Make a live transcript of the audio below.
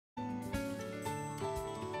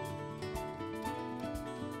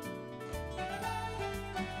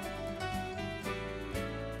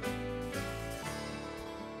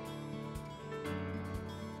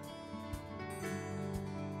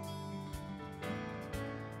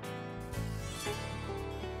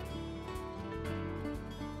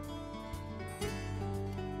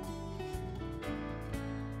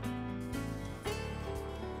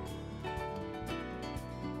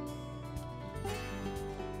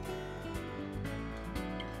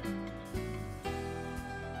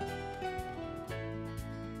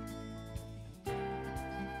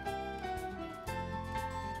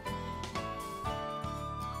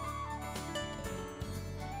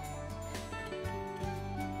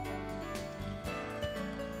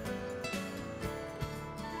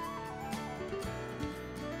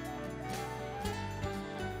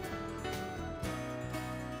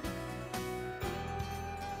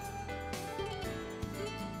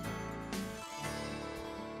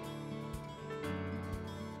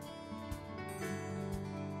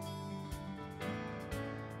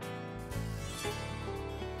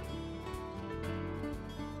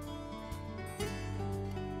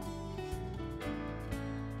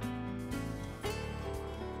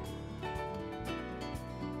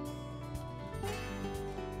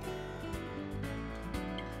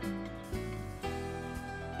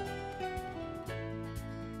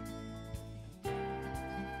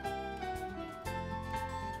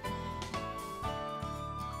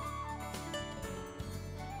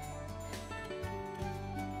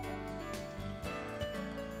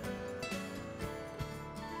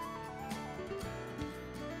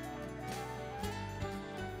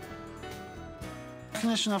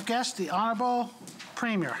recognition of guests, the Honourable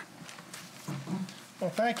Premier. Well,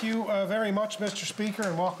 thank you very much, Mr. Speaker,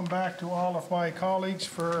 and welcome back to all of my colleagues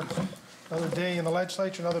for another day in the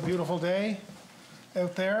legislature, another beautiful day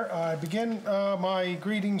out there. I begin my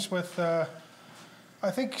greetings with, I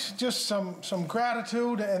think, just some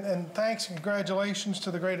gratitude and thanks and congratulations to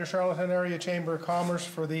the Greater Charlottetown Area Chamber of Commerce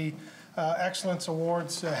for the Excellence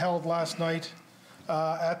Awards held last night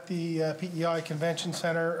at the PEI Convention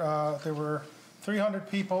Centre. There were 300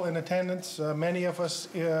 people in attendance. Many of us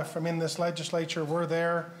from in this legislature were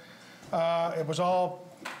there. It was all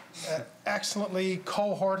excellently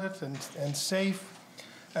cohorted and safe,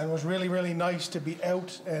 and it was really, really nice to be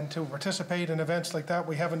out and to participate in events like that.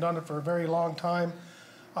 We haven't done it for a very long time.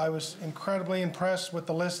 I was incredibly impressed with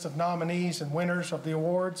the list of nominees and winners of the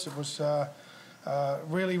awards. It was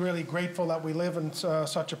really, really grateful that we live in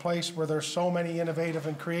such a place where there's so many innovative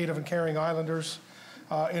and creative and caring Islanders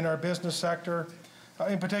in our business sector.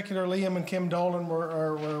 In particular, Liam and Kim Dolan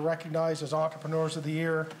were recognized as Entrepreneurs of the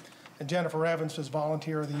Year, and Jennifer Evans as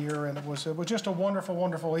Volunteer of the Year, and it was just a wonderful,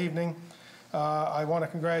 wonderful evening. I want to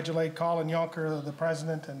congratulate Colin Yonker, the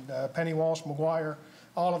President, and Penny Walsh-McGuire,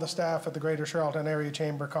 all of the staff at the Greater Charlottetown Area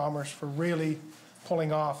Chamber of Commerce for really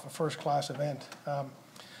pulling off a first-class event.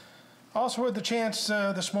 I also had the chance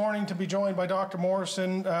this morning to be joined by Dr.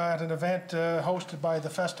 Morrison at an event hosted by the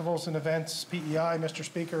Festivals and Events PEI, Mr.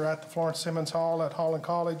 Speaker, at the Florence Simmons Hall at Holland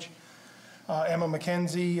College. Emma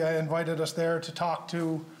McKenzie invited us there to talk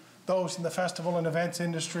to those in the festival and events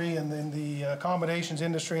industry and in the accommodations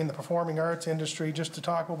industry and the performing arts industry, just to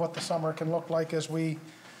talk about what the summer can look like as we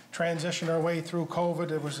transition our way through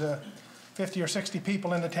COVID. It was 50 or 60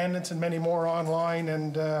 people in attendance and many more online,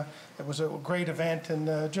 and it was a great event,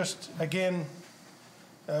 and just again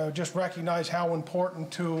just recognize how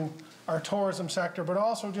important to our tourism sector, but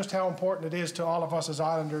also just how important it is to all of us as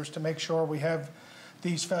Islanders to make sure we have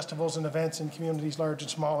these festivals and events in communities large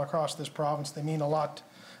and small across this province. They mean a lot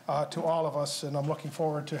to all of us, and I'm looking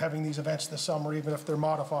forward to having these events this summer, even if they're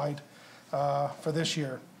modified for this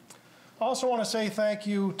year. I also want to say thank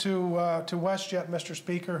you to WestJet, Mr.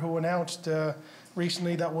 Speaker, who announced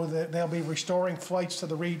recently that they'll be restoring flights to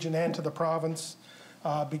the region and to the province.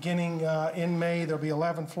 Beginning in May, there'll be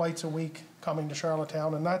 11 flights a week coming to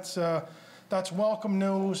Charlottetown, and that's welcome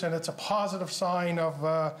news, and it's a positive sign of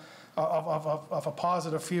a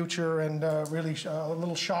positive future, and really a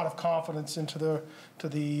little shot of confidence into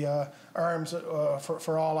the arms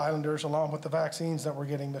for all Islanders, along with the vaccines that we're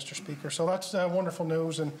getting, Mr. Speaker. So that's wonderful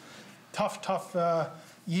news, and tough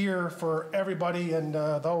year for everybody, and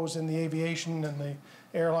those in the aviation and the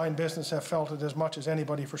airline business have felt it as much as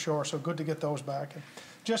anybody, for sure. So good to get those back. And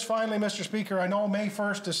just finally, Mr. Speaker, I know May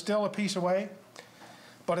 1st is still a piece away,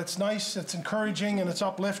 but it's nice, it's encouraging, and it's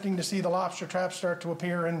uplifting to see the lobster traps start to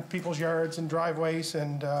appear in people's yards and driveways,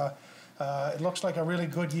 and it looks like a really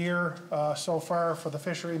good year so far for the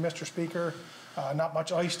fishery, Mr. Speaker. Not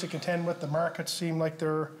much ice to contend with. The markets seem like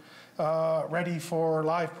they're ready for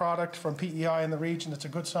live product from PEI in the region. It's a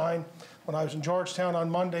good sign. When I was in Georgetown on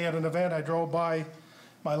Monday at an event, I drove by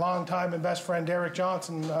my longtime and best friend Derek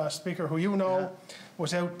Johnson, Speaker, who you know,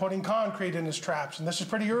 was out putting concrete in his traps. And this is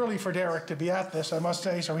pretty early for Derek to be at this, I must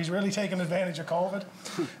say, so he's really taken advantage of COVID.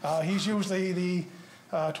 He's usually the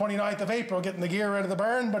 29th of April getting the gear out of the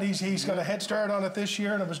barn, but he's got a head start on it this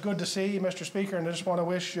year, and it was good to see, Mr. Speaker, and I just want to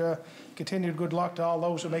wish continued good luck to all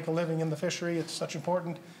those who make a living in the fishery. It's such an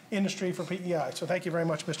important industry for PEI. So thank you very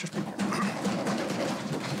much, Mr. Speaker.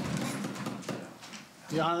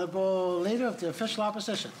 The Honourable Leader of the Official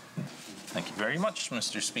Opposition. Thank you very much,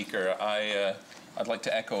 Mr. Speaker. I'd like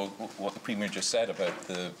to echo what the Premier just said about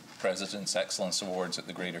the President's Excellence Awards at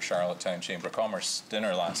the Greater Charlottetown Chamber of Commerce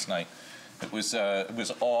dinner last night. It was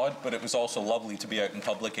odd, but it was also lovely to be out in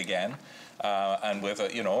public again, and with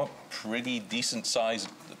a pretty decent-sized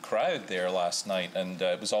crowd there last night, and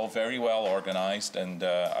it was all very well organised, and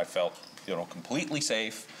I felt completely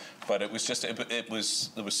safe. But it was just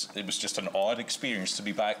just an odd experience to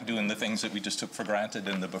be back doing the things that we just took for granted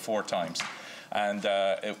in the before times. And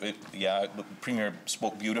the Premier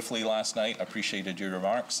spoke beautifully last night. I appreciated your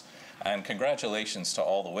remarks. And congratulations to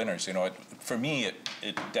all the winners. For me,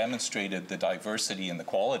 it demonstrated the diversity and the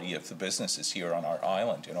quality of the businesses here on our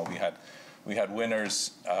island. We had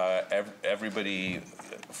winners, everybody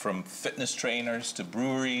from fitness trainers to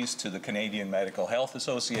breweries to the Canadian Medical Health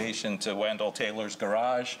Association to Wendell Taylor's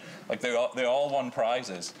Garage. Like they all won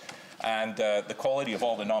prizes. And the quality of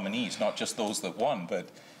all the nominees, not just those that won, but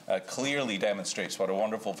clearly demonstrates what a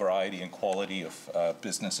wonderful variety and quality of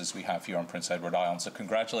businesses we have here on Prince Edward Island. So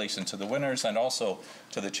congratulations to the winners and also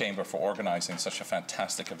to the Chamber for organising such a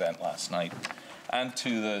fantastic event last night, and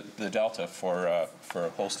to the Delta for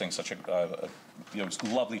hosting such a it was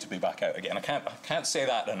lovely to be back out again. I can't say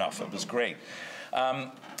that enough. It was great.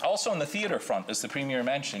 Also on the theatre front, as the Premier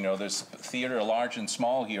mentioned, there's theatre large and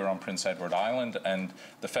small here on Prince Edward Island, and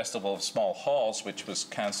the Festival of Small Halls, which was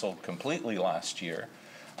cancelled completely last year,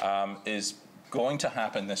 is going to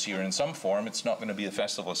happen this year in some form. It's not going to be the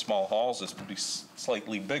Festival of Small Halls. It's going to be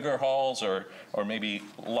slightly bigger halls or maybe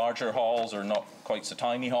larger halls or not quite so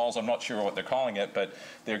tiny halls. I'm not sure what they're calling it, but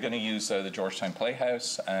they're going to use the Georgetown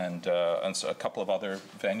Playhouse and so a couple of other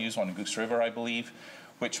venues on Goose River, I believe,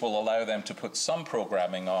 which will allow them to put some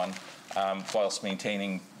programming on whilst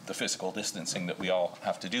maintaining the physical distancing that we all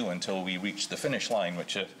have to do until we reach the finish line,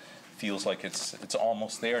 which feels like it's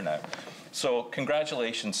almost there now. So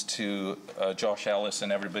congratulations to Josh Ellis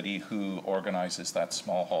and everybody who organizes that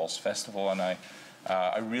Small Halls Festival, and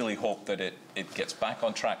I really hope that it gets back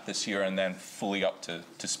on track this year and then fully up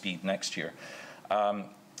to speed next year. On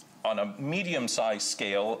a medium-sized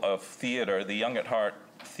scale of theatre, the Young at Heart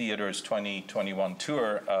Theatre's 2021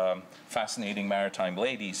 tour, Fascinating Maritime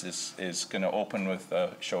Ladies, is going to open with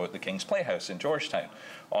a show at the King's Playhouse in Georgetown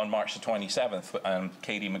on March the 27th. And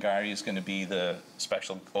Katie McGarry is going to be the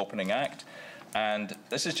special opening act. And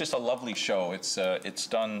this is just a lovely show. It's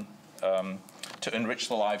done to enrich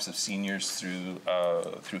the lives of seniors through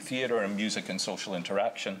theatre and music and social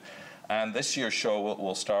interaction. And this year's show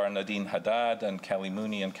will star Nadine Haddad and Kelly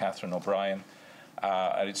Mooney and Catherine O'Brien.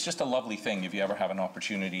 And it's just a lovely thing if you ever have an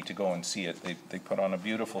opportunity to go and see it. They put on a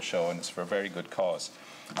beautiful show, and it's for a very good cause.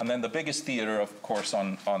 And then the biggest theatre, of course,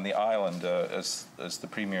 on the island, as the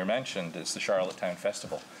Premier mentioned, is the Charlottetown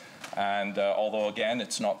Festival. And although, again,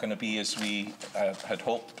 it's not going to be as we had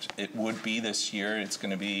hoped it would be this year, it's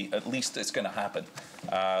going to be, at least it's going to happen.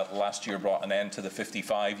 Last year brought an end to the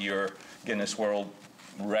 55-year Guinness World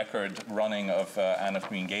Record running of Anne of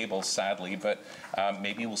Green Gables, sadly, but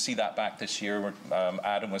maybe we'll see that back this year.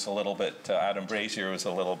 Adam Brazier was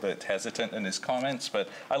a little bit hesitant in his comments, but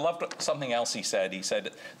I loved something else he said. He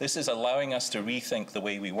said, this is allowing us to rethink the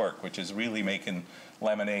way we work, which is really making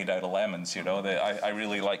lemonade out of lemons, I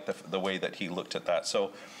really like the way that he looked at that.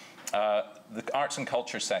 So the arts and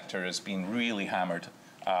culture sector has been really hammered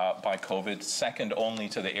by COVID, second only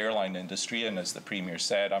to the airline industry, and as the Premier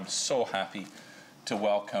said, I'm so happy to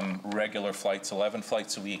welcome regular flights, 11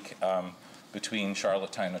 flights a week between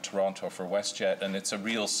Charlottetown and Toronto for WestJet, and it's a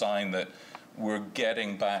real sign that we're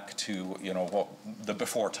getting back to what the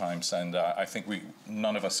before times, and I think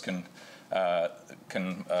none of us can.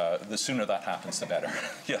 The sooner that happens, the better.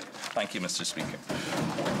 Yeah, thank you, Mr. Speaker.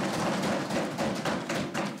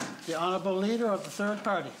 The Honourable Leader of the Third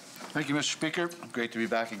Party. Thank you, Mr. Speaker. Great to be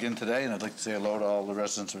back again today, and I'd like to say hello to all the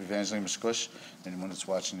residents of Evangeline Musqueam, anyone that's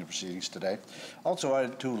watching the proceedings today. Also,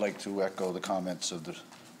 I'd too like to echo the comments of the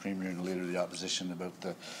Premier and the Leader of the Opposition about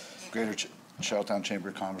the Greater Charlottetown Chamber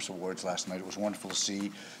of Commerce Awards last night. It was wonderful to see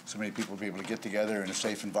so many people be able to get together in a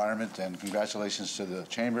safe environment, and congratulations to the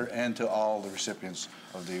Chamber and to all the recipients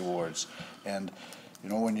of the awards. And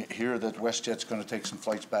when you hear that WestJet's going to take some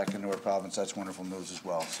flights back into our province, that's wonderful news as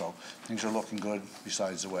well. So things are looking good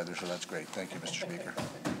besides the weather, so that's great. Thank you, Mr. Speaker.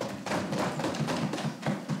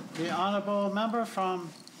 The Honourable Member from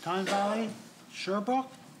Tyne Valley,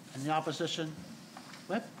 Sherbrooke, and the Opposition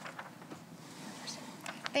Whip.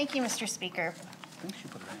 Thank you, Mr. Speaker. I think she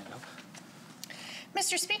put her hand up.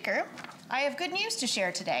 Mr. Speaker, I have good news to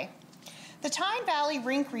share today. The Tyne Valley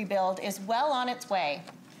rink rebuild is well on its way.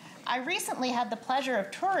 I recently had the pleasure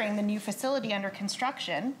of touring the new facility under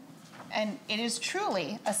construction, and it is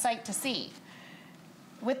truly a sight to see.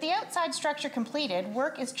 With the outside structure completed,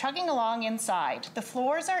 work is chugging along inside. The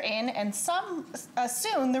floors are in, and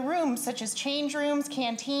soon the rooms such as change rooms,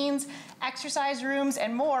 canteens, exercise rooms,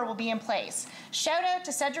 and more will be in place. Shout out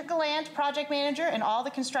to Cedric Gallant, project manager, and all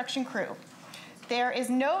the construction crew. There is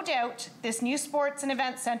no doubt this new sports and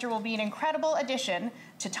events center will be an incredible addition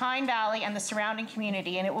to Tyne Valley and the surrounding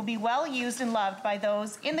community, and it will be well used and loved by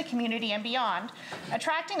those in the community and beyond,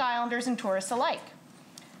 attracting islanders and tourists alike.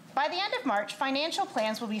 By the end of March, financial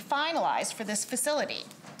plans will be finalized for this facility.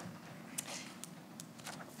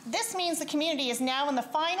 This means the community is now in the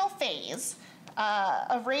final phase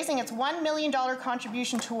of raising its $1 million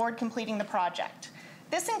contribution toward completing the project.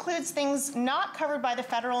 This includes things not covered by the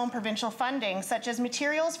federal and provincial funding, such as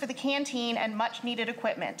materials for the canteen and much needed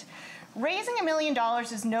equipment. Raising $1 million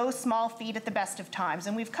is no small feat at the best of times,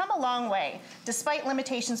 and we've come a long way, despite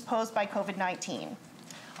limitations posed by COVID-19.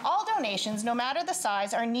 All donations, no matter the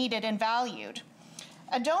size, are needed and valued.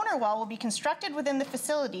 A donor wall will be constructed within the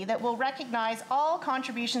facility that will recognize all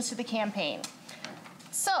contributions to the campaign.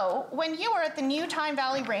 So, when you are at the new Tyne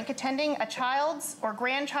Valley Rink attending a child's or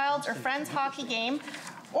grandchild's or friend's hockey game,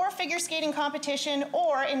 or figure skating competition,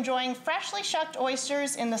 or enjoying freshly shucked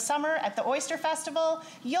oysters in the summer at the Oyster Festival,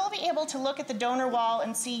 you'll be able to look at the donor wall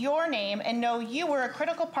and see your name and know you were a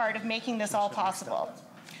critical part of making this all possible.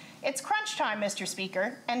 It's crunch time, Mr.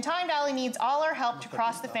 Speaker, and Tyne Valley needs all our help to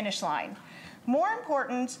cross the finish line. More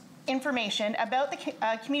important information about the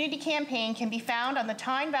community campaign can be found on the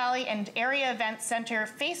Tyne Valley and Area Events Center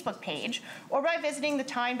Facebook page or by visiting the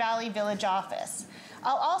Tyne Valley Village office.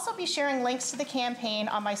 I'll also be sharing links to the campaign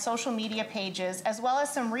on my social media pages, as well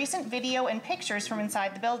as some recent video and pictures from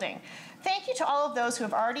inside the building. Thank you to all of those who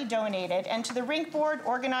have already donated, and to the Rink Board,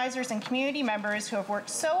 organizers, and community members who have worked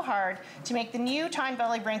so hard to make the new Tyne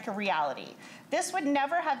Valley Rink a reality. This would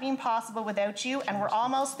never have been possible without you, and we're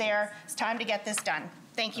almost there. It's time to get this done.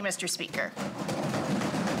 Thank you, Mr. Speaker.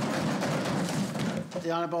 The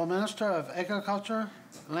Honourable Minister of Agriculture,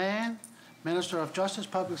 Land, Minister of Justice,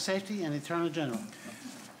 Public Safety, and Attorney General.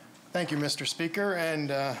 Thank you, Mr. Speaker. And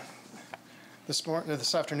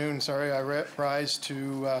this afternoon, I rise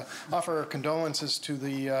to offer condolences to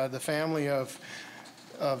the family of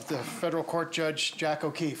the federal court judge Jack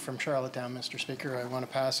O'Keefe from Charlottetown, Mr. Speaker. I want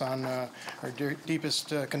to pass on our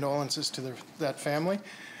deepest condolences to that family.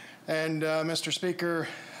 And Mr. Speaker,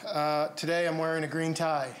 today I'm wearing a green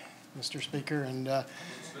tie, Mr. Speaker, and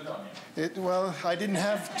well, I didn't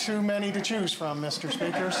have too many to choose from, Mr.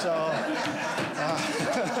 Speaker, so.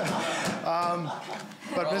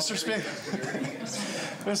 But Mr.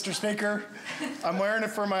 Speaker, I'm wearing it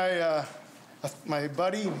for my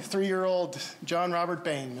buddy, 3-year-old John Robert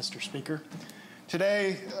Bain, Mr. Speaker.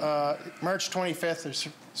 Today, March 25th, is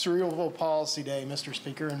Cerebral Palsy Day, Mr.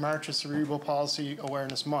 Speaker, and March is Cerebral Palsy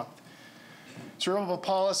Awareness Month. Cerebral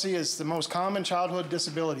palsy is the most common childhood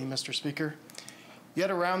disability, Mr. Speaker. Yet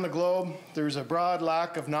around the globe, there's a broad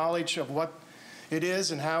lack of knowledge of what it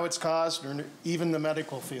is and how it's caused, or even the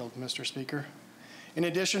medical field, Mr. Speaker. In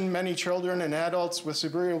addition, many children and adults with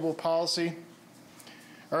cerebral palsy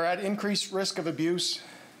are at increased risk of abuse,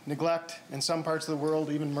 neglect, in some parts of the world,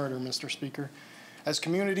 even murder, Mr. Speaker, as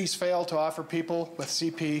communities fail to offer people with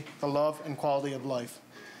CP the love and quality of life.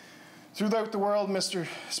 Throughout the world, Mr.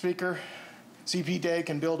 Speaker, CP Day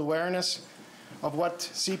can build awareness of what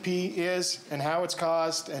CP is and how it's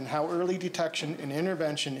caused, and how early detection and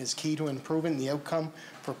intervention is key to improving the outcome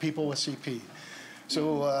for people with CP.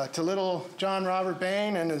 So to little John Robert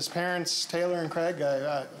Bain and his parents, Taylor and Craig,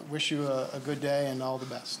 I wish you a good day and all the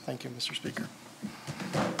best. Thank you, Mr. Speaker.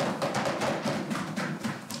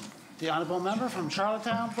 The Honourable Member from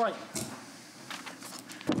Charlottetown, Brighton.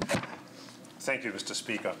 Thank you, Mr.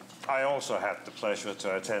 Speaker. I also had the pleasure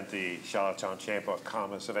to attend the Charlottetown Chamber of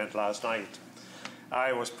Commerce event last night.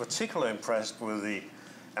 I was particularly impressed with the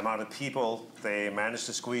amount of people they managed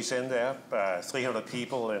to squeeze in there, 300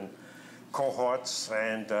 people in cohorts,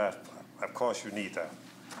 and of course you need a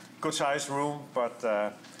good-sized room, but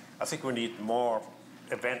I think we need more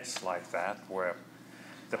events like that where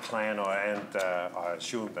the planner and I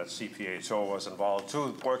assume that CPHO was involved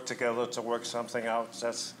to work together to work something out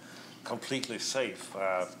that's completely safe.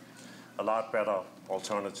 A lot better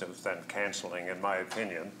alternative than canceling, in my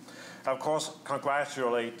opinion. Of course,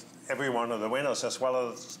 congratulate every one of the winners as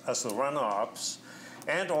well as the runner-ups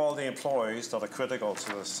and all the employees that are critical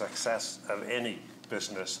to the success of any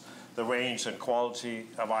business. The range and quality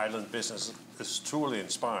of island business is truly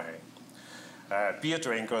inspiring. Beer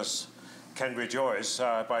drinkers can rejoice.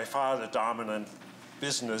 By far the dominant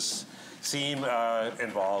business theme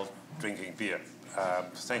involved drinking beer.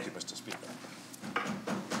 Thank you, Mr. Speaker.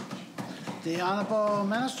 The Honourable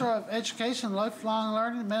Minister of Education and Lifelong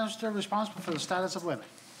Learning, Minister responsible for the status of women.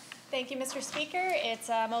 Thank you, Mr. Speaker. It's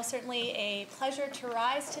most certainly a pleasure to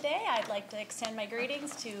rise today. I'd like to extend my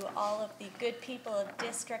greetings to all of the good people of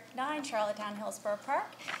District 9, Charlottetown Hillsborough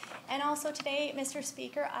Park. And also today, Mr.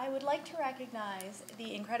 Speaker, I would like to recognize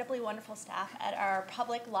the incredibly wonderful staff at our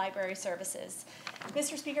public library services.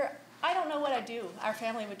 Mr. Speaker, I don't know what our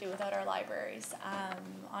family would do without our libraries.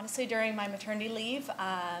 Honestly, during my maternity leave,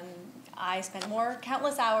 I spent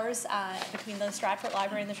countless hours between the Stratford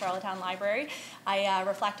Library and the Charlottetown Library. I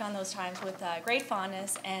reflect on those times with great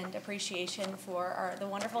fondness and appreciation for the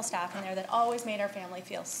wonderful staff in there that always made our family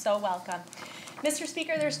feel so welcome. Mr.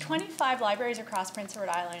 Speaker, there's 25 libraries across Prince Edward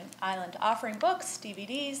Island offering books,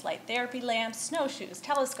 DVDs, light therapy lamps, snowshoes,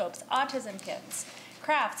 telescopes, autism kits,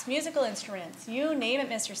 crafts, musical instruments, you name it,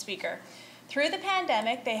 Mr. Speaker. Through the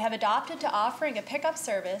pandemic, they have adopted to offering a pickup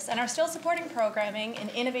service and are still supporting programming in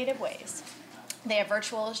innovative ways. They have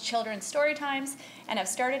virtual children's story times and have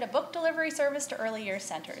started a book delivery service to early years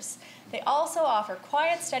centers. They also offer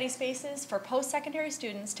quiet study spaces for post-secondary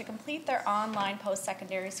students to complete their online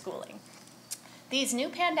post-secondary schooling. These new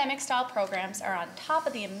pandemic-style programs are on top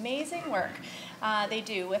of the amazing work they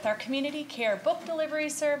do with our community care book delivery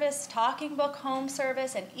service, talking book home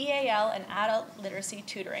service, and EAL and adult literacy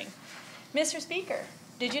tutoring. Mr. Speaker,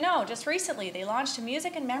 did you know just recently they launched a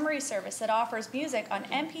music and memory service that offers music on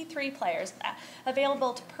MP3 players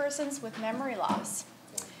available to persons with memory loss?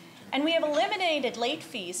 And we have eliminated late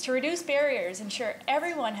fees to reduce barriers, ensure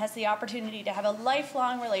everyone has the opportunity to have a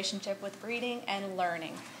lifelong relationship with reading and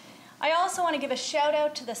learning. I also want to give a shout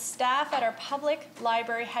out to the staff at our public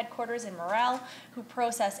library headquarters in Morel who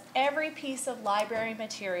process every piece of library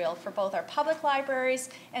material for both our public libraries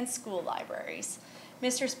and school libraries.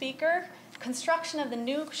 Mr. Speaker, construction of the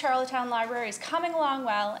new Charlottetown Library is coming along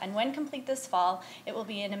well, and when complete this fall, it will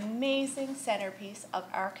be an amazing centerpiece of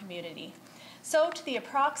our community. So to the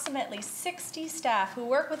approximately 60 staff who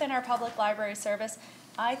work within our public library service,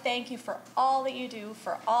 I thank you for all that you do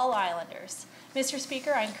for all Islanders. Mr.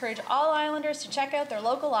 Speaker, I encourage all Islanders to check out their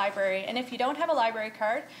local library, and if you don't have a library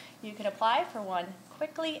card, you can apply for one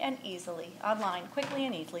quickly and easily, online, quickly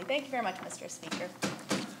and easily. Thank you very much, Mr. Speaker.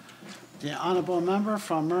 The honourable member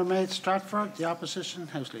from Mermaid Stratford, the Opposition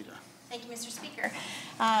House Leader. Thank you, Mr. Speaker.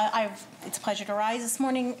 It's a pleasure to rise this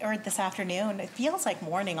morning, or this afternoon. It feels like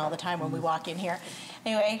morning all the time when we walk in here.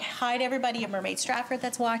 Anyway, hi to everybody at Mermaid Stratford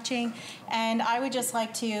that's watching. And I would just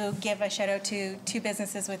like to give a shout out to two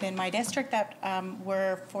businesses within my district that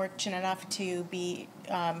were fortunate enough to be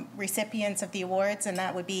recipients of the awards, and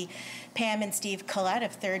that would be Pam and Steve Collette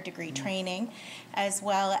of Third Degree Training, as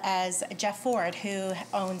well as Jeff Ford, who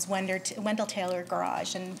owns Wendell Taylor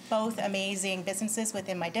Garage, and both amazing businesses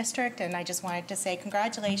within my district, and I just wanted to say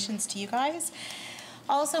congratulations to you guys.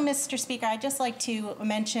 Also, Mr. Speaker, I'd just like to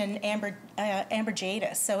mention Amber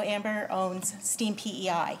Jadis. So Amber owns STEAM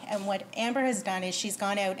PEI, and what Amber has done is she's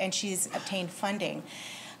gone out and she's obtained funding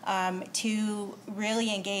to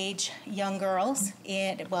really engage young girls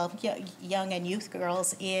young and youth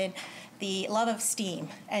girls in the love of STEAM.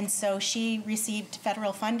 And so she received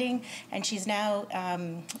federal funding, and she's now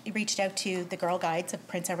reached out to the Girl Guides of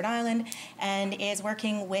Prince Edward Island and is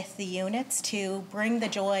working with the units to bring the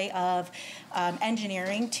joy of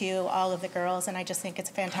engineering to all of the girls. And I just think it's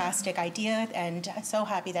a fantastic idea, and I'm so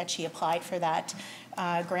happy that she applied for that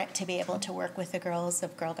grant to be able to work with the girls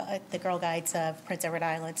of the Girl Guides of Prince Edward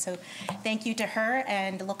Island. So thank you to her,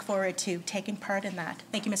 and look forward to taking part in that.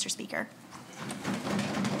 Thank you, Mr. Speaker.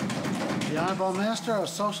 The Honourable Minister of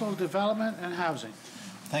Social Development and Housing.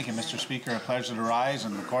 Thank you, Mr. Speaker. A pleasure to rise,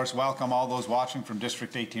 and of course welcome all those watching from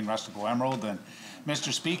District 18 Rustico Emerald. And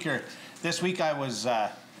Mr. Speaker, this week I was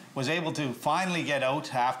able to finally get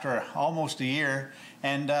out after almost a year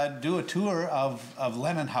and do a tour of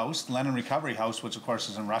Lennon House, Lennon Recovery House, which of course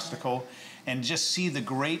is in Rustico, and just see the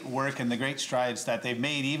great work and the great strides that they've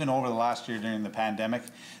made even over the last year during the pandemic.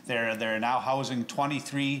 They're now housing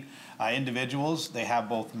 23 individuals. They have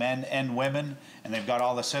both men and women, and they've got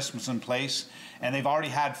all the systems in place. And they've already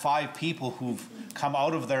had 5 people who've come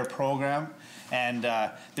out of their program, and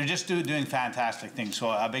they're just doing fantastic things. So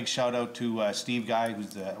a big shout out to Steve Guy,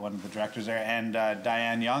 who's one of the directors there, and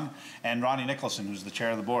Diane Young, and Ronnie Nicholson, who's the chair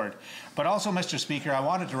of the board. But also, Mr. Speaker, I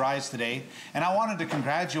wanted to rise today, and I wanted to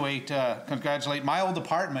congratulate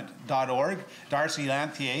myOldDepartment.org. Darcy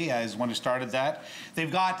Lanthier is one who started that.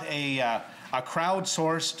 They've got a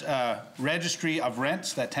crowdsourced registry of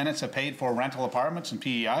rents that tenants have paid for rental apartments in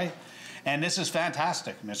PEI. And this is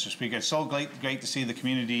fantastic, Mr. Speaker. It's so great to see the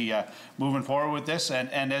community moving forward with this.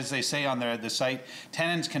 And as they say on the site,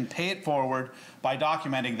 tenants can pay it forward by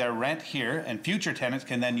documenting their rent here, and future tenants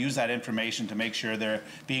can then use that information to make sure they're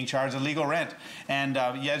being charged a legal rent. And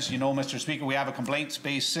yes, you know, Mr. Speaker, we have a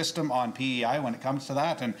complaints-based system on PEI when it comes to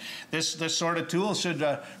that. And this sort of tool should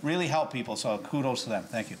really help people. So kudos to them.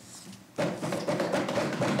 Thank you.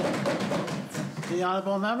 The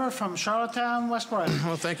Honourable Member from Charlottetown, West Riding.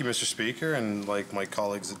 Well, thank you, Mr. Speaker. And like my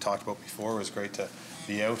colleagues had talked about before, it was great to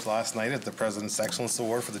be out last night at the President's Excellence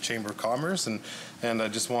Award for the Chamber of Commerce. And I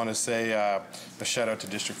just want to say a shout out to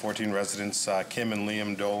District 14 residents, Kim and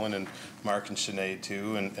Liam Dolan, and Mark and Sinead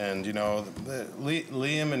too. And you know,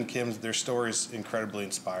 Liam and Kim's, their story is incredibly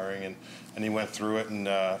inspiring. And he went through it, and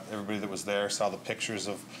everybody that was there saw the pictures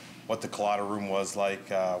of what the Collada Room was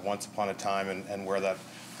like once upon a time, and where they've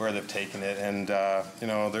taken it, and you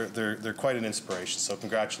know, they're quite an inspiration. So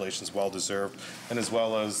congratulations, well deserved. And as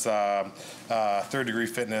well as Third Degree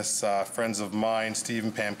Fitness, friends of mine, Steve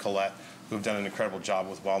and Pam Collette, have done an incredible job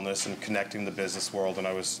with wellness and connecting the business world, and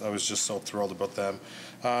I was just so thrilled about them.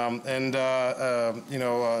 The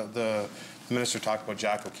Minister talked about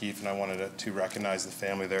Jack O'Keefe, and I wanted to recognize the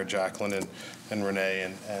family there, Jacqueline and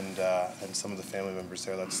Renee, and some of the family members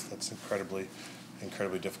there. That's incredibly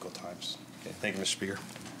difficult times. Okay, thank you, Mr. Speaker.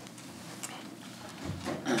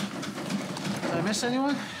 Did I miss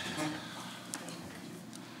anyone?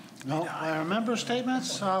 No. Member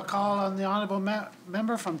statements. I'll call on the honourable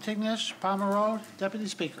member from Tignish, Palmer Road, Deputy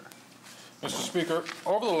Speaker. Mr. Speaker,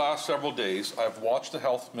 over the last several days, I've watched the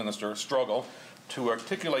Health Minister struggle to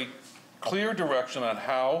articulate clear direction on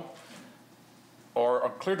how, or a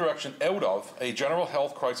clear direction out of, a general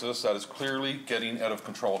health crisis that is clearly getting out of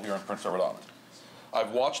control here in Prince Edward Island.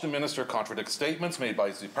 I've watched the Minister contradict statements made by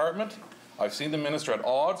his department. I've seen the Minister at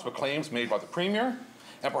odds with claims made by the Premier.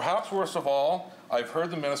 And perhaps worst of all, I've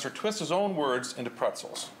heard the Minister twist his own words into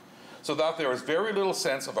pretzels, so that there is very little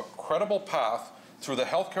sense of a credible path through the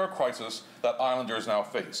healthcare crisis that Islanders now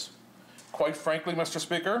face. Quite frankly, Mr.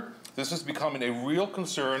 Speaker, this is becoming a real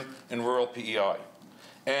concern in rural PEI,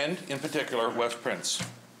 and in particular West Prince.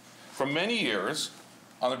 For many years,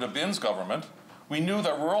 under the Binns government, we knew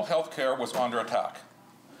that rural healthcare was under attack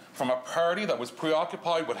from a party that was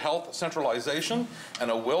preoccupied with health centralization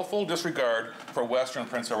and a willful disregard for Western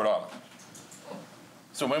Prince Edward Island.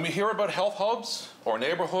 So when we hear about health hubs, or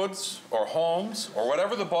neighbourhoods, or homes, or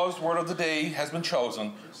whatever the buzzword of the day has been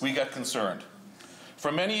chosen, we get concerned.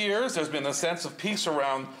 For many years, there's been a sense of peace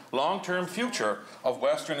around long-term future of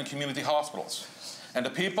Western and community hospitals. And the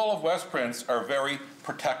people of West Prince are very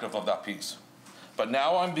protective of that peace. But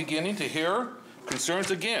now I'm beginning to hear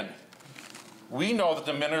concerns again. We know that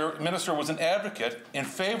the Minister was an advocate in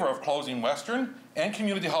favour of closing Western and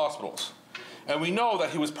community hospitals. And we know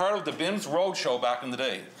that he was part of the Binns Roadshow back in the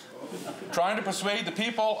day, trying to persuade the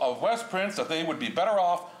people of West Prince that they would be better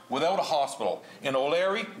off without a hospital in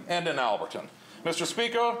O'Leary and in Alberton. Mr.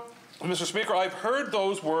 Speaker, I've heard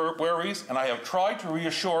those worries, and I have tried to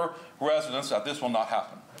reassure residents that this will not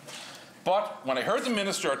happen. But when I heard the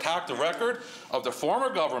Minister attack the record of the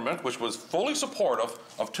former government, which was fully supportive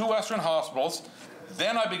of two Western hospitals,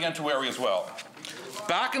 then I began to worry as well.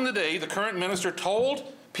 Back in the day, the current Minister told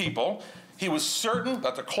people he was certain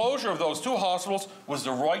that the closure of those two hospitals was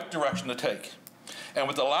the right direction to take. And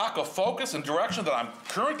with the lack of focus and direction that I'm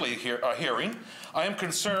currently hearing, I am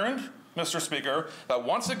concerned, Mr. Speaker, that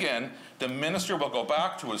once again, the Minister will go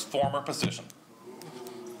back to his former position.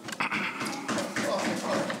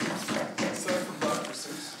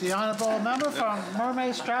 The honourable member from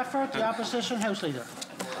Mermaid Stratford, the Opposition House Leader.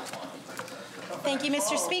 Thank you,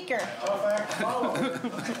 Mr. Speaker.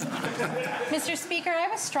 Mr. Speaker, I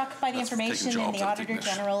was struck by the information in the Auditor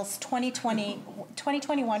General's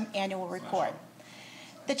 2021 annual report.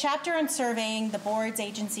 The chapter on surveying the boards,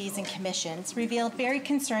 agencies, and commissions revealed very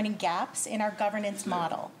concerning gaps in our governance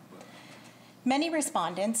model. Many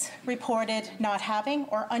respondents reported not having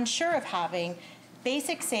or unsure of having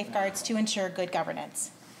basic safeguards to ensure good governance.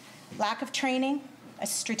 Lack of training, a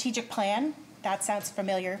strategic plan. That sounds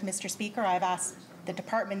familiar, Mr. Speaker. I've asked the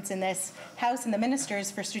departments in this House and the ministers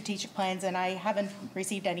for strategic plans, and I haven't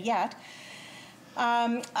received any yet.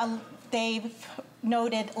 They've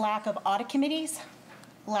noted lack of audit committees,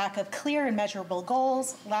 lack of clear and measurable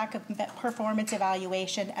goals, lack of performance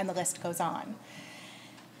evaluation, and the list goes on.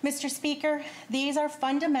 Mr. Speaker, these are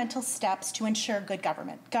fundamental steps to ensure good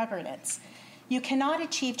governance. You cannot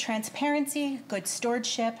achieve transparency, good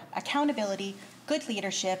stewardship, accountability, good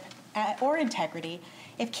leadership, or integrity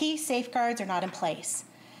if key safeguards are not in place.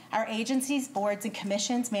 Our agencies, boards, and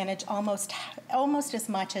commissions manage almost as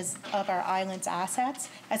much of our island's assets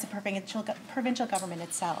as the provincial government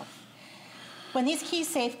itself. When these key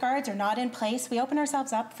safeguards are not in place, we open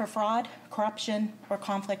ourselves up for fraud, corruption, or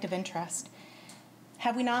conflict of interest.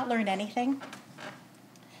 Have we not learned anything?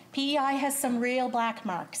 PEI has some real black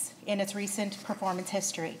marks in its recent performance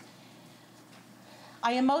history.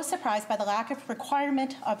 I am most surprised by the lack of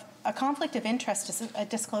requirement of a conflict of interest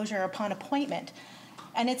disclosure upon appointment,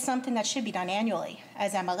 and it's something that should be done annually.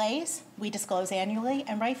 As MLAs, we disclose annually,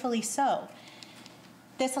 and rightfully so.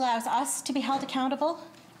 This allows us to be held accountable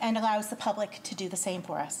and allows the public to do the same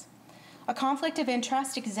for us. A conflict of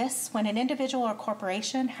interest exists when an individual or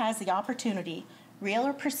corporation has the opportunity, real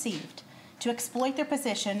or perceived, to exploit their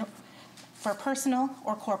position for personal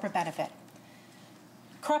or corporate benefit.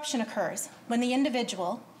 Corruption occurs when the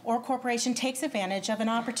individual or corporation takes advantage of an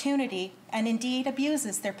opportunity and indeed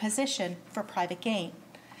abuses their position for private gain.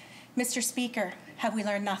 Mr. Speaker, have we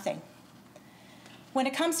learned nothing? When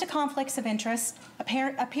it comes to conflicts of interest,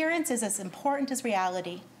 appearance is as important as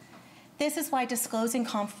reality. This is why disclosing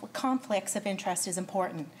conflicts of interest is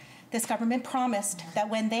important. This government promised that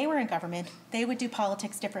when they were in government, they would do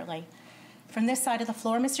politics differently. From this side of the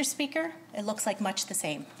floor, Mr. Speaker, it looks like much the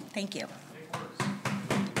same. Thank you.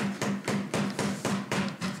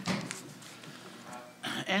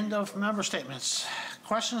 End of member statements.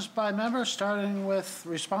 Questions by members, starting with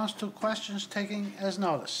response to questions taken as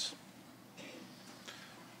notice.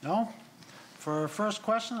 No? For first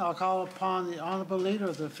question, I'll call upon the Honourable Leader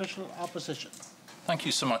of the Official Opposition. Thank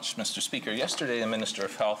you so much, Mr. Speaker. Yesterday, the Minister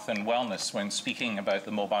of Health and Wellness, when speaking about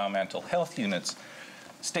the mobile mental health units,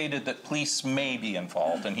 stated that police may be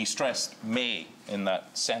involved, and he stressed may in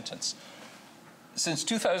that sentence. Since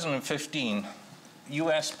 2015,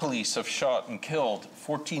 U.S. police have shot and killed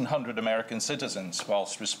 1,400 American citizens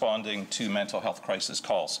whilst responding to mental health crisis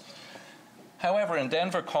calls. However, in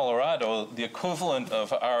Denver, Colorado, the equivalent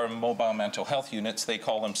of our mobile mental health units, they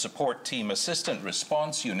call them Support Team Assistant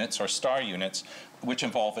Response Units, or STAR units, which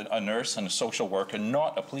involve a nurse and a social worker,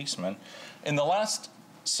 not a policeman. In the last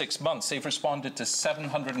 6 months, they've responded to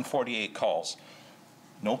 748 calls.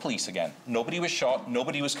 No police again. Nobody was shot,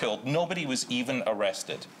 nobody was killed, nobody was even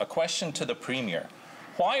arrested. A question to the Premier.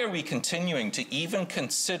 Why are we continuing to even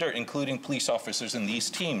consider including police officers in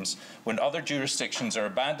these teams when other jurisdictions are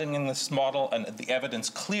abandoning this model and the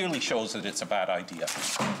evidence clearly shows that it's a bad idea?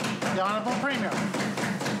 The Honourable Premier.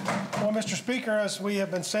 Well, Mr. Speaker, as we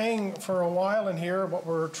have been saying for a while in here, what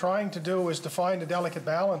we're trying to do is to find a delicate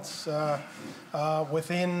balance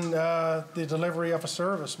within the delivery of a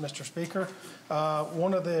service, Mr. Speaker.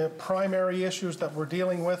 One of the primary issues that we're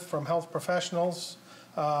dealing with from health professionals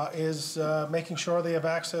is making sure they have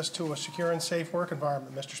access to a secure and safe work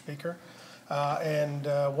environment, Mr. Speaker. And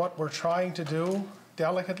what we're trying to do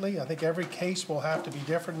delicately, I think every case will have to be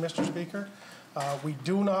different, Mr. Speaker. We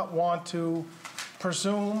do not want to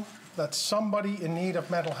presume that somebody in need of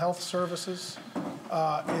mental health services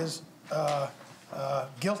is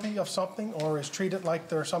guilty of something or is treated like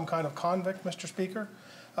they're some kind of convict, Mr. Speaker.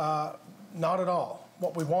 Not at all.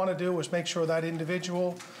 What we want to do is make sure that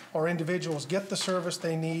individual or individuals get the service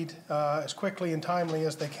they need as quickly and timely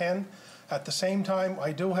as they can. At the same time,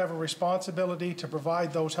 I do have a responsibility to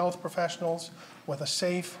provide those health professionals with a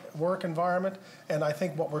safe work environment, and I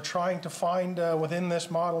think what we're trying to find within this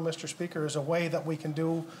model, Mr. Speaker, is a way that we can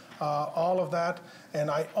do all of that. And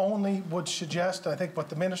I only would suggest, I think what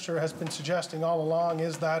the Minister has been suggesting all along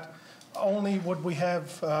is that only would we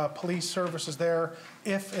have police services there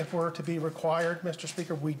if it were to be required, Mr.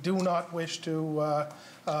 Speaker. We do not wish to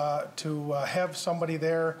have somebody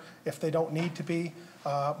there if they don't need to be.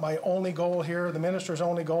 My only goal here, the Minister's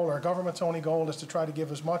only goal, our government's only goal, is to try to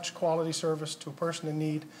give as much quality service to a person in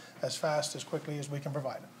need as fast, as quickly as we can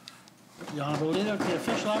provide it. The Honourable Leader of the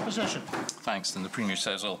Official Opposition. Thanks. And the Premier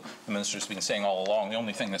says, well, the Minister's been saying all along, the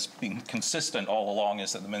only thing that's been consistent all along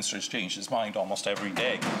is that the Minister's changed his mind almost every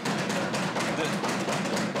day.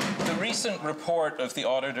 The recent report of the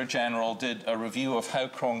Auditor General did a review of how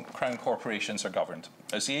Crown corporations are governed.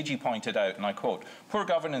 As the AG pointed out, and I quote, poor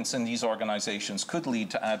governance in these organizations could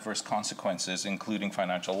lead to adverse consequences, including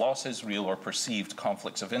financial losses, real or perceived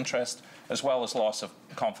conflicts of interest, as well as loss of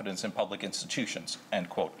confidence in public institutions, end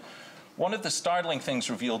quote. One of the startling things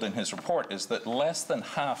revealed in his report is that less than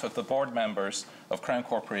half of the board members of Crown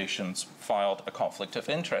corporations filed a conflict of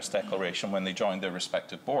interest declaration when they joined their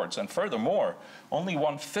respective boards. And furthermore, only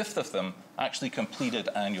 1/5 of them actually completed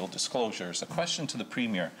annual disclosures. A question to the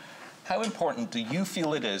Premier. How important do you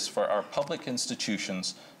feel it is for our public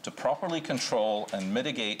institutions to properly control and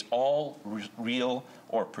mitigate all real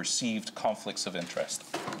or perceived conflicts of interest?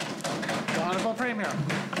 The Honourable Premier.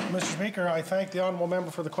 Mr. Speaker, I thank the honourable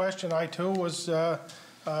member for the question. I too was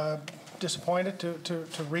disappointed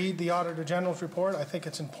to read the Auditor General's report. I think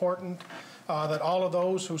it's important that all of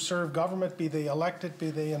those who serve government, be they elected,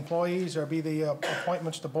 be they employees, or be they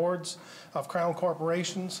appointments to boards of Crown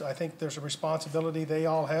corporations, I think there's a responsibility they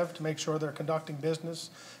all have to make sure they're conducting business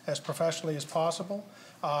as professionally as possible.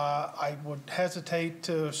 I would hesitate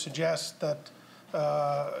to suggest that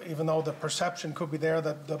even though the perception could be there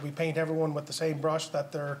that we paint everyone with the same brush,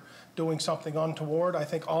 that they're doing something untoward. I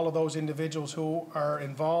think all of those individuals who are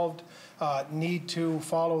involved need to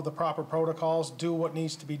follow the proper protocols, do what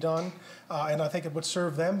needs to be done, and I think it would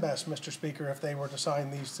serve them best, Mr. Speaker, if they were to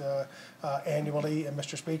sign these annually,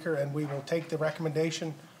 Mr. Speaker, and we will take the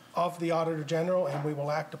recommendation of the Auditor General and we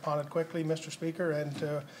will act upon it quickly, Mr. Speaker,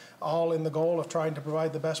 and all in the goal of trying to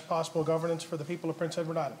provide the best possible governance for the people of Prince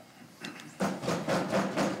Edward Island.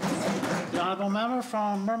 The Honourable Member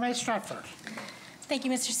from Mermaid Stratford. Thank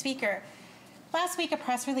you, Mr. Speaker. Last week, a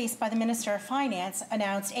press release by the Minister of Finance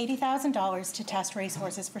announced $80,000 to test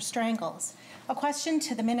racehorses for strangles. A question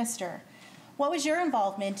to the Minister. What was your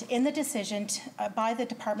involvement in the decision by the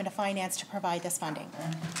Department of Finance to provide this funding?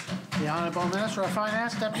 The Honourable Minister of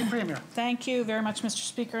Finance, Deputy Premier. Thank you very much, Mr.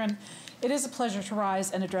 Speaker, and it is a pleasure to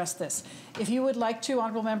rise and address this. If you would like to,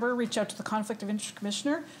 Honourable Member, reach out to the Conflict of Interest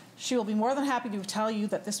Commissioner. She will be more than happy to tell you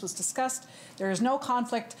that this was discussed. There is no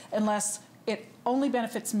conflict unless it only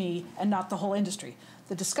benefits me and not the whole industry.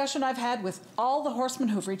 The discussion I've had with all the horsemen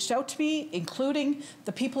who've reached out to me, including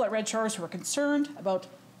the people at Red Shores who are concerned about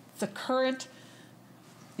the current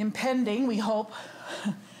impending, we hope,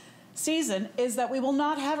 season, is that we will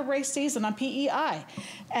not have a race season on PEI.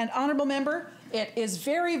 And Honourable Member, it is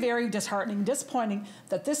very, very disheartening, disappointing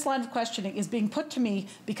that this line of questioning is being put to me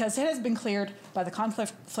because it has been cleared by the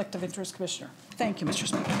Conflict of Interest Commissioner. Thank you, Mr.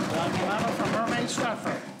 Speaker. Member from Mermaid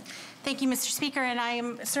Stratford. Thank you, Mr. Speaker, and I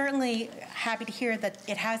am certainly happy to hear that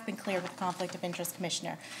it has been cleared with the Conflict of Interest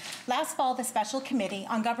Commissioner. Last fall, the Special Committee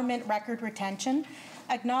on Government Record Retention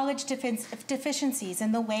acknowledged deficiencies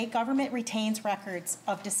in the way government retains records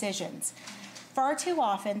of decisions. Far too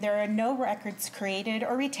often, there are no records created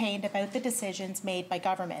or retained about the decisions made by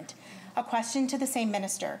government. A question to the same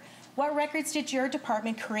minister. What records did your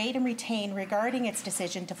department create and retain regarding its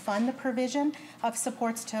decision to fund the provision of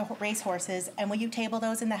supports to racehorses, and will you table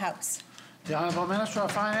those in the House? The Honourable Minister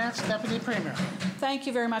of Finance, Deputy Premier. Thank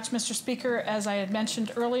you very much, Mr. Speaker. As I had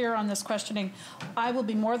mentioned earlier on this questioning, I will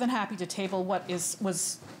be more than happy to table what is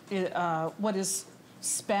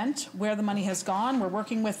spent, where the money has gone. We're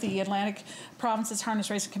working with the Atlantic Provinces Harness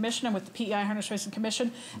Racing Commission and with the PEI Harness Racing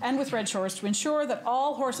Commission and with Red Shores to ensure that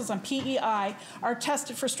all horses on PEI are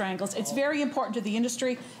tested for strangles. It's very important to the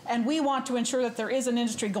industry, and we want to ensure that there is an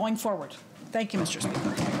industry going forward. Thank you, Mr. Speaker.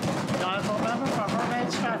 The Honourable Member from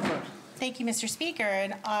Mermaid Stratford. Thank you, Mr. Speaker,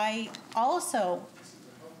 and I also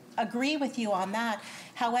agree with you on that.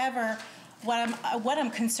 However, what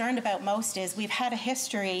I'm concerned about most is we've had a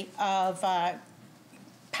history of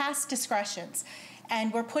past discretions,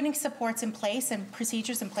 and we're putting supports in place and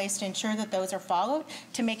procedures in place to ensure that those are followed,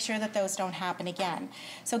 to make sure that those don't happen again.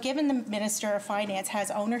 So given the Minister of Finance has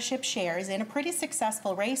ownership shares in a pretty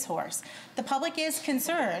successful racehorse, the public is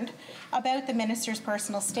concerned about the Minister's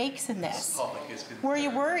personal stakes in this. Were you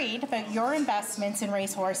worried about your investments in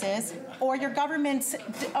racehorses or your government's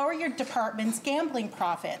or your department's gambling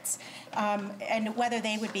profits, and whether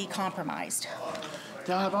they would be compromised?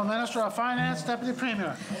 The Honourable Minister of Finance, Deputy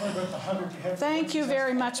Premier. Thank you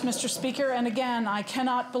very much, Mr. Speaker. And again, I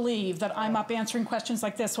cannot believe that I'm up answering questions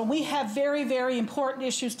like this when we have very, very important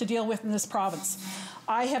issues to deal with in this province.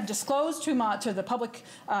 I have disclosed to the Public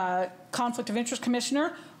Conflict of Interest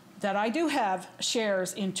Commissioner that I do have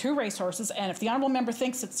shares in 2 racehorses, and if the Honourable Member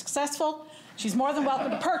thinks it's successful, she's more than welcome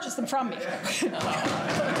to purchase them from me.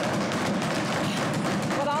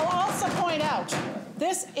 But I'll also point out,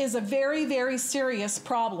 this is a very, very serious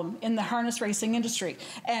problem in the harness racing industry.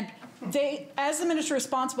 And as the minister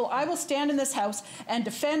responsible, I will stand in this House and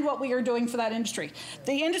defend what we are doing for that industry.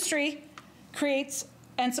 The industry creates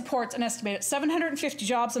and supports an estimated 750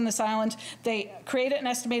 jobs on this island. They created an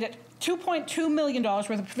estimated $2.2 million worth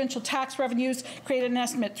of provincial tax revenues, created an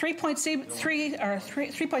estimate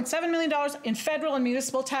 $3.7 million in federal and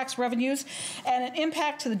municipal tax revenues, and an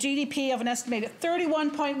impact to the GDP of an estimated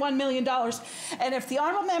 $31.1 million. And if the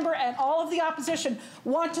Honourable Member and all of the opposition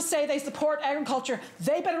want to say they support agriculture,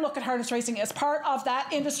 they better look at harness racing as part of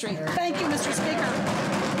that industry. Thank you, Mr. Speaker.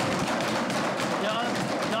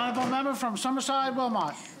 The Honourable Member from Summerside,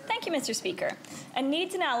 Wilmot. Thank you, Mr. Speaker. A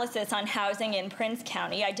needs analysis on housing in Prince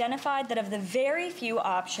County identified that of the very few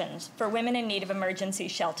options for women in need of emergency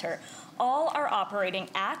shelter, all are operating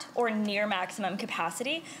at or near maximum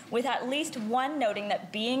capacity, with at least one noting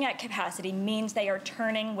that being at capacity means they are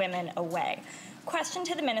turning women away. Question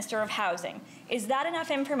to the Minister of Housing. Is that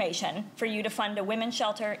enough information for you to fund a women's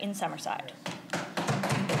shelter in Summerside?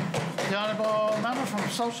 The Honourable Member from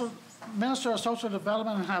Minister of Social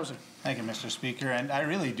Development and Housing. Thank you, Mr. Speaker. And I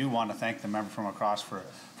really do want to thank the member from across for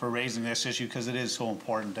raising this issue because it is so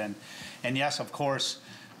important. And yes, of course,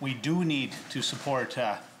 we do need to support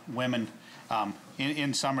women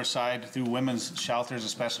in Summerside through women's shelters,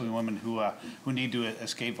 especially women who need to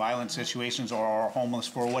escape violent situations or are homeless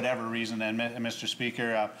for whatever reason. And Mr.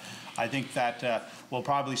 Speaker, I think that we'll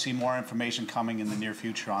probably see more information coming in the near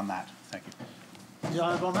future on that. Thank you. The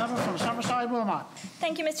honourable member from Summerside, Wilmot.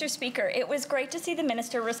 Thank you, Mr. Speaker. It was great to see the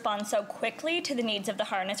minister respond so quickly to the needs of the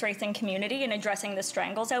harness racing community in addressing the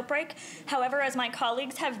strangles outbreak. However, as my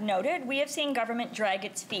colleagues have noted, we have seen government drag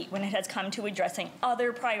its feet when it has come to addressing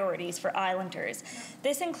other priorities for islanders.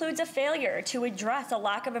 This includes a failure to address a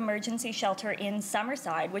lack of emergency shelter in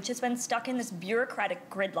Summerside, which has been stuck in this bureaucratic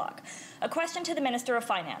gridlock. A question to the Minister of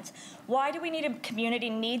Finance. Why do we need a community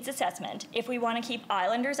needs assessment if we want to keep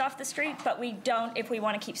islanders off the street, but we don't if we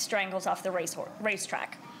want to keep strangles off the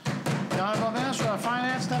racetrack? The Honourable Minister of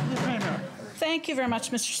Finance, Deputy Premier. Thank you very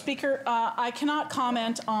much, Mr. Speaker. I cannot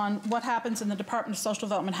comment on what happens in the Department of Social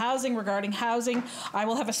Development Housing regarding housing. I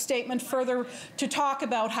will have a statement further to talk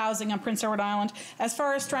about housing on Prince Edward Island. As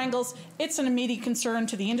far as strangles, it's an immediate concern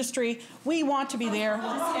to the industry. We want to be there.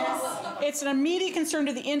 It's an immediate concern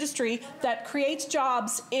to the industry that creates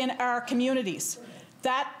jobs in our communities.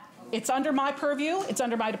 It's under my purview. It's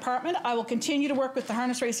under my department. I will continue to work with the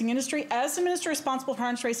harness racing industry as the minister responsible for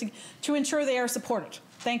harness racing to ensure they are supported.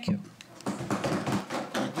 Thank you.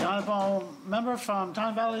 The honourable member from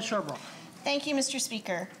Tyne Valley, Sherbrooke. Thank you, Mr.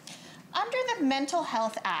 Speaker. Under the Mental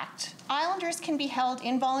Health Act, islanders can be held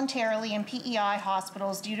involuntarily in PEI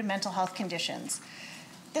hospitals due to mental health conditions.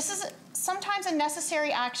 This is sometimes a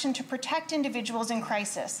necessary action to protect individuals in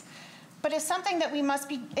crisis, but is something that we must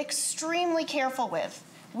be extremely careful with.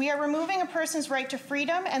 We are removing a person's right to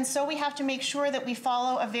freedom, and so we have to make sure that we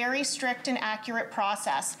follow a very strict and accurate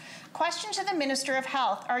process. Question to the Minister of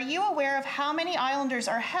Health. Are you aware of how many islanders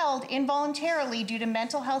are held involuntarily due to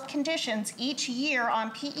mental health conditions each year on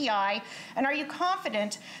PEI, and are you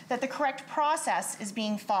confident that the correct process is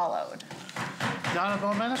being followed? The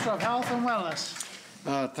Honourable Minister of Health and Wellness.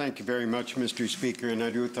 Thank you very much, Mr. Speaker, and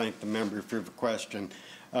I do thank the member for the question.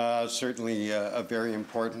 Certainly a very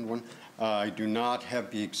important one. I do not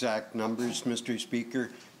have the exact numbers, Mr.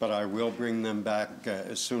 Speaker, but I will bring them back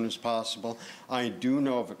as soon as possible. I do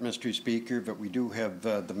know of it, Mr. Speaker, that we do have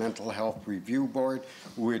the Mental Health Review Board,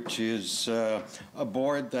 which is a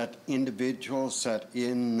board that individuals that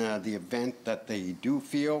in the event that they do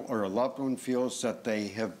feel or a loved one feels that they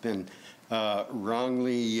have been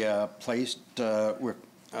wrongly placed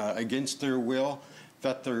against their will,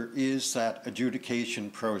 that there is that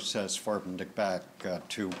adjudication process for them to back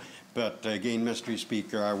to. But again, Mr.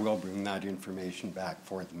 Speaker, I will bring that information back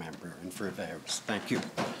for the member and for the House. Thank you.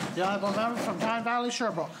 The honourable member from Tyne Valley,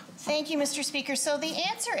 Sherbrooke. Thank you, Mr. Speaker. So the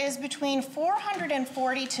answer is between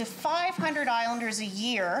 440 to 500 islanders a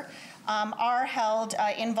year are held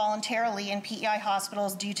involuntarily in PEI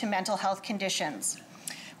hospitals due to mental health conditions.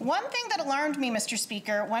 One thing that alarmed me, Mr.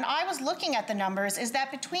 Speaker, when I was looking at the numbers is that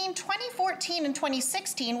between 2014 and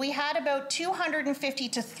 2016, we had about 250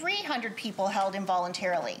 to 300 people held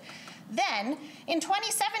involuntarily. Then, in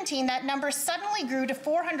 2017, that number suddenly grew to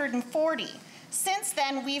 440. Since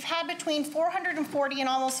then, we've had between 440 and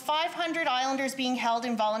almost 500 islanders being held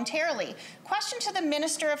involuntarily. Question to the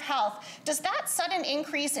Minister of Health, does that sudden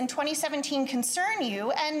increase in 2017 concern you,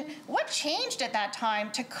 and what changed at that time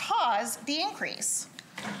to cause the increase?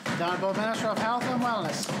 The Honourable Minister of Health and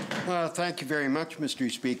Wellness. Thank you very much,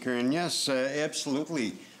 Mr. Speaker. And yes,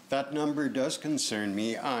 absolutely, that number does concern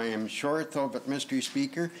me. I am sure, though, but Mr.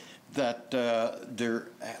 Speaker, that there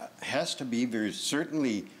there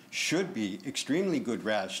certainly should be extremely good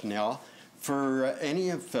rationale for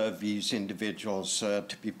any of these individuals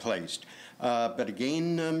to be placed. But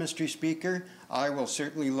again, Mr. Speaker, I will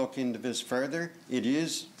certainly look into this further. It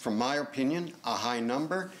is, from my opinion, a high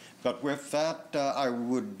number. But with that, I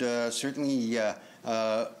would certainly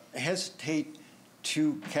hesitate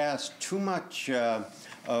to cast too much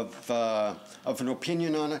of an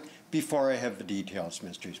opinion on it before I have the details,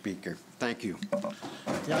 Mr. Speaker. Thank you.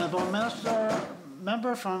 The honourable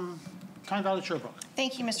member from Tyne Valley, Sherbrooke.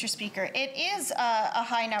 Thank you, Mr. Speaker. It is a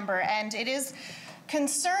high number, and it is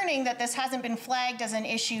concerning that this hasn't been flagged as an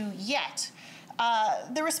issue yet.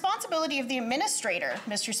 The responsibility of the administrator,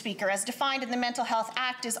 Mr. Speaker, as defined in the Mental Health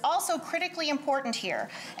Act, is also critically important here.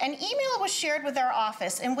 An email was shared with our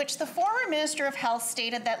office in which the former Minister of Health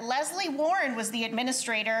stated that Leslie Warren was the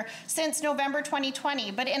administrator since November 2020,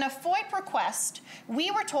 but in a FOIP request, we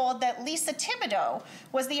were told that Lisa Thibodeau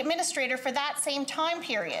was the administrator for that same time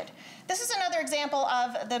period. This is another example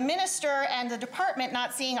of the minister and the department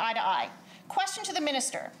not seeing eye to eye. Question to the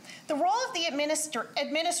minister. The role of the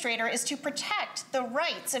administrator is to protect the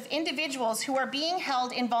rights of individuals who are being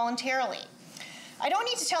held involuntarily. I don't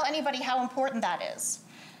need to tell anybody how important that is.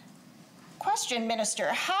 Question,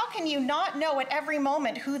 Minister, how can you not know at every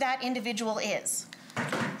moment who that individual is?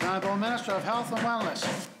 The Honourable Minister of Health and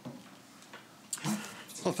Wellness.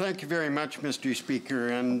 Well, thank you very much, Mr. Speaker.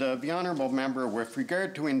 And the honourable member, with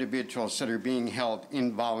regard to individuals that are being held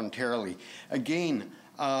involuntarily, again,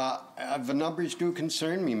 the numbers do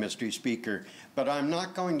concern me, Mr. Speaker, but I'm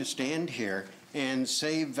not going to stand here and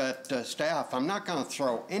say that staff, I'm not going to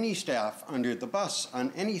throw any staff under the bus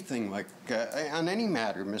on anything like, on any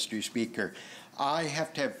matter, Mr. Speaker. I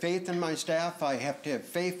have to have faith in my staff. I have to have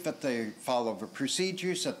faith that they follow the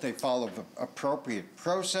procedures, that they follow the appropriate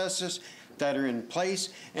processes that are in place.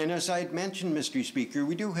 And as I had mentioned, Mr. Speaker,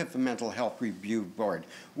 we do have the Mental Health Review Board,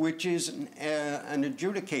 which is an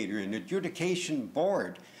adjudicator, an adjudication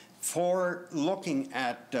board for looking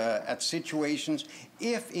at situations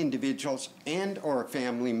if individuals and or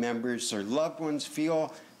family members or loved ones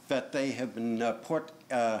feel that they have been put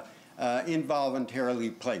involuntarily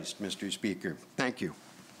placed, Mr. Speaker. Thank you.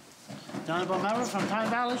 The honourable member from Tyne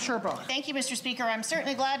Valley, Sherbrooke. Thank you, Mr. Speaker. I'm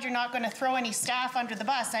certainly glad you're not going to throw any staff under the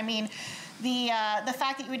bus. I mean, the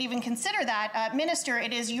fact that you would even consider that, Minister,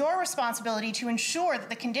 it is your responsibility to ensure that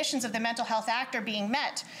the conditions of the Mental Health Act are being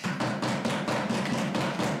met.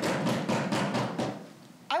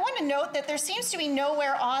 I want to note that there seems to be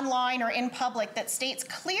nowhere online or in public that states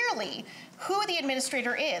clearly who the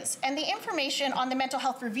administrator is. And the information on the Mental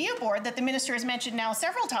Health Review Board that the minister has mentioned now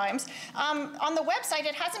several times, on the website,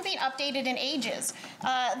 it hasn't been updated in ages.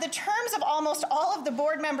 The terms of almost all of the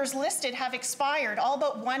board members listed have expired, all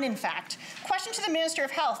but one, in fact. Question to the Minister of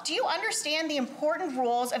Health, do you understand the important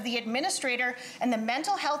roles of the administrator and the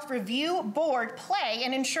Mental Health Review Board play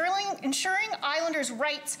in ensuring Islanders'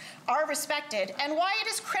 rights are respected, and why it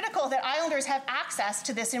is critical that Islanders have access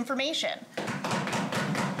to this information?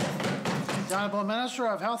 The Honourable Minister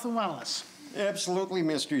of Health and Wellness. Absolutely,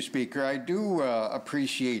 Mr. Speaker. I do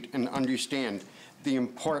appreciate and understand the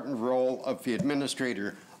important role of the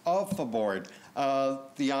administrator of the board.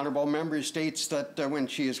 The honourable member states that when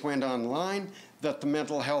she has went online, that the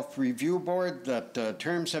Mental Health Review Board, that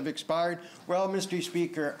terms have expired. Well, Mr.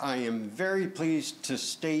 Speaker, I am very pleased to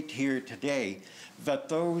state here today that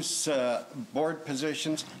those board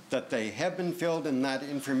positions, that they have been filled and that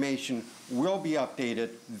information will be updated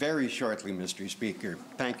very shortly, Mr. Speaker.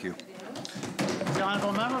 Thank you. The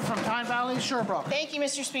honourable member from Tyne Valley, Sherbrooke. Thank you,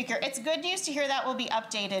 Mr. Speaker. It's good news to hear that will be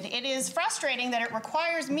updated. It is frustrating that it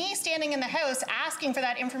requires me standing in the House asking for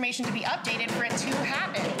that information to be updated for it to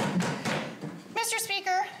happen. Mr.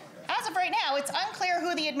 Speaker, as of right now, it's unclear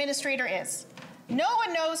who the administrator is. No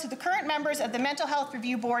one knows who the current members of the Mental Health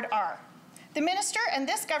Review Board are. The minister and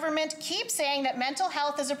this government keep saying that mental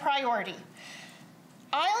health is a priority.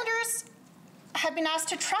 Islanders have been asked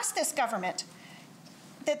to trust this government,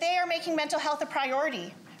 that they are making mental health a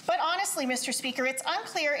priority. But honestly, Mr. Speaker, it's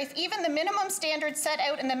unclear if even the minimum standards set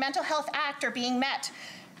out in the Mental Health Act are being met.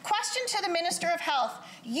 Question to the Minister of Health.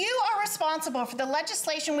 You are responsible for the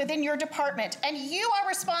legislation within your department, and you are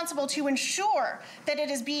responsible to ensure that it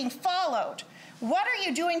is being followed. What are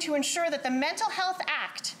you doing to ensure that the Mental Health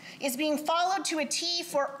Act is being followed to a T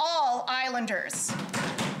for all Islanders?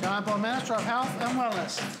 The Honourable Minister of Health and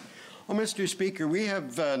Wellness. Well, Mr. Speaker, we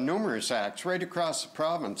have numerous acts right across the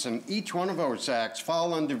province, and each one of those acts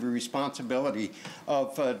fall under the responsibility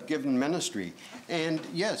of a given ministry. And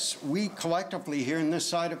yes, we collectively here in this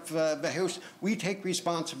side of the House, we take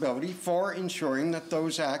responsibility for ensuring that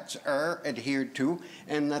those acts are adhered to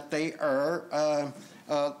and that they are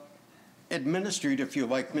administered, if you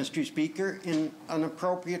like, Mr. Speaker, in an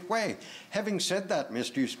appropriate way. Having said that,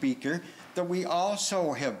 Mr. Speaker, that we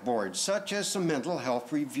also have boards, such as the Mental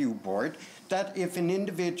Health Review Board, that if an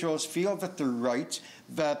individuals feel that their rights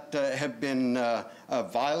that have been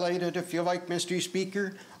violated, if you like, Mr.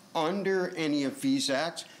 Speaker, under any of these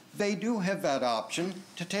acts, they do have that option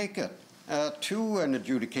to take it to an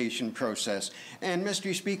adjudication process. And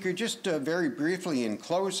Mr. Speaker, just very briefly in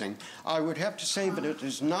closing, I would have to say that it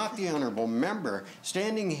is not the honourable member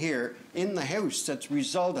standing here in the House that's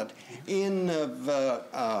resulted in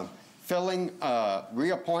the filling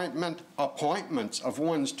appointments of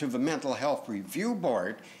ones to the Mental Health Review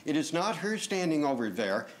Board. It is not her standing over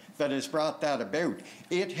there that has brought that about.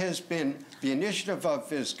 It has been the initiative of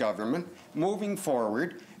this government moving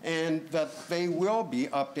forward, and that they will be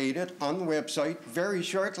updated on the website very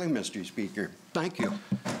shortly, Mr. Speaker. Thank you.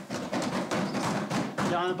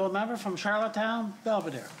 The honourable member from Charlottetown,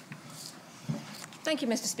 Belvedere. Thank you,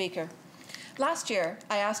 Mr. Speaker. Last year,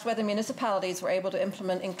 I asked whether municipalities were able to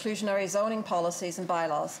implement inclusionary zoning policies and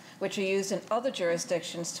bylaws, which are used in other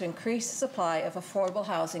jurisdictions to increase the supply of affordable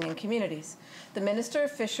housing in communities. The Minister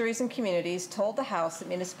of Fisheries and Communities told the House that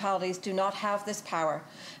municipalities do not have this power,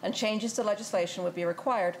 and changes to legislation would be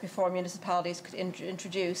required before municipalities could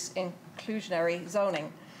introduce inclusionary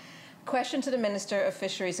zoning. Question to the Minister of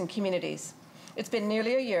Fisheries and Communities. It's been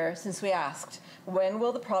nearly a year since we asked, when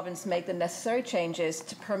will the province make the necessary changes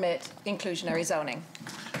to permit inclusionary zoning?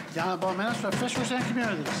 The Honourable Minister of Fisheries and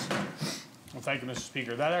Communities. Well, thank you, Mr.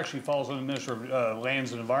 Speaker. That actually falls under the Minister of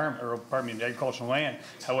Lands and Environment, or pardon me, Agriculture and Land.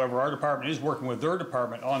 However, our department is working with their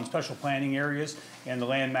department on special planning areas and the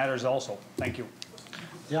land matters also. Thank you.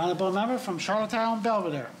 The Honourable Member from Charlottetown,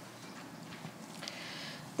 Belvedere.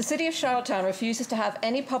 The City of Charlottetown refuses to have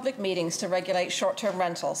any public meetings to regulate short-term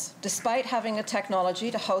rentals, despite having the technology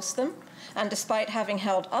to host them and despite having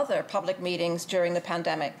held other public meetings during the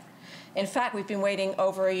pandemic. In fact, we've been waiting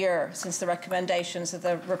over a year since the recommendations of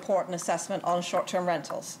the report and assessment on short-term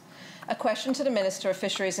rentals. A question to the Minister of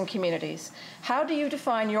Fisheries and Communities. How do you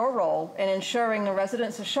define your role in ensuring the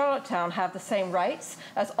residents of Charlottetown have the same rights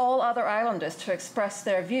as all other islanders to express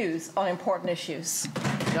their views on important issues?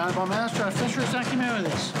 The Honourable Minister of Fisheries and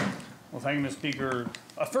Communities. Well, thank you, Mr. Speaker.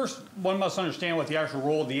 First, one must understand what the actual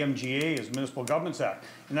role of the MGA is, Municipal Governments Act,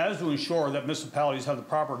 and that is to ensure that municipalities have the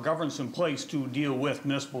proper governance in place to deal with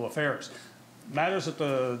municipal affairs. Matters that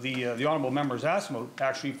the honourable member is asking about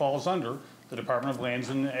actually falls under the Department of Lands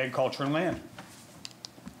and Agriculture and Land.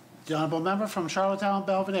 The Honourable Member from Charlottetown,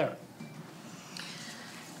 Belvedere.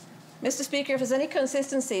 Mr. Speaker, if there's any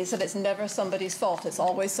consistencies, that it's never somebody's fault, it's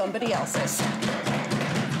always somebody else's.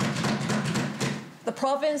 The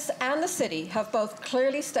province and the city have both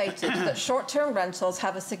clearly stated that short-term rentals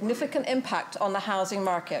have a significant impact on the housing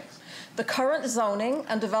market. The current zoning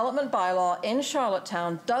and development bylaw in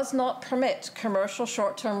Charlottetown does not permit commercial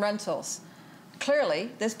short-term rentals.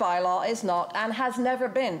 Clearly, this bylaw is not and has never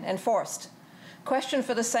been enforced. Question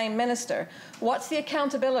for the same minister: what's the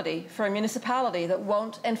accountability for a municipality that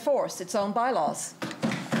won't enforce its own bylaws?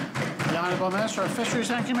 The Honourable Minister of Fisheries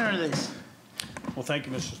and Communities. Well, thank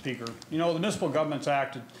you, Mr. Speaker. You know, the Municipal Governments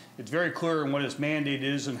Act, it's very clear in what its mandate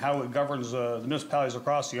is and how it governs the municipalities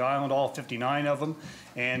across the island, all 59 of them.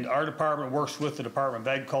 And our department works with the Department of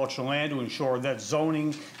Agriculture and Land to ensure that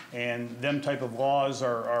zoning and them type of laws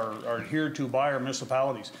are adhered to by our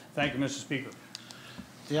municipalities. Thank you, Mr. Speaker.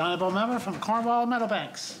 The Honourable Member from Cornwall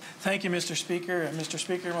Meadowbanks. Thank you, Mr. Speaker. Mr.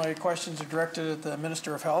 Speaker, my questions are directed at the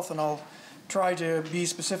Minister of Health, and I'll try to be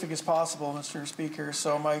specific as possible, Mr. Speaker.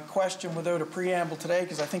 So my question, without a preamble today,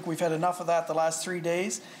 because I think we've had enough of that the last 3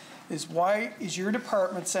 days, is why is your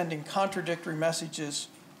department sending contradictory messages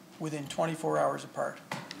within 24 hours apart?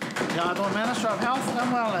 The Honourable Minister of Health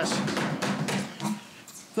and Wellness.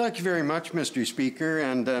 Thank you very much, Mr. Speaker.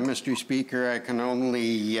 And Mr. Speaker, I can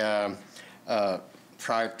only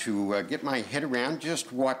try to get my head around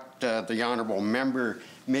just what the honourable member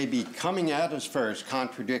may be coming at as far as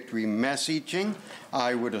contradictory messaging.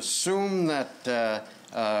 I would assume that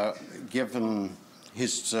given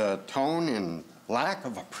his tone and lack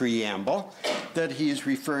of a preamble, that he is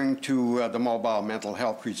referring to the mobile mental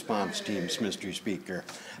health response teams, Mr. Speaker.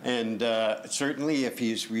 And certainly if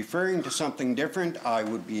he's referring to something different, I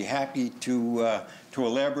would be happy to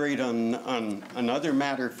elaborate on another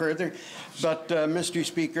matter further. But, Mr.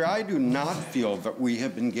 Speaker, I do not feel that we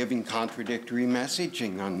have been giving contradictory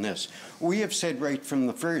messaging on this. We have said right from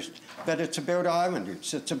the first that it's about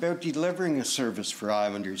islanders. It's about delivering a service for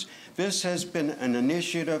islanders. This has been an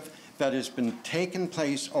initiative that has been taking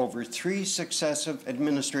place over 3 successive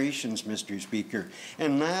administrations, Mr. Speaker,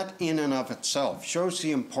 and that in and of itself shows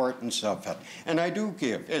the importance of it. And I do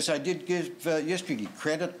give, as I did give yesterday,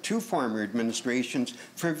 credit to former administrations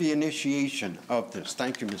for the initiation of this.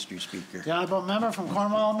 Thank you, Mr. Speaker. The Honourable Member from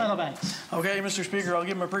Cornwall Meadowbanks. Okay, Mr. Speaker, I'll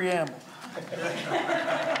give him a preamble.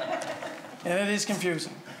 And it is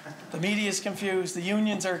confusing. The media is confused, the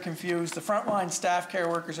unions are confused, the frontline staff care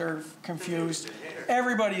workers are confused.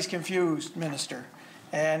 Everybody's confused, Minister.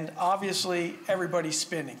 And obviously, everybody's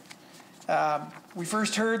spinning. We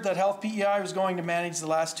first heard that Health PEI was going to manage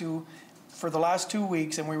for the last 2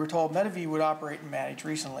 weeks, and we were told Medavie would operate and manage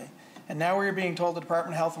recently. And now we're being told the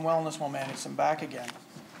Department of Health and Wellness will manage them back again.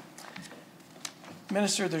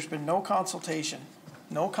 Minister, there's been no consultation,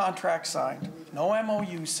 no contract signed, no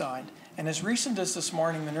MOU signed. And as recent as this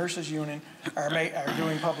morning, the Nurses Union are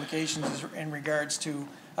doing publications in regards to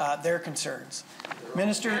their concerns.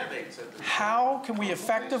 Minister, how can we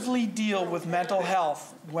effectively deal with mental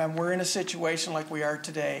health when we're in a situation like we are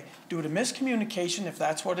today, due to miscommunication, if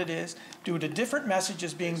that's what it is, due to different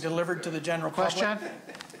messages being delivered to the general public?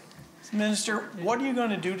 Minister, what are you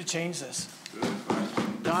going to do to change this?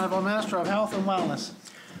 The Honourable Minister of Health and Wellness.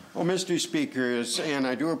 Well, Mr. Speaker, and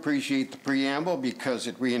I do appreciate the preamble because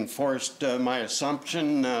it reinforced my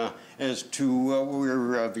assumption as to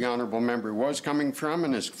where the honourable member was coming from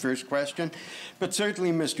in his first question. But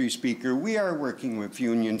certainly, Mr. Speaker, we are working with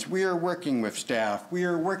unions, we are working with staff, we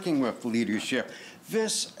are working with leadership.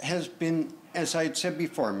 This has been, as I had said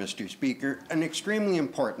before, Mr. Speaker, an extremely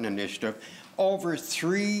important initiative over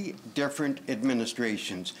 3 different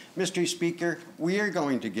administrations. Mr. Speaker, we are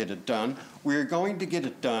going to get it done. We are going to get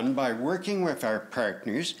it done by working with our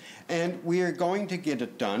partners, and we are going to get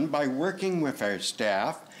it done by working with our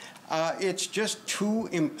staff. It's just too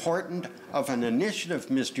important of an initiative,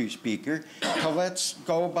 Mr. Speaker, to let's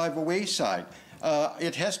go by the wayside.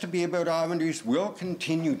 It has to be about Islanders, will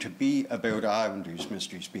continue to be about Islanders,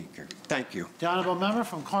 Mr. Speaker. Thank you. The honourable member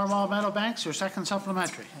from Cornwall Meadowbanks, your second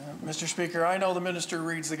supplementary. Mr. Speaker, I know the minister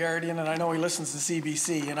reads The Guardian, and I know he listens to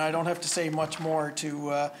CBC, and I don't have to say much more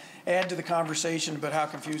to add to the conversation about how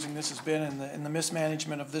confusing this has been, and the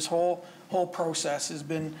mismanagement of this whole process has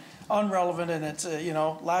been unrelevant. And it's, you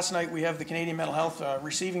know, last night we have the Canadian Mental Health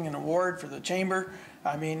receiving an award for the Chamber.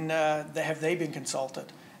 I mean, have they been consulted?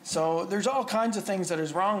 So there's all kinds of things that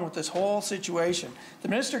is wrong with this whole situation. The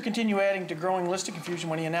minister continued adding to growing list of confusion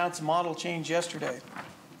when he announced a model change yesterday.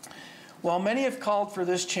 While many have called for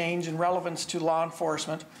this change in relevance to law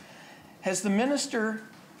enforcement, has the minister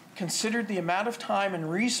considered the amount of time and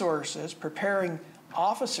resources preparing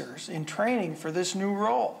officers in training for this new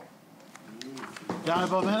role? The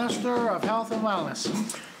Honourable Minister of Health and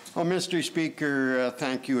Wellness. Well, Mr. Speaker,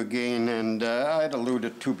 thank you again. And I'd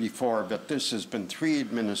alluded to before that this has been 3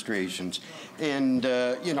 administrations. And,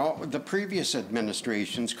 you know, the previous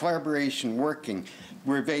administrations, collaboration working,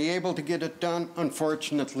 were they able to get it done?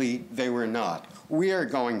 Unfortunately, they were not. We are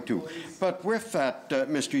going to. But with that,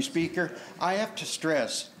 Mr. Speaker, I have to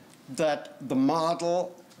stress that the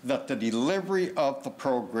model, that the delivery of the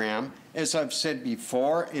program, as I've said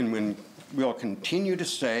before and will continue to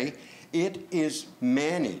say, it is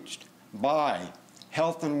managed by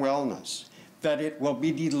Health and Wellness, that it will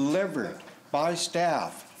be delivered by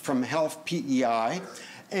staff from Health PEI,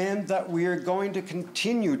 and that we are going to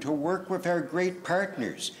continue to work with our great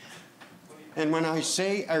partners. And when I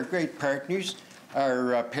say our great partners,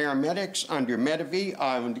 our paramedics under Medavie,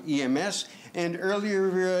 Island EMS, and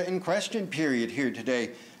earlier in question period here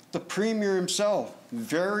today, the Premier himself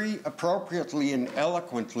very appropriately and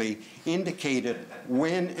eloquently indicated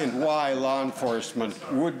when and why law enforcement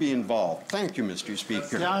would be involved. Thank you, Mr.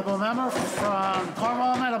 Speaker. The honourable member from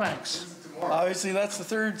Cornwall Meadowbanks. Obviously, that's the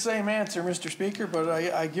third same answer, Mr. Speaker, but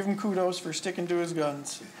I give him kudos for sticking to his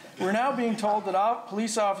guns. We're now being told that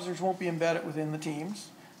police officers won't be embedded within the teams,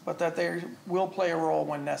 but that they will play a role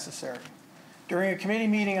when necessary. During a committee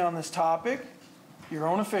meeting on this topic, your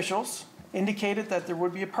own officials indicated that there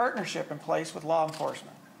would be a partnership in place with law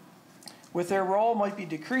enforcement. With their role might be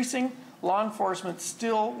decreasing, law enforcement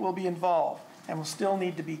still will be involved and will still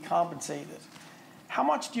need to be compensated. How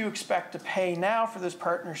much do you expect to pay now for this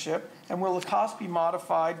partnership, and will the cost be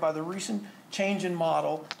modified by the recent change in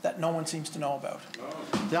model that no one seems to know about?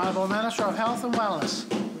 The Honourable Minister of Health and Wellness.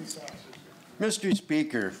 Mr.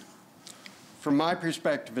 Speaker, from my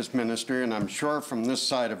perspective as Minister, and I'm sure from this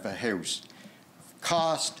side of the House,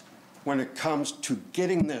 cost when it comes to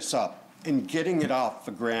getting this up and getting it off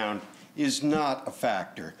the ground is not a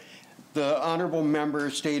factor. The honourable member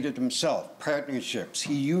stated himself, partnerships,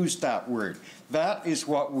 he used that word. That is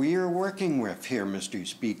what we are working with here, Mr.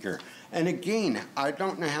 Speaker. And again, I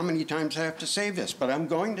don't know how many times I have to say this, but I'm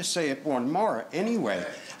going to say it one more anyway,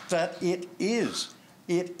 that it is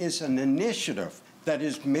an initiative that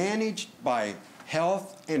is managed by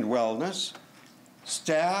Health and Wellness,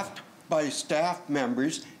 staffed by staff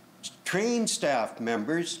members, trained staff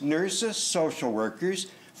members, nurses, social workers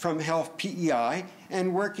from Health PEI,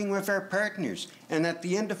 and working with our partners. And at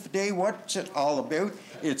the end of the day, what's it all about?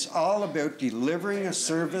 It's all about delivering a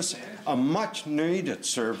service, a much-needed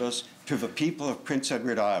service, to the people of Prince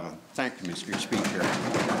Edward Island. Thank you, Mr. Speaker.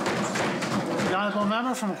 The honourable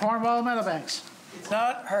member from Cornwall Meadowbanks. It's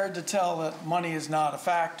not hard to tell that money is not a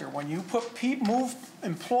factor. When you move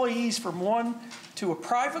employees from one to a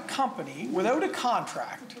private company without a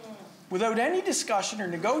contract, without any discussion or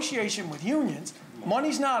negotiation with unions,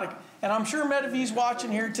 money's not and I'm sure Medavie's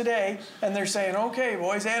watching here today, and they're saying, okay,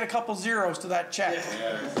 boys, add a couple zeros to that check.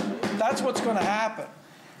 That's what's going to happen.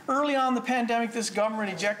 Early on in the pandemic, this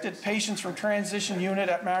government ejected patients from transition unit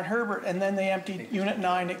at Mount Herbert, and then they emptied Unit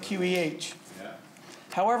 9 at QEH.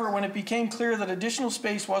 However, when it became clear that additional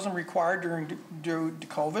space wasn't required due to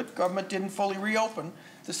COVID, government didn't fully reopen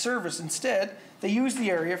the service. Instead, they used the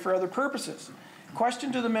area for other purposes.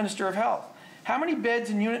 Question to the Minister of Health. How many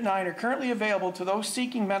beds in Unit 9 are currently available to those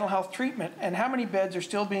seeking mental health treatment, and how many beds are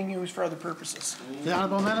still being used for other purposes? The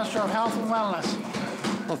Honourable Minister of Health and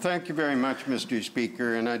Wellness. Well, thank you very much, Mr.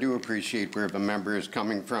 Speaker, and I do appreciate where the member is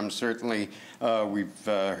coming from. Certainly, we've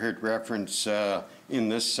heard reference in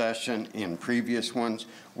this session, in previous ones,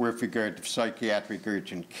 with regard to psychiatric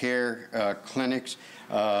urgent care clinics,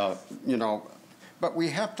 you know, but we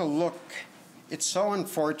have to look. It's so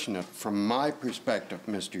unfortunate from my perspective,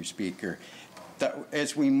 Mr. Speaker, that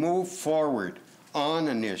as we move forward on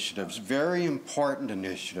initiatives, very important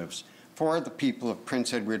initiatives for the people of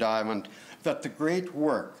Prince Edward Island, that the great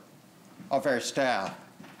work of our staff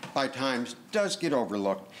by times does get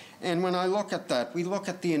overlooked. And when I look at that, we look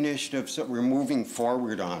at the initiatives that we're moving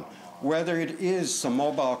forward on, whether it is the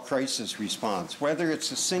mobile crisis response, whether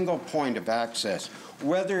it's a single point of access,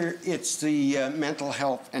 whether it's the mental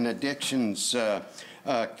health and addictions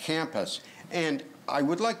campus. And I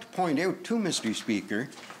would like to point out too, Mr. Speaker,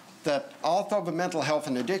 that although the mental health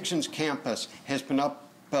and addictions campus has been up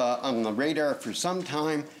on the radar for some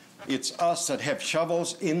time, it's us that have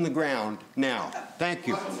shovels in the ground now. Thank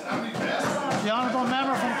you. The honourable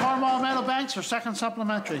member from Cornwall Meadowbanks for second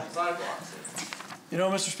supplementary. You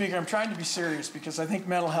know, Mr. Speaker, I'm trying to be serious because I think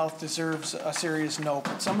mental health deserves a serious note.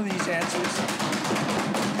 But some of these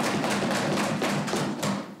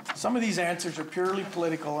answers are purely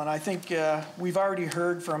political, and I think we've already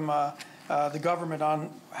heard from the government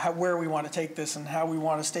on where we want to take this and how we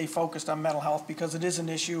want to stay focused on mental health, because it is an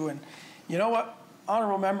issue. And you know what,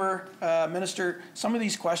 honourable member, Minister, some of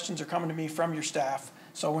these questions are coming to me from your staff.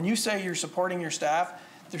 So when you say you're supporting your staff,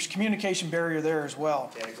 there's communication barrier there as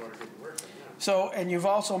well. So, and you've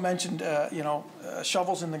also mentioned, you know,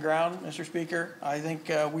 shovels in the ground, Mr. Speaker. I think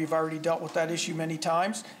we've already dealt with that issue many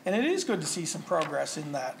times, and it is good to see some progress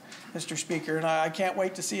in that, Mr. Speaker, and I can't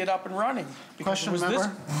wait to see it up and running. Because it was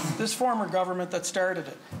this former government that started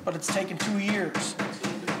it, but it's taken 2 years.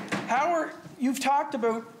 You've talked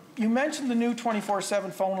about, you mentioned the new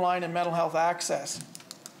 24/7 phone line and mental health access.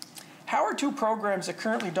 How are two programs that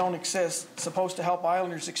currently don't exist supposed to help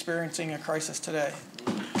Islanders experiencing a crisis today?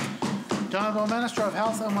 The Honourable Minister of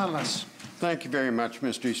Health and Wellness. Thank you very much,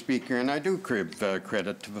 Mr. Speaker, and I do give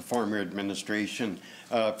credit to the former administration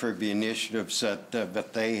for the initiatives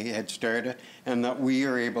that they had started and that we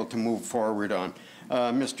are able to move forward on.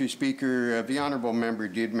 Mr. Speaker, the honourable member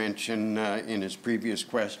did mention in his previous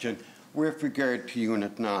question with regard to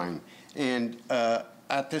Unit 9, and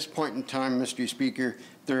at this point in time, Mr. Speaker,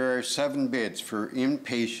 there are 7 beds for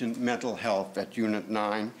inpatient mental health at Unit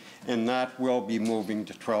 9, and that will be moving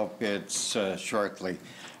to 12 beds shortly.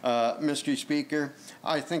 Mr. Speaker,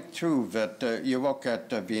 I think, too, that you look at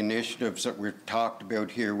the initiatives that were talked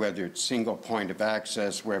about here, whether it's single point of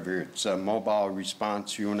access, whether it's mobile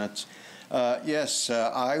response units. Yes,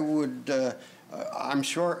 I would, I'm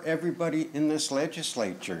sure everybody in this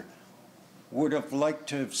legislature would have liked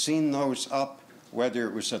to have seen those up, whether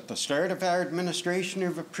it was at the start of our administration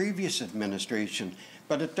or the previous administration.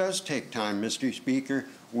 But it does take time, Mr. Speaker.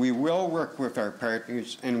 We will work with our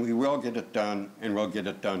partners, and we will get it done, and we'll get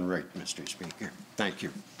it done right, Mr. Speaker. Thank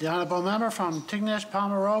you. The honourable member from Tignish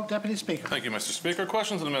Palmer Road, Deputy Speaker. Thank you, Mr. Speaker.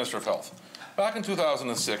 Question to the Minister of Health. Back in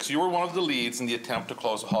 2006, you were one of the leads in the attempt to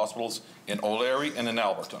close the hospitals in O'Leary and in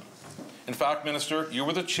Alberton. In fact, Minister, you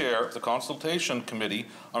were the chair of the consultation committee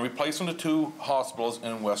on replacing the 2 hospitals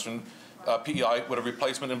in Western PEI with a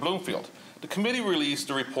replacement in Bloomfield. The committee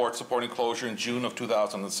released a report supporting closure in June of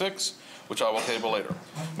 2006, which I will table later.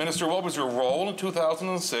 Minister, what was your role in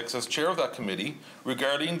 2006 as chair of that committee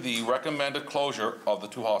regarding the recommended closure of the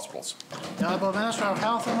 2 hospitals? The Honourable Minister of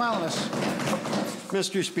Health and Wellness.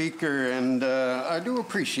 Mr. Speaker, and I do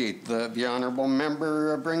appreciate the honourable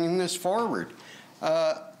member bringing this forward.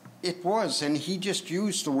 It was, and he just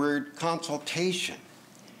used the word consultation.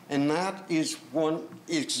 And that is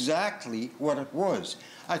exactly what it was.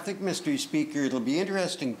 I think, Mr. Speaker, it'll be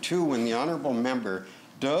interesting, too, when the honourable member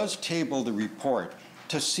does table the report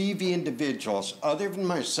to see the individuals, other than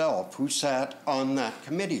myself, who sat on that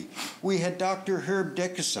committee. We had Dr. Herb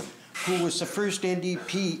Dickinson, who was the first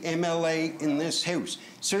NDP MLA in this House,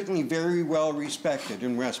 certainly very well respected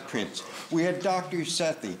in West Prince. We had Dr.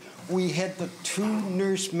 Sethi. We had the 2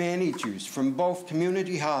 nurse managers from both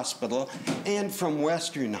Community Hospital and from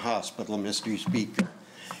Western Hospital, Mr. Speaker.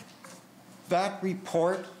 That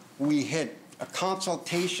report, we had a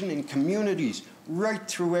consultation in communities right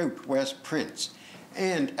throughout West Prince.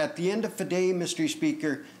 And at the end of the day, Mr.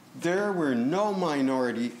 Speaker, there were no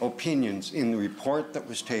minority opinions in the report that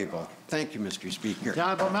was tabled. Thank you, Mr. Speaker. The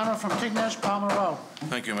honourable member from Tignish Palmer Road.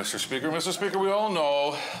 Thank you, Mr. Speaker. Mr. Speaker, we all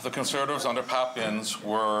know the Conservatives under Pat Binns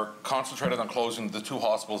were concentrated on closing the 2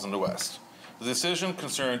 hospitals in the West. The decision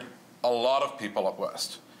concerned a lot of people up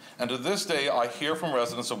West. And to this day, I hear from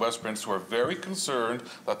residents of West Prince who are very concerned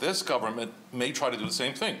that this government may try to do the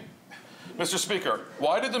same thing. Mr. Speaker,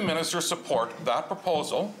 why did the minister support that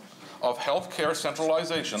proposal of healthcare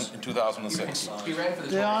centralization in 2006?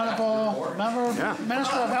 The Honourable Member,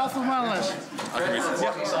 Minister of Health and Wellness.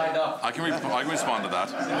 I can respond to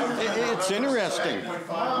that. It's interesting.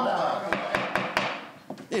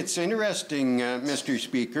 It's interesting, Mr.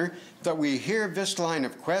 Speaker, that we hear this line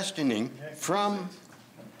of questioning from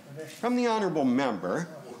the honourable member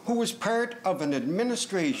who was part of an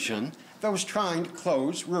administration that was trying to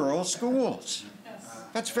close rural schools.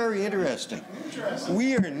 That's very interesting.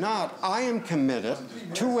 We are not. I am committed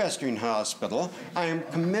to Western Hospital. I am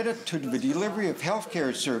committed to the delivery of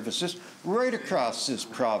healthcare services right across this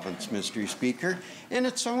province, Mr. Speaker. And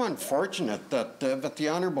it's so unfortunate that the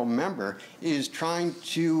honourable member is trying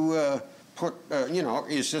to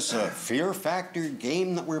is this a fear factor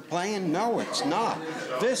game that we're playing? No, it's not.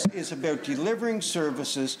 This is about delivering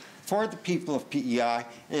services for the people of PEI,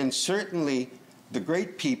 and certainly the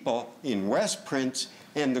great people in West Prince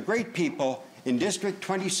and the great people in District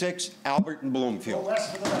 26, Albert and Bloomfield.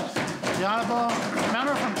 The Honourable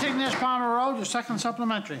Member from Tignish Palmer Road, your second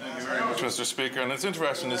supplementary. Thank you very much, Mr. Speaker. And it's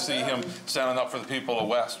interesting to see him standing up for the people of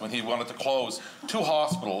West when he wanted to close 2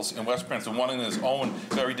 hospitals in West Prince and one in his own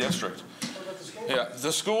very district. Yeah,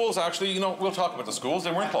 the schools actually, we'll talk about the schools.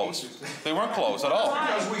 They weren't closed. They weren't closed at all.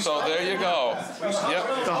 So there you go.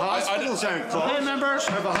 Yep. The hospitals aren't closed. Hey, members.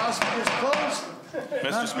 Are the hospitals closed?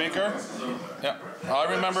 Mr. Speaker, yeah, I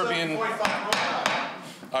remember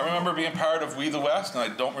being part of We the West, and I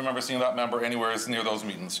don't remember seeing that member anywhere near those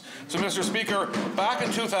meetings. So, Mr. Speaker, back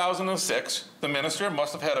in 2006, the minister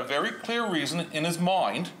must have had a very clear reason in his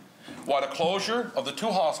mind why the closure of the 2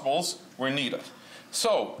 hospitals were needed.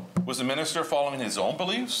 So, was the minister following his own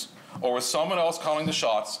beliefs, or was someone else calling the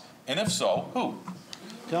shots? And if so, who?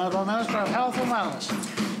 The Honourable Minister of Health and Wellness.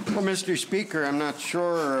 Well, Mr. Speaker, I'm not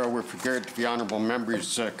sure with regard to the honourable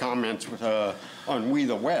member's comments on We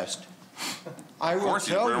the West. I will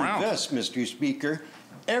tell you this, Mr. Speaker.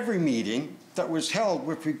 Every meeting that was held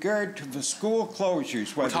with regard to the school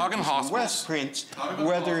closures, whether it was in West Prince,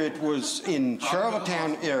 whether it was in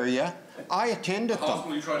Charlottetown area, I attended them. The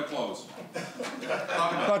hospital you tried to close.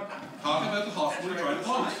 Talking about the hospital you tried to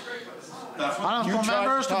close. Honourable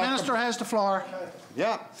members, the minister has the floor.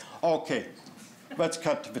 Yeah. Okay. Let's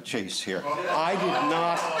cut to the chase here. I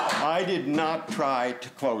did not try to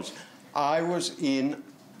close. I was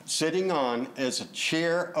sitting on as a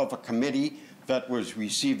chair of a committee that was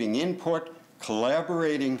receiving input,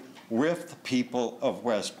 collaborating with the people of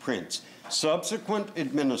West Prince. Subsequent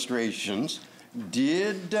administrations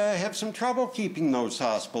did have some trouble keeping those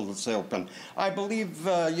hospitals open. I believe,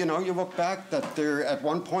 you look back that at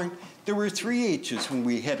one point, there were 3 H's when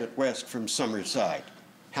we headed west from Summerside.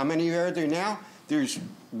 How many are there now? There's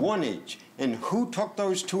 1 H. And who took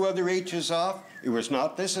those 2 other H's off? It was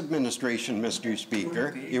not this administration, Mr.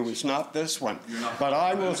 Speaker. It was not this one. But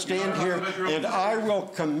I will stand here and I will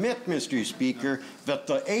commit, Mr. Speaker, that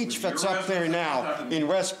the H that's up there now in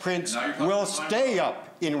West Prince will stay up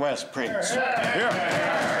in West Prince.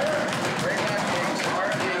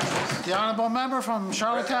 The Honourable Member from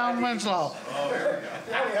Charlottetown, Winslow.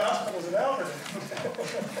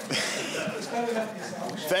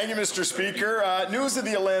 Thank you, Mr. Speaker. News of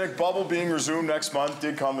the Atlantic Bubble being resumed next month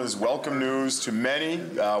did come as welcome news to many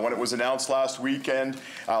when it was announced last week,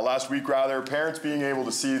 parents being able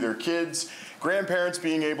to see their kids, grandparents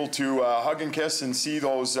being able to hug and kiss and see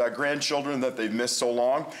those grandchildren that they've missed so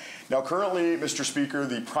long. Now, currently, Mr. Speaker,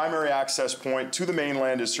 the primary access point to the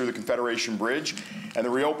mainland is through the Confederation Bridge, and the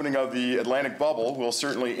reopening of the Atlantic Bubble will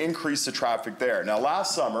certainly increase the traffic there. Now,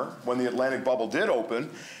 last summer, when the Atlantic Bubble did open,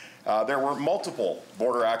 there were multiple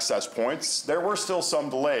border access points. There were still some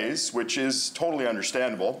delays, which is totally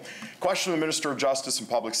understandable. Question to the Minister of Justice and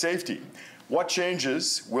Public Safety. What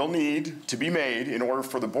changes will need to be made in order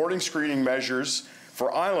for the boarding screening measures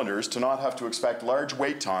for islanders to not have to expect large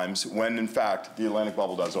wait times when, in fact, the Atlantic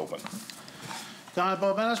Bubble does open? The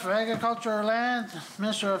Honourable Minister for Agriculture, Land,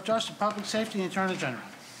 Minister of Justice, Public Safety, and Attorney General.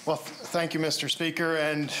 Well, thank you, Mr. Speaker.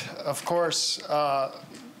 And, of course, the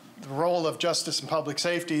role of Justice and Public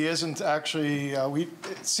Safety isn't actually,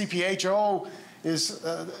 CPHO is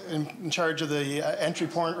in charge of the entry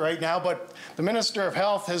point right now, but the Minister of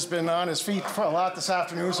Health has been on his feet for a lot this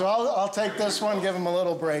afternoon, so I'll take this one, give him a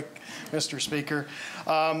little break, Mr. Speaker.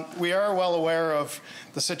 We are well aware of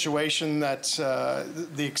the situation that's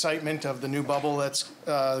the excitement of the new bubble that's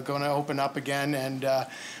going to open up again, and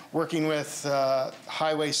working with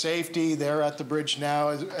highway safety. They're at the bridge now,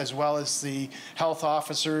 as well as the health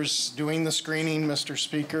officers doing the screening, Mr.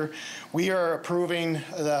 Speaker. We are approving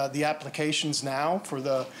the applications now for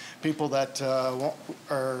the people that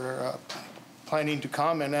are planning to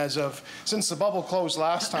come. And since the bubble closed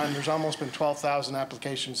last time, there's almost been 12,000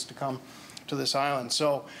 applications to come to this island.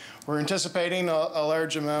 So we're anticipating a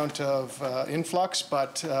large amount of influx,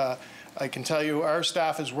 but I can tell you our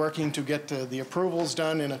staff is working to get the approvals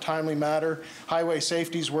done in a timely manner. Highway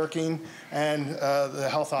safety is working, and the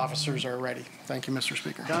health officers are ready. Thank you, Mr.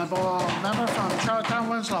 Speaker. Honourable member from Charlottetown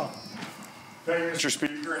Winslow. Thank you, Mr.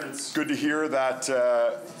 Speaker, and it's good to hear that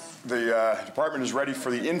the department is ready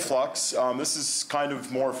for the influx. This is kind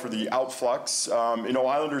of more for the outflux.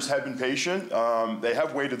 Islanders have been patient. They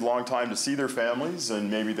have waited a long time to see their families,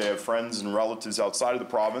 and maybe they have friends and relatives outside of the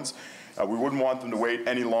province. We wouldn't want them to wait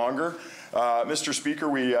any longer. Mr. Speaker,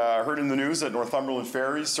 we heard in the news that Northumberland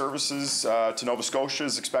Ferries services to Nova Scotia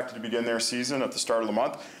is expected to begin their season at the start of the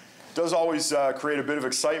month. It does always create a bit of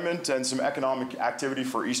excitement and some economic activity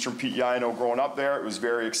for Eastern PEI. I know growing up there, it was a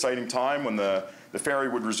very exciting time when the ferry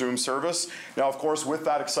would resume service. Now, of course, with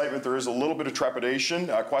that excitement, there is a little bit of trepidation.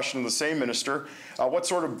 A question of the same minister. What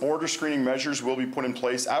sort of border screening measures will be put in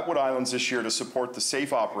place at Wood Islands this year to support the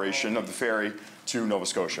safe operation of the ferry to Nova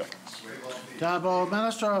Scotia? The Honourable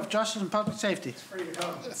Minister of Justice and Public Safety.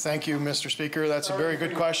 Thank you, Mr. Speaker. That's a very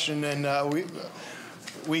good question, and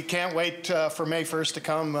we can't wait for May 1st to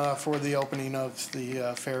come for the opening of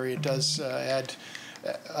the ferry. It does add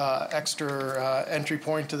extra entry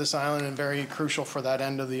point to this island and very crucial for that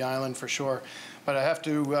end of the island for sure. But I have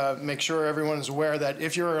to make sure everyone is aware that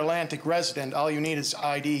if you're an Atlantic resident, all you need is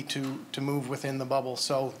ID to move within the bubble.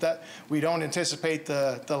 So that we don't anticipate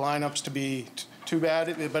the lineups to be too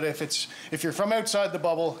bad. But if you're from outside the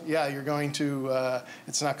bubble, yeah, you're going to.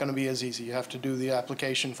 It's not going to be as easy. You have to do the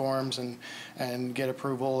application forms and get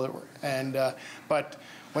approval. But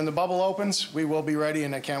when the bubble opens, we will be ready,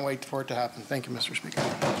 and I can't wait for it to happen. Thank you, Mr. Speaker.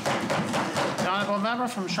 The Honourable Member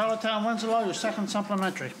from Charlottetown Winslow, your second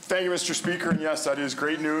supplementary. Thank you, Mr. Speaker. And yes, that is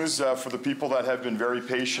great news for the people that have been very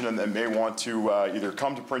patient and may want to either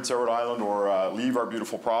come to Prince Edward Island or leave our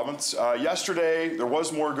beautiful province. Yesterday, there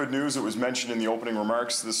was more good news that was mentioned in the opening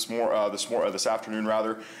remarks this afternoon,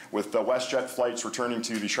 with WestJet flights returning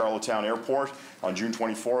to the Charlottetown Airport on June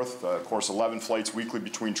 24th. Of course, 11 flights weekly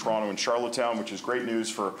between Toronto and Charlottetown, which is great news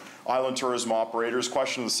for island tourism operators.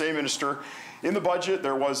 Question of the same minister. In the budget,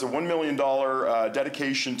 there was a $1 million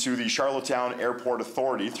dedication to the Charlottetown Airport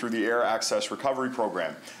Authority through the Air Access Recovery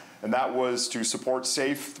Program. And that was to support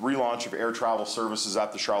safe relaunch of air travel services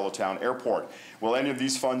at the Charlottetown Airport. Will any of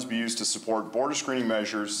these funds be used to support border screening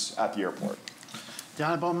measures at the airport? The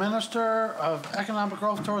Honourable Minister of Economic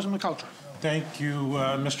Growth, Tourism and Culture. Thank you,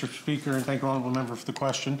 Mr. Speaker, and thank you, Honourable Member, for the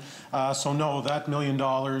question. So no, that $1 million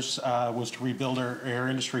was to rebuild our air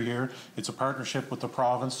industry here. It's a partnership with the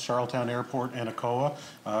province, Charlottetown Airport, and ACOA.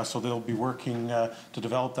 So they'll be working to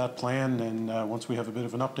develop that plan, and once we have a bit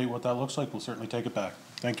of an update what that looks like, we'll certainly take it back.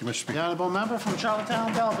 Thank you, Mr. Speaker. The Honourable Member from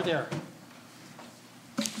Charlottetown Belvedere.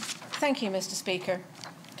 Thank you, Mr. Speaker.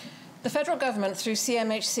 The federal government, through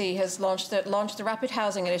CMHC, has launched the Rapid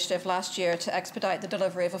Housing Initiative last year to expedite the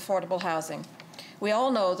delivery of affordable housing. We all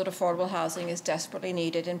know that affordable housing is desperately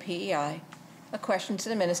needed in PEI. A question to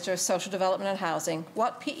the Minister of Social Development and Housing.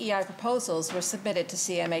 What PEI proposals were submitted to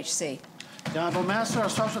CMHC? The Honourable Minister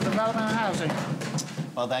of Social Development and Housing.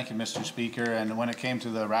 Well, thank you, Mr. Speaker. And when it came to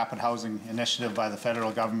the Rapid Housing Initiative by the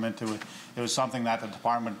federal government, it was something that the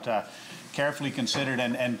department carefully considered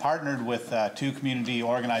and partnered with two community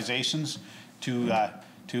organizations to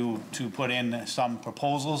put in some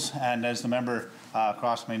proposals. And as the member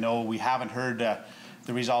across may know, we haven't heard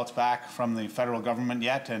the results back from the federal government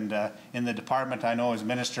yet. And in the department, I know as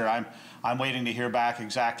minister, I'm waiting to hear back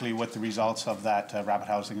exactly what the results of that Rapid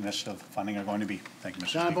Housing Initiative funding are going to be. Thank you, Mr.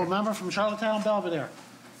 Speaker. Honourable Member from Charlottetown Belvedere.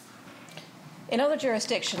 In other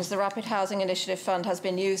jurisdictions, the Rapid Housing Initiative Fund has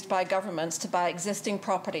been used by governments to buy existing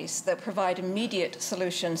properties that provide immediate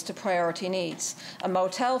solutions to priority needs. A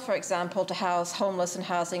motel, for example, to house homeless and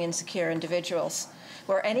housing insecure individuals.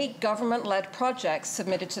 Were any government-led projects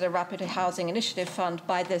submitted to the Rapid Housing Initiative Fund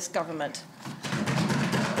by this government?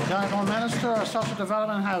 The Honourable Minister of Social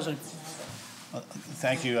Development and Housing.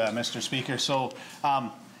 Thank you, Mr. Speaker. So,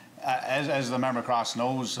 as the member across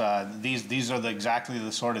knows, these are exactly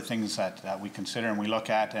the sort of things that we consider and we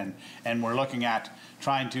look at, and we're looking at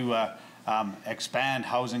trying to expand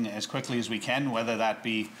housing as quickly as we can, whether that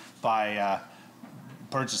be by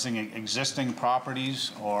purchasing existing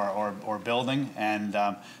properties or building, and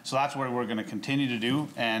so that's what we're going to continue to do.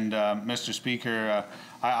 And Mr. Speaker,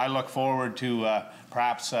 I look forward to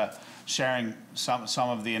perhaps sharing some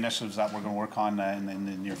of the initiatives that we're going to work on in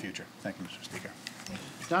the near future. Thank you, Mr. Speaker.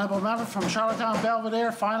 The honourable member from Charlottetown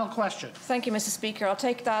Belvedere, final question. Thank you, Mr. Speaker. I'll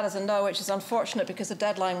take that as a no, which is unfortunate because the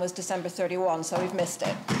deadline was December 31, so we've missed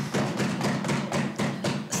it.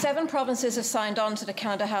 7 provinces have signed on to the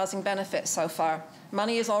Canada Housing Benefit so far.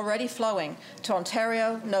 Money is already flowing to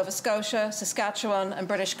Ontario, Nova Scotia, Saskatchewan and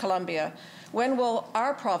British Columbia. When will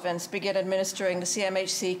our province begin administering the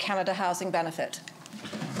CMHC Canada Housing Benefit?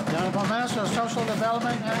 The honourable Minister of Social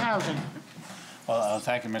Development and Housing. Well,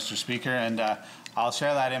 thank you, Mr. Speaker, and I'll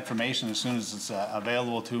share that information as soon as it's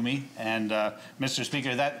available to me. And Mr.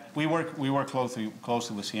 Speaker, that we work closely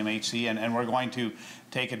with CMHC, and we're going to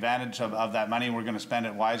take advantage of that money. We're going to spend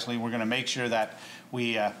it wisely. We're going to make sure that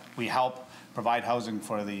we help provide housing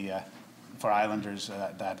for for islanders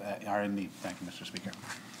that are in need. Thank you, Mr. Speaker.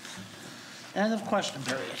 End of question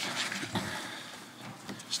period.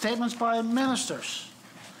 Statements by ministers.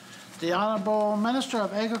 The Honourable Minister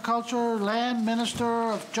of Agriculture, Land, Minister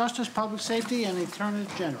of Justice, Public Safety and Attorney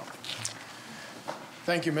General.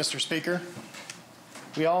 Thank you, Mr. Speaker.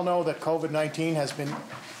 We all know that COVID-19 has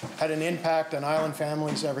had an impact on island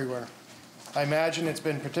families everywhere. I imagine it's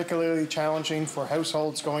been particularly challenging for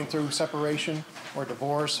households going through separation or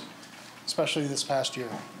divorce, especially this past year.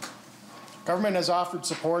 Government has offered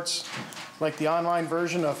supports like the online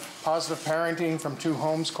version of Positive Parenting from Two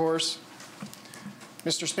Homes course.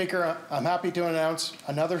 Mr. Speaker, I'm happy to announce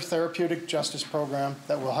another therapeutic justice program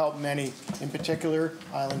that will help many, in particular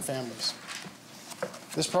island families.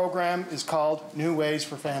 This program is called New Ways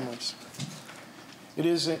for Families. It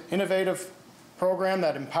is an innovative program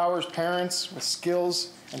that empowers parents with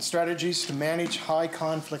skills and strategies to manage high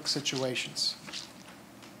conflict situations.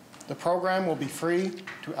 The program will be free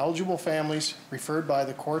to eligible families referred by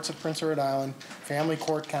the Courts of Prince Edward Island, Family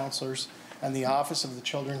Court Counselors, and the Office of the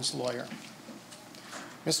Children's Lawyer.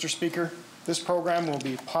 Mr. Speaker, this program will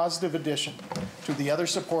be a positive addition to the other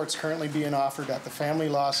supports currently being offered at the Family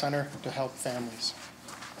Law Center to help families.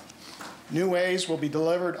 New Ways will be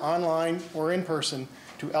delivered online or in person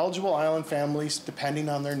to eligible island families depending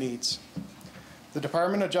on their needs. The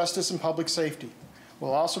Department of Justice and Public Safety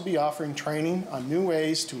will also be offering training on new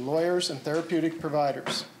ways to lawyers and therapeutic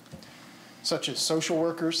providers, such as social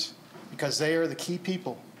workers, because they are the key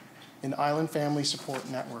people in the Island Family Support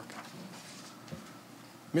Network.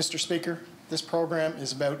 Mr. Speaker, this program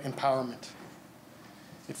is about empowerment.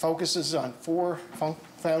 It focuses on 4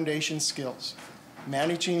 foundation skills: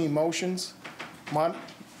 managing emotions,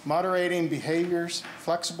 moderating behaviors,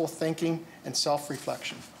 flexible thinking, and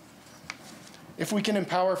self-reflection. If we can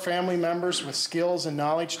empower family members with skills and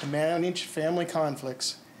knowledge to manage family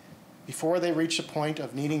conflicts before they reach the point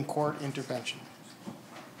of needing court intervention,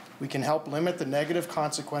 we can help limit the negative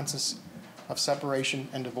consequences of separation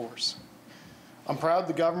and divorce. I'm proud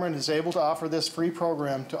the government is able to offer this free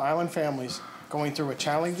program to island families going through a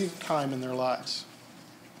challenging time in their lives.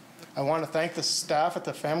 I want to thank the staff at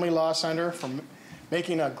the Family Law Center for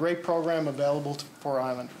making a great program available for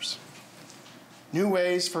islanders. New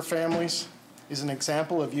Ways for Families is an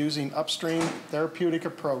example of using upstream therapeutic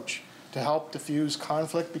approach to help diffuse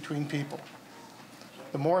conflict between people.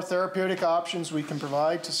 The more therapeutic options we can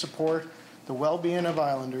provide to support the well-being of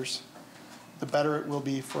islanders, the better it will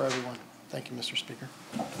be for everyone. Thank you, Mr. Speaker.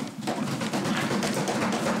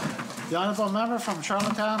 The Honourable Member from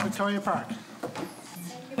Charlottetown, Victoria Park.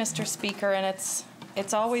 Mr. Speaker, and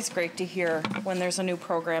it's always great to hear when there's a new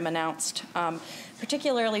program announced,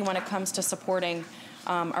 particularly when it comes to supporting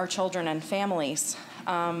our children and families.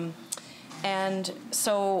 And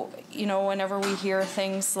so, you know, whenever we hear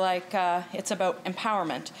things like it's about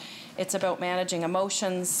empowerment, it's about managing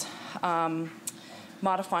emotions,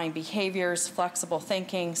 modifying behaviors, flexible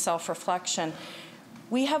thinking, self-reflection.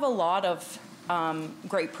 We have a lot of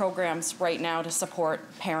great programs right now to support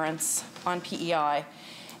parents on PEI.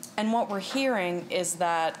 And what we're hearing is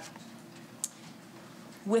that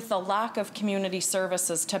with the lack of community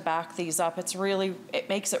services to back these up, it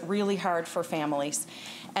makes it really hard for families.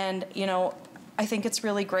 And, you know, I think it's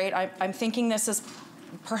really great. I'm thinking this is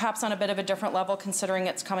perhaps on a bit of a different level considering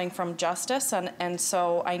it's coming from justice. And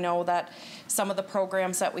so I know that some of the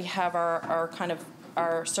programs that we have are kind of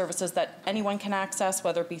are services that anyone can access,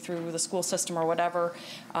 whether it be through the school system or whatever,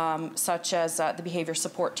 such as the behavior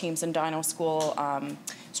support teams in Dino School,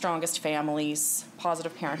 strongest families,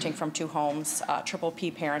 positive parenting from 2 homes, triple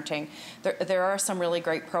P parenting. There are some really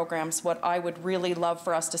great programs. What I would really love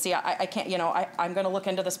for us to see, I can't, you know, I'm going to look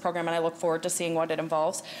into this program and I look forward to seeing what it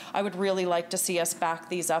involves. I would really like to see us back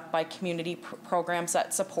these up by community programs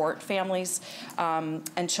that support families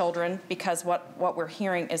and children, because what we're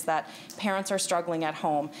hearing is that parents are struggling at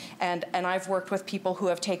home, and I've worked with people who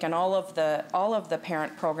have taken all of the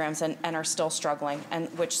parent programs and are still struggling, and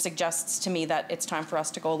which suggests to me that it's time for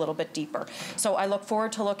us to go a little bit deeper. So I look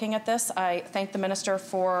forward to looking at this. I thank the Minister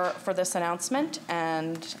for this announcement,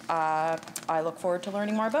 and I look forward to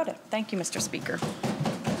learning more about it. Thank you, Mr. Speaker.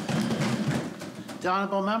 The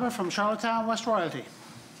honourable member from Charlottetown West Royalty.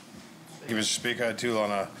 Thank you, Mr. Speaker. I too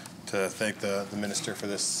want to thank the Minister for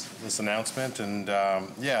this announcement. And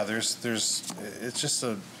yeah, it's just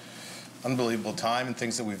an unbelievable time and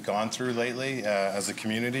things that we've gone through lately as a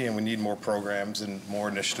community, and we need more programs and more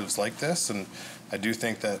initiatives like this. And I do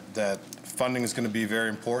think that funding is going to be very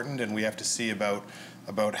important, and we have to see about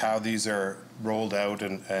how these are rolled out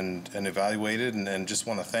and evaluated, and just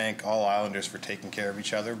want to thank all Islanders for taking care of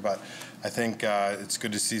each other. But I think it's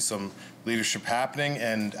good to see some leadership happening,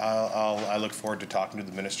 and I look forward to talking to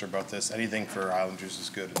the Minister about this. Anything for Islanders is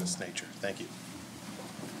good in this nature. Thank you.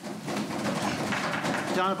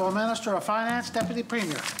 The Honourable Minister of Finance, Deputy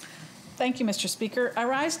Premier. Thank you, Mr. Speaker. I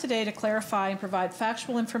rise today to clarify and provide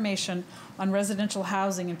factual information on residential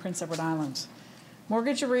housing in Prince Edward Island.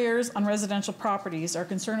 Mortgage arrears on residential properties are a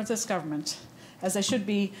concern of this government, as they should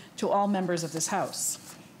be to all members of this House.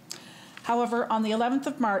 However, on the 11th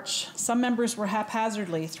of March, some members were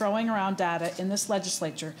haphazardly throwing around data in this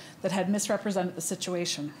legislature that had misrepresented the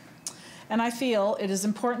situation. And I feel it is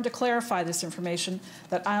important to clarify this information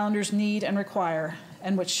that Islanders need and require,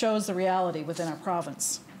 and which shows the reality within our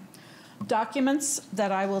province. Documents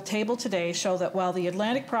that I will table today show that while the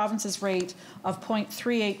Atlantic Province's rate of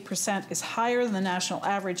 0.38% is higher than the national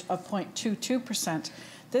average of 0.22%,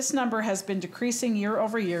 this number has been decreasing year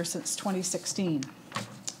over year since 2016.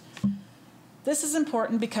 This is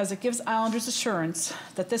important because it gives Islanders assurance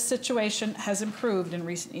that this situation has improved in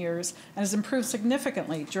recent years and has improved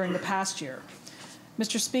significantly during the past year.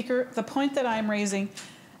 Mr. Speaker, the point that I am raising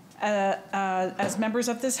as members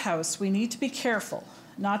of this House, we need to be careful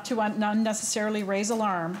not to unnecessarily raise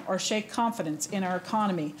alarm or shake confidence in our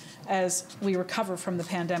economy as we recover from the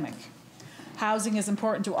pandemic. Housing is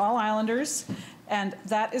important to all Islanders, and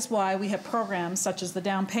that is why we have programs such as the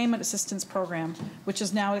Down Payment Assistance Program, which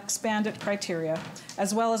has now expanded criteria,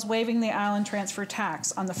 as well as waiving the island transfer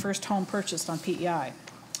tax on the first home purchased on PEI.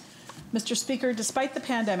 Mr. Speaker, despite the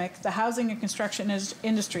pandemic, the housing and construction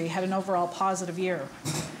industry had an overall positive year.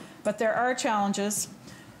 But there are challenges,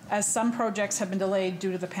 as some projects have been delayed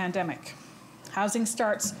due to the pandemic. Housing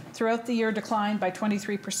starts throughout the year declined by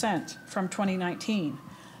 23% from 2019.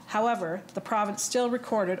 However, the province still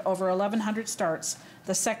recorded over 1,100 starts,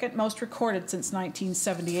 the second most recorded since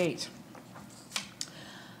 1978.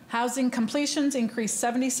 Housing completions increased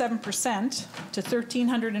 77% to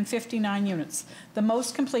 1,359 units, the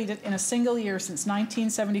most completed in a single year since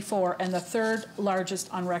 1974 and the third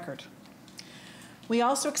largest on record. We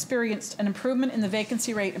also experienced an improvement in the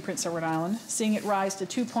vacancy rate in Prince Edward Island, seeing it rise to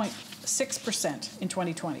 2.6% in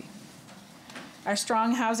 2020. Our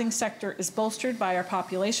strong housing sector is bolstered by our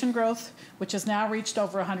population growth, which has now reached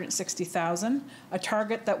over 160,000, a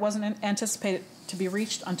target that wasn't anticipated to be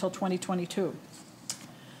reached until 2022.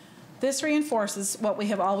 This reinforces what we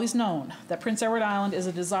have always known, that Prince Edward Island is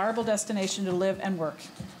a desirable destination to live and work.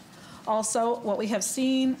 Also, what we have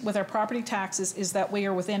seen with our property taxes is that we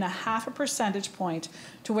are within a 0.5 percentage point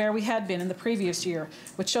to where we had been in the previous year,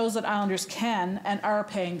 which shows that Islanders can and are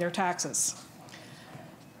paying their taxes.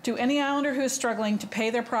 To any Islander who is struggling to pay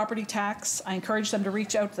their property tax, I encourage them to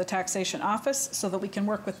reach out to the taxation office so that we can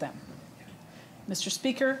work with them. Mr.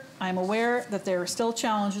 Speaker, I am aware that there are still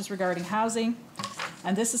challenges regarding housing,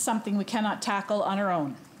 and this is something we cannot tackle on our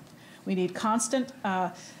own. We need constant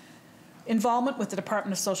involvement with the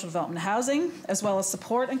Department of Social Development and Housing, as well as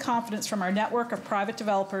support and confidence from our network of private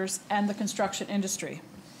developers and the construction industry.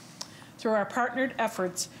 Through our partnered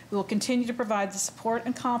efforts, we will continue to provide the support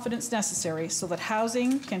and confidence necessary so that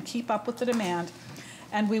housing can keep up with the demand,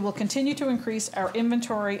 and we will continue to increase our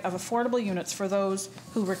inventory of affordable units for those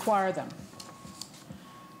who require them.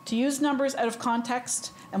 To use numbers out of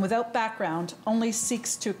context and without background only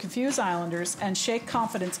seeks to confuse Islanders and shake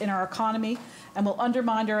confidence in our economy and will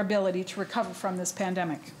undermine our ability to recover from this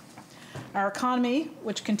pandemic. Our economy,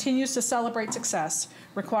 which continues to celebrate success,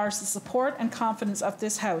 requires the support and confidence of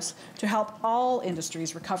this House to help all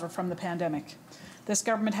industries recover from the pandemic. This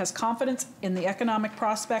government has confidence in the economic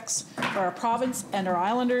prospects for our province and our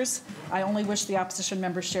islanders. I only wish the opposition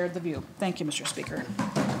members shared the view. Thank you, Mr. Speaker.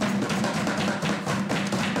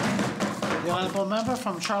 The honourable member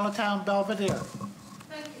from Charlottetown Belvedere.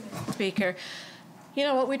 Thank you, Mr. Speaker. You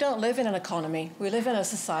know what? We don't live in an economy. We live in a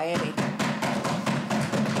society.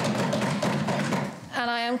 And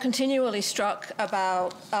I am continually struck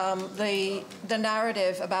about the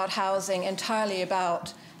narrative about housing entirely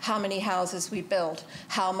about how many houses we build,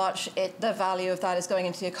 how much the value of that is going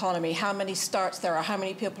into the economy, how many starts there are, how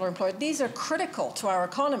many people are employed. These are critical to our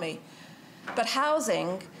economy. But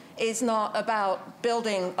housing is not about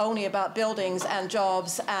building, only about buildings and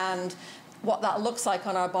jobs and what that looks like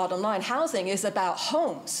on our bottom line. Housing is about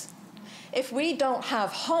homes. If we don't have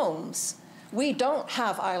homes, we don't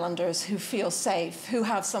have islanders who feel safe, who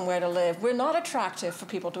have somewhere to live. We're not attractive for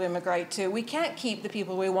people to immigrate to. We can't keep the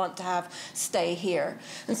people we want to have stay here.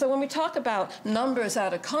 And so when we talk about numbers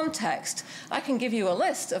out of context, I can give you a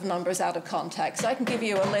list of numbers out of context. I can give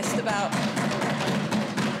you a list about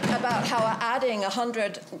how adding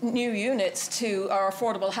 100 new units to our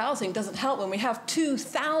affordable housing doesn't help when we have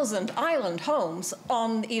 2,000 island homes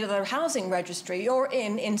on either the housing registry or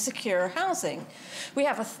in insecure housing. We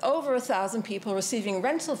have over 1,000 people receiving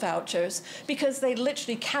rental vouchers because they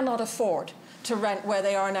literally cannot afford to rent where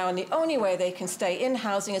they are now, and the only way they can stay in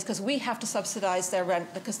housing is because we have to subsidize their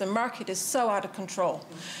rent because the market is so out of control.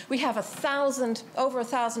 We have over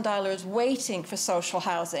 $1,000 waiting for social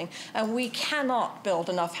housing, and we cannot build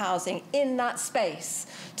enough housing in that space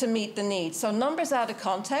to meet the needs. So numbers out of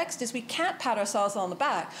context is we can't pat ourselves on the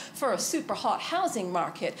back for a super hot housing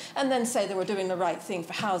market and then say that we're doing the right thing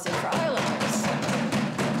for housing for islanders.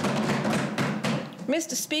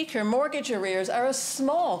 Mr. Speaker, mortgage arrears are a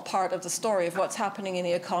small part of the story of what's happening in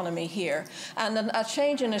the economy here. And a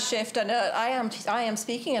change and a shift, and I am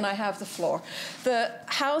speaking and I have the floor. The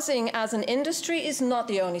housing as an industry is not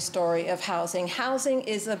the only story of housing. Housing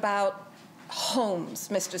is about homes,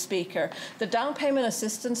 Mr. Speaker. The down payment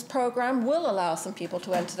assistance program will allow some people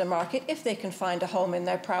to enter the market if they can find a home in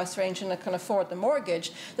their price range and can afford the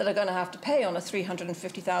mortgage that are going to have to pay on a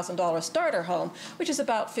 $350,000 starter home, which is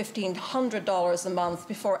about $1,500 a month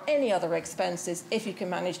before any other expenses, if you can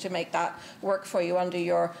manage to make that work for you under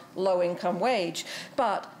your low-income wage.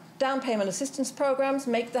 But down payment assistance programs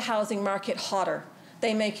make the housing market hotter.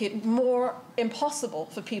 They make it more impossible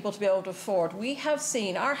for people to be able to afford. We have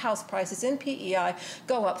seen our house prices in PEI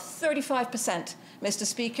go up 35%, Mr.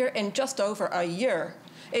 Speaker, in just over a year.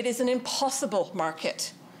 It is an impossible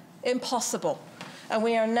market, impossible. And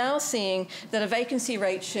we are now seeing that a vacancy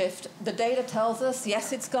rate shift, the data tells us,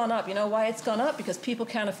 yes, it's gone up. You know why it's gone up? Because people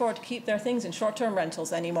can't afford to keep their things in short-term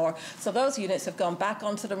rentals anymore. So those units have gone back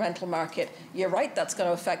onto the rental market. You're right, that's going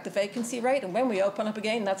to affect the vacancy rate. And when we open up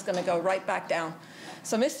again, that's going to go right back down.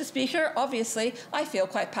 So, Mr. Speaker, obviously, I feel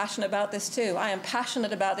quite passionate about this too. I am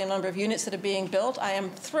passionate about the number of units that are being built. I am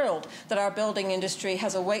thrilled that our building industry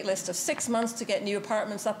has a wait list of 6 months to get new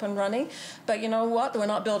apartments up and running. But you know what? We're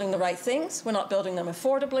not building the right things. We're not building them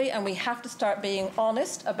affordably, and we have to start being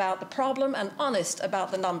honest about the problem and honest about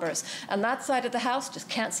the numbers. And that side of the House just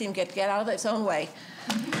can't seem to get out of its own way.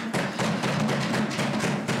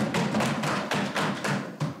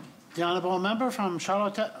 The honourable member from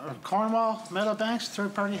Cornwall, Meadowbanks,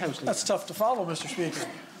 third-party house leader. That's tough to follow, Mr. Speaker.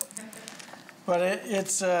 But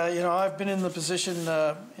it's you know, I've been in the position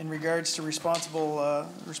in regards to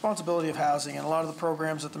responsibility of housing, and a lot of the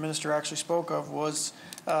programs that the minister actually spoke of was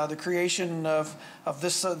the creation of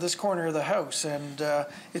this corner of the House, and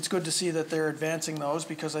it's good to see that they're advancing those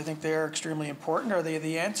because I think they are extremely important. Are they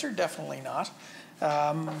the answer? Definitely not.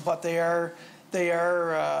 But they are.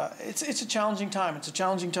 It's a challenging time. It's a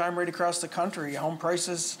challenging time right across the country. Home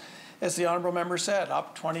prices, as the honourable member said,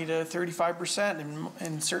 up 20 to 35%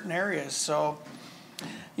 in certain areas. So,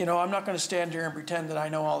 you know, I'm not going to stand here and pretend that I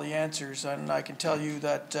know all the answers. And I can tell you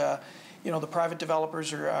that, you know, the private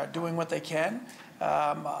developers are doing what they can.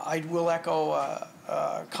 I will echo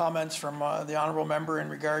comments from the honourable member in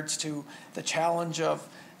regards to the challenge of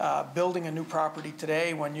building a new property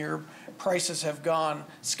today when your prices have gone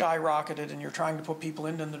skyrocketed and you're trying to put people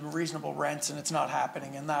into the reasonable rents and it's not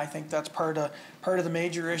happening. And I think that's part of the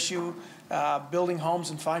major issue, building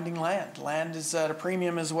homes and finding land. Land is at a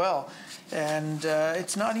premium as well. And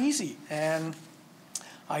it's not easy. And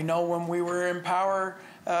I know when we were in power,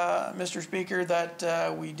 Mr. Speaker,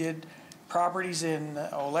 that we did properties in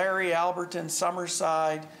O'Larry, Alberton,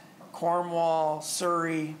 Summerside, Cornwall,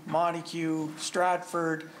 Surrey, Montague,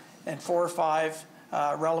 Stratford, and 4 or 5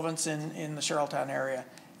 relevance in the Charlottetown area,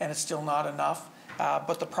 and it's still not enough.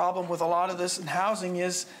 But the problem with a lot of this in housing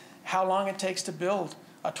is how long it takes to build.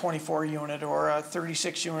 a 24 unit or a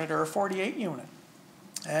 36 unit or a 48 unit.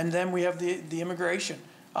 And then we have the immigration,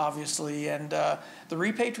 obviously, and the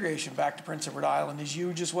repatriation back to Prince Edward Island is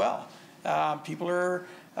huge as well. People are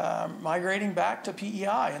migrating back to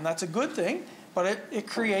PEI, and that's a good thing, but it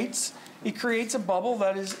creates a bubble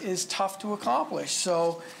that is tough to accomplish.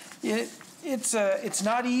 So it's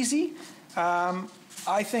not easy.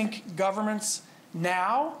 I think governments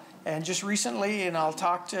now, and just recently, and I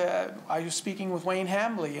was speaking with Wayne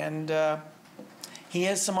Hambley, and he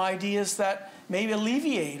has some ideas that maybe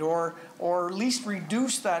alleviate or at least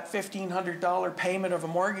reduce that $1,500 payment of a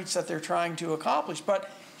mortgage that they're trying to accomplish. But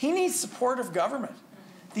he needs support of government.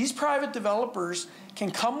 These private developers can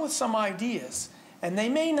come with some ideas, and they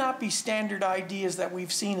may not be standard ideas that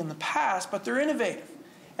we've seen in the past, but they're innovative.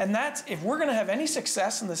 And that's, if we're going to have any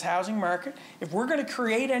success in this housing market, if we're going to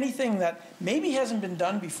create anything that maybe hasn't been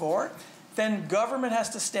done before, then government has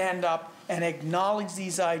to stand up and acknowledge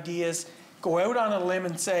these ideas, go out on a limb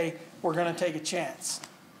and say, we're going to take a chance.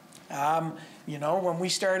 You know, when we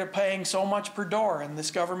started paying so much per door, and this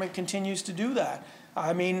government continues to do that,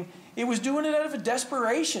 I mean, it was doing it out of a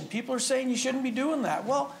desperation. People are saying you shouldn't be doing that.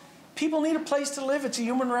 Well, people need a place to live. It's a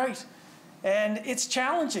human right. And it's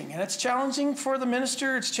challenging. And it's challenging for the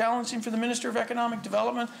minister. It's challenging for the Minister of Economic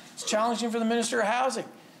Development. It's challenging for the Minister of Housing.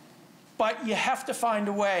 But you have to find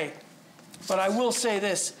a way. But I will say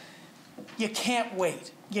this. You can't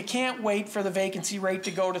wait. You can't wait for the vacancy rate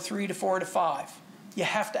to go to 3 to 4 to 5. You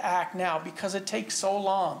have to act now because it takes so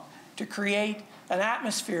long to create an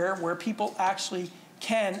atmosphere where people actually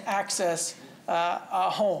can access a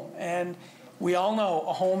home. And we all know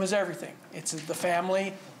a home is everything. It's the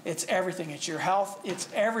family, it's everything. It's your health, it's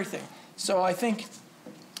everything. So I think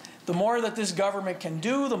the more that this government can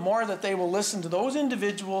do, the more that they will listen to those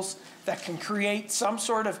individuals that can create some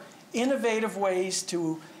sort of innovative ways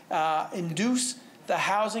to induce the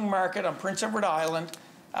housing market on Prince Edward Island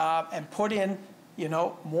and put in, you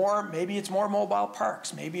know, more, maybe it's more mobile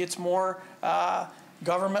parks, maybe it's more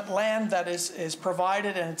government land that is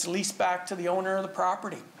provided and it's leased back to the owner of the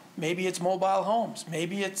property. Maybe it's mobile homes.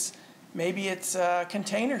 Maybe it's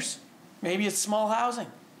containers. Maybe it's small housing.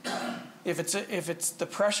 If it's the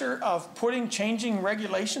pressure of changing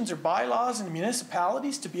regulations or bylaws in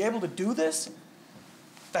municipalities to be able to do this,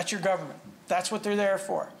 that's your government. That's what they're there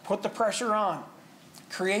for. Put the pressure on.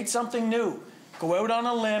 Create something new. Go out on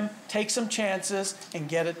a limb, take some chances, and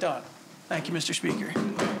get it done. Thank you, Mr. Speaker.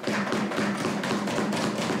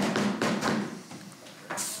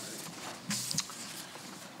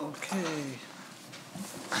 Okay.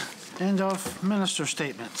 End of minister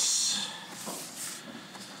statements.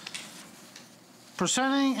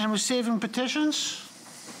 Presenting and receiving petitions.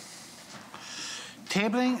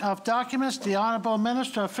 Tabling of documents. The Honourable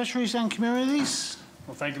Minister of Fisheries and Communities.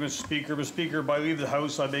 Well, thank you, Mr. Speaker. Mr. Speaker, by leave of the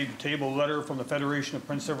House, I beg to table a letter from the Federation of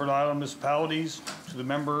Prince Edward Island Municipalities to the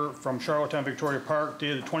member from Charlottetown Victoria Park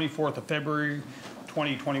dated the 24th of February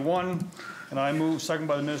 2021. And I move, second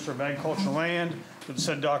by the Minister of Agriculture and Land, that the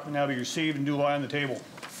said document now be received and do lie on the table.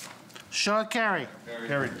 Shall it carry?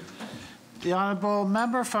 Carried. The Honourable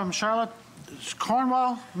Member from Charlotte,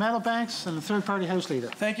 Cornwall, Meadowbanks, and the third-party House Leader.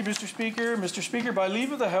 Thank you, Mr. Speaker. Mr. Speaker, by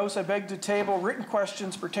leave of the House, I beg to table written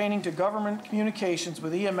questions pertaining to government communications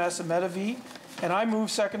with EMS and Medavie, and I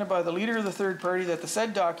move, seconded by the Leader of the third party, that the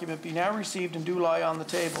said document be now received and do lie on the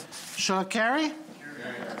table. Shall it carry?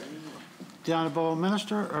 The Honourable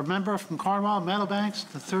Minister or Member from Cornwall, Meadowbanks,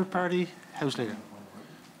 the third-party House Leader.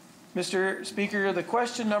 Mr. Speaker, the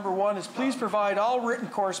question number 1 is please provide all written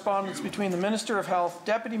correspondence between the Minister of Health,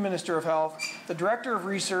 Deputy Minister of Health, the Director of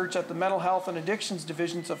Research at the Mental Health and Addictions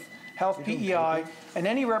Divisions of Health PEI, and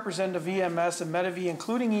any representative of EMS and Medavie,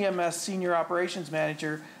 including EMS Senior Operations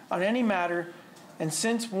Manager, on any matter and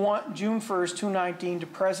since June 1st, 2019 to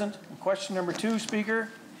present. And question number 2, Speaker,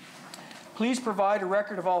 please provide a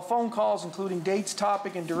record of all phone calls, including dates,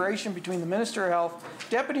 topic, and duration between the Minister of Health,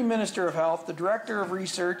 Deputy Minister of Health, the Director of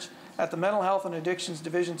Research at the Mental Health and Addictions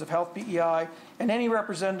Divisions of Health PEI, and any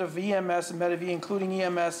representative of EMS and Medavie, including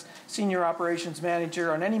EMS Senior Operations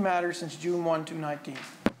Manager, on any matter since June 1, 2019.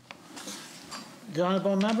 The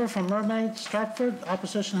Honourable Member from Mermaid, Stratford,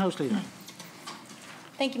 Opposition House Leader.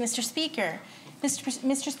 Thank you, Mr. Speaker.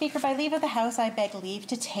 Mr. Speaker, by leave of the House, I beg leave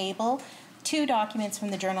to table 2 documents from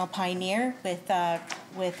the Journal Pioneer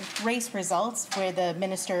with race results where the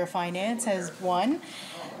Minister of Finance has won.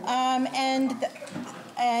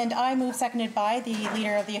 And I move, seconded by the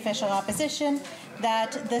Leader of the Official Opposition,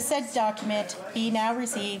 that the said document be now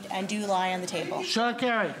received and do lie on the table. Shall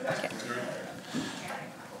carry. Okay.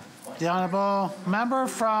 The Honourable Member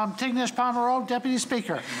from Tignish Palmer Road, Deputy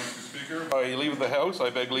Speaker. Mr. Speaker, Speaker, by leave of the House, I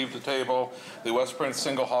beg leave to table the West Prince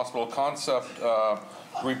Single Hospital Concept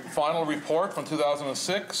final report from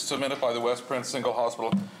 2006 submitted by the West Prince Single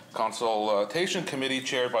Hospital Consultation Committee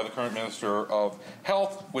chaired by the current Minister of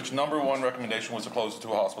Health, which #1 recommendation was to close the 2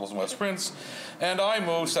 hospitals in West Prince. And I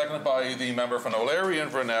move, seconded by the member from O'Leary and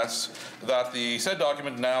Inverness, that the said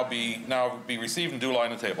document now be received and due lie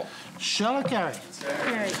on the table. Shall it carry?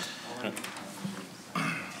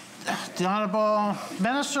 The Honourable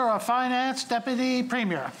Minister of Finance, Deputy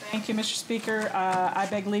Premier. Thank you, Mr. Speaker. I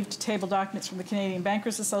beg leave to table documents from the Canadian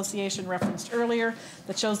Bankers Association referenced earlier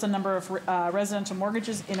that shows the number of residential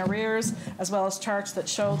mortgages in arrears, as well as charts that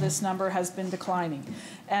show this number has been declining.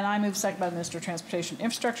 And I move, second by the Minister of Transportation and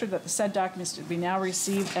Infrastructure, that the said documents be now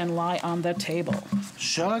received and lie on the table.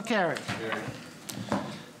 Shall it carry?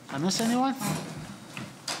 I miss anyone?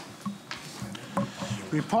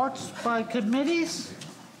 Reports by committees.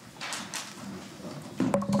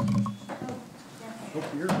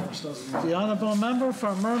 The Honourable Member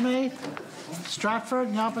for Mermaid, Stratford,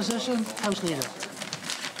 in the Opposition, House Leader.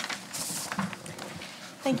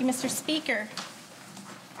 Thank you, Mr. Speaker.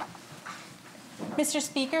 Mr.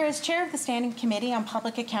 Speaker, as Chair of the Standing Committee on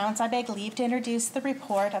Public Accounts, I beg leave to introduce the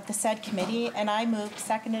report of the said committee, and I move,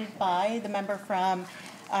 seconded by the member from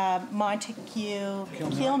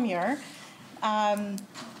Montague-Kilmuir,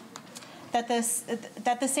 that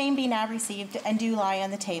the same be now received and do lie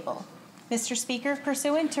on the table. Mr. Speaker,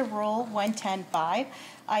 pursuant to Rule 110.5,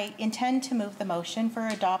 I intend to move the motion for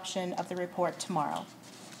adoption of the report tomorrow.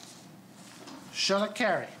 Shall it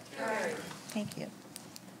carry? Thank you.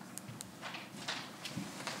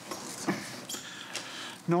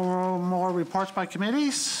 No more reports by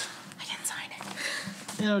committees. I didn't sign it.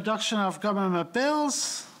 Introduction of government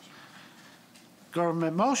bills,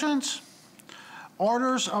 government motions,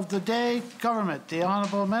 orders of the day, government. The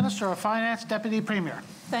Honourable Minister of Finance, Deputy Premier.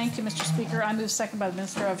 Thank you, Mr. Speaker. I move, second by the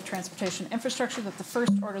Minister of Transportation and Infrastructure, that the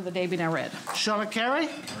first order of the day be now read. Shall it carry?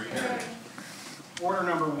 Order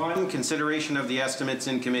number 1, consideration of the estimates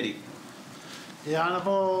in committee. The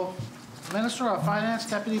Honourable Minister of Finance,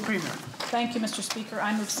 Deputy Premier. Thank you, Mr. Speaker.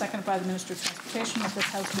 I move, seconded by the Minister of Transportation, that this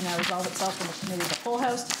House may now resolve itself in the Committee of the Full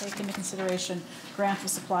House to take into consideration grant of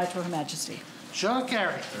supply to Her Majesty. Shall it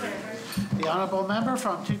carry? The Honourable Member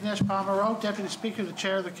from Tignish Palmer Road, Deputy Speaker, the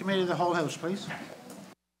Chair of the Committee of the Whole House, please.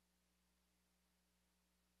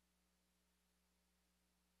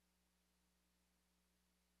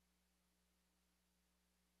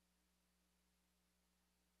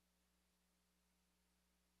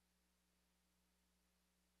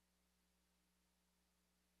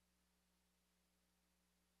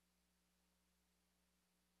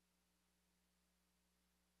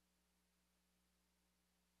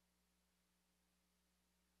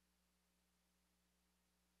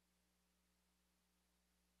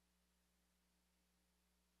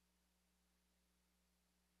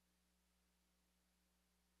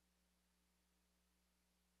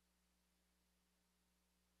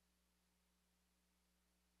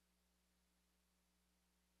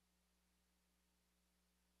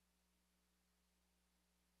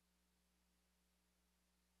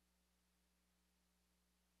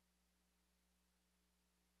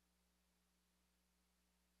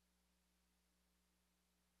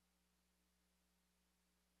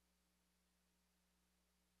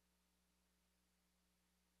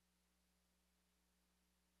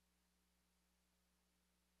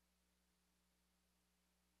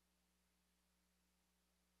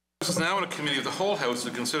 This is now in a committee of the whole House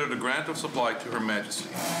to consider the grant of supply to Her Majesty.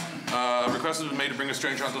 Request has been made to bring a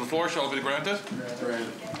stranger onto the floor. Shall it be granted?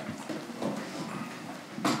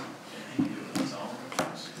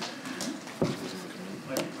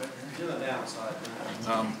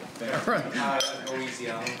 Granted.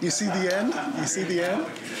 You see the end? You see the end?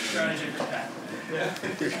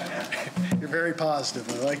 You're very positive.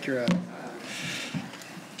 I like your attitude.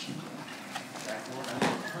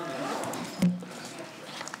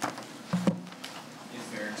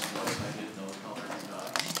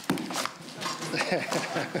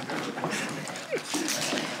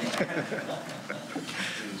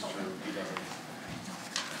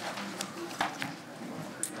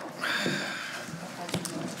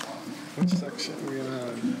 Which section are we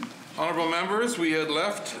on? Honourable members, we had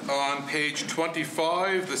left on page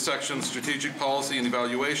 25 the section Strategic Policy and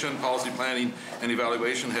Evaluation. Policy Planning and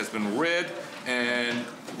Evaluation has been read, and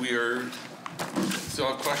we are still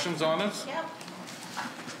have questions on it. Yep.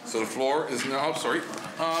 So the floor is now. Sorry,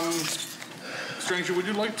 stranger, would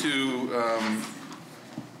you like to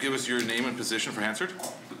give us your name and position for Hansard?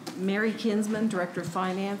 Mary Kinsman, Director of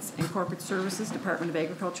Finance and Corporate Services, Department of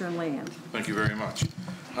Agriculture and Land. Thank you very much.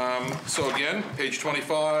 So again, page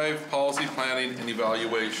 25, policy, planning, and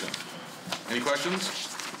evaluation. Any questions?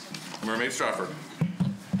 Member Stratford.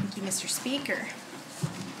 Thank you, Mr. Speaker.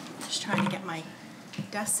 Just trying to get my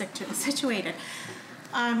desk situated.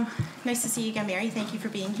 Nice to see you again, Mary. Thank you for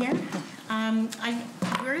being here.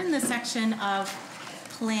 We're in the section of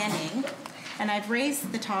planning, and I've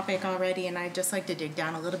raised the topic already, and I'd just like to dig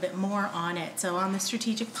down a little bit more on it. So on the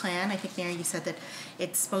strategic plan, I think, Mary, you said that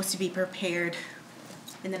it's supposed to be prepared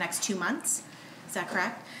in the next 2 months. Is that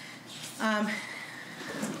correct?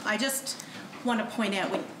 I just want to point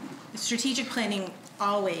out, strategic planning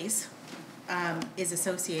always is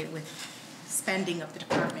associated with spending of the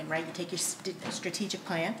department, right? You take your strategic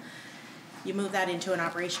plan, you move that into an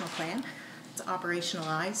operational plan. It's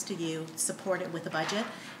operationalized. You support it with a budget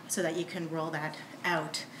so that you can roll that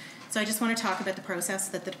out. So I just want to talk about the process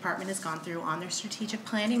that the department has gone through on their strategic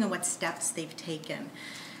planning and what steps they've taken.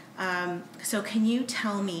 So can you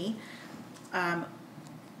tell me,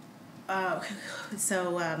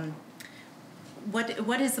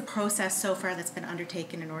 what is the process so far that's been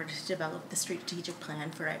undertaken in order to develop the strategic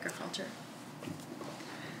plan for agriculture?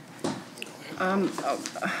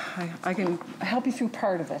 I can help you through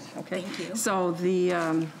part of it, okay? Thank you. So the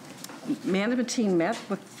management team met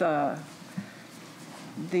with the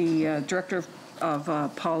Director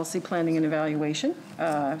of Policy, Planning and Evaluation.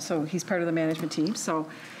 So he's part of the management team. So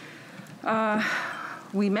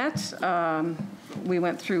we met, we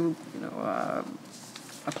went through a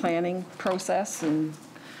planning process and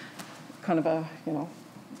kind of a,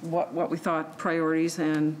 what we thought priorities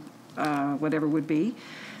and whatever would be.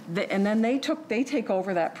 And then they take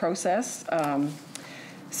over that process.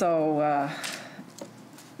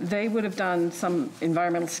 They would have done some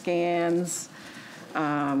environmental scans,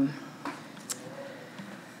 and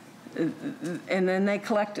then they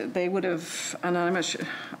collected. They would have, and I'm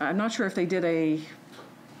not sure if they did a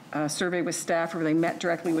survey with staff or they met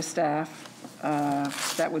directly with staff.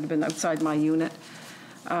 That would have been outside my unit,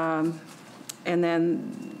 and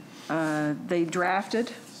then they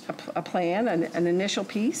drafted a plan, an initial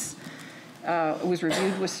piece. It was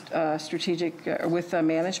reviewed with with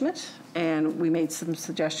management, and we made some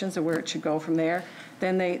suggestions of where it should go from there.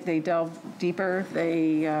 Then they delved deeper.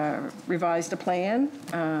 They revised a plan,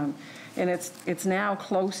 and it's now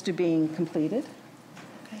close to being completed.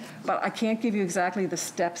 Okay. But I can't give you exactly the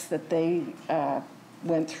steps that they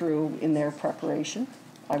went through in their preparation.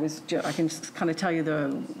 I can just kind of tell you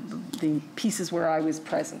the pieces where I was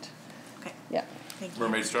present. Okay. Yeah. Thank you.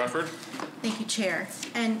 Member Stratford. Thank you, Chair.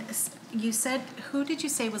 And you said, who did you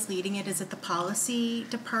say was leading it? Is it the policy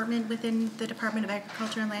department within the Department of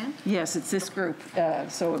Agriculture and Land? Yes, it's this group.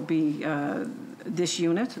 So it would be this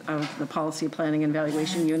unit of the Policy Planning and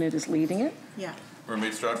Evaluation Unit is leading it. Yeah.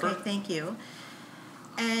 Member Stratford. Okay, thank you.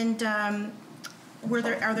 And are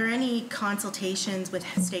there any consultations with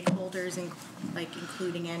stakeholders,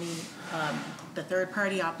 including any the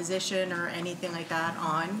third-party opposition or anything like that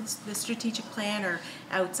on the strategic plan, or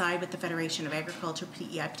outside with the Federation of Agriculture,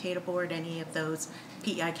 PEI Potato Board, any of those,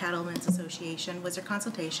 PEI Cattlemen's Association? Was there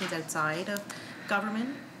consultations outside of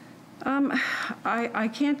government? I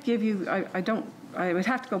can't give you. I would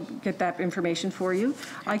have to go get that information for you.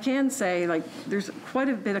 I can say, there's quite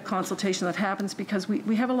a bit of consultation that happens because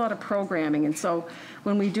we have a lot of programming, and so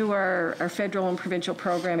when we do our federal and provincial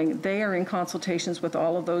programming, they are in consultations with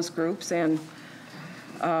all of those groups, and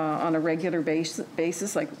on a regular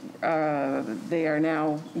basis. They are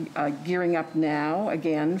now gearing up now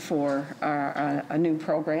again for a new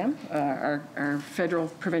program, our federal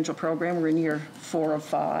provincial program. We're in year 4 of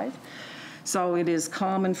 5. So it is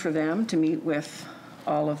common for them to meet with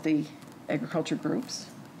all of the agriculture groups.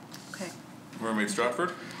 Okay. Member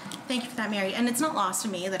Stratford. Thank you for that, Mary. And it's not lost to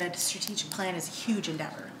me that a strategic plan is a huge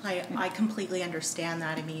endeavor. I completely understand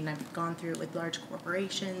that. I mean, I've gone through it with large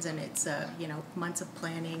corporations, and it's months of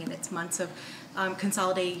planning, and it's months of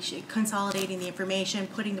consolidating the information,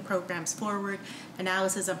 putting the programs forward,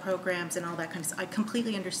 analysis of programs, and all that kind of stuff. I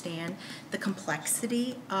completely understand the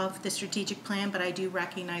complexity of the strategic plan, but I do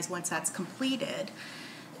recognize once that's completed,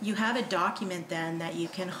 you have a document then that you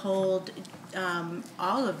can hold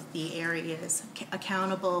all of the areas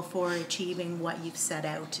accountable for achieving what you've set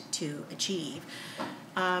out to achieve.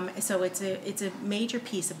 So it's a major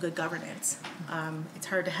piece of good governance. It's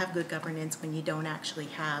hard to have good governance when you don't actually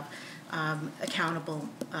have accountable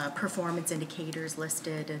performance indicators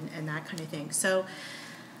listed and that kind of thing. So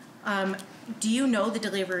do you know the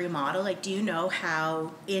delivery model? Do you know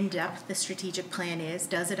how in-depth the strategic plan is?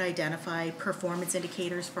 Does it identify performance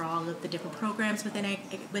indicators for all of the different programs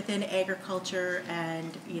within agriculture,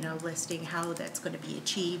 and listing how that's going to be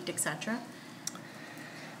achieved, etc.?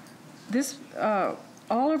 This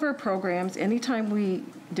all of our programs, anytime we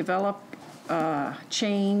develop,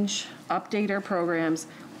 change, update our programs,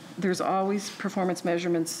 there's always performance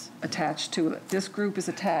measurements attached to it. This group is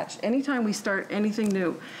attached. Anytime we start anything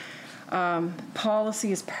new,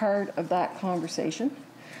 policy is part of that conversation.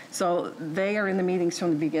 So they are in the meetings from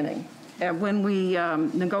the beginning. And when we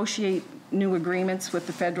negotiate new agreements with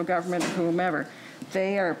the federal government or whomever,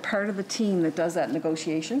 they are part of the team that does that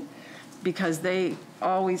negotiation because they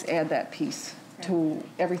always add that piece to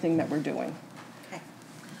everything that we're doing.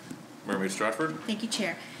 Mermaid Stratford. Thank you,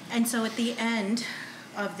 Chair. And so at the end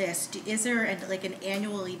of this, is there like an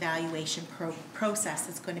annual evaluation process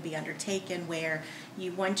that's going to be undertaken where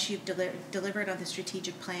you, once you've delivered on the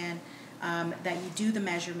strategic plan, that you do the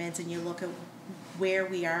measurements and you look at where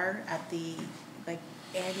we are at the, like,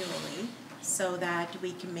 annually, so that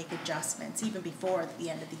we can make adjustments even before the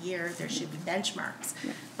end of the year? There should be benchmarks,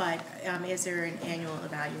 but is there an annual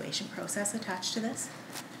evaluation process attached to this?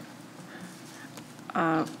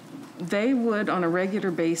 They would, on a regular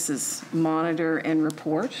basis, monitor and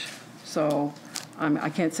report. So I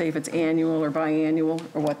can't say if it's annual or biannual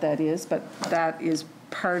or what that is, but that is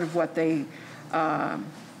part of what they,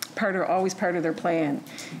 always part of their plan.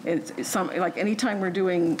 It's some, like anytime we're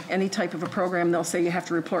doing any type of a program, they'll say you have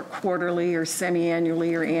to report quarterly or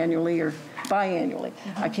semi-annually or annually or biannually.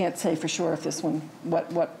 I can't say for sure if this one,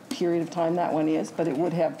 what period of time that one is, but it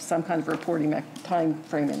would have some kind of reporting time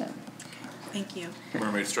frame in it. Thank you.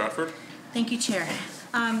 Mermaid Stratford. Thank you, Chair.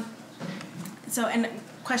 And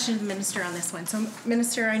question to the Minister on this one. So,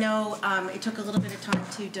 Minister, I know it took a little bit of time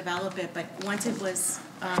to develop it, but once it was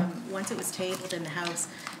tabled in the House,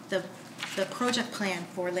 the project plan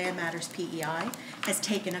for Land Matters PEI has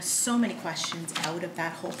taken us so many questions out of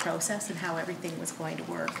that whole process and how everything was going to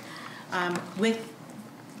work.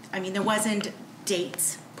 There wasn't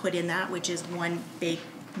dates put in that, which is one big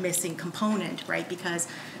missing component, right? Because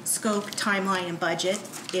scope, timeline, and budget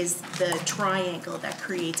is the triangle that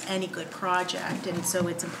creates any good project, and so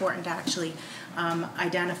it's important to actually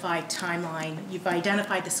identify timeline. You've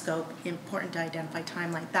identified the scope, important to identify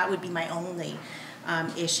timeline. That would be my only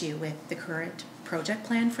issue with the current project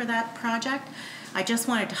plan for that project. I just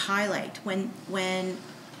wanted to highlight when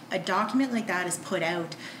a document like that is put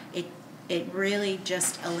out, it really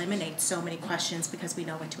just eliminates so many questions because we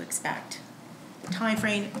know what to expect. The time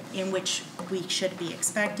frame in which we should be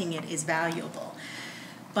expecting it is valuable,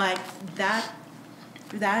 but that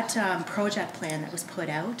project plan that was put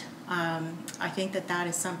out, I think that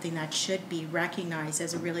is something that should be recognized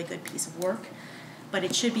as a really good piece of work, but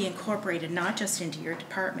it should be incorporated not just into your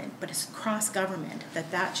department, but it's across government,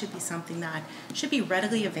 that should be something that should be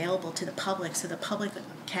readily available to the public so the public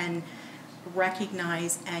can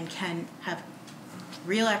recognize and can have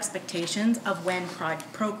real expectations of when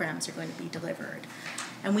programs are going to be delivered.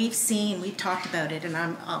 And we've talked about it, and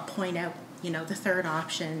I'll point out, the third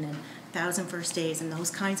option and 1,000 First Days and those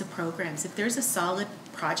kinds of programs. If there's a solid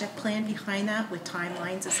project plan behind that with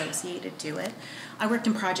timelines associated to it. I worked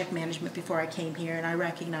in project management before I came here, and I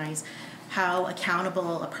recognize how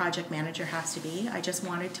accountable a project manager has to be. I just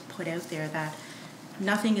wanted to put out there that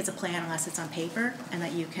nothing is a plan unless it's on paper, and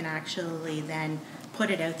that you can actually then put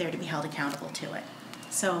it out there to be held accountable to it.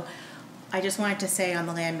 So I just wanted to say on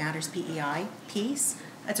the Land Matters PEI piece,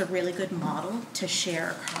 that's a really good model to share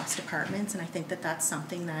across departments, and I think that's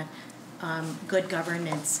something that good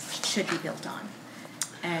governance should be built on.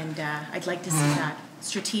 And I'd like to see that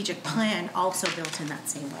strategic plan also built in that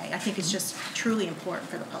same way. I think it's just truly important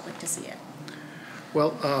for the public to see it.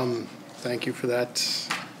 Well, thank you for that.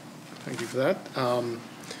 Thank you for that.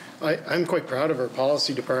 I'm quite proud of our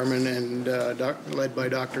policy department and led by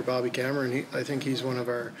Dr. Bobby Cameron. I think he's one of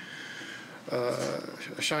our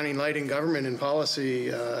shining light in government and policy.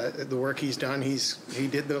 The work he's done, he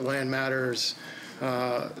did the Land Matters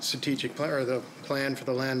strategic plan, or the plan for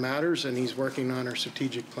the Land Matters, and he's working on our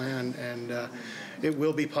strategic plan, and it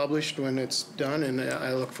will be published when it's done, and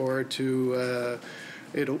I look forward to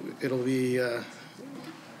it'll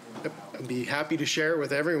be happy to share it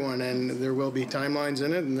with everyone, and there will be timelines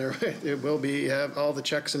in it, and it will be have all the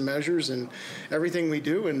checks and measures, and everything we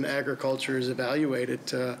do in agriculture is evaluated.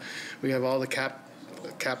 We have all the cap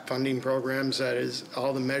funding programs, that is,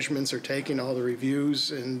 all the measurements are taken, all the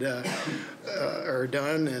reviews and are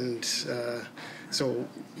done, and so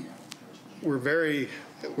we're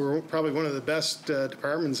probably one of the best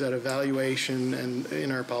departments at evaluation and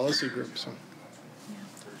in our policy group. So.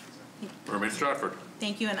 Mermaid Stratford.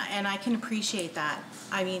 Thank you, and I can appreciate that.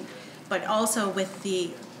 I mean, but also with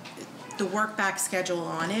the work back schedule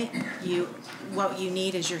on it, what you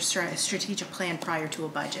need is your strategic plan prior to a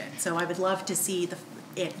budget. So I would love to see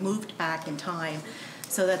it moved back in time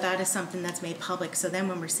so that is something that's made public. So then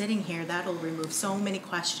when we're sitting here, that'll remove so many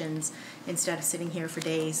questions instead of sitting here for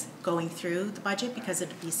days going through the budget, because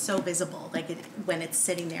it'd be so visible, like when it's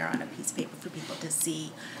sitting there on a piece of paper for people to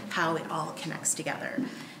see how it all connects together.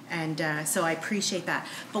 And so I appreciate that.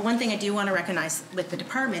 But one thing I do want to recognize with the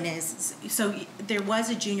department is, so there was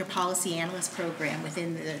a junior policy analyst program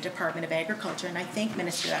within the Department of Agriculture, and I think,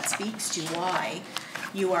 Minister, that speaks to why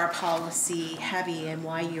you are policy heavy and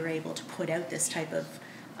why you're able to put out this type of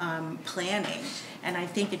planning. And I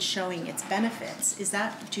think it's showing its benefits. Is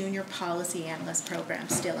that junior policy analyst program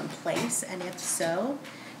still in place? And if so,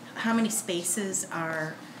 how many spaces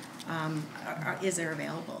is there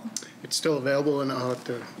available? It's still available, and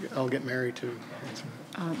I'll get Mary to answer.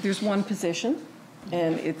 There's one position,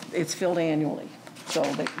 and it's filled annually. So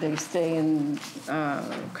they stay in,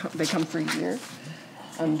 they come for a year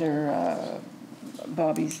under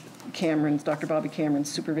Dr. Bobby Cameron's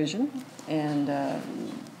supervision, and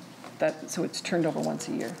so it's turned over once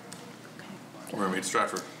a year. Mermaid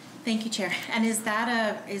Stratford. Thank you, Chair. And is that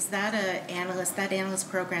a analyst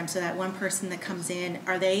program, so that one person that comes in,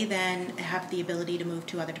 are they then have the ability to move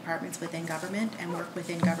to other departments within government and work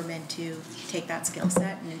within government to take that skill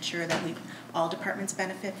set and ensure that all departments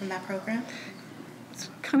benefit from that program? It's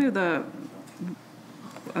kind of the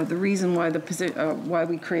reason why why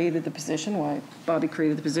we created the position, why Bobby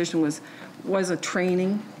created the position, was a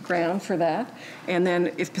training ground for that. And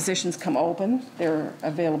then if positions come open, they're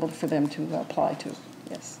available for them to apply to.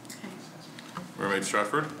 Yes. Mermaid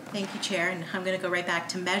Stratford. Thank you, Chair. And I'm going to go right back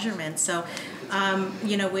to measurements. So,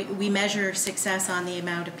 you know, we measure success on the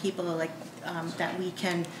amount of people that we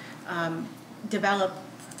can develop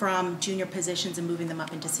from junior positions and moving them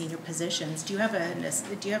up into senior positions. Do you have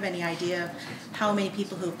any idea of how many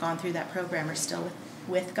people who have gone through that program are still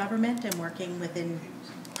with government and working within,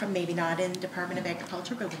 maybe not in the Department of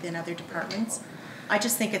Agriculture, but within other departments? I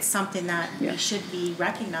just think it's something that we should be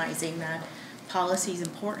recognizing, that policy is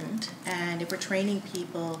important, and if we're training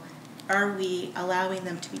people, are we allowing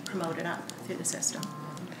them to be promoted up through the system?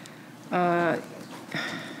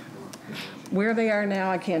 Where they are now,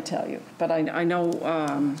 I can't tell you, but I know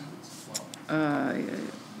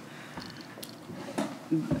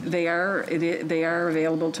they are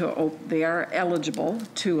available to, they are eligible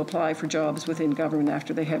to apply for jobs within government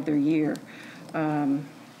after they have their year, and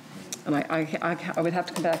I would have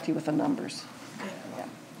to come back to you with the numbers.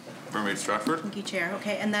 Mermaid Stratford. Thank you, Chair.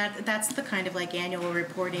 Okay, and that's the kind of annual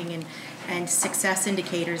reporting and success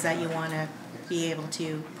indicators that you want to be able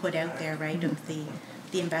to put out there, right, of the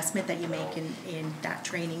investment that you make in that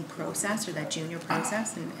training process or that junior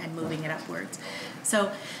process and moving it upwards. So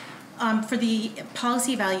for the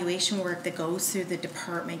policy evaluation work that goes through the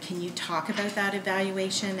department, can you talk about that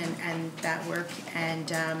evaluation and that work, and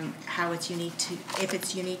how it's unique to, if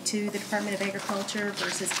it's unique to the Department of Agriculture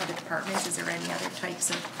versus other departments? Is there any other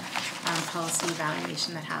types of policy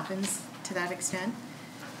evaluation that happens to that extent?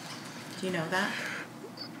 Do you know that?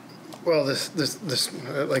 Well,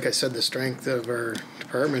 like I said, the strength of our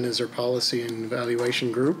department is our policy and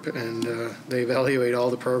evaluation group, and they evaluate all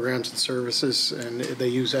the programs and services, and they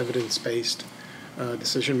use evidence-based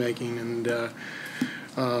decision-making. And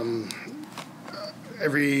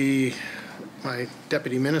my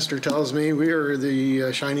deputy minister tells me we are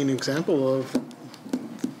the shining example of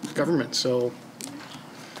government. So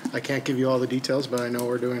I can't give you all the details, but I know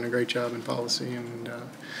we're doing a great job in policy and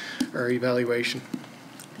our evaluation.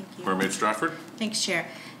 Mermaid Stratford. Thanks, Chair.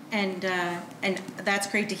 And that's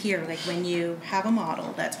great to hear, like when you have a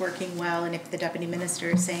model that's working well, and if the Deputy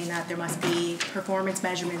Minister is saying that there must be performance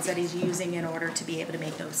measurements that he's using in order to be able to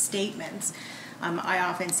make those statements. I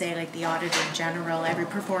often say, like the Auditor General, every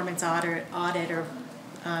performance audit or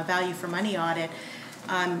value for money audit,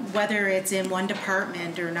 whether it's in one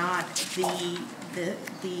department or not, the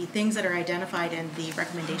things that are identified and the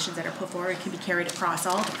recommendations that are put forward can be carried across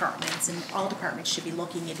all departments, and all departments should be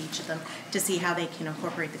looking at each of them to see how they can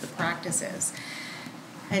incorporate the good practices.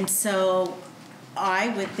 And so I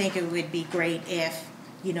would think it would be great if,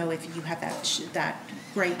 you know, if you have that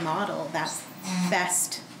great model, that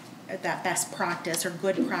best practice or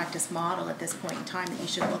good practice model at this point in time, that you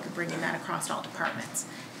should look at bringing that across all departments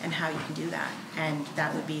and how you can do that. And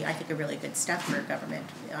that would be, I think, a really good step for government.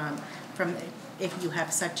 If you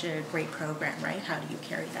have such a great program, right? How do you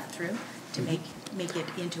carry that through to make it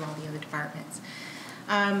into all the other departments?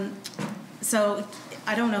 So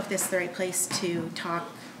I don't know if this is the right place to talk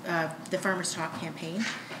the Farmers Talk campaign,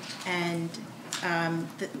 and how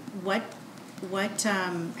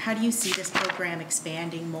do you see this program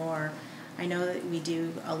expanding more I know that we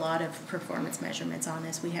do a lot of performance measurements on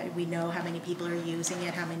this. We know how many people are using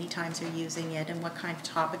it, how many times they're using it, and what kind of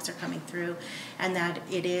topics are coming through, and that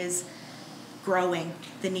it is growing.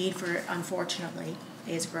 The need for it, unfortunately,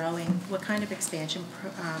 is growing. What kind of expansion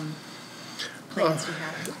plans do you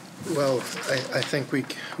have? Well, I think we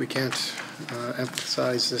can't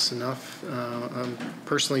emphasize this enough. I'm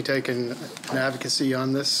personally taking an advocacy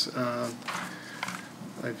on this.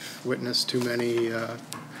 I've witnessed too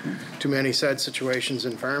many sad situations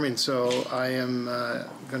in farming, so I am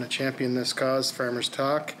going to champion this cause, Farmers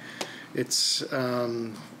Talk. It's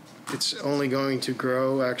only going to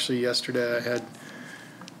grow. Actually, yesterday I had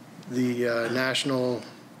the national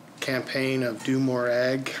campaign of Do More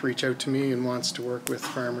Ag reach out to me and wants to work with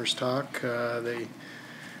Farmers Talk. They're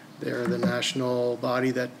the national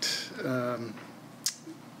body that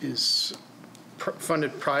is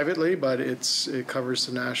funded privately, but it covers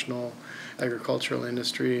the national agricultural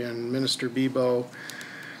industry. And Minister Bibeau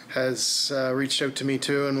has reached out to me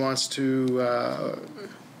too and wants to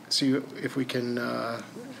see if we can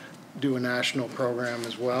do a national program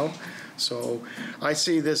as well. So I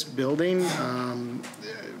see this building.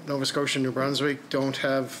 Nova Scotia and New Brunswick don't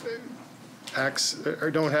have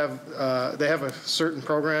they have a certain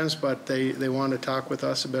programs, but they want to talk with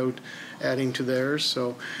us about adding to theirs.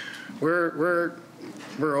 So we're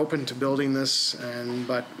open to building this,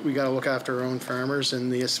 but we got to look after our own farmers,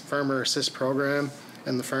 and the Farmer Assist program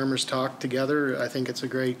and the Farmers Talk together. I think it's a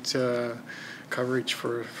great coverage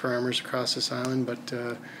for farmers across this island, but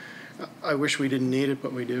I wish we didn't need it,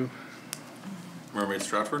 but we do. Mermaid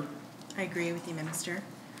Stratford? I agree with you, Minister.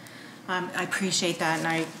 I appreciate that,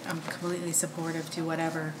 and I'm completely supportive to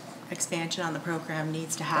whatever expansion on the program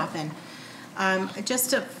needs to happen.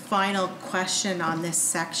 Just a final question on this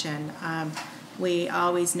section. We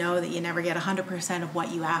always know that you never get 100% of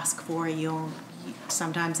what you ask for.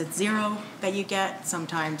 Sometimes it's zero that you get.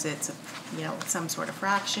 Sometimes it's some sort of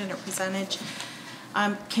fraction or percentage.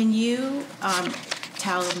 Can you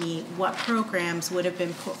tell me what programs would have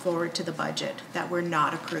been put forward to the budget that were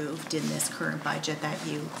not approved in this current budget that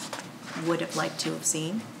you would have liked to have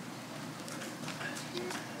seen?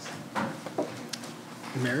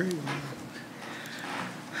 Mary?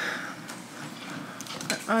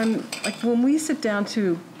 Like when we sit down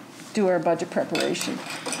to do our budget preparation,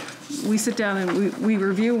 we sit down and we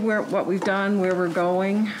review what we've done, where we're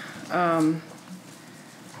going, and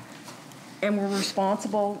we're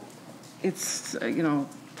responsible. It's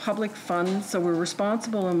public funds, so we're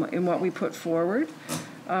responsible in what we put forward.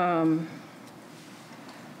 And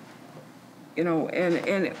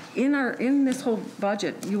in this whole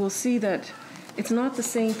budget, you will see that it's not the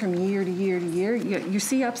same from year to year to year. You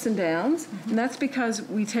see ups and downs, and that's because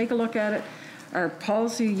we take a look at it. Our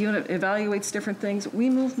policy unit evaluates different things. We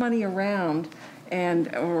move money around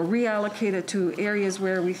or reallocate it to areas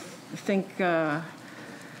where we think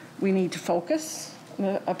we need to focus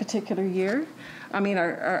a particular year. I mean,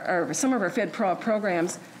 some of our Fed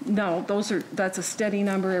programs, no, that's a steady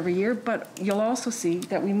number every year, but you'll also see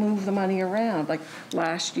that we move the money around. Like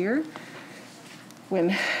last year,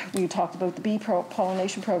 when we talked about the bee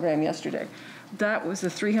pollination program yesterday, that was a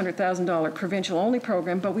 $300,000 provincial-only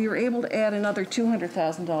program, but we were able to add another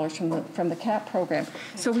 $200,000 from the CAP program.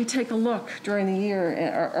 So we take a look during the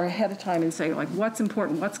year or ahead of time and say, like, what's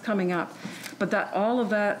important, what's coming up. But all of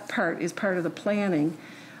that part is part of the planning.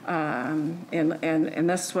 And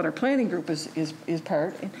that's what our planning group is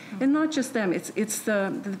part, and not just them. It's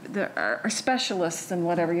our specialists and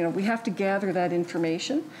whatever. We have to gather that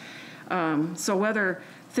information. So whether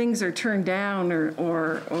things are turned down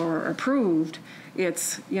or approved,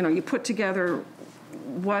 it's you put together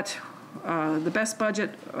what the best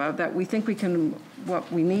budget that we think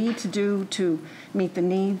what we need to do to meet the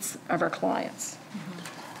needs of our clients.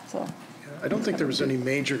 So. I don't think there was any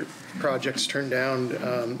major projects turned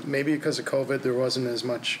down. Maybe because of COVID, there wasn't as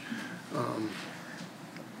much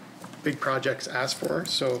big projects asked for.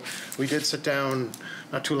 So we did sit down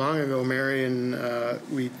not too long ago, Mary, and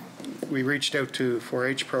we reached out to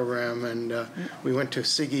 4-H program, and we went to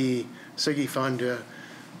Siggy Fund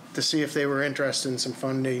to see if they were interested in some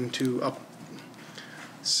funding to up.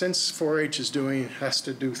 Since 4-H has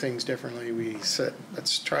to do things differently, we said,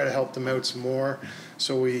 let's try to help them out some more.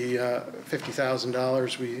 So we,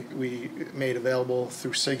 $50,000 we made available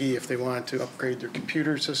through Siggy if they wanted to upgrade their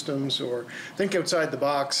computer systems or think outside the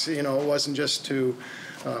box. It wasn't just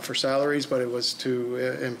for salaries, but it was to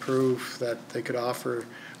improve that they could offer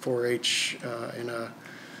 4-H in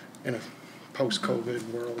a post-COVID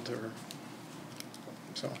world.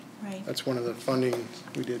 So right. That's one of the funding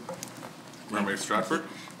we did. Mermaid Stratford.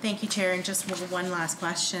 Thank you, Chair. And just one last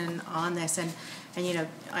question on this. And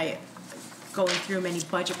going through many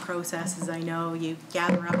budget processes. I know you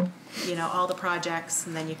gather up, all the projects,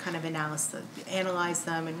 and then you kind of analyze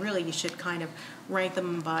them, and really you should kind of rank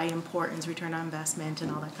them by importance, return on investment,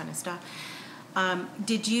 and all that kind of stuff.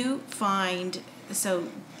 Did you find, so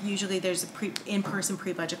usually there's in-person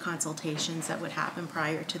pre-budget consultations that would happen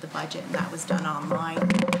prior to the budget, and that was done online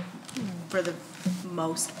for the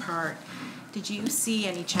most part. Did you see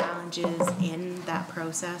any challenges in that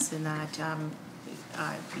process, in that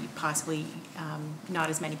possibly not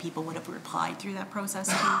as many people would have replied through that process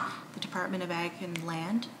to the Department of Ag and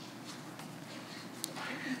Land?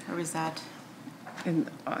 Or was that? And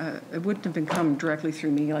it wouldn't have been come directly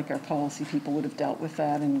through me, like our policy people would have dealt with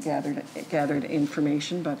that and gathered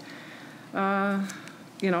information. But,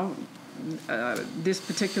 this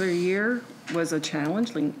particular year was a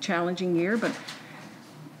challenging year, but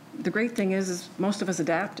the great thing is most of us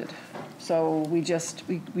adapted. So we just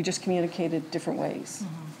communicated different ways.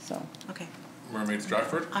 So. Okay. Mermaid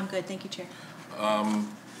Stratford. I'm good, thank you, Chair.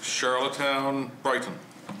 Charlottetown, Brighton.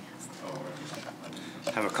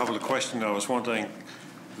 I have a couple of questions. I was wondering,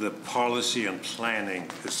 the policy and planning,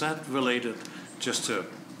 is that related just to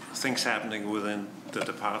things happening within the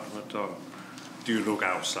department, or do you look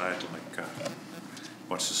outside, like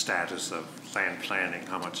what's the status of land planning,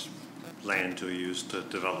 how much land to use to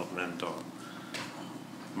development, or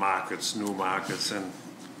markets, new markets in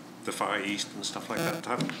the Far East and stuff like that?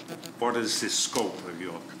 What is the scope of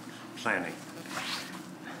your planning?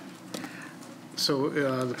 So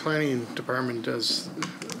the planning department does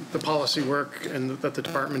the policy work, and that the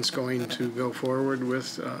department's going to go forward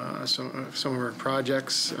with some of our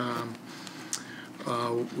projects.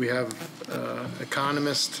 We have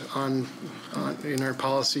economists in our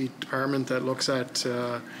policy department that looks at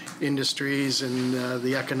industries and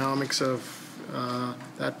the economics of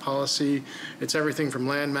that policy. It's everything from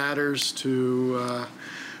land matters to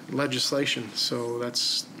legislation. So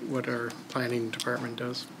that's what our planning department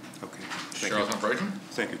does. Okay. Charlottetown, Brighton.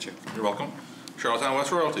 Thank you, Chair. You're welcome. Charlottetown,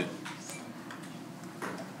 West Royalty.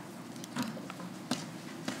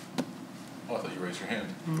 Oh, I thought you raised your hand.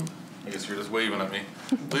 I guess you're just waving at me.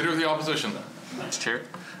 Leader of the Opposition. Thanks, Chair.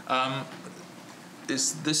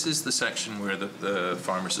 This is the section where the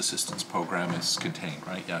Farmers Assistance Program is contained,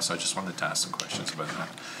 right? Yes, I just wanted to ask some questions about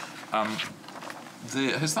that.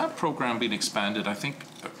 Has that program been expanded? I think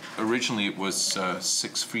originally it was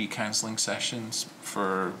 6 free counselling sessions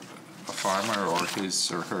for a farmer or his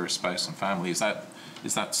or her spouse and family. Is that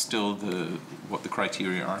still what the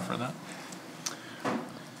criteria are for that?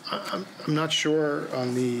 I'm not sure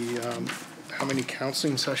on the how many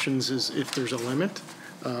counseling sessions if there's a limit.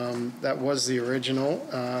 That was the original.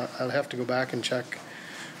 I'll have to go back and check.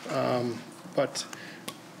 But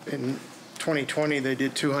in 2020, they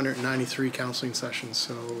did 293 counseling sessions,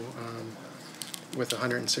 so with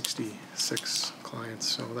 166 clients.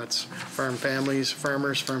 So that's farmers,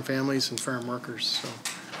 farm families, and farm workers. So.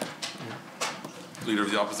 Leader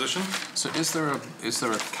of the Opposition. So is there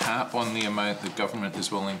a cap on the amount the government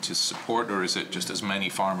is willing to support, or is it just as many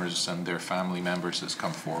farmers and their family members as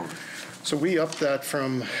come forward? So we upped that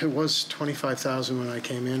from, it was 25,000 when I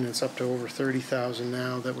came in, it's up to over 30,000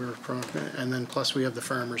 now that we're, and then plus we have the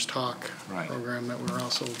Farmers Talk program that we're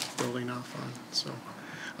also building off on. So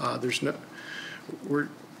there's no,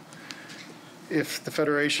 if the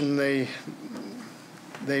Federation, they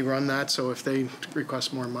run that, so if they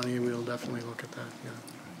request more money, we'll definitely look at that,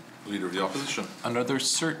 yeah. Leader of the Opposition. And are there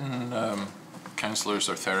certain counsellors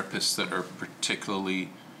or therapists that are particularly,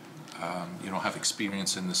 have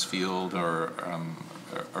experience in this field or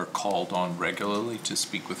are called on regularly to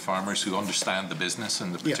speak with farmers who understand the business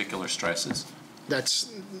and the particular stresses?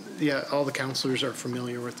 All the counsellors are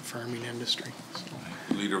familiar with the farming industry.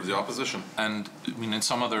 So. Leader of the Opposition. And I mean, in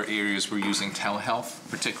some other areas we're using telehealth,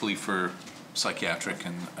 particularly for psychiatric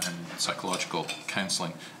and psychological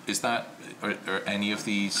counselling. Are any of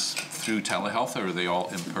these through telehealth, or are they all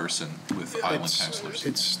in person with island counsellors?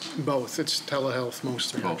 It's both. It's telehealth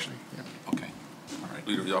mostly, actually. Yeah. Okay. All right.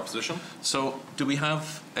 Leader of the Opposition. So do we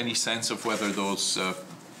have any sense of whether those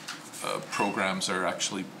programs are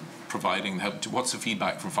actually providing help? What's the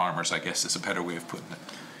feedback from farmers, I guess, is a better way of putting it.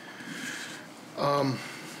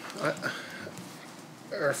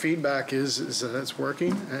 Our feedback is that it's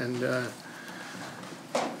working, and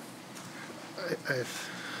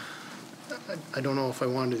I don't know if I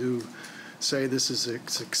want to say this is a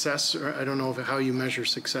success, or I don't know how you measure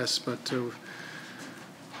success, but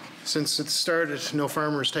since it started, no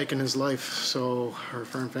farmer has taken his life, or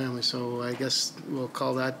farm family, so I guess we'll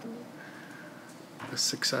call that a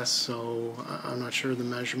success. So I'm not sure the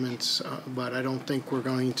measurements, but I don't think we're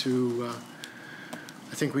going to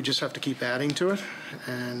I think we just have to keep adding to it,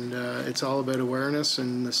 and it's all about awareness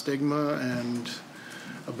and the stigma and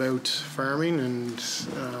about farming, and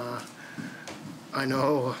I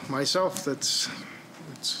know myself that's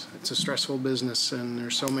it's a stressful business, and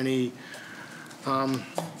there's so many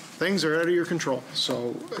things are out of your control.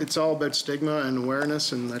 So it's all about stigma and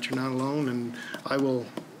awareness, and that you're not alone, and I will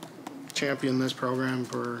champion this program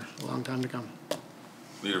for a long time to come.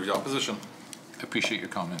 Leader of the Opposition. I appreciate your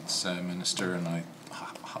comments, Minister, and I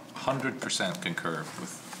 100% concur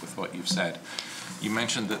with what you've said. You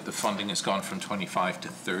mentioned that the funding has gone from 25 to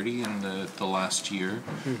 30 in the last year.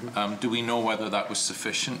 Mm-hmm. Do we know whether that was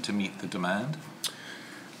sufficient to meet the demand?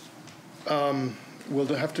 We'll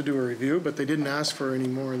have to do a review, but they didn't ask for any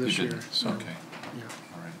more this year. So, okay. yeah.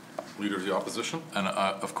 All right. Leader of the Opposition. And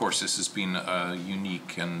of course, this has been a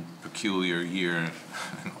unique and peculiar year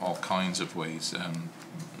in all kinds of ways,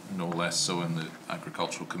 no less so in the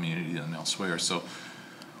agricultural community than elsewhere. So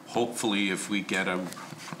hopefully, if we get a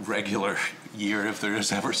regular year, if there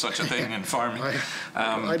is ever such a thing in farming,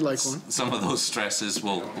 I'd like one. Some of those stresses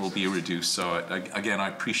will be reduced. So again, I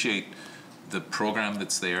appreciate the program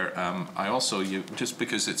that's there. I also, just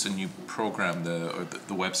because it's a new program, the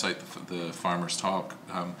website, the Farmers Talk,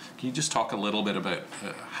 can you just talk a little bit about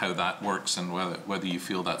how that works and whether you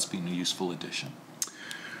feel that's been a useful addition?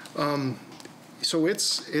 So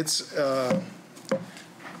it's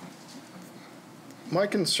my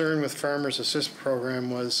concern with Farmers Assist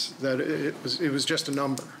Program was that it was just a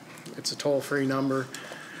number. It's a toll-free number,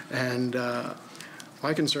 and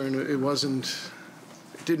my concern it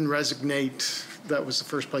didn't resonate. That was the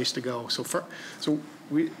first place to go. So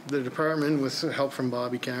the department, with help from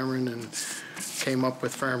Bobby Cameron, and came up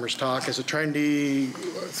with Farmers Talk as a trendy.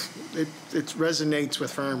 It resonates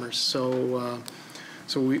with farmers. So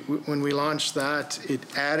when we launched that, it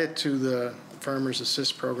added to the Farmers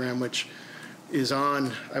Assist Program, which is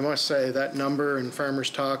on, I must say, that number in Farmers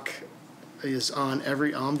Talk is on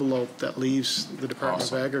every envelope that leaves the Department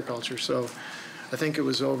of Agriculture. So I think it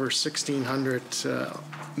was over 1,600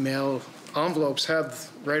 mail envelopes have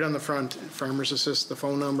right on the front Farmers Assist, the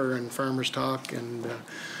phone number, and Farmers Talk. And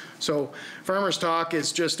so Farmers Talk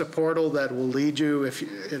is just a portal that will lead you.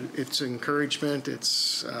 It's encouragement.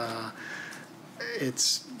 It's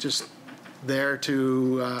just there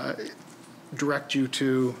to direct you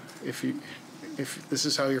to, if this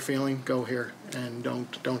is how you're feeling, go here, and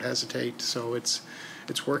don't hesitate. So it's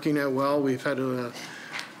working out well. We've had a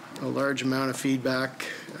large amount of feedback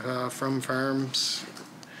from farms.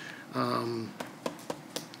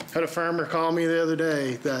 Had a farmer call me the other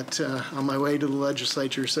day that on my way to the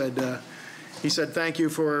legislature he said, thank you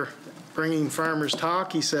for bringing Farmers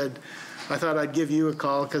Talk. He said, I thought I'd give you a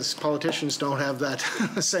call because politicians don't have that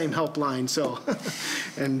same helpline. So,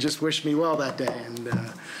 and just wished me well that day. And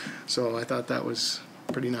so I thought that was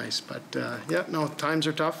pretty nice. But yeah, no, times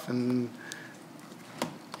are tough, and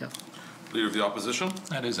yeah. Leader of the Opposition.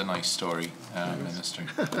 That is a nice story, Minister.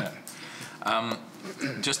 Yeah.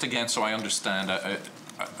 Just again, so I understand, and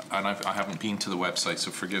I haven't been to the website,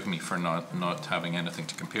 so forgive me for not having anything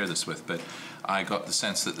to compare this with, but I got the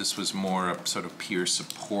sense that this was more a sort of peer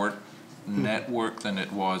support network than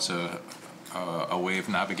it was a way of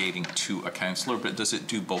navigating to a councillor. But does it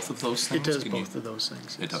do both of those things? It does both of those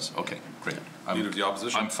things. It does. Okay, great. Leader of the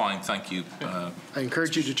Opposition. I'm fine, thank you. I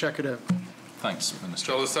encourage you to check it out. Thanks,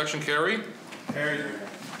 Minister. Shall this section carry? Carry.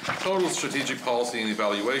 Total strategic policy and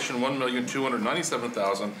evaluation,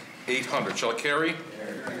 1,297,800. Shall it carry?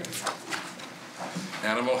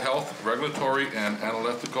 Animal health, regulatory and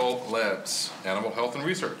analytical labs, animal health and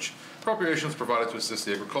research. Appropriations provided to assist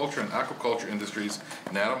the agriculture and aquaculture industries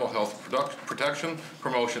in animal health protection,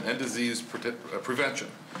 promotion, and disease prevention.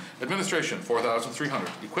 Administration, 4,300.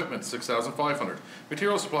 Equipment, 6,500.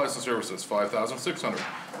 Material supplies and services, 5,600.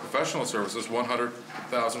 Professional services,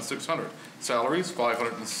 100,600. Salaries,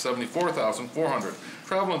 574,400.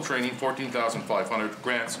 Travel and training, 14,500.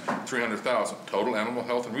 Grants, 300,000. Total animal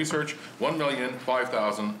health and research,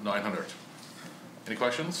 1,005,900. Any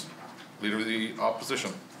questions? Leader of the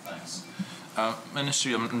Opposition. Thanks.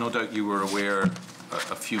 Minister, no doubt you were aware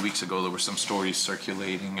a few weeks ago there were some stories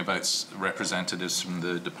circulating about representatives from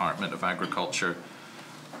the Department of Agriculture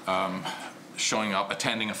showing up,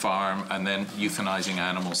 attending a farm, and then euthanizing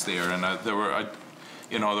animals there. And there were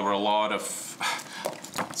a lot of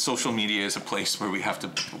social media is a place where we have to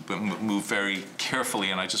move very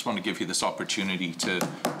carefully, and I just want to give you this opportunity to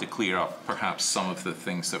clear up perhaps some of the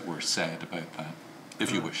things that were said about that,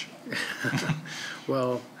 if you wish.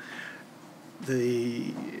 Well,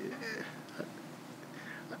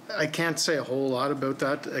 I can't say a whole lot about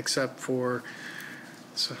that except for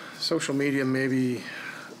social media maybe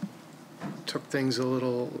took things a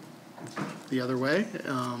little the other way.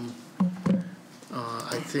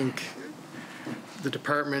 I think the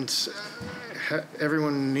departments,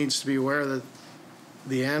 everyone needs to be aware that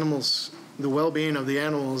the animals, the well-being of the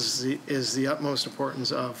animals is the utmost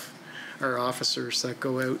importance of our officers that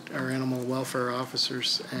go out, our animal welfare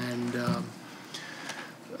officers. And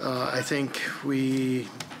I think we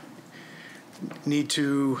need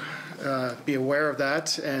to be aware of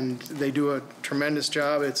that, and they do a tremendous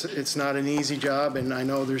job. It's not an easy job, and I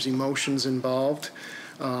know there's emotions involved,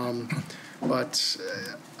 but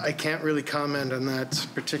I can't really comment on that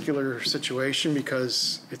particular situation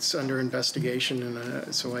because it's under investigation,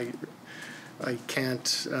 and so I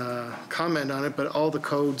can't comment on it. But all the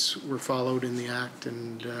codes were followed in the act,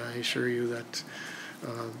 and I assure you that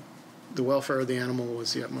the welfare of the animal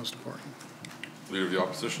was the utmost important. Leader of the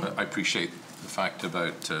Opposition. I appreciate the fact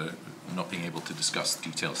about not being able to discuss the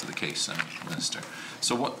details of the case, Minister.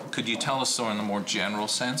 So what could you tell us, though, in a more general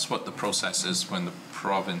sense, what the process is when the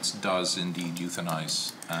province does indeed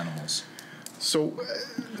euthanize animals? So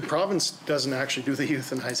the province doesn't actually do the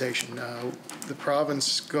euthanization. The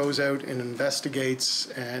province goes out and investigates,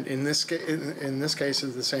 and in this case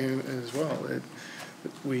is the same as well.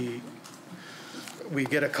 We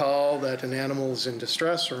get a call that an animal is in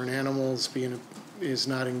distress or an animal is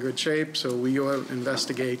not in good shape, so we go out and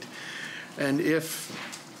investigate. And if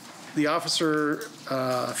the officer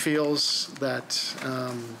feels that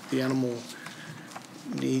the animal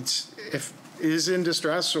is in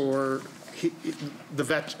distress, or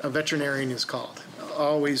a veterinarian is called.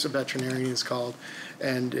 Always a veterinarian is called,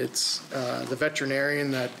 and it's the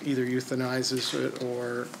veterinarian that either euthanizes it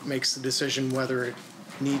or makes the decision whether it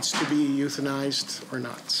needs to be euthanized or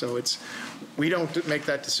not. So we don't make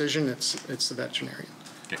that decision. It's the veterinarian.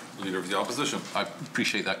 Okay. Leader of the Opposition. I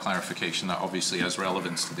appreciate that clarification. That obviously has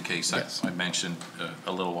relevance to the case I mentioned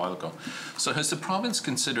a little while ago. So has the province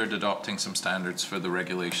considered adopting some standards for the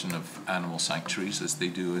regulation of animal sanctuaries as they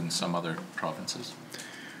do in some other provinces?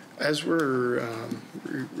 As we're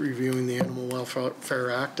reviewing the Animal Welfare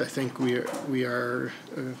Act, I think we are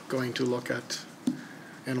going to look at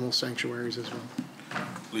animal sanctuaries as well.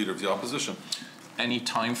 Leader of the Opposition. Any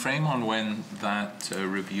time frame on when that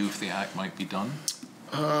review of the Act might be done?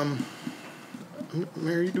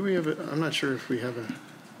 Mary, do we have I'm not sure if we have a...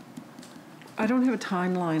 I don't have a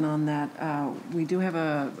timeline on that. We do have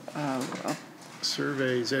a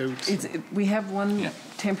surveys out. We have one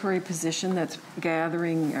temporary position that's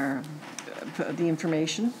gathering the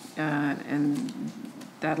information, and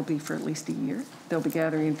that'll be for at least a year. They'll be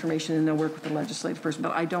gathering information, and they'll work with the legislative person.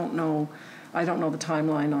 But I don't know the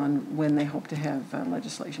timeline on when they hope to have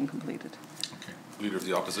legislation completed. Okay. Leader of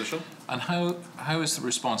the Opposition. And how has the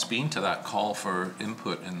response been to that call for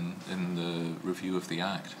input in the review of the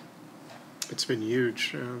Act? It's been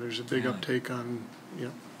huge. There's a big uptake on,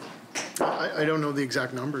 I don't know the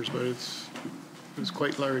exact numbers, but it's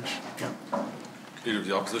quite large. Yeah. Leader of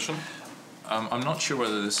the Opposition. I'm not sure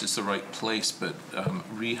whether this is the right place, but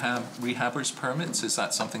rehabbers permits, is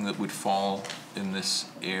that something that would fall in this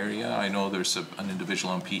area? I know there's an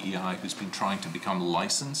individual on PEI who's been trying to become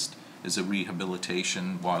licensed as a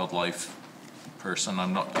rehabilitation wildlife person.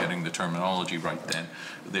 I'm not getting the terminology right then.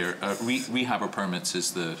 Rehabber permits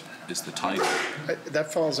is the title.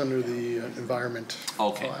 That falls under the environment.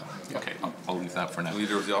 Okay. File. Yeah. Okay, I'll leave that for now.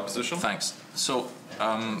 Leader of the Opposition. Thanks. So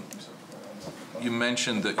you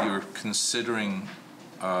mentioned that you're considering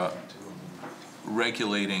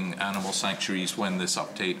regulating animal sanctuaries when this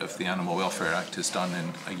update of the Animal Welfare Act is done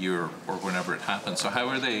in a year or whenever it happens. So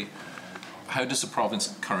how does the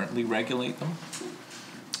province currently regulate them?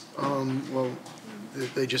 Well,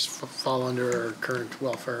 they just fall under our current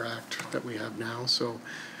Welfare Act that we have now. So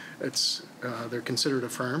they're considered a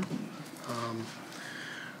farm.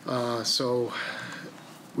 So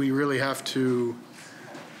we really have to,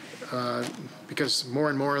 because more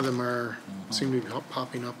and more of them seem to be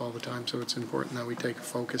popping up all the time. So it's important that we take a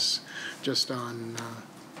focus just on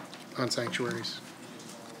sanctuaries.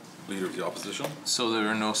 Leader of the Opposition. So there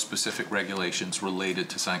are no specific regulations related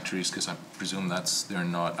to sanctuaries, because I presume they're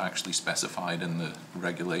not actually specified in the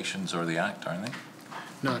regulations or the Act, are they?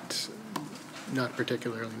 Not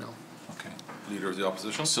particularly, no. Okay. Leader of the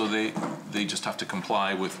Opposition. So they just have to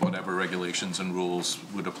comply with whatever regulations and rules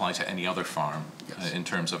would apply to any other farm in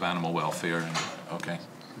terms of animal welfare. Okay.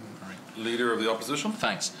 All right. Leader of the Opposition.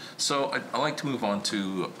 Thanks. So I'd like to move on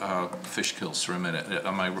to fish kills for a minute.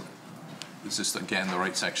 Is this, again, the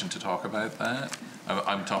right section to talk about that?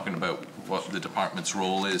 I'm talking about what the department's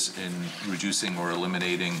role is in reducing or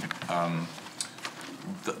eliminating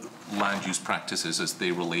the land use practices as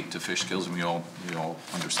they relate to fish kills, and we all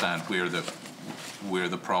understand where the where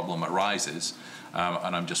the problem arises.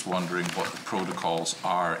 And I'm just wondering what the protocols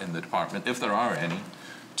are in the department, if there are any,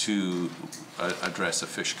 to address a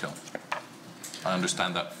fish kill. I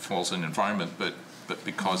understand that falls in environment, but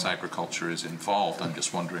because agriculture is involved, I'm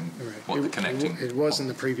just wondering what the connecting... It was in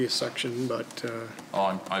the previous section, but...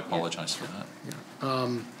 I apologize for that.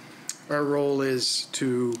 Yeah. Our role is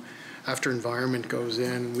to, after environment goes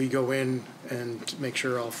in, we go in and make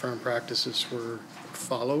sure all farm practices were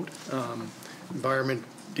followed. Environment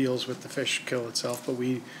deals with the fish kill itself, but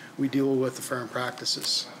we deal with the farm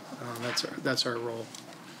practices. That's our role.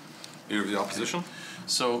 Leader of the Opposition.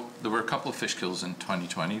 So there were a couple of fish kills in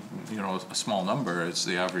 2020, a small number as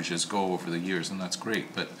the averages go over the years, and that's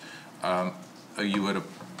great. But are you at a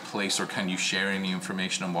place, or can you share any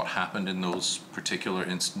information on what happened in those particular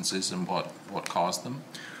instances and what caused them?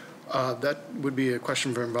 That would be a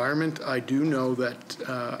question for environment. I do know that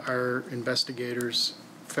our investigators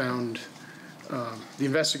found, the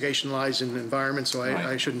investigation lies in environment, so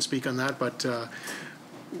I shouldn't speak on that, but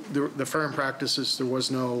the farm practices, there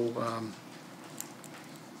was no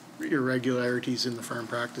irregularities in the farm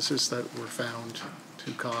practices that were found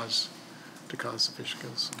to cause the fish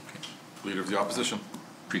kills. Okay. Leader of the Opposition.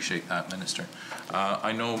 Appreciate that, Minister.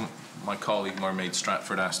 I know my colleague Mermaid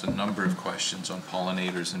Stratford asked a number of questions on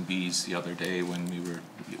pollinators and bees the other day when we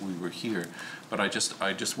were here, but I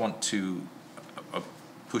just want to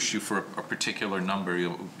push you for a particular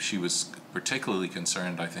number. She was particularly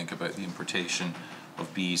concerned, I think, about the importation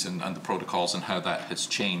of bees and the protocols and how that has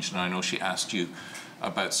changed. And I know she asked you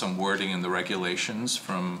about some wording in the regulations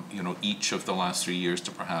from each of the last 3 years to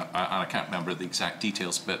perhaps, I can't remember the exact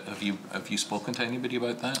details, but have you spoken to anybody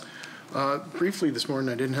about that? Briefly this morning,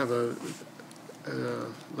 I didn't have a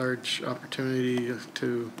large opportunity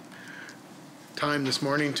to time this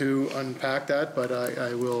morning to unpack that, but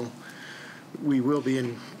we will be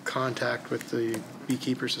in contact with the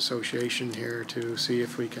Beekeepers Association here to see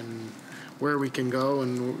if where we can go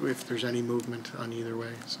and if there's any movement on either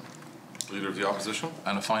way. So. Leader of the Opposition.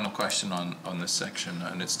 And a final question on this section,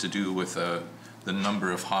 and it's to do with the number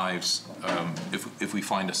of hives. If we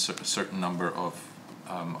find a certain number of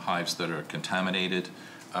hives that are contaminated,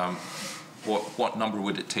 what number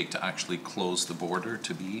would it take to actually close the border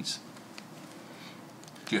to bees?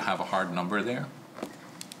 Do you have a hard number there?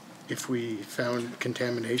 If we found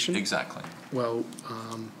contamination? Exactly. Well,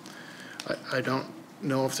 I don't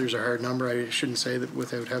know if there's a hard number. I shouldn't say that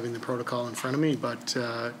without having the protocol in front of me, but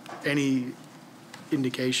any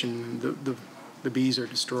indication, the bees are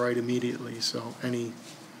destroyed immediately, so any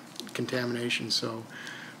contamination, so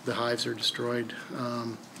the hives are destroyed.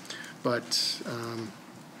 But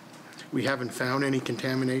we haven't found any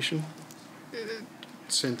contamination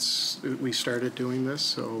since we started doing this,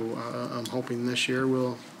 so I'm hoping this year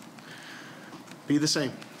will be the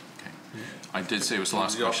same. Okay. I did say it was the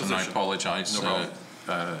last question, and I apologize,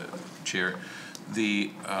 Chair.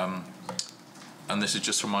 And this is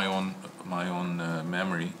just from my own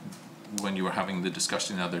memory. When you were having the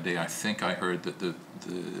discussion the other day, I think I heard that the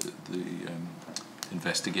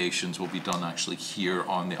investigations will be done actually here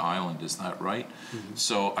on the island. Is that right? Mm-hmm.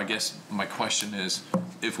 So I guess my question is,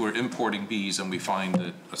 if we're importing bees and we find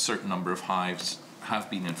that a certain number of hives have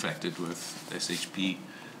been infected with SHP,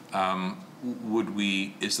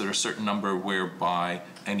 is there a certain number whereby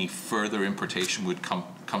any further importation would come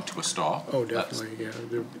to a stop? Oh, definitely, yeah.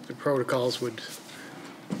 The protocols would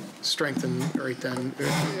strengthen right then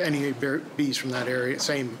any bees from that area,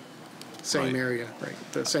 same area, right?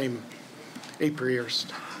 The same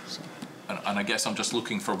apiarist. So. And I guess I'm just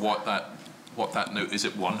looking for what that is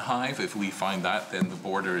it one hive? If we find that, then the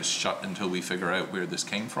border is shut until we figure out where this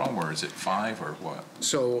came from, or is it 5 or what?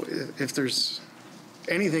 So if there's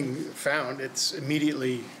anything found, it's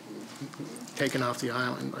immediately taken off the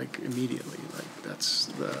island, like immediately. Like that's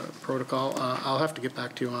the protocol. I'll have to get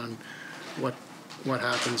back to you on what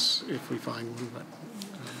happens if we find one.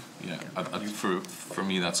 But for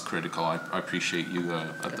me that's critical. I appreciate you.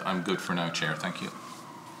 I'm good for now, Chair. Thank you.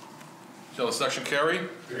 Shall the section carry?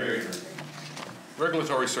 Carry.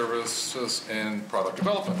 Regulatory services and product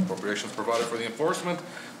development. Appropriations provided for the enforcement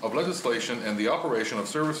of legislation and the operation of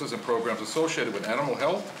services and programs associated with animal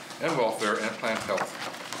health and welfare and plant health.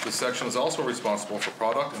 This section is also responsible for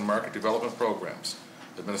product and market development programs.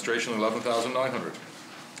 Administration, $11,900.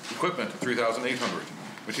 Equipment, $3,800.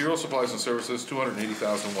 Material supplies and services,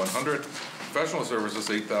 $280,100. Professional services,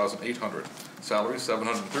 $8,800. Salaries,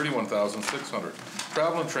 $731,600.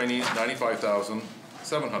 Travel and training,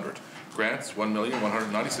 $95,700. Grants,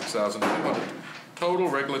 $1,196,200. Total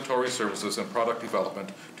regulatory services and product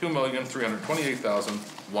development,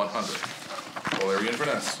 $2,328,100. Valerian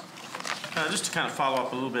Verness. Just to kind of follow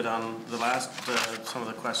up a little bit on the last, some of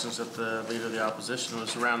the questions that the Leader of the Opposition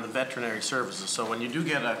was around the veterinary services. So when you do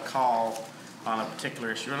get a call on a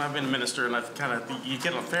particular issue, and I've been a minister and you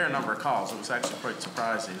get a fair number of calls. It was actually quite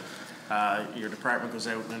surprising. Your department goes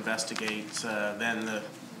out and investigates, then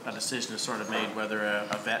a decision is sort of made whether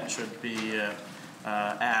a vet should be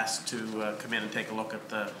asked to come in and take a look at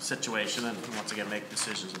the situation and once again make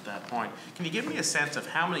decisions at that point. Can you give me a sense of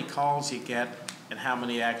how many calls you get and how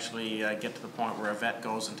many actually get to the point where a vet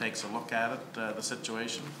goes and takes a look at it, the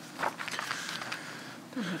situation?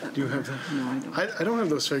 Do you have that? No, I don't have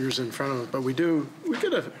those figures in front of us, but we get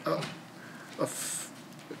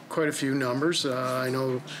quite a few numbers. I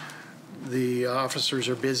know the officers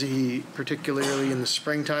are busy, particularly in the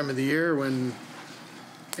springtime of the year when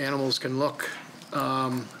animals can look.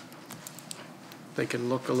 They can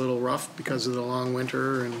look a little rough because of the long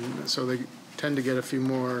winter, and so they tend to get a few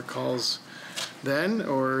more calls then,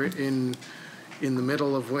 or in the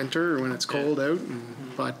middle of winter when it's cold out.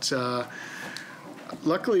 But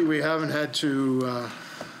luckily, we haven't had to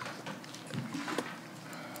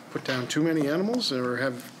put down too many animals, or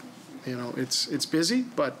have, it's busy,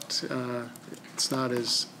 but it's not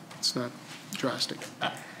drastic.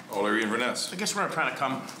 O'Leary Inverness. I guess where I'm trying to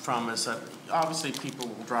come from is that obviously people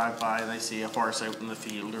will drive by and they see a horse out in the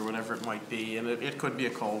field or whatever it might be, and it could be a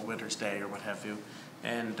cold winter's day or what have you,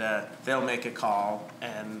 and they'll make a call,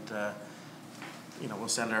 and we'll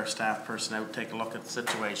send our staff person out, take a look at the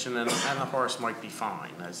situation, and the horse might be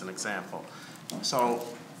fine, as an example. So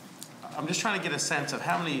I'm just trying to get a sense of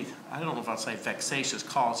how many, I don't know if I'll say vexatious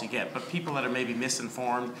calls you get, but people that are maybe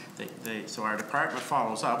misinformed. So our department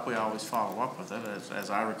follows up. We always follow up with it, as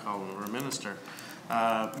I recall when we were a minister.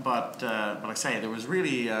 But like I say, there was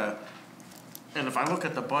really, and if I look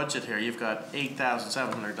at the budget here, you've got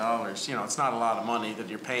 $8,700. It's not a lot of money that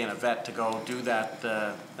you're paying a vet to go do that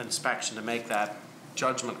inspection, to make that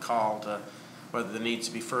judgment call to whether there needs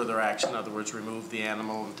to be further action, in other words, remove the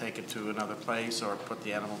animal and take it to another place or put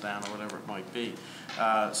the animal down or whatever it might be.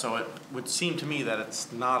 So it would seem to me that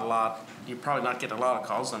it's not a lot. You probably not get a lot of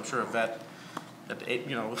calls. I'm sure a vet,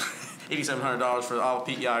 $8,700 for all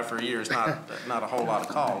PEI for a year is not a whole lot of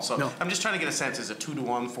calls. So no. I'm just trying to get a sense, is it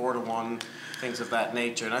 2-to-1, 4-to-1, things of that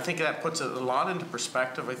nature? And I think that puts it a lot into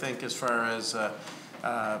perspective, I think, as far as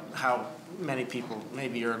how many people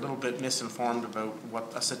maybe are a little bit misinformed about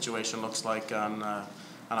what a situation looks like on a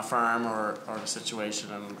farm or a situation,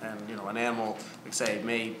 and an animal, like say,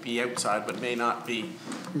 may be outside but may not be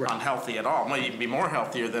unhealthy at all. It might even be more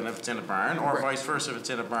healthier than if it's in a barn, or vice versa. If it's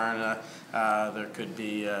in a barn, there could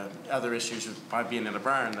be other issues by being in a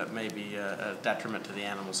barn that may be a detriment to the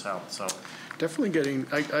animal's health. So definitely getting,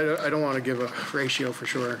 I don't want to give a ratio for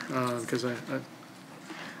sure, because I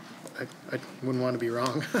wouldn't want to be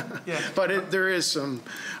wrong. Yeah. But there is some,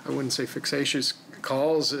 I wouldn't say vexatious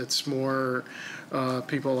calls. It's more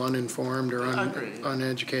people uninformed or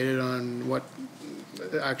uneducated on what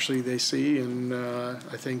actually they see, and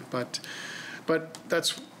I think, but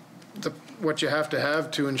that's what you have to have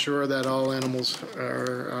to ensure that all animals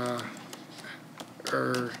are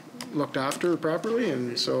looked after properly,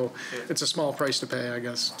 and so it's a small price to pay, I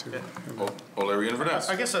guess. O'Leary Inverness.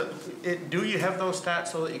 I guess, do you have those stats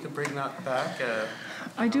so that you could bring that back?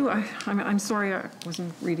 I do. I'm sorry, I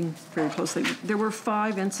wasn't reading very closely. There were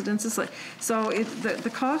 5 incidences. So the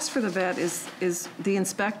cost for the vet is the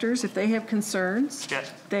inspectors, if they have concerns,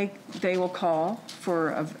 they will call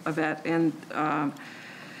for a vet, and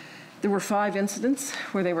there were 5 incidents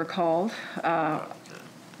where they were called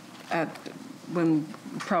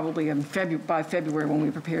probably by February when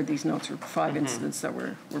we prepared these notes, were 5 incidents that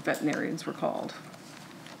were veterinarians were called.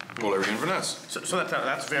 O'Leary Inverness. So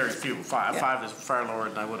that's very few. 5 is far lower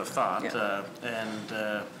than I would have thought. Yeah.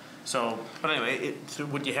 But anyway, so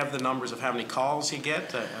would you have the numbers of how many calls you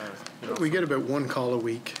get? We get about 1 call a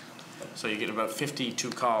week. So you get about 52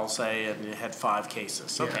 calls, say, and you had 5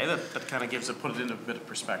 cases. Okay, that kind of put it into a bit of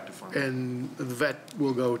perspective for me. And the vet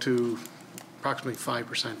will go to approximately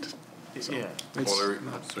 5%. So yeah. O'Leary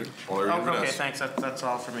okay, thanks. That's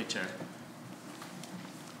all for me, Chair.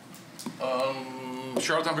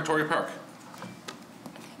 Charlottetown Victoria Park.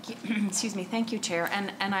 Excuse me. Thank you, Chair.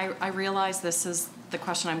 And I realize this is the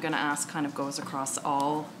question I'm going to ask kind of goes across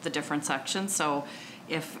all the different sections. So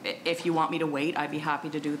if you want me to wait, I'd be happy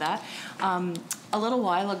to do that. A little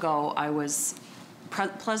while ago, I was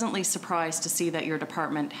pleasantly surprised to see that your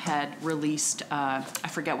department had released, I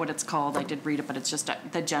forget what it's called, I did read it, but it's just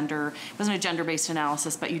the gender, it wasn't a gender-based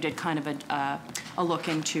analysis, but you did kind of a look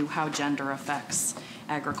into how gender affects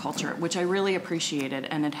Agriculture, which I really appreciated,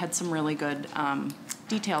 and it had some really good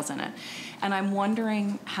details in it. And I'm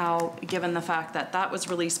wondering how, given the fact that that was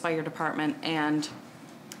released by your department and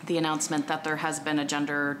the announcement that there has been a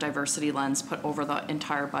gender diversity lens put over the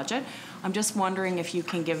entire budget, I'm just wondering if you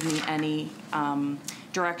can give me any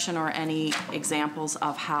direction or any examples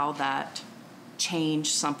of how that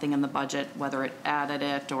changed something in the budget, whether it added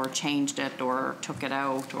it or changed it or took it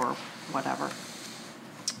out or whatever.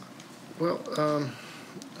 Well,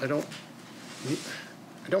 I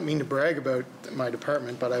don't mean to brag about my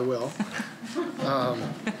department, but I will.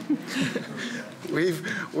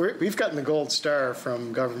 We've gotten the gold star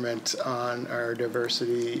from government on our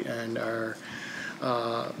diversity and our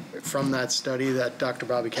from that study that Dr.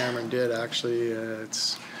 Bobby Cameron did. Actually,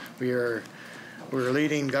 we're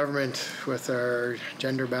leading government with our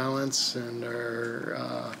gender balance and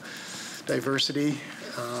our diversity.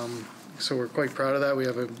 So we're quite proud of that. We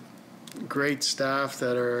have a great staff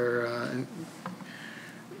that are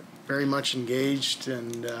very much engaged,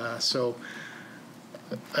 and so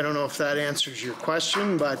I don't know if that answers your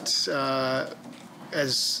question, but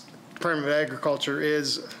as Department of Agriculture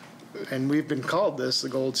is, and we've been called this, the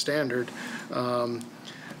gold standard,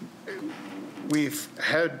 we've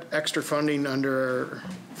had extra funding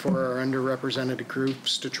for our underrepresented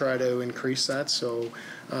groups to try to increase that. So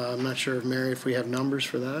I'm not sure, Mary, if we have numbers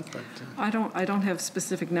for that. But I don't have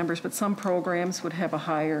specific numbers, but some programs would have a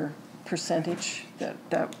higher percentage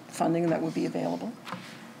that funding that would be available.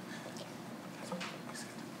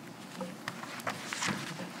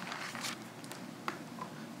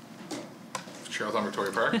 Cheryl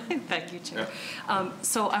Victoria Park. Thank you, Chair. Yeah.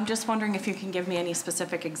 So I'm just wondering if you can give me any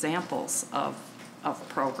specific examples of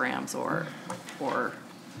programs or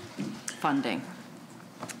funding.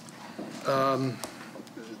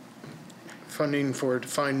 Funding to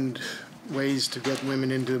find ways to get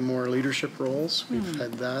women into more leadership roles. We've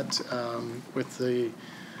had that with the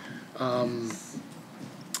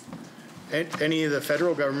any of the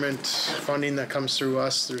federal government funding that comes through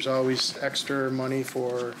us. There's always extra money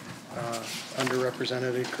for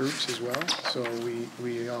underrepresented groups as well. So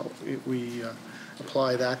we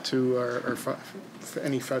apply that to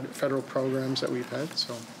any federal programs that we've had.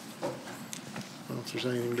 So I don't know if there's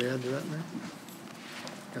anything to add to that, Mary.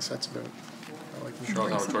 I guess that's about all I can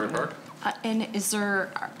Charlotte Victoria Park. And is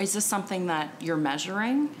this something that you're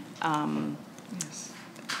measuring? Yes.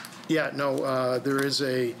 Yeah, no, there is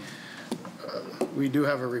we do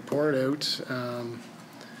have a report out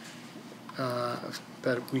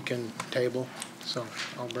that we can table, so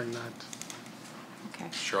I'll bring that. Okay.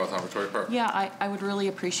 Charlotte Victoria Park. Yeah, I would really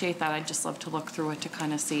appreciate that. I'd just love to look through it to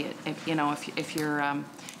kind of see it. If your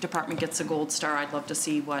department gets a gold star, I'd love to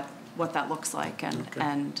see what that looks like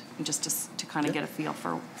and just to kind of get a feel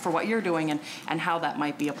for what you're doing and how that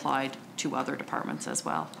might be applied to other departments as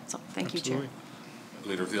well. So thank you, Chair.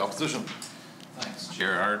 Leader of the Opposition. Thanks,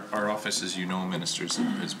 Chair. Our office, as you know, Ministers,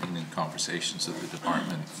 has been in conversations with the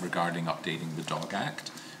department regarding updating the Dog Act,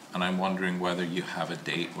 and I'm wondering whether you have a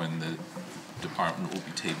date when the department will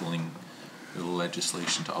be tabling the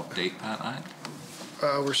legislation to update that act.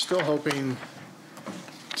 We're still hoping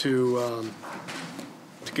to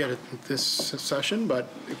get it this session, but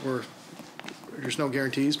there's no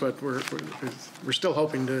guarantees. But we're still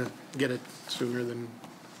hoping to get it sooner than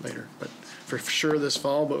later. But for sure this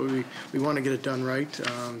fall. But we want to get it done right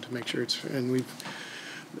to make sure it's. And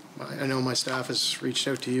I know my staff has reached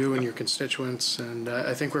out to you and your constituents, and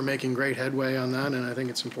I think we're making great headway on that. And I think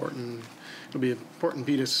it's important. It'll be an important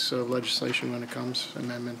piece of legislation when it comes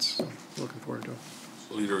amendments. So looking forward to it.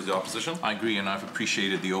 Leader of the Opposition. I agree, and I've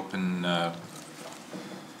appreciated the open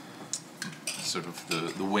sort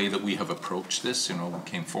of the way that we have approached this. We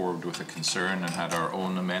came forward with a concern and had our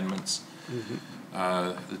own amendments.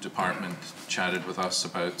 The department chatted with us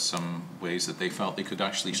about some ways that they felt they could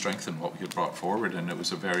actually strengthen what we had brought forward, and it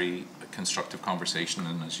was a very constructive conversation.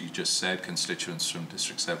 And as you just said, constituents from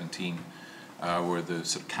District 17 were the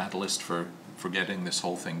sort of catalyst for getting this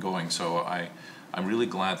whole thing going. So I'm really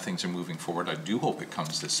glad things are moving forward. I do hope it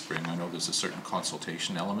comes this spring. I know there's a certain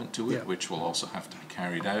consultation element to it, which will also have to be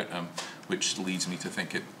carried out, which leads me to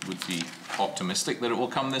think it would be optimistic that it will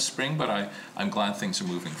come this spring, but I'm glad things are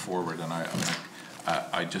moving forward, and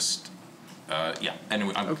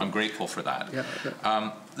anyway, I'm grateful for that.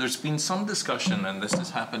 There's been some discussion, and this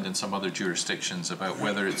has happened in some other jurisdictions, about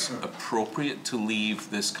whether it's appropriate to leave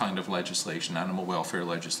this kind of legislation, animal welfare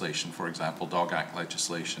legislation, for example, Dog Act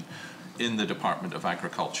legislation, in the Department of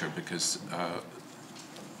Agriculture, because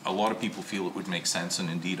a lot of people feel it would make sense, and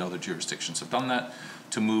indeed other jurisdictions have done that,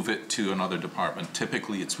 to move it to another department.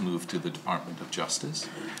 Typically, it's moved to the Department of Justice.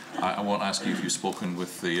 I won't ask you if you've spoken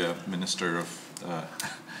with the Minister of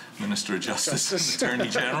Justice and Attorney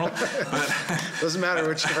General, but doesn't matter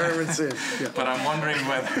which department it's in. Yeah. But I'm wondering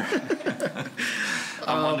whether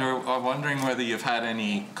I'm wondering whether you've had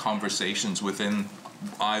any conversations within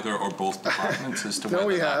either or both departments as to whether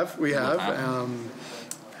we have.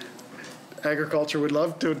 Agriculture would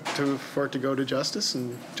love for it to go to Justice,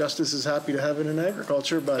 and Justice is happy to have it in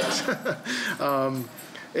Agriculture, but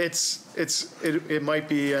it might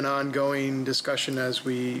be an ongoing discussion as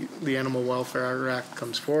the Animal Welfare Act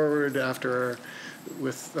comes forward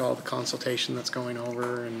with all the consultation that's going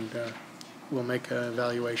over, and we'll make an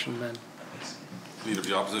evaluation then. Leader of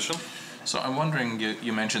the Opposition. So I'm wondering,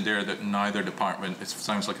 you mentioned there that neither department, it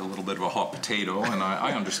sounds like a little bit of a hot potato, and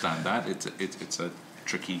I understand that. It's a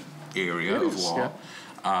tricky area of law.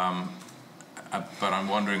 Yeah. But I'm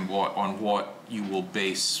wondering on what you will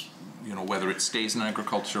base, whether it stays in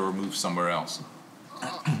Agriculture or moves somewhere else.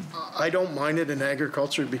 I don't mind it in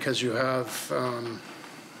Agriculture because you have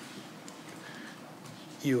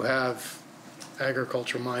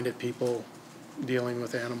agriculture-minded people dealing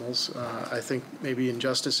with animals. I think maybe in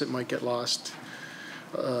Justice it might get lost.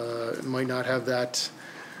 It might not have that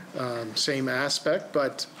same aspect,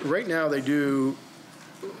 but right now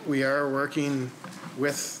we are working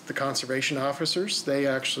with the conservation officers. They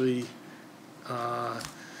actually,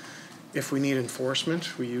 if we need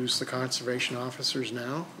enforcement, we use the conservation officers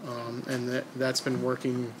now, and that's been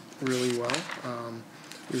working really well.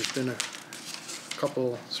 There's been a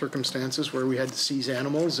couple circumstances where we had to seize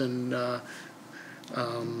animals, and the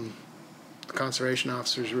conservation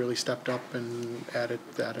officers really stepped up and added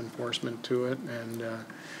that enforcement to it, and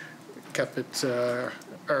kept it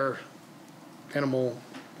our animal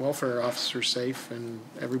welfare officers safe and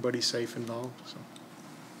everybody safe involved. So.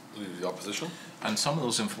 The Opposition. And some of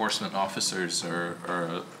those enforcement officers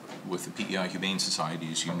are with the PEI Humane Society,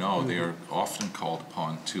 as you know, they are often called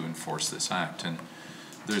upon to enforce this act. And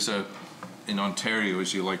there's in Ontario,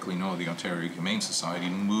 as you likely know, the Ontario Humane Society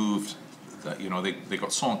moved that, they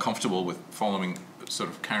got so uncomfortable with sort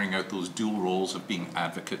of carrying out those dual roles of being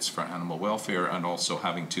advocates for animal welfare and also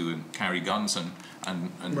having to carry guns and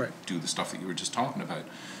right. do the stuff that you were just talking about.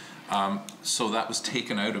 So that was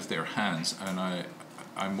taken out of their hands, and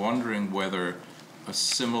I'm wondering whether a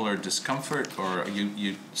similar discomfort, or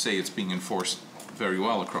you say it's being enforced very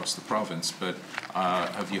well across the province, but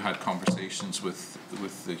have you had conversations with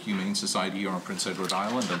the Humane Society or Prince Edward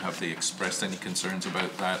Island, and have they expressed any concerns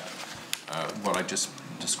about that, what I just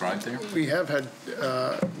described there? We have had,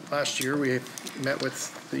 last year we met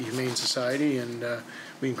with the Humane Society, and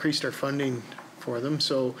we increased our funding for them,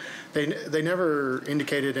 so they never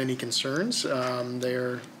indicated any concerns. They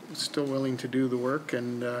are still willing to do the work,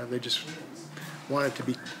 and they just wanted to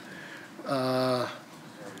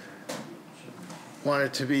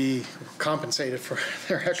be compensated for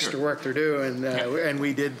their extra work they're doing, and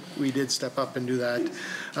we did step up and do that.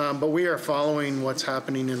 But we are following what's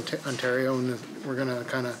happening in Ontario, and we're going to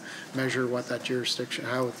kind of measure what that jurisdiction,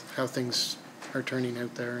 how things are turning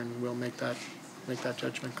out there, and we'll make that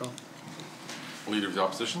judgment call. Leader of the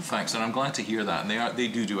Opposition. Thanks, and I'm glad to hear that. And they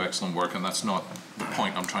do excellent work, and that's not the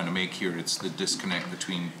point I'm trying to make here. It's the disconnect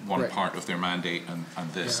between one right. part of their mandate and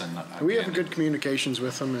this. Yeah. And we have good communications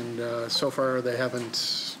with them, and so far they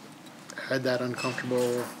haven't had that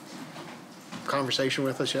uncomfortable conversation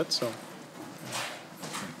with us yet. So,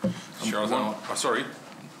 sorry,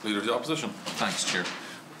 Leader of the Opposition. Thanks, Chair.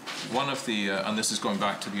 One of the, and this is going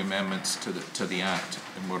back to the amendments to the Act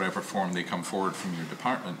in whatever form they come forward from your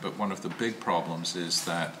department, but one of the big problems is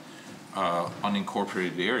that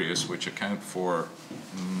unincorporated areas, which account for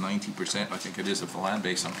 90%, I think it is, of the land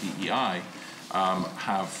base on PEI,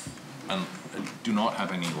 do not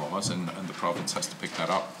have any laws, and the province has to pick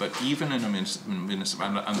that up. But even in a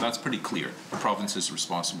municipality, and that's pretty clear, the province is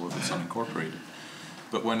responsible if it's unincorporated.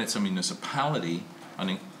 But when it's a municipality,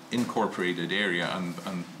 an incorporated area, and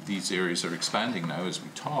these areas are expanding now as we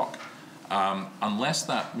talk, unless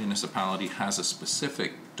that municipality has a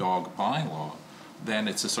specific dog bylaw, then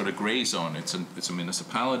it's a sort of gray zone. It's a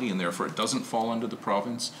municipality, and therefore it doesn't fall under the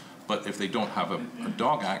province. But if they don't have a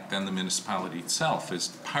dog act, then the municipality itself is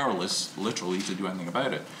powerless, literally, to do anything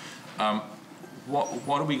about it.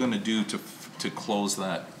 What are we going to do to close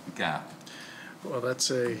that gap? Well,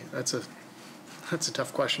 that's a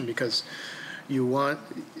tough question, because the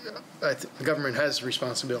government has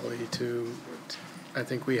responsibility to. I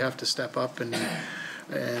think we have to step up and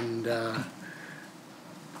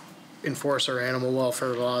enforce our animal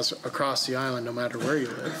welfare laws across the island, no matter where you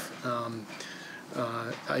live.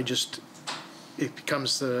 It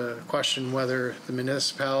becomes the question whether the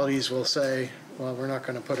municipalities will say, well, we're not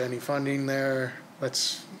going to put any funding there.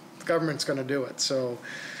 The government's going to do it. So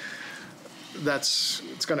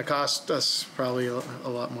it's going to cost us probably a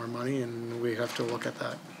lot more money, and we have to look at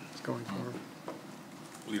that going forward.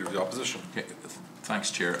 Leader of the Opposition. Okay. Thanks,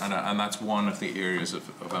 Chair. And that's one of the areas of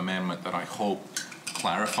amendment that I hope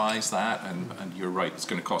clarifies that, and you're right, it's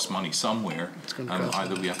going to cost money somewhere.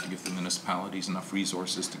 Either we have to give the municipalities enough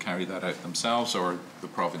resources to carry that out themselves, or the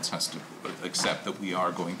province has to accept that we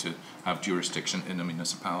are going to have jurisdiction in a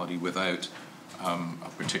municipality without a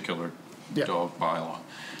particular dog bylaw.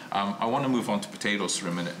 I want to move on to potatoes for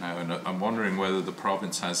a minute now, and I'm wondering whether the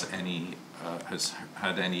province has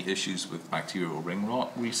had any issues with bacterial ring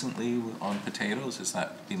rot recently on potatoes. Has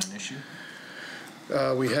that been an issue?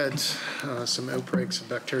 We had some outbreaks of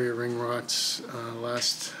bacteria ring rots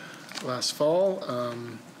last fall.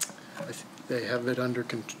 They have it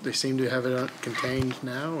they seem to have it contained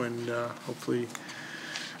now, and hopefully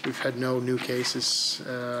we've had no new cases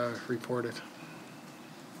reported.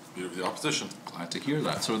 Leader of the Opposition. Glad to hear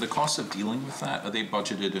that. So the costs of dealing with that, are they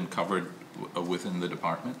budgeted and covered within the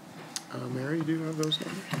department? Mary, do you have those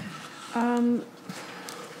numbers?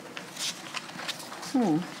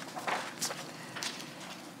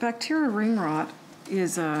 Bacterial ring rot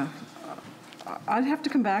is I'd have to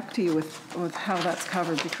come back to you with how that's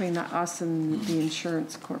covered between us and the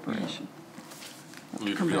insurance corporation.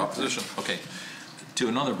 Leader of the Opposition. Okay. To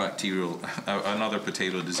another another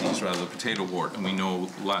potato disease, rather, the potato wart. And we know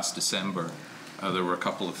last December there were a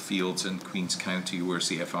couple of fields in Queens County where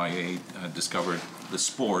CFIA discovered the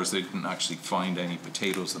spores. They didn't actually find any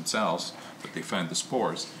potatoes themselves, but they found the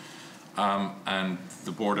spores. And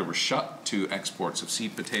the border was shut to exports of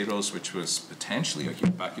seed potatoes, which was potentially, I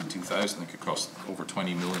think back in 2000, it could cost over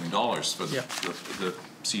 $20 million for the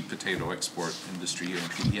seed potato export industry here in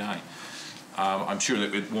PEI. I'm sure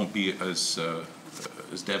that it won't be as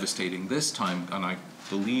devastating this time, and I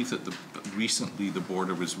believe that recently the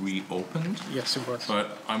border was reopened. Yes, it was.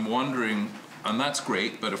 But I'm wondering, and that's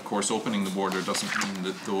great, but of course opening the border doesn't mean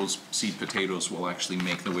that those seed potatoes will actually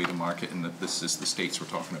make their way to market, and that this is the states we're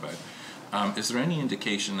talking about. Is there any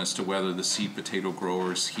indication as to whether the seed potato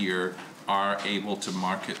growers here are able to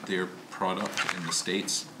market their product in the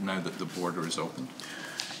states now that the border is open?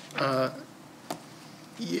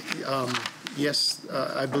 Yes,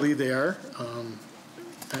 I believe they are.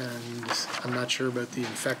 And I'm not sure about the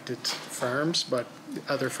infected farms, but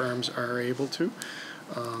other farms are able to.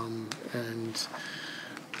 And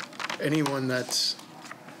anyone that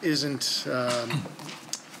is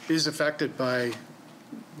affected by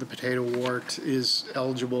the potato wart is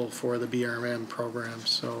eligible for the BRM program.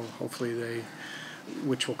 So hopefully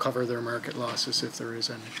which will cover their market losses if there is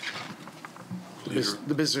any.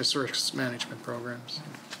 The business risk management programs.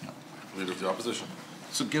 Leader of the Opposition.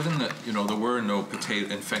 So given that, there were no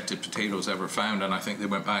infected potatoes ever found, and I think they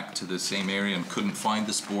went back to the same area and couldn't find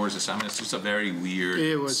the spores, it's just a very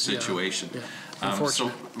weird situation. Yeah.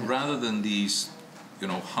 So rather than these,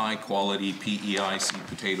 high quality PEI seed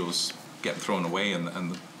potatoes getting thrown away and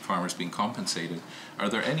the farmers being compensated, are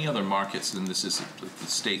there any other markets, and this is the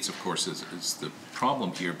States, of course, is the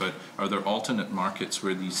problem here, but are there alternate markets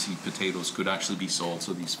where these seed potatoes could actually be sold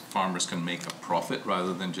so these farmers can make a profit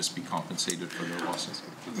rather than just be compensated for their losses?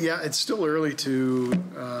 Yeah, it's still early to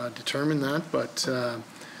determine that, but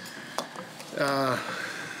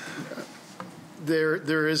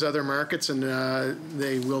there is other markets, and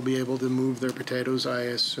they will be able to move their potatoes, I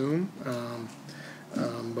assume.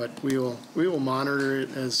 But we will monitor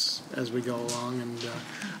it as we go along, and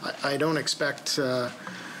I don't expect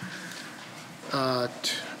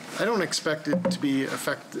it to be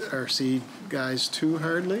affect our seed guys too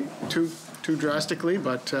drastically,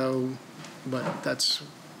 but that's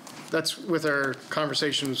with our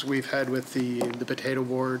conversations we've had with the potato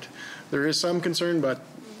board. There is some concern, but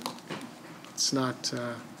it's not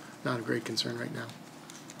a great concern right now.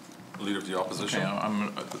 Leader of the Opposition.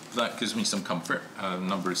 Okay, that gives me some comfort. A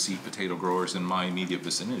number of seed potato growers in my immediate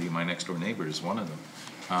vicinity, my next door neighbor is one of them.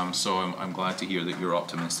 So I'm glad to hear that you're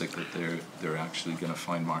optimistic that they're actually going to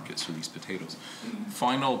find markets for these potatoes.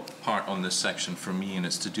 Final part on this section for me, and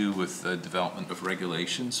it's to do with the development of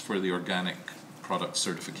regulations for the organic product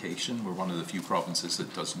certification. We're one of the few provinces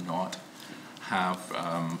that does not have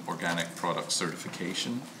organic product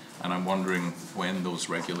certification, and I'm wondering when those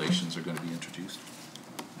regulations are going to be introduced.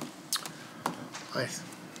 I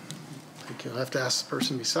think you'll have to ask the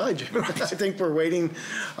person beside you. I think we're waiting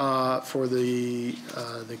for the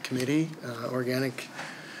committee, organic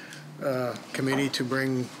committee, to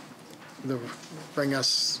bring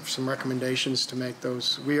us some recommendations to make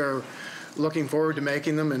those. We are looking forward to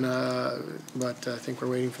making them, and but I think we're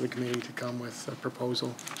waiting for the committee to come with a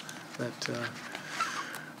proposal that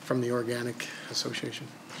from the Organic Association.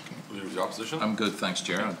 Leader of the Opposition? I'm good, thanks,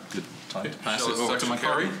 Chair. Good time to pass it Shall over to my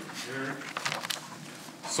carry? colleague.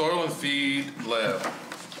 Soil and Feed Lab.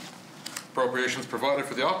 Appropriations provided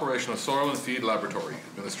for the operation of Soil and Feed Laboratory.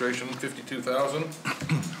 Administration,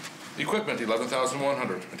 $52,000. Equipment,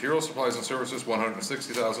 $11,100. Material supplies and services,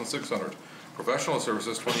 $160,600. Professional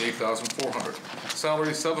services, $28,400.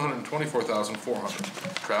 Salary,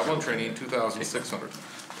 $724,400. Travel and training, $2,600.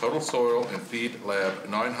 Total Soil and Feed Lab,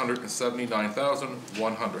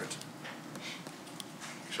 $979,100.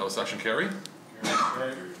 Shall the section carry?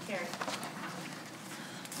 Carry.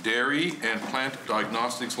 Dairy and Plant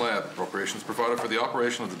Diagnostics Lab. Appropriations provided for the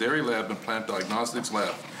operation of the Dairy Lab and Plant Diagnostics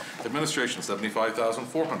Lab. Administration,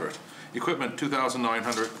 $75,400. Equipment,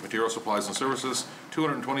 $2,900. Material supplies and services,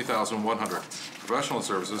 $220,100. Professional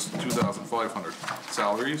services, $2,500.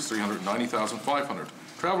 Salaries, $390,500.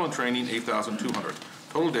 Travel and training, $8,200.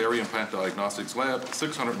 Total Dairy and Plant Diagnostics Lab,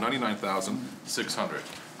 $699,600.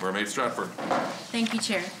 Mermaid Stratford. Thank you,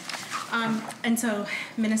 Chair. And so,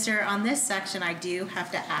 Minister, on this section, I do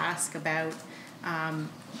have to ask about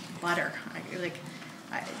butter. Like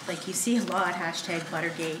you see a lot, hashtag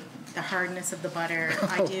Buttergate, the hardness of the butter.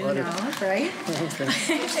 I do know, right? Okay.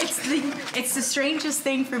 It's the strangest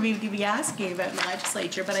thing for me to be asking about in the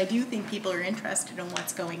legislature, but I do think people are interested in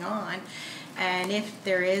what's going on. And if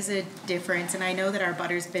there is a difference, and I know that our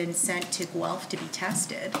butter's been sent to Guelph to be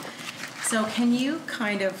tested, so can you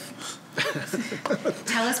kind of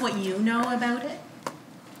tell us what you know about it?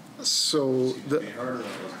 So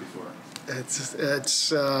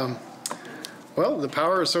it's well, the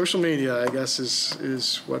power of social media, I guess,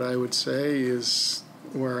 is what I would say is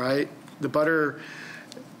where the butter.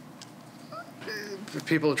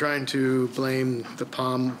 People are trying to blame the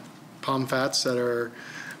palm fats that are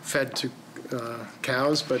fed to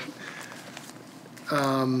cows, but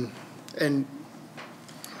and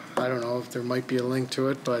I don't know if there might be a link to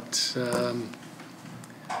it, but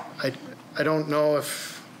I don't know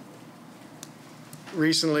if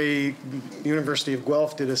recently University of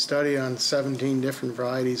Guelph did a study on 17 different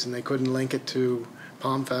varieties and they couldn't link it to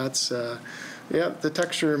palm fats. Yeah, the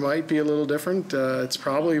texture might be a little different. It's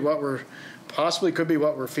probably possibly could be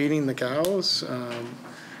what we're feeding the cows,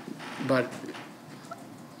 but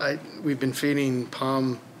we've been feeding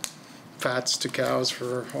palm fats to cows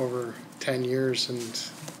for over 10 years, and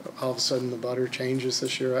all of a sudden the butter changes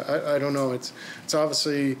this year. I don't know. It's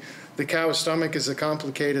obviously the cow's stomach is a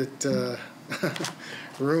complicated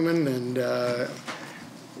rumen, and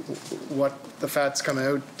what the fats come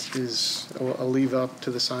out is I'll leave up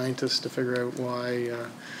to the scientists to figure out why.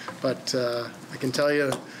 But I can tell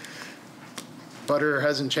you, butter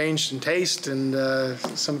hasn't changed in taste, and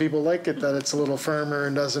some people like it that it's a little firmer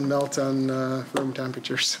and doesn't melt on room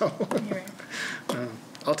temperature. So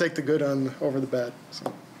I'll take the good over the bad.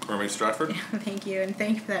 So. Mermaid Stratford. Thank you, and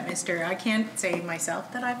thank you for that, Mister. I can't say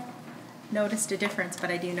myself that I've noticed a difference, but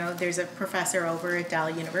I do know there's a professor over at Dal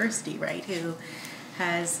University, right, who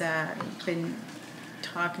has been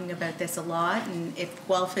talking about this a lot, and if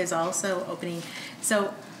Guelph is also opening,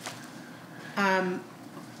 so I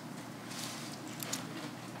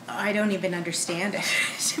don't even understand it,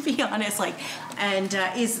 to be honest.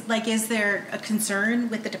 Is there a concern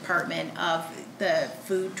with the Department of the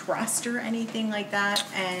Food Trust or anything like that,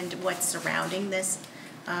 and what's surrounding this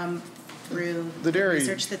through the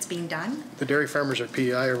research that's being done? The dairy farmers at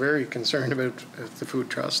PEI are very concerned about the Food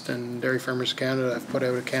Trust, and Dairy Farmers Canada have put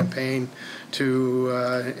out a campaign to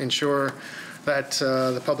ensure that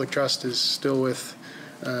the public trust is still with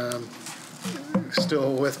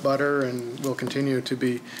butter and will continue to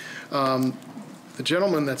be. The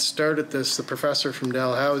gentleman that started this, the professor from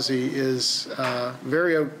Dalhousie, is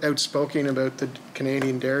very outspoken about the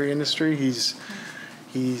Canadian dairy industry. He's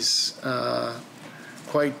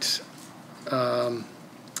quite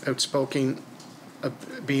outspoken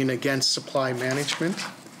being against supply management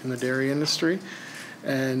in the dairy industry,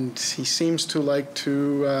 and he seems to like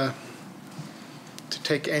to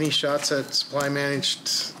take any shots at supply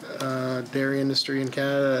managed dairy industry in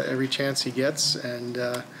Canada every chance he gets. And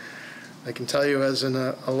I can tell you, as an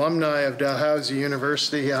alumni of Dalhousie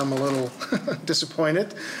University, I'm a little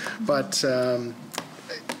disappointed, but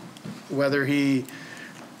whether he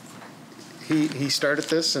started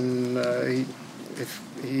this, and if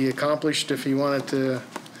he accomplished, if he wanted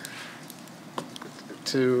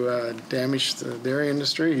to damage the dairy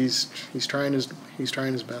industry, he's trying his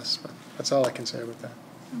best. But that's all I can say about that.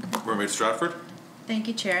 Okay. Mermaid Stratford. Thank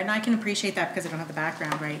you, Chair, and I can appreciate that because I don't have the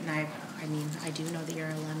background, right? And I do know that you're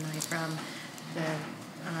an alumni from the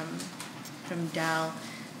from Dal,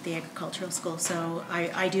 the agricultural school. So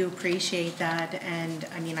I do appreciate that, and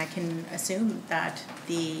I mean, I can assume that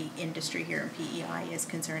the industry here in PEI is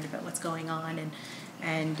concerned about what's going on,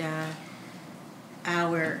 and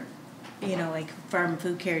our, you know, like Farm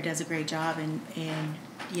Food Care does a great job in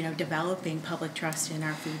you know, developing public trust in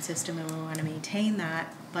our food system, and we want to maintain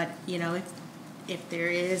that. But you know, if there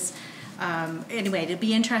is anyway, it'd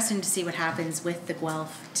be interesting to see what happens with the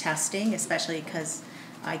Guelph testing, especially because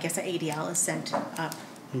I guess the ADL has sent up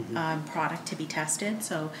product to be tested,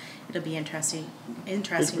 so it'll be interesting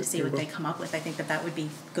to see what they come up with. I think that would be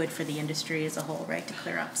good for the industry as a whole, right, to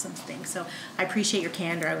clear up some things. So I appreciate your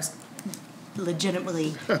candor. I was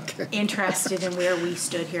legitimately interested in where we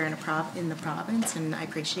stood here in the province, and I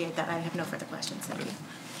appreciate that. I have no further questions. Thank you.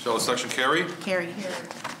 Shall the section carry? Carried.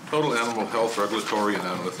 Total animal health regulatory and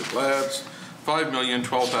analytic labs,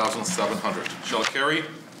 $5,012,700. Shall it carry?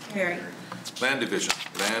 Carried. Land Division,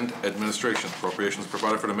 Land Administration, appropriations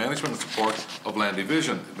provided for the management and support of Land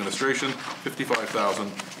Division. Administration,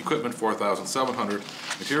 $55,000, equipment, $4,700,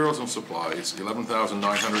 materials and supplies,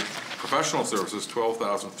 $11,900, professional services,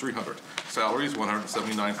 $12,300, salaries,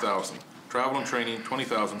 $179,000, travel and training,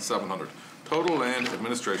 $20,700, total land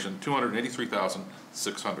administration,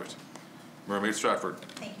 $283,600. Mermaid Stratford.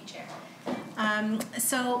 Thank you, Chair.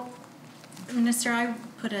 So, Minister, I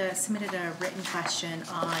submitted a written question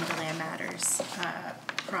on the Land Matters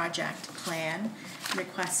project plan,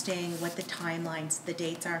 requesting what the timelines, the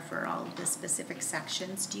dates are for all of the specific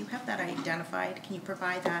sections. Do you have that identified? Can you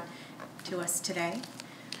provide that to us today?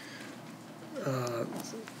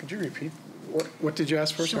 Could you repeat? What did you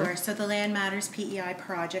ask for, Sure. sir? So the Land Matters PEI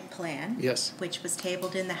project plan, Yes. which was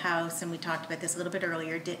tabled in the House, and we talked about this a little bit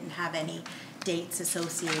earlier, didn't have any dates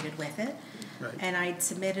associated with it. Right. And I'd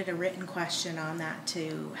submitted a written question on that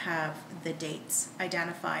to have the dates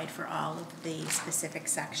identified for all of the specific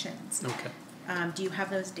sections. Okay. Do you have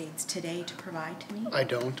those dates today to provide to me? I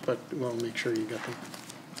don't, but we'll make sure you get them.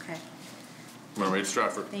 Okay. Mermaid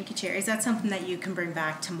Stratford. Thank you, Chair. Is that something that you can bring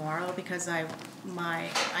back tomorrow? Because I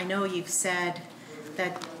know you've said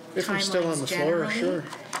that If I'm still on the floor, sure.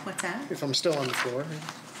 What's that? If I'm still on the floor.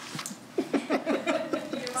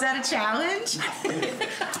 Is that a challenge?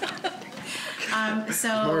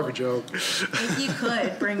 So More of a joke. if you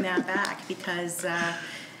could bring that back, because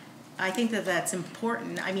I think that that's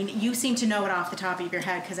important. I mean, you seem to know it off the top of your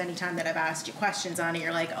head, because anytime that I've asked you questions on it,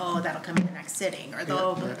 you're like, oh, that'll come in the next sitting, or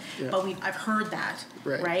but I've heard that,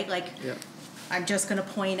 right? Like, I'm just going to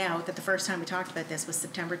point out that the first time we talked about this was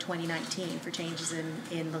September 2019 for changes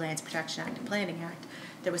in the Lands Protection Act and Planning Act.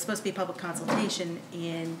 There was supposed to be public consultation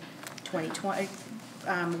in 2020.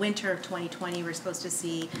 Winter of 2020, we're supposed to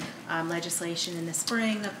see legislation in the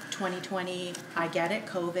spring of 2020. I get it,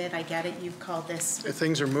 COVID, I get it, you've called this.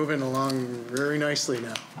 Things are moving along very nicely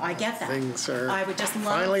now. I get that. Things are I would just love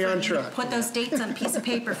finally for on you to track. put those dates on a piece of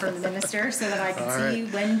paper from the minister so that I can All see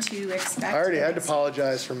right. when to expect. I already had to this.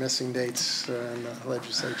 apologize for missing dates in the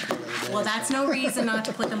legislature the other day. Well, that's no reason not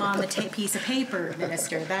to put them on the piece of paper,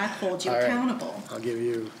 Minister. That holds you All right. accountable. I'll give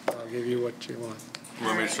you what you want.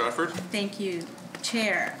 Mermaid Stratford. Thank you,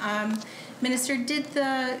 Chair. Minister, did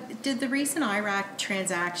the recent IRAC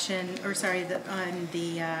transaction, or sorry,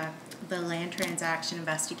 the land transaction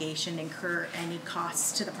investigation incur any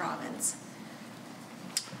costs to the province?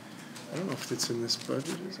 I don't know if it's in this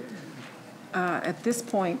budget, is it? At this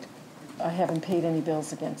point, I haven't paid any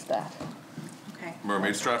bills against that. Okay.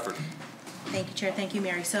 Mermaid Stratford. Thank you, Chair. Thank you,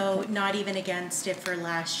 Mary. So not even against it for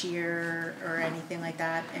last year or anything like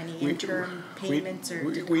that? Any interim payments,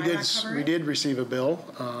 or did IRAC cover We it? did receive a bill,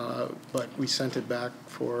 but we sent it back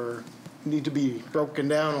need to be broken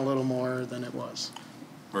down a little more than it was.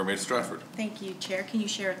 Mermaid Stratford. Thank you, Chair. Can you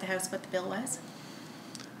share with the House what the bill was?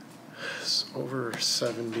 It's over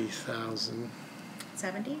 70,000.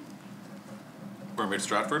 70? Mermaid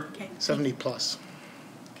Stratford. Okay. 70 plus.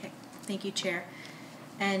 Okay. Thank you, Chair.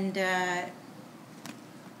 And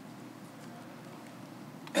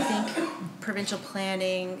I think provincial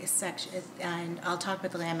planning section, and I'll talk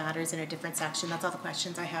about the land matters in a different section. That's all the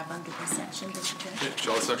questions I have under this section, Mr. Chair. Okay.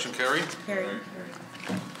 Shall the section carry? Carry.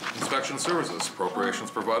 Inspection services,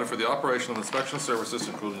 appropriations provided for the operation of inspection services,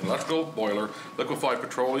 including electrical, boiler, liquefied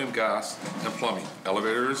petroleum, gas, and plumbing,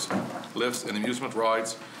 elevators, lifts, and amusement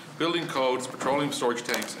rides, building codes, petroleum storage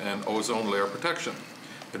tanks, and ozone layer protection.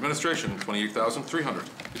 Administration, $28,300.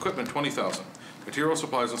 Equipment, $20,000. Material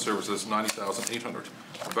supplies and services, $90,800.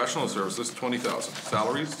 Professional services, $20,000.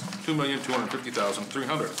 Salaries,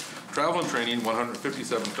 $2,250,300. Travel and training,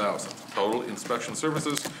 $157,000. Total inspection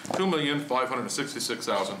services,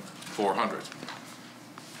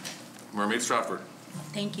 $2,566,400. Mermaid Stratford.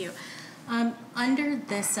 Thank you. Under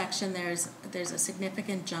this section, there's a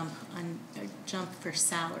significant jump for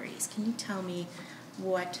salaries. Can you tell me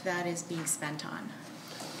what that is being spent on?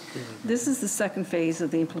 This is the second phase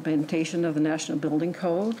of the implementation of the National Building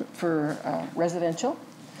Code for residential.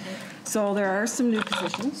 So there are some new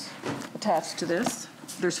positions attached to this.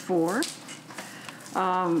 There's 4.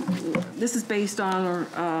 This is based on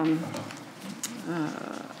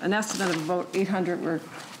an estimate of about 800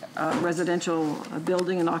 residential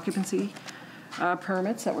building and occupancy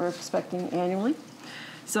permits that we're expecting annually.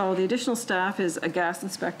 So the additional staff is a gas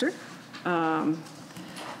inspector.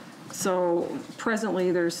 So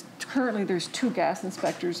presently, currently there's 2 gas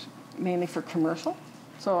inspectors, mainly for commercial.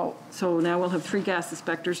 So now we'll have 3 gas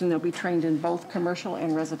inspectors, and they'll be trained in both commercial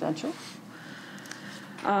and residential.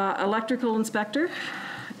 Electrical inspector,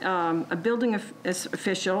 a building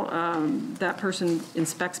official, that person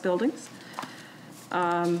inspects buildings,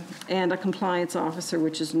 and a compliance officer,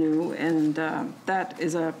 which is new, and that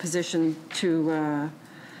is a position to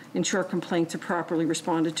ensure complaints are properly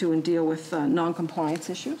responded to and deal with non-compliance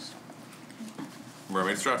issues.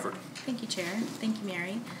 Mermaid Stratford. Thank you, Chair. Thank you,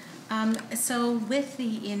 Mary. So with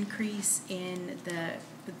the increase in the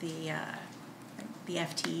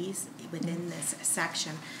FTEs within this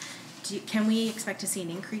section, can we expect to see an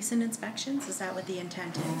increase in inspections? Is that what the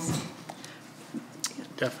intent is?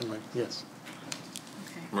 Definitely, yes.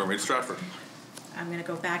 Okay. Mermaid Stratford. I'm going to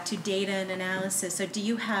go back to data and analysis. So do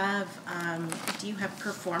you have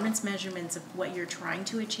performance measurements of what you're trying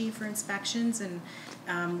to achieve for inspections? And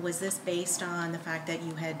was this based on the fact that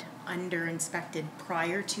you had under-inspected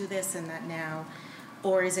prior to this and that now,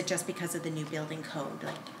 or is it just because of the new building code?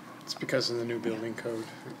 It's because of the new building code,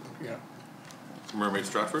 yeah. Mermaid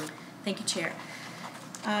Stratford. Thank you, Chair.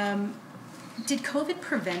 Did COVID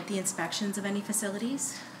prevent the inspections of any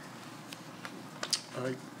facilities?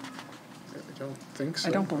 I don't think so.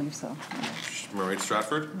 I don't believe so. Mermaid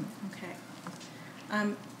Stratford. Okay.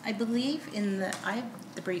 I believe I have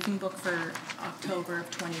the briefing book for October of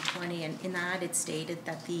 2020, and in that it stated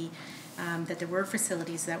that that there were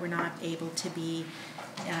facilities that were not able to be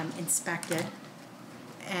inspected,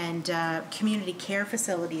 and community care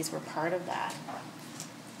facilities were part of that.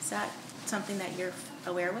 Is that something that you're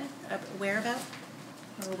aware of?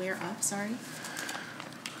 Sorry.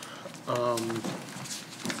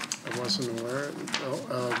 I wasn't aware.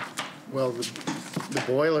 Well, the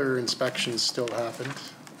boiler inspections still happened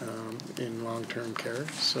in long-term care,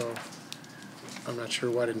 so I'm not sure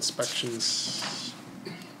what inspections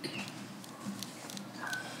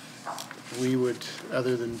we would,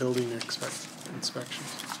 other than building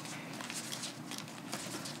inspections.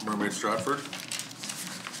 Mermaid Stratford.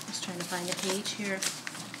 Just trying to find a page here.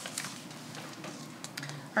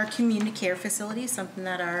 Are community care facilities something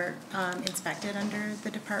that are inspected under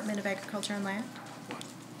the Department of Agriculture and Land?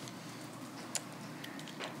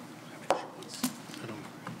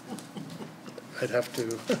 I'd have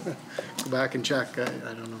to go back and check. I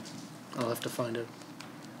don't know. I'll have to find it.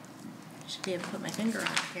 Should be able to put my finger on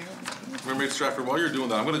it here. Mermaid Stratford, while you're doing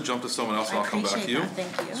that, I'm going to jump to someone else and I'll come back to you. I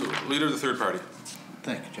appreciate that. Thank you. So, leader of the third party.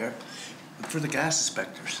 Thank you, Chair. For the gas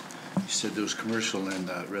inspectors, you said there was commercial and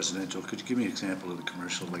residential. Could you give me an example of the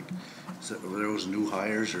commercial? Like, were those new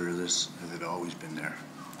hires, or have they always been there?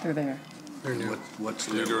 They're there. They're new. What's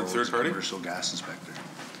the role as a commercial gas inspector?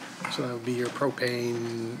 So that would be your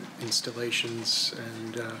propane installations,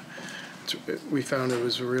 and we found it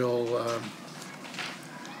was a real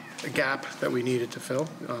a gap that we needed to fill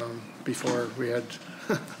before we had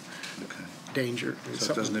danger.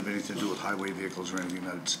 So it doesn't have anything to do with highway vehicles or anything,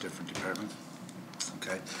 that's a different department?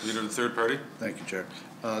 Okay. Leader of the third party. Thank you, Chair.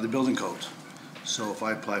 The building codes. So if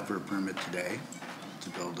I apply for a permit today to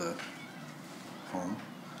build a home,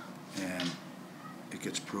 and it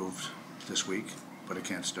gets approved this week, but I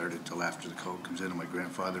can't start it till after the code comes in, and my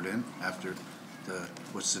grandfathered in after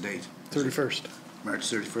what's the date? 31st. March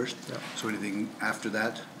 31st? Yeah. So anything after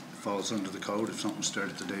that falls under the code if something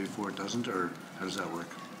started the day before it doesn't, or how does that work?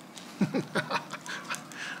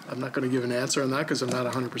 I'm not going to give an answer on that because I'm not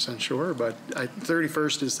 100% sure, but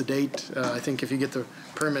 31st is the date. I think if you get the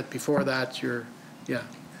permit before that, yeah.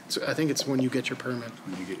 So I think it's when you get your permit.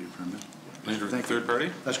 When you get your permit. Leader of the third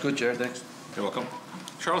party. That's good, Chair. Thanks. You're welcome.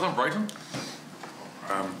 Charlotte Brighton.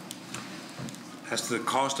 Has the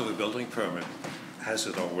cost of a building permit, has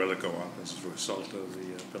it or will it go up as a result of the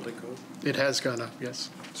building code? It has gone up, yes.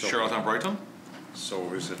 So, Charlotte Brighton.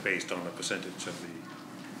 So is it based on a percentage of the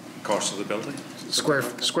cost of the building? Square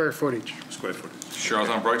footage. Square footage.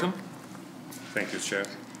 Charlotte Brighton. Thank you, Chair.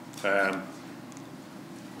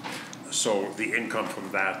 So the income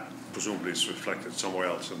from that presumably is reflected somewhere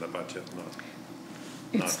else in the budget,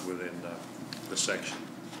 not within the section.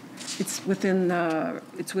 It's within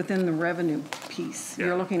the revenue piece.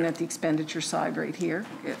 You're looking at the expenditure side right here.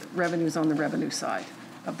 Revenue's on the revenue side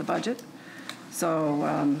of the budget.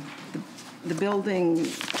 So the building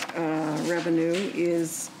revenue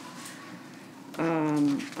is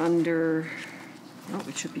under, oh,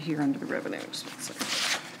 it should be here under the revenues.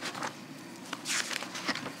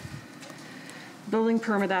 Building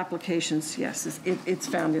permit applications, yes, it's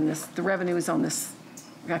found in this. The revenue is on this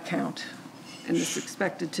account, and it's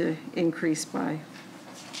expected to increase by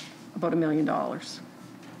about $1 million.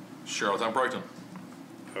 Charlottetown Brighton.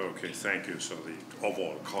 Okay, thank you. So the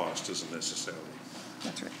overall cost isn't necessarily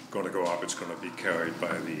That's right. going to go up. It's going to be carried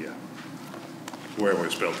by the whoever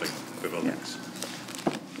is building the buildings.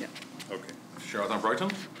 Yeah. Okay. Charlottetown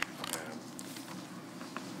Brighton.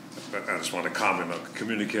 But I just want to comment on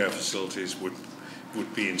community care facilities would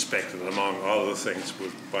be inspected among other things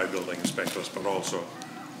by building inspectors, but also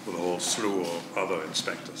with a whole slew of other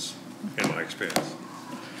inspectors, in my experience.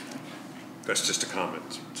 That's just a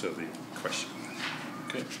comment to the question.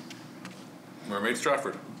 Okay. Mermaid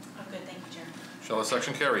Stratford. Oh, good, thank you, Chair. Shall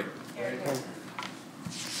section carry?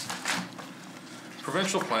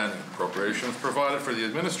 Provincial planning appropriations provided for the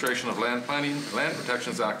administration of land planning, Land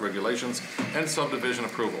Protections Act regulations, and subdivision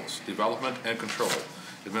approvals, development and control.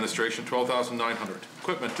 Administration $12,900,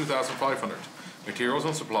 equipment $2,500, materials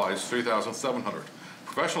and supplies $3,700,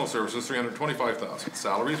 professional services $325,000,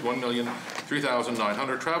 salaries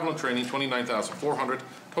 $1,003,900, travel and training $29,400,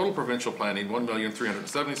 total provincial planning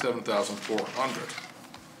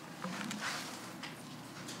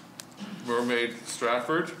 $1,377,400. Mermaid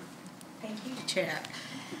Stratford. Thank you, Chair.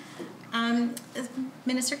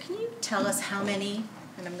 Minister, can you tell us how many,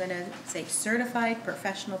 and I'm going to say certified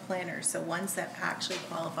professional planners, so ones that actually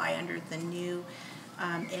qualify under the new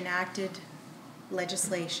enacted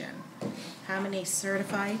legislation, how many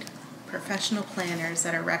certified professional planners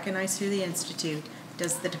that are recognized through the Institute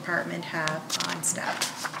does the department have on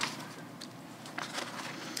staff?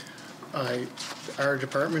 Our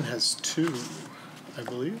department has 2, I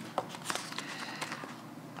believe.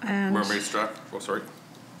 And Mermaid Stratford. Oh, sorry.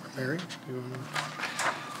 Mary, do you want to?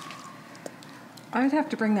 I would have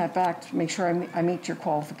to bring that back to make sure I meet your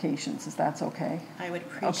qualifications, if that's okay. I would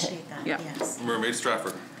appreciate that, yeah. yes. Mermaid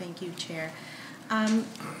Stratford. Thank you, Chair.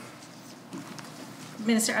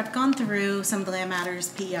 Minister, I've gone through some of the Land Matters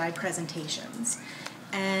PEI presentations,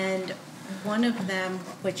 and one of them,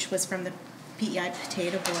 which was from the PEI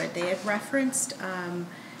Potato Board, they had referenced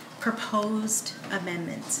proposed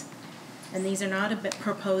amendments. And these are not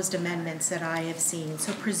proposed amendments that I have seen.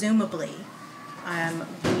 So presumably,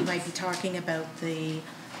 we might be talking about the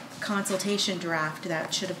consultation draft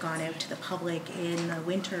that should have gone out to the public in the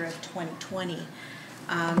winter of 2020.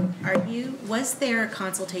 Was there a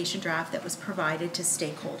consultation draft that was provided to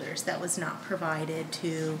stakeholders that was not provided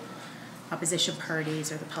to opposition parties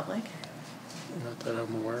or the public? Not that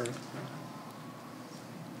I'm aware of.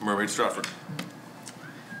 Mermaid Stratford.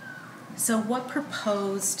 So what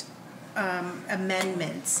proposed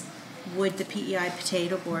amendments would the PEI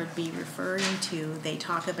Potato Board be referring to? They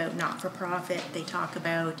talk about not-for-profit, they talk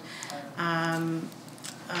about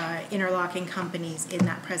interlocking companies in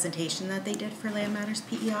that presentation that they did for Land Matters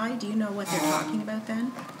PEI. Do you know what they're talking about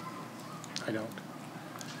then? I don't.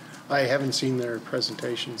 I haven't seen their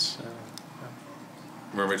presentations.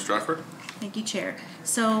 Mermaid Stratford. Thank you, Chair.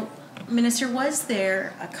 So, Minister, was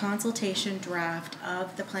there a consultation draft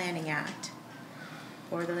of the Planning Act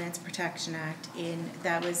or the Lands Protection Act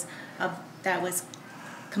that was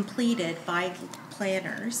completed by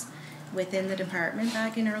planners within the department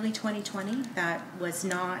back in early 2020 that was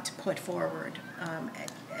not put forward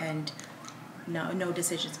and no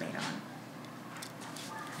decisions made on?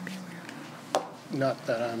 Not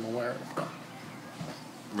that I'm aware of.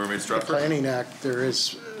 Mermaid The Stratford. Planning Act, there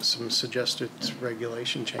is some suggested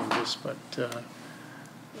regulation changes, but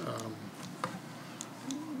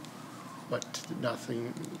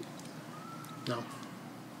nothing, no.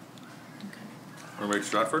 Mermaid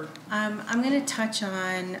Stratford. I'm going to touch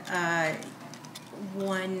on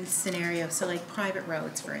one scenario, so like private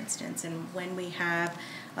roads, for instance, and when we have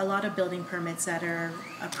a lot of building permits that are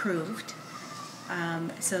approved,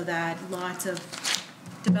 so that lots of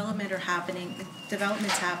developments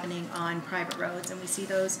happening on private roads, and we see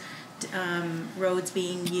those roads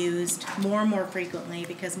being used more and more frequently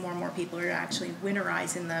because more and more people are actually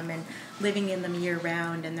winterizing them and living in them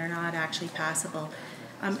year-round, and they're not actually passable.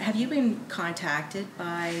 Have you been contacted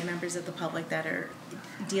by members of the public that are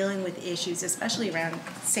dealing with issues, especially around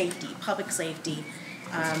safety, public safety,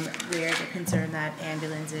 where they're concerned that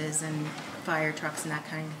ambulances and fire trucks and that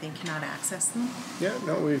kind of thing cannot access them? Yeah,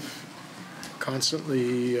 no, we've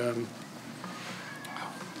constantly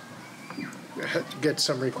get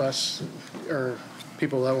some requests or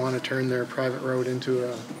people that want to turn their private road into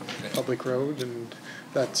a public road, and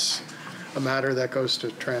that's a matter that goes to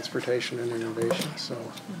transportation and innovation, so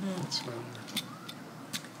it's not.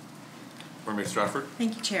 Member Stratford?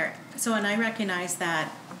 Thank you, Chair. So, and I recognize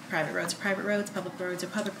that private roads are private roads, public roads are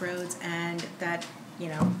public roads, and that, you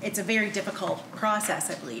know, it's a very difficult process,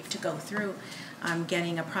 I believe, to go through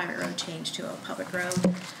getting a private road changed to a public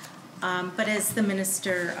road. But as the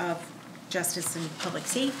Minister of Justice and Public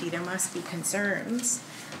Safety, there must be concerns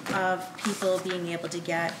of people being able to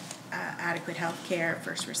get adequate health care,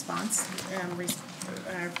 first response, first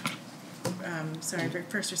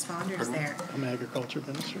responders there. I'm Agriculture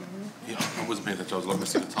Minister. Yeah, I wasn't paying attention. I was looking to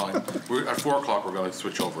see the time. At 4 o'clock, we're going to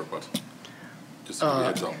switch over, but just to give you a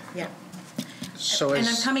heads up. Yeah. So and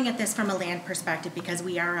I'm coming at this from a land perspective because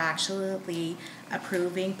we are actually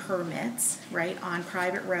approving permits, right, on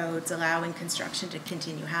private roads, allowing construction to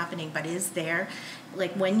continue happening. But is there,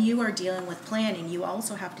 like, when you are dealing with planning, you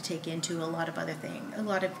also have to take into a lot of other things,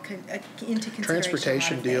 into consideration.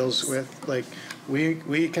 Transportation deals with, like,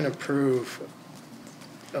 we can approve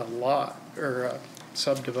a lot or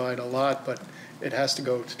subdivide a lot, but it has to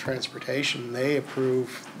go to transportation. They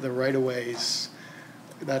approve the right-of-ways.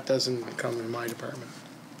 That doesn't come in my department.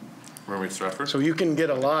 Member Stratford? So you can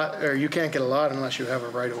get a lot, or you can't get a lot unless you have a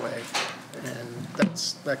right-of-way, and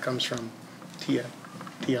that comes from TI.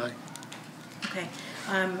 Okay.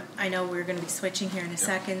 I know we're going to be switching here in a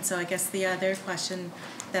second, so I guess the other question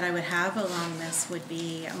that I would have along this would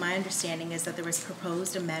be, my understanding is that there was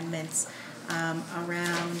proposed amendments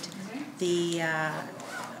around the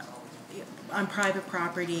on private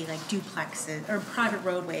property, like duplexes, or private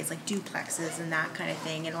roadways, like duplexes and that kind of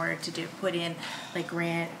thing, in order to put in like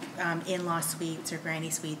in-law suites or granny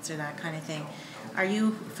suites or that kind of thing. Are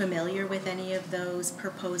you familiar with any of those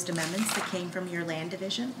proposed amendments that came from your land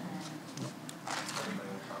division?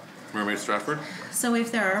 Member Stratford? So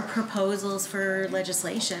if there are proposals for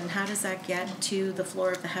legislation, how does that get to the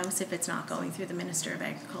floor of the House if it's not going through the Minister of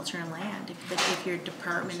Agriculture and Land? If your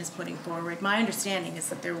department is putting forward, my understanding is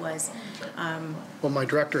that there was. Well, my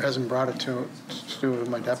director hasn't brought it to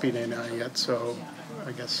my deputy and I yet, so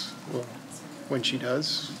I guess when she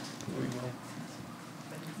does, we will.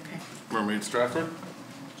 Okay. Member Stratford?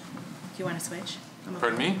 Do you want to switch?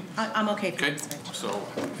 Pardon me? I'm okay for okay. you to switch. So.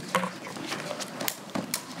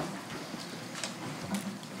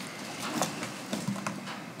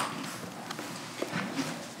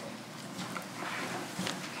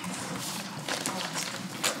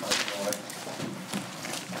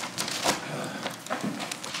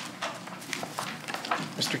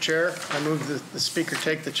 Mr. Chair, I move that the Speaker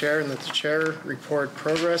take the chair and that the Chair report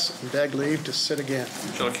progress and beg leave to sit again.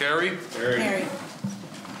 Shall it carry? Carry.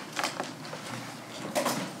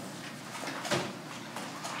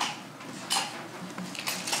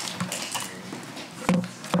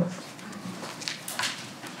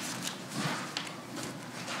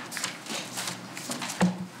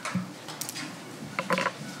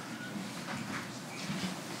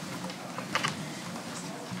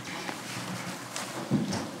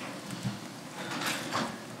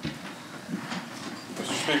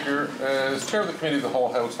 Speaker, as Chair of the Committee of the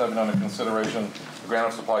whole House, having under consideration the grant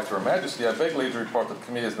of supply to Her Majesty, I beg leave to report that the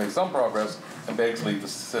committee has made some progress and begs leave to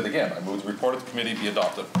sit again. I move the report of the committee be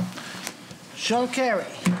adopted. Shall carry.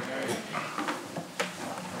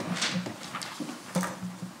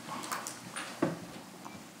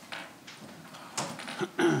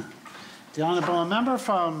 The honourable member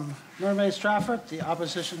from Mermaid Stratford, the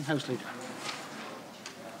opposition House Leader.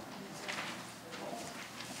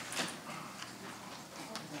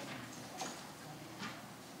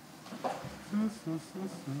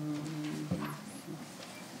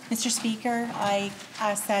 Mr. Speaker, I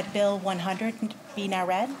ask that Bill 100 be now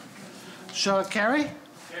read. Shall it carry?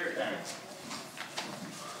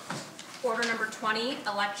 Order number 20,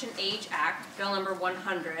 Election Age Act, Bill number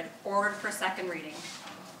 100, ordered for second reading.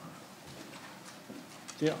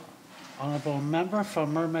 The honourable member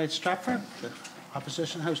from Mermaid Stratford, the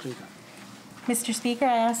opposition House Leader. Mr. Speaker,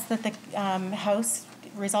 I ask that the House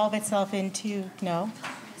resolve itself into no.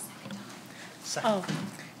 Oh,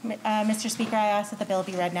 Mr. Speaker, I ask that the bill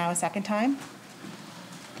be read now a second time.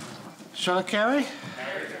 Shall it carry?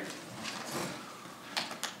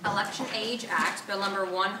 Election Age Act, Bill number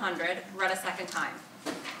 100, read a second time.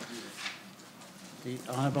 The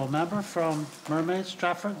honourable member from Mermaid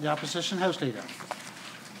Stratford, the opposition House Leader.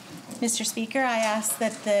 Mr. Speaker, I ask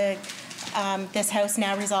that the this House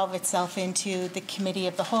now resolve itself into the Committee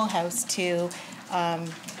of the whole House to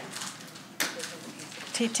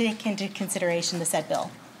take into consideration the said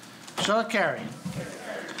bill. Shall it carry?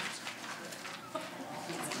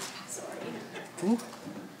 Who?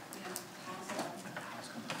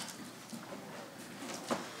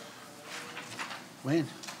 When?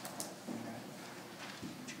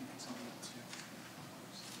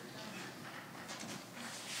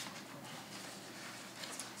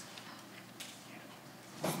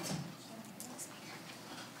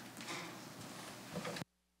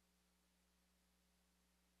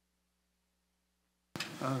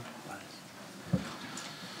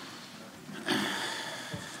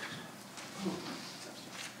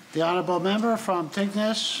 The honourable member from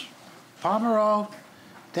Tignish, Pomeroy,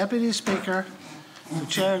 Deputy Speaker, to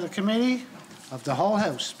chair the committee of the whole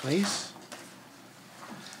House, please.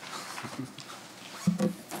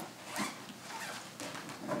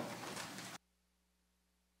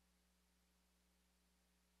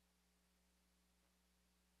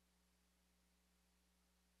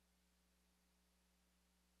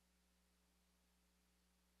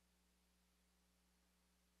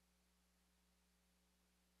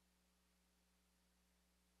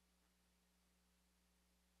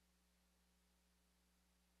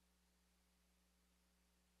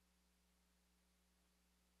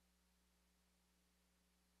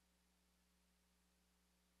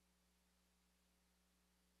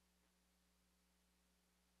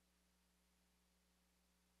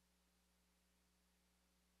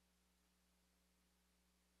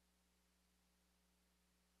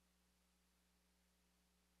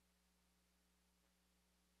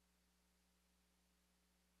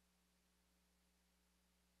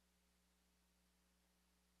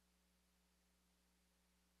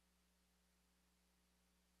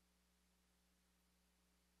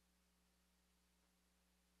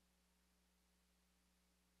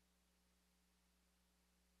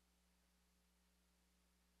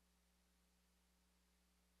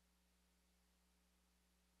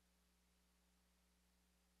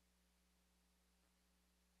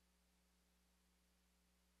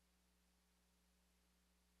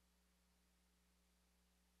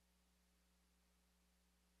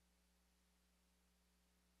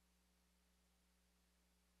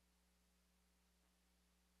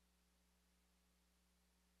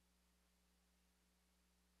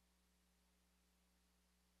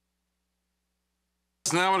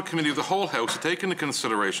 Now in a committee of the whole House to take into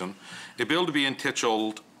consideration a bill to be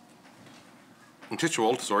entitled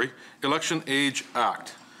Election Age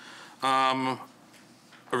Act. A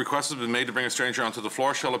request has been made to bring a stranger onto the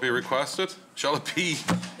floor. Shall it be requested? Shall it be?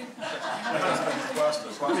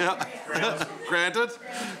 Yeah. Granted?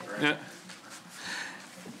 Yeah.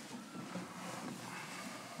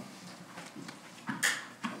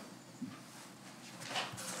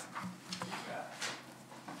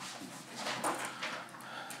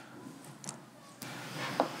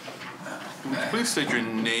 Please state your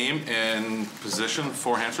name and position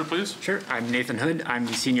for Hansford, please. Sure. I'm Nathan Hood. I'm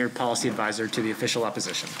the Senior Policy Advisor to the official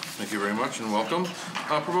opposition. Thank you very much and welcome.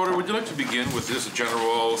 Promoter, would you like to begin with this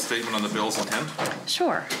general statement on the bill's intent?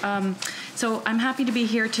 Sure. So I'm happy to be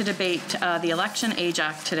here to debate the Election Age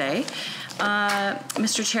Act today.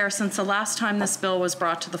 Mr. Chair, since the last time this bill was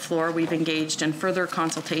brought to the floor, we've engaged in further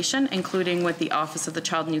consultation, including with the Office of the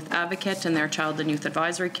Child and Youth Advocate and their Child and Youth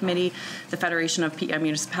Advisory Committee, the Federation of PEI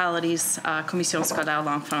Municipalities, Commission Scolaire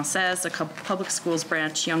Langue Française, the Public Schools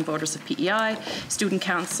Branch, Young Voters of PEI, student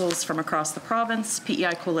councils from across the province,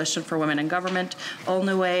 PEI Coalition for Women in Government,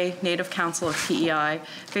 Olnue, Native Council of PEI,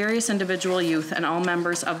 various individual youth, and all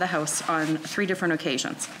members of the House on 3 different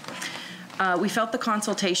occasions. We felt the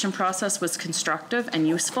consultation process was constructive and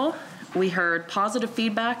useful. We heard positive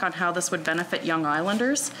feedback on how this would benefit young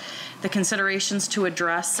islanders, the considerations to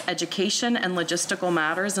address education and logistical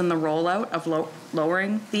matters in the rollout of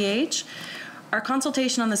lowering the age. Our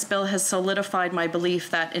consultation on this bill has solidified my belief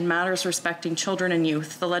that in matters respecting children and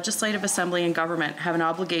youth, the Legislative Assembly and government have an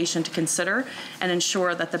obligation to consider and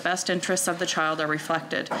ensure that the best interests of the child are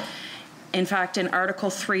reflected. In fact, in Article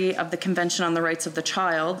 3 of the Convention on the Rights of the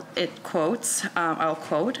Child, it quotes, I'll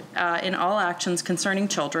quote, in all actions concerning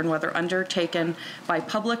children, whether undertaken by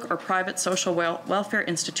public or private social welfare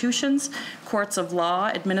institutions, courts of law,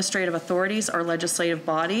 administrative authorities, or legislative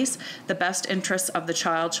bodies, the best interests of the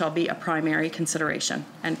child shall be a primary consideration,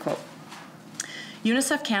 end quote.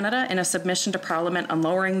 UNICEF Canada, in a submission to Parliament on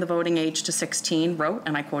lowering the voting age to 16, wrote,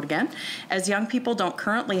 and I quote again, "As young people don't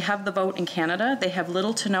currently have the vote in Canada, they have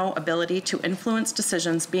little to no ability to influence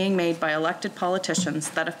decisions being made by elected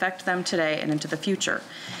politicians that affect them today and into the future.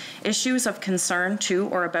 Issues of concern to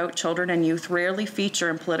or about children and youth rarely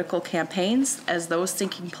feature in political campaigns, as those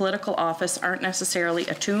seeking political office aren't necessarily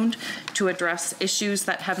attuned to address issues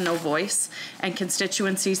that have no voice and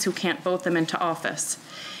constituencies who can't vote them into office.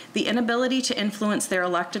 The inability to influence their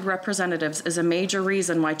elected representatives is a major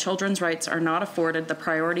reason why children's rights are not afforded the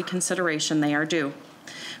priority consideration they are due.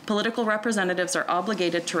 Political representatives are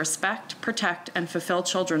obligated to respect, protect, and fulfill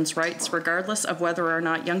children's rights, regardless of whether or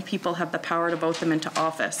not young people have the power to vote them into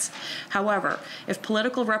office. However, if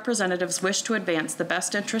political representatives wish to advance the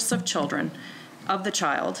best interests of the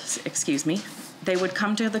child, they would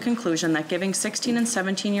come to the conclusion that giving 16 and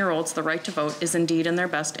 17-year-olds the right to vote is indeed in their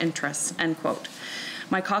best interests, end quote.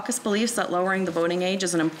 My caucus believes that lowering the voting age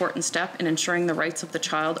is an important step in ensuring the rights of the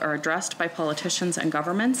child are addressed by politicians and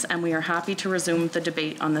governments, and we are happy to resume the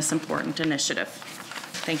debate on this important initiative.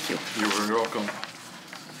 Thank you. You're very welcome.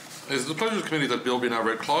 Is the pleasure of the committee that bill be now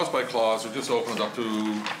read clause by clause, or just open it up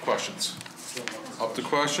to questions? Up to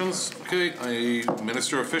questions. Okay,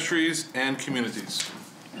 Minister of Fisheries and Communities.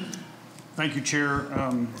 Thank you, Chair.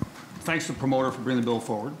 Thanks to the promoter for bringing the bill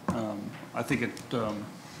forward. I think it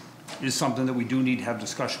is something that we do need to have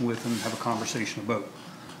discussion with and have a conversation about.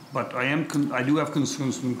 But I do have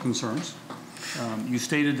some concerns. You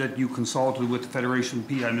stated that you consulted with the Federation of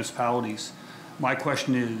PEI Municipalities. My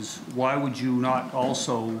question is, why would you not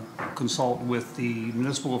also consult with the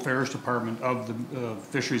Municipal Affairs Department of the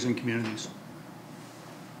Fisheries and Communities?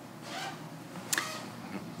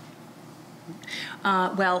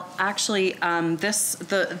 Well, actually,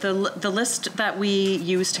 the list that we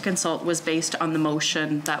used to consult was based on the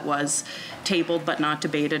motion that was tabled but not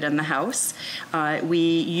debated in the House. We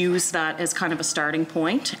used that as kind of a starting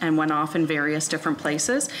point and went off in various different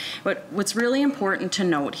places. But what's really important to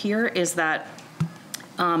note here is that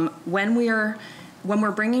when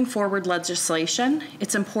we're bringing forward legislation,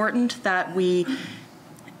 it's important that we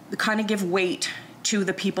kind of give weight to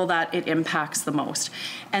the people that it impacts the most.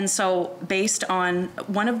 And so based on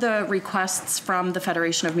one of the requests from the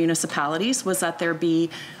Federation of Municipalities was that there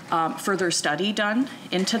be further study done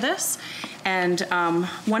into this. And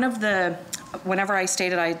whenever I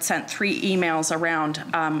stated I'd sent 3 emails around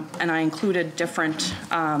and I included different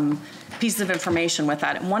pieces of information with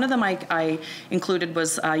that. And one of them I included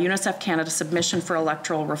was UNICEF Canada's submission for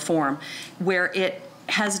electoral reform, where it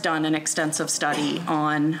has done an extensive study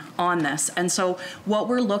on this. And so what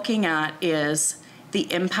we're looking at is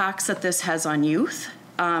the impacts that this has on youth.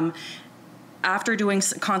 After doing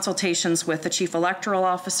consultations with the Chief Electoral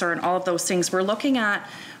Officer and all of those things, we're looking at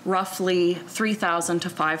roughly 3,000 to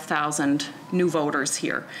 5,000 new voters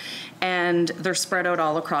here. And they're spread out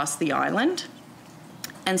all across the island.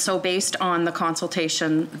 And so based on the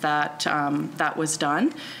consultation that, that was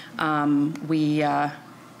done,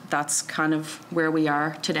 that's kind of where we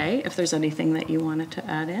are today. If there's anything that you wanted to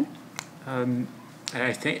add in.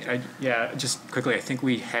 I think, just quickly, I think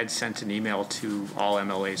we had sent an email to all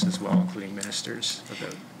MLAs as well, including ministers,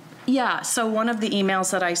 about. Yeah, so one of the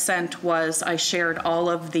emails that I sent was I shared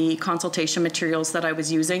all of the consultation materials that I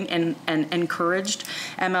was using and encouraged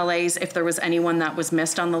MLAs, if there was anyone that was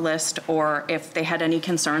missed on the list or if they had any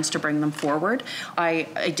concerns, to bring them forward. I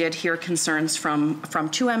did hear concerns from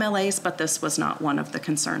 2 MLAs, but this was not one of the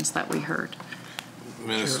concerns that we heard.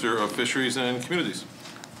 Minister of Fisheries and Communities.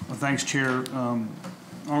 Well, thanks, Chair.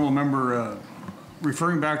 Honourable Member,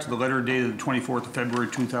 referring back to the letter dated the 24th of February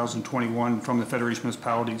 2021 from the Federation of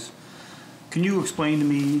Municipalities, can you explain to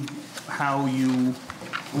me how you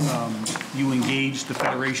engaged the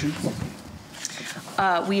Federation?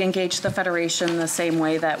 We engaged the Federation the same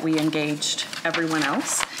way that we engaged everyone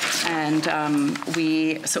else. And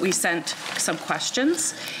we sent some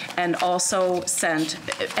questions and also sent,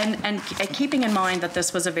 and keeping in mind that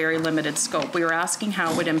this was a very limited scope, we were asking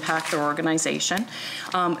how it would impact their organization,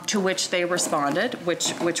 to which they responded,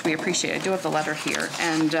 which we appreciate. I do have the letter here.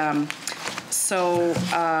 And so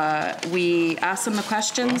we asked them the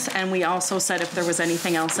questions, and we also said if there was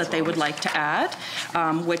anything else that they would like to add,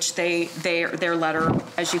 which their letter,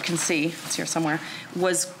 as you can see, it's here somewhere,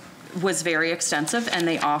 was very extensive, and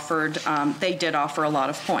they did offer a lot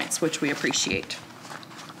of points, which we appreciate.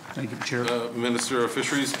 Thank you, Chair. Minister of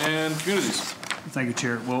Fisheries and Communities. Thank you,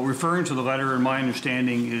 Chair. Well, referring to the letter, my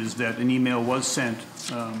understanding is that an email was sent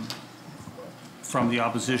from the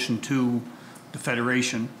opposition to the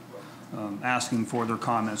Federation asking for their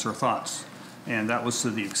comments or thoughts, and that was to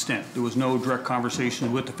the extent. There was no direct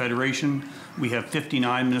conversation with the Federation. We have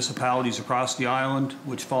 59 municipalities across the island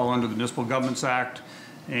which fall under the Municipal Governments Act,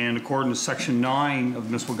 and according to Section 9 of the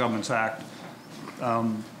Municipal Governments Act,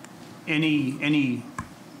 any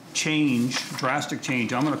change, drastic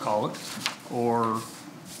change, I'm going to call it, or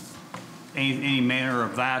any manner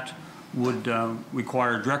of that would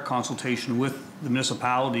require direct consultation with the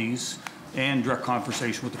municipalities and direct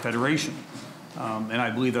conversation with the Federation. And I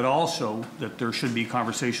believe that also that there should be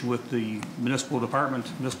conversation with the Municipal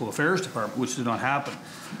Affairs Department, which did not happen.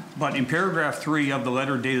 But in paragraph 3 of the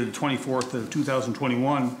letter dated the 24th of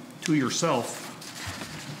 2021 to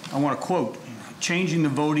yourself, I want to quote, "Changing the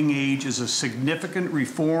voting age is a significant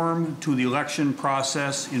reform to the election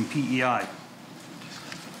process in PEI.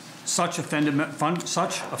 Such a fundamental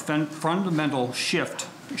shift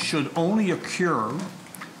should only occur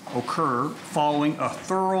following a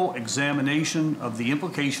thorough examination of the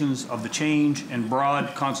implications of the change and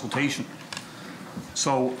broad consultation."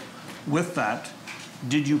 So with that,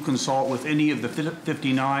 did you consult with any of the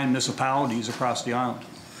 59 municipalities across the island?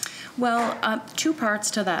 Well, two parts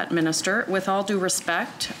to that, Minister. With all due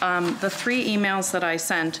respect, the 3 emails that I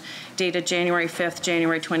sent dated January 5th,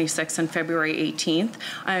 January 26th, and February 18th,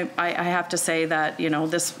 I have to say that, you know,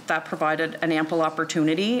 that provided an ample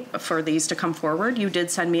opportunity for these to come forward. You did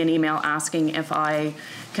send me an email asking if I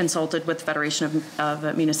consulted with the Federation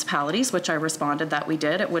of Municipalities, which I responded that we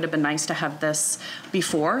did. It would have been nice to have this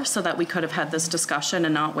before so that we could have had this discussion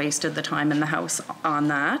and not wasted the time in the House on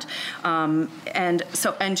that. And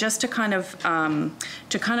just to kind of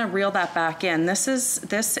reel that back in, this is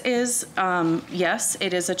yes,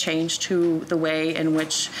 it is a change to the way in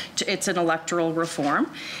which it's an electoral reform.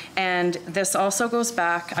 And this also goes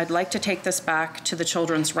back, I'd like to take this back to the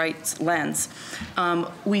children's rights lens.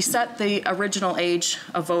 We set the original age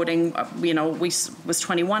of voting, you know, was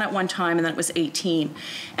 21 at one time, and then it was 18.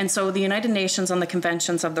 And so the United Nations on the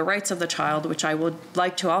Conventions of the Rights of the Child, which I would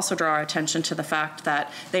like to also draw our attention to the fact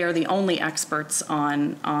that they are the only experts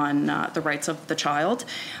on the rights of the child.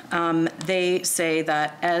 They say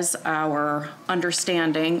that as our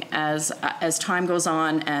understanding, as time goes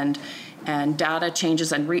on and data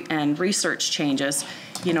changes and research changes,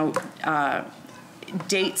 you know,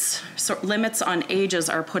 limits on ages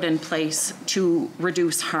are put in place to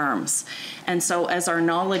reduce harms. And so as our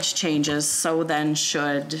knowledge changes, so then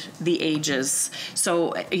should the ages.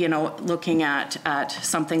 So, you know, looking at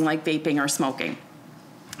something like vaping or smoking,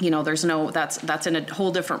 you know, that's in a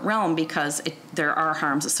whole different realm because there are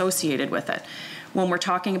harms associated with it. When we're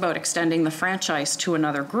talking about extending the franchise to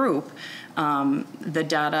another group, the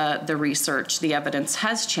data, the research, the evidence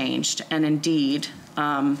has changed, and indeed,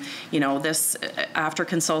 you know, this after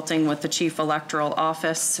consulting with the Chief Electoral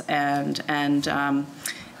Office and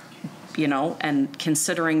you know, and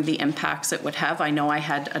considering the impacts it would have. I know I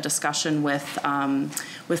had a discussion with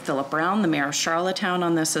Philip Brown, the Mayor of Charlottetown,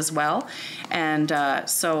 on this as well, and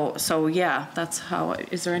so yeah, that's how.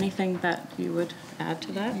 Is there anything that you would add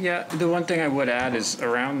to that? Yeah, the one thing I would add is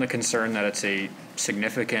around the concern that it's a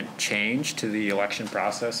significant change to the election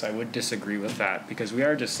process. I would disagree with that because we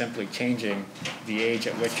are just simply changing the age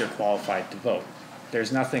at which you're qualified to vote.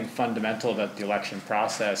 There's nothing fundamental about the election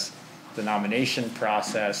process, the nomination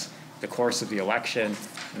process, the course of the election.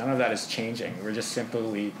 None of that is changing. We're just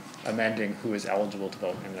simply amending who is eligible to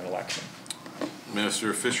vote in an election. Minister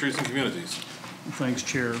of Fisheries and Communities. Thanks,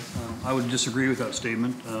 Chair. I would disagree with that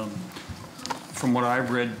statement. From what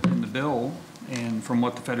I've read in the bill and from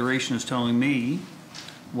what the Federation is telling me,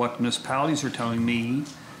 what municipalities are telling me,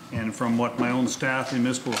 and from what my own staff in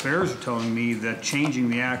municipal affairs are telling me, that changing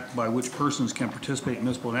the act by which persons can participate in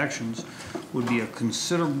municipal elections would be a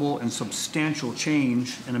considerable and substantial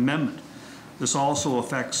change and amendment. This also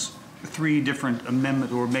affects 3 different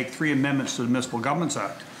amendments, or make 3 amendments to the Municipal Governments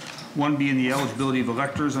Act. One being the eligibility of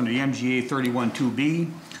electors under the MGA 31(2)B,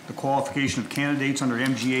 the qualification of candidates under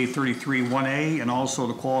MGA 33(1)A, and also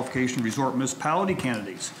the qualification of resort municipality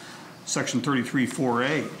candidates, Section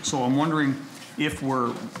 33(4)A. So I'm wondering if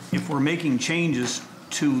we're making changes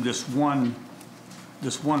to this one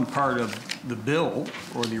part of the bill,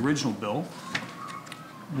 or the original bill,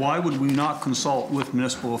 why would we not consult with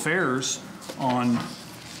municipal affairs on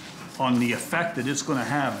the effect that it's going to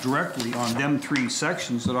have directly on them 3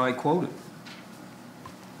 sections that I quoted?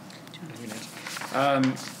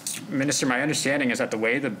 Minister, my understanding is that the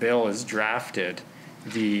way the bill is drafted,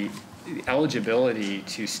 the eligibility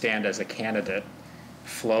to stand as a candidate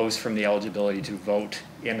flows from the eligibility to vote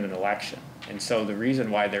in an election. And so the reason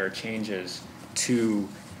why there are changes to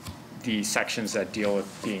the sections that deal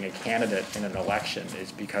with being a candidate in an election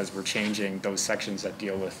is because we're changing those sections that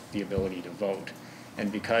deal with the ability to vote.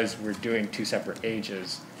 And because we're doing 2 separate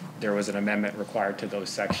ages, there was an amendment required to those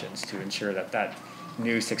sections to ensure that that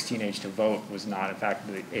new 16 age to vote was not in fact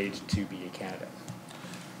the age to be a candidate.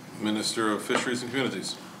 Minister of Fisheries and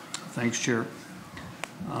Communities. Thanks, Chair.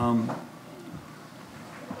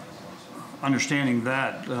 Understanding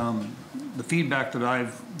that, the feedback that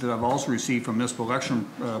I've also received from municipal election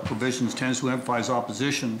provisions tends to emphasize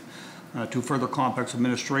opposition to further complex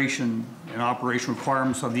administration and operation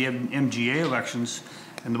requirements of the MGA elections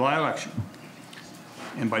and the by-election.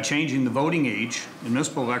 And by changing the voting age in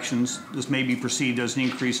municipal elections, this may be perceived as an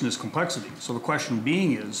increase in its complexity. So the question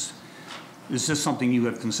being is this something you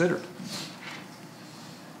have considered?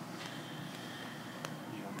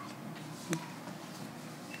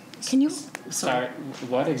 Can you? Sorry,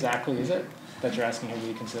 what exactly is it that you're asking have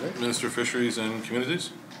we considered? Minister of Fisheries and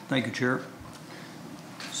Communities. Thank you, Chair.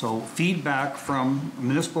 So feedback from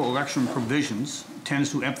municipal election provisions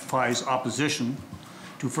tends to emphasize opposition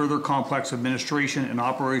to further complex administration and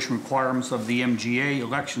operation requirements of the MGA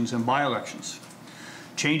elections and by-elections.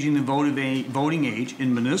 Changing the voting age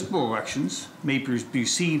in municipal elections may be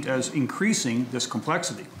perceived as increasing this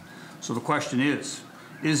complexity. So the question is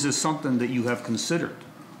this something that you have considered?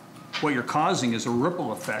 What you're causing is a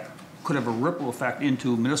ripple effect, could have a ripple effect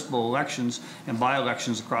into municipal elections and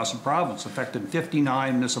by-elections across the province, affecting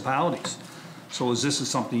 59 municipalities. So is this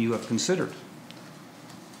something you have considered?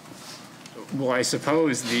 Well, I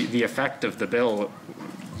suppose the effect of the bill,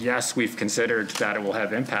 yes, we've considered that it will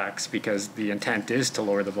have impacts because the intent is to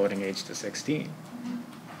lower the voting age to 16.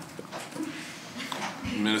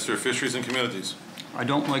 Minister of Fisheries and Communities. I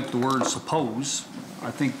don't like the word suppose.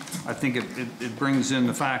 I think it brings in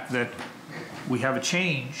the fact that we have a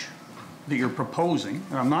change that you're proposing,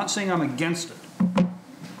 and I'm not saying I'm against it,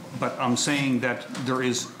 but I'm saying that there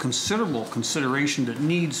is considerable consideration that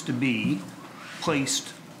needs to be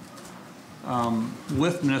placed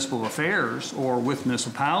with municipal affairs or with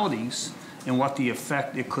municipalities and what the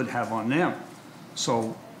effect it could have on them.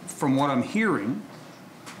 So from what I'm hearing,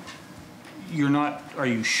 are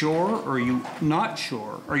you sure or are you not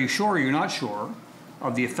sure? Are you sure or you're not sure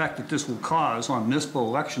of the effect that this will cause on municipal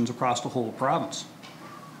elections across the whole province?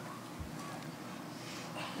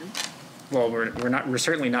 Well, we're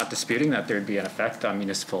certainly not disputing that there'd be an effect on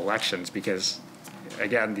municipal elections because,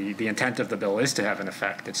 again, the intent of the bill is to have an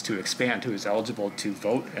effect. It's to expand who is eligible to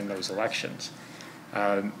vote in those elections.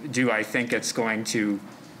 Do I think it's going to,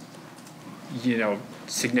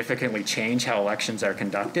 significantly change how elections are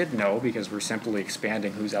conducted? No, because we're simply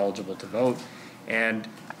expanding who's eligible to vote. And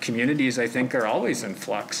communities, I think, are always in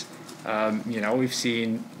flux. We've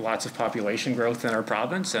seen lots of population growth in our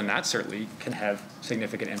province, and that certainly can have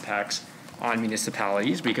significant impacts on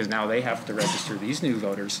municipalities because now they have to register these new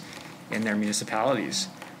voters in their municipalities.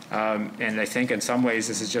 And I think in some ways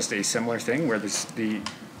this is just a similar thing where the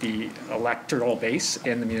electoral base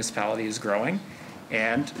in the municipality is growing,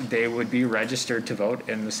 and they would be registered to vote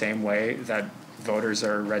in the same way that voters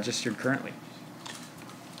are registered currently.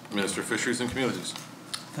 Minister of Fisheries and Communities.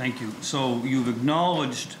 Thank you. So you've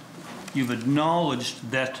acknowledged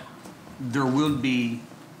that there will be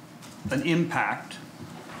an impact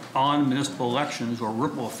on municipal elections or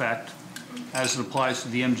ripple effect as it applies to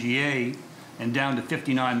the MGA and down to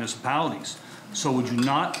 59 municipalities. So would you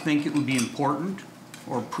not think it would be important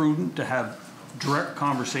or prudent to have direct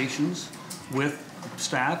conversations with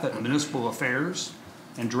staff at municipal affairs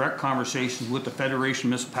and direct conversations with the Federation of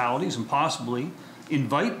Municipalities and possibly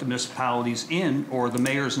invite the municipalities in or the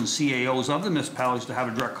mayors and CAOs of the municipalities to have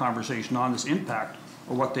a direct conversation on this impact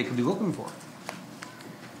or what they could be looking for?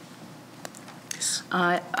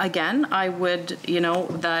 Again, I would,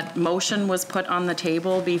 that motion was put on the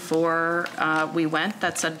table before we went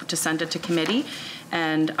that said to send it to committee.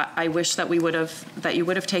 And I wish that you would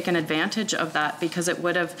have taken advantage of that because it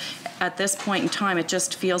would have, at this point in time, it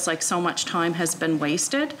just feels like so much time has been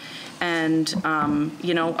wasted. And,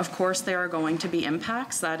 of course, there are going to be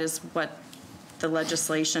impacts. That is what the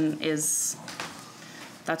legislation is.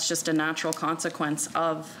 That's just a natural consequence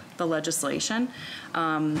of the legislation.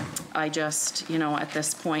 I just, at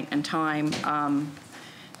this point in time,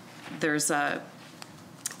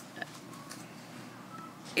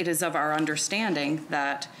 it is of our understanding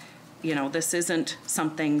that, this is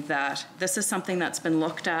something that's been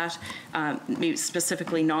looked at,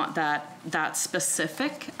 specifically not that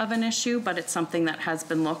specific of an issue, but it's something that has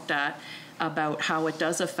been looked at about how it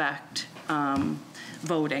does affect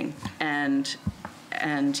voting. And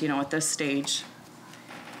at this stage,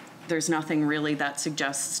 there's nothing really that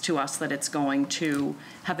suggests to us that it's going to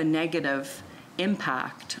have a negative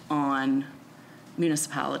impact on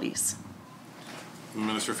municipalities.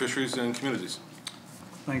 Minister of Fisheries and Communities.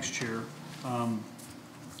 Thanks, Chair.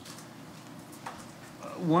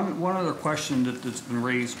 One other question that's been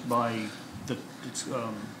raised by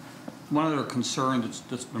one other concern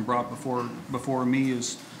that's been brought before me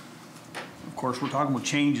is, of course, we're talking about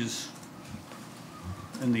changes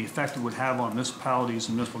and the effect it would have on municipalities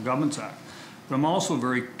and Municipal Governments Act. But I'm also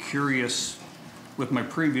very curious, with my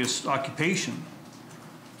previous occupation,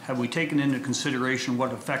 have we taken into consideration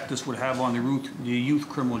what effect this would have on the Youth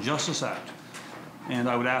Criminal Justice Act? And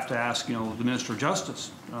I would have to ask, the Minister of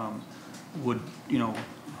Justice,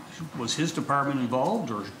 was his department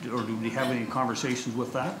involved, or do we have any conversations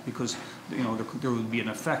with that? Because, there would be an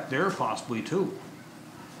effect there possibly too.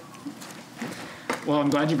 Well, I'm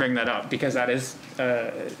glad you bring that up, because that is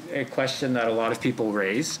a question that a lot of people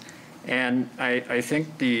raise. And I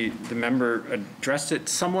think the member addressed it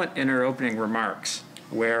somewhat in her opening remarks,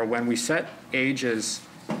 where when we set ages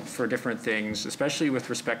for different things, especially with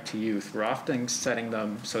respect to youth, we're often setting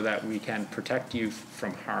them so that we can protect youth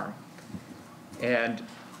from harm. And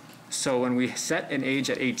so when we set an age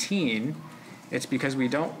at 18, it's because we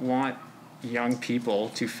don't want young people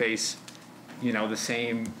to face, the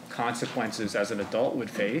same consequences as an adult would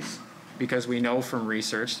face, because we know from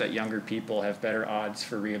research that younger people have better odds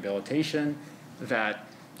for rehabilitation, that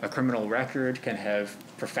a criminal record can have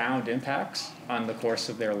profound impacts on the course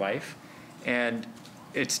of their life. And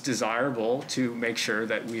it's desirable to make sure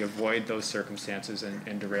that we avoid those circumstances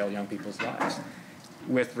and derail young people's lives.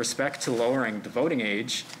 With respect to lowering the voting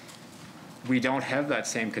age, we don't have that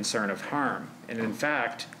same concern of harm. And in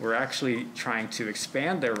fact, we're actually trying to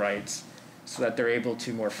expand their rights so that they're able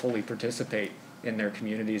to more fully participate in their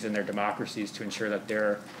communities and their democracies, to ensure that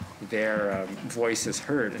their voice is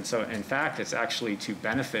heard. And so, in fact, it's actually to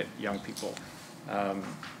benefit young people.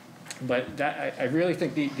 But that, I really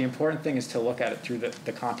think the important thing is to look at it through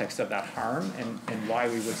the context of that harm and why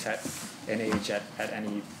we would set an age at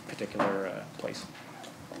any particular place.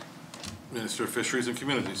 Minister of Fisheries and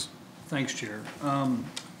Communities. Thanks, Chair.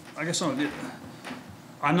 I guess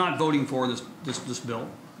I'm not voting for this bill,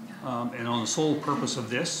 and on the sole purpose of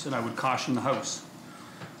this, and I would caution the House.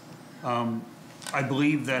 I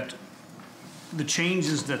believe that the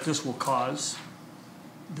changes that this will cause,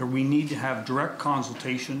 that we need to have direct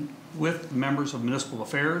consultation with members of municipal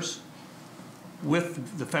affairs,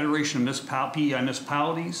 with the Federation of PEI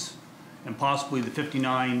municipalities, and possibly the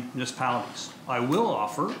 59 municipalities. I will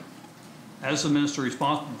offer, as the minister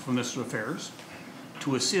responsible for municipal affairs,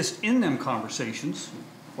 to assist in them conversations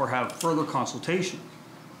or have further consultation.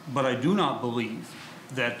 But I do not believe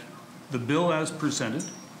that the bill as presented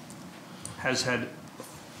has had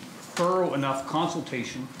thorough enough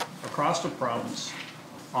consultation across the province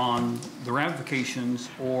on the ramifications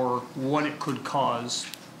or what it could cause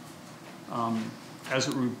as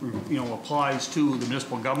it applies to the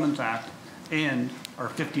Municipal Government Act and our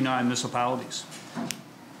 59 municipalities.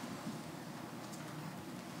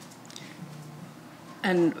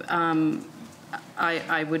 And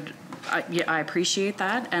I appreciate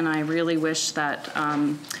that, and I really wish that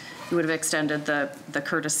you would have extended the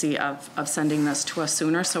courtesy of sending this to us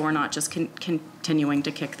sooner, so we're not just continuing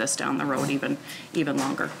to kick this down the road even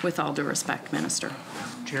longer. With all due respect, Minister.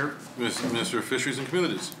 Chair. Minister of Fisheries and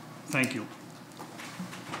Communities. Thank you.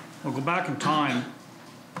 I'll go back in time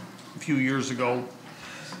a few years ago.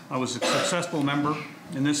 I was a successful member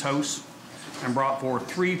in this House and brought forward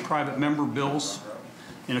 3 private member bills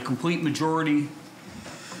in a complete majority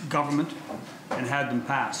government and had them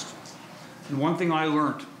passed. And one thing I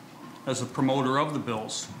learned as a promoter of the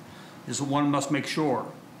bills is that one must make sure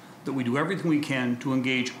that we do everything we can to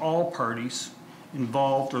engage all parties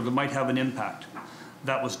involved or that might have an impact.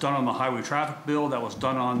 That was done on the highway traffic bill, that was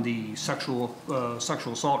done on the sexual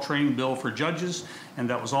assault training bill for judges, and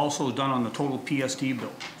that was also done on the total PST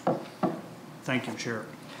bill. Thank you, Chair.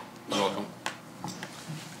 You're welcome.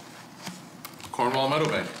 Cornwall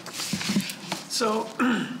Meadowbank. So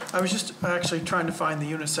I was just actually trying to find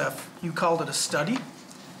the UNICEF. You called it a study.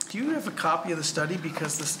 Do you have a copy of the study?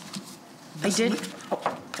 Because this I did.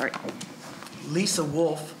 Oh, sorry. Lisa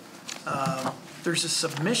Wolf, there's a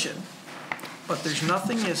submission, but there's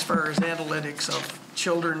nothing as far as analytics of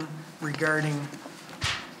children regarding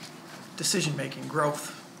decision-making,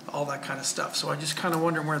 growth, all that kind of stuff. So I just kind of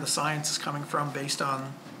wondering where the science is coming from based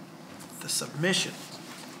on the submission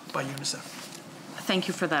by UNICEF. Thank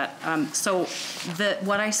you for that. So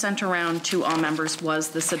what I sent around to all members was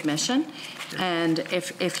the submission. And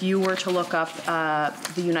if you were to look up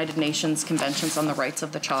the United Nations Conventions on the Rights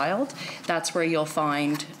of the Child, that's where you'll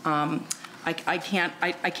find, I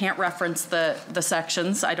can't reference the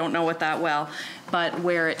sections, I don't know it that well, but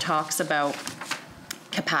where it talks about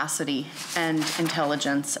capacity and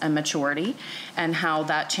intelligence and maturity and how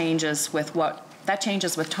that changes with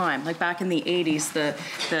time. Like back in the 80s,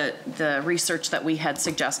 the research that we had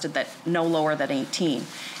suggested that no lower than 18.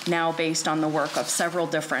 Now, based on the work of several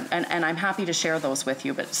different, and I'm happy to share those with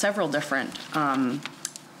you, but several different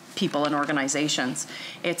people and organizations,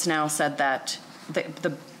 it's now said that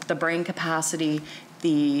the brain capacity,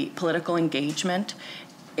 the political engagement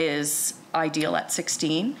is ideal at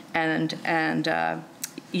 16, and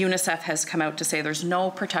UNICEF has come out to say there's no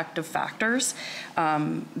protective factors,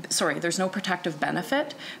 there's no protective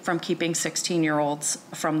benefit from keeping 16-year-olds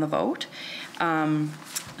from the vote. I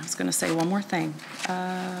was going to say one more thing.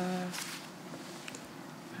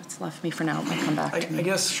 It's left me for now. It might come back to me. I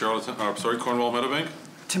guess. Charlottetown, Cornwall Meadowbank?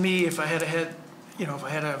 To me, if I had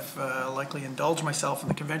likely indulged myself in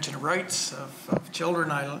the Convention of Rights of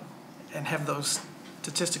Children and have those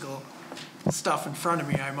statistical stuff in front of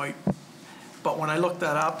me, I might. But when I looked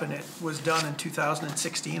that up, and it was done in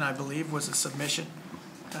 2016, I believe, was a submission.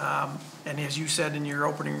 And as you said in your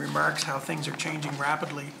opening remarks, how things are changing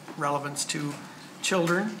rapidly, relevance to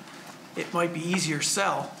children, it might be easier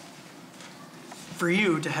sell for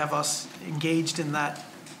you to have us engaged in that,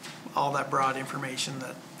 all that broad information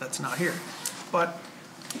that's not here. But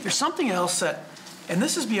there's something else that, and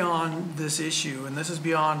this is beyond this issue, and this is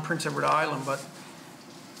beyond Prince Edward Island, but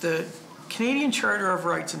the Canadian Charter of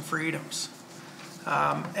Rights and Freedoms.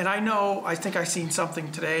 And I think I've seen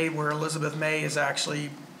something today where Elizabeth May is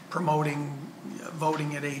actually promoting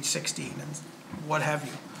voting at age 16 and what have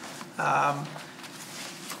you.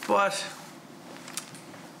 But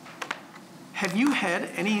have you had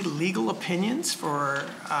any legal opinions for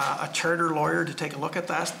a charter lawyer to take a look at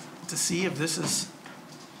that to see if this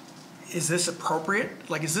is this appropriate?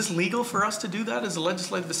 Like, is this legal for us to do that as a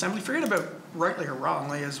legislative assembly? Forget about rightly or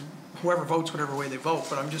wrongly, as whoever votes whatever way they vote,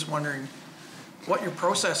 but I'm just wondering what your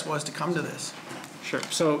process was to come to this. Sure.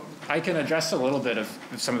 So I can address a little bit of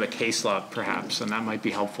some of the case law, perhaps, and that might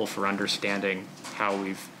be helpful for understanding how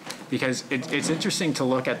we've, because it's interesting to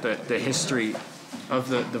look at the history of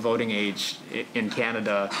the voting age in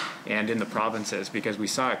Canada and in the provinces, because we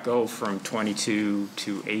saw it go from 22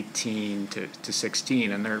 to 18 to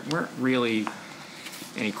 16, and there weren't really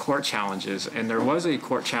any court challenges. And there was a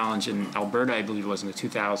court challenge in Alberta, I believe it was in the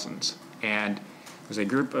 2000s, and it was a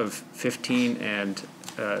group of 15 and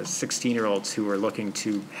 16-year-olds who were looking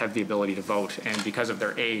to have the ability to vote, and because of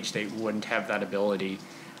their age, they wouldn't have that ability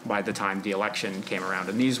by the time the election came around.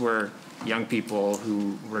 And these were young people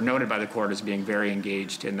who were noted by the court as being very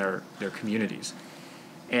engaged in their communities.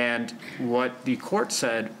 And what the court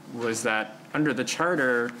said was that under the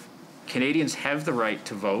Charter, Canadians have the right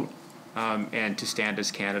to vote and to stand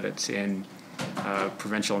as candidates in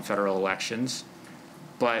provincial and federal elections,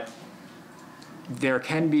 but there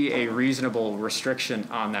can be a reasonable restriction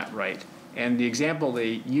on that right. And the example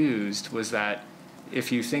they used was that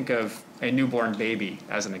if you think of a newborn baby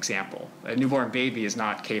as an example, a newborn baby is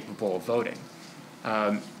not capable of voting.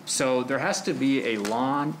 So there has to be a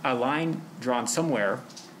line drawn somewhere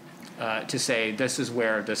to say this is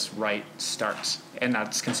where this right starts, and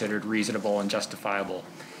that's considered reasonable and justifiable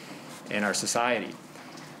in our society.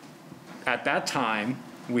 At that time,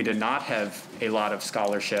 we did not have a lot of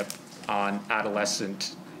scholarship on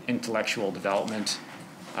adolescent intellectual development.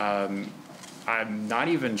 I'm not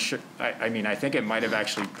even sure, I mean, I think it might have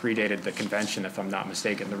actually predated the convention, if I'm not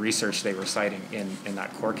mistaken, the research they were citing in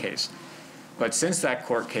that court case. But since that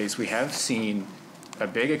court case, we have seen a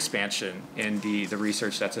big expansion in the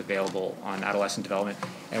research that's available on adolescent development.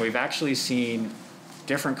 And we've actually seen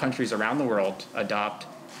different countries around the world adopt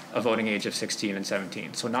a voting age of 16 and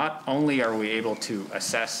 17. So not only are we able to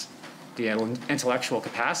assess the intellectual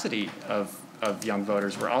capacity of young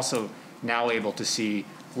voters, we're also now able to see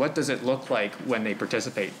what does it look like when they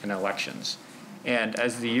participate in elections. And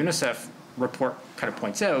as the UNICEF report kind of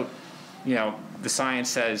points out, you know, the science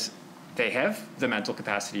says they have the mental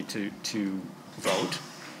capacity to vote,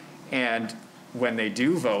 and when they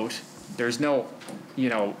do vote, there's no, you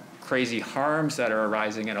know, crazy harms that are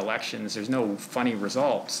arising in elections. There's no funny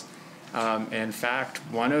results. In fact,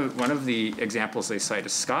 one of the examples they cite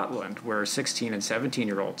is Scotland, where 16 and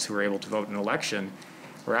 17-year-olds who were able to vote in an election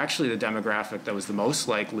were actually the demographic that was the most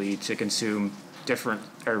likely to consume different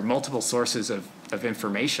or multiple sources of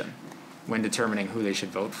information when determining who they should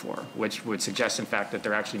vote for, which would suggest, in fact, that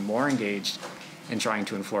they're actually more engaged in trying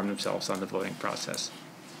to inform themselves on the voting process.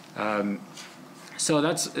 So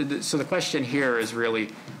the question here is really,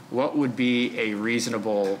 what would be a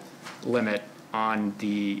reasonable limit on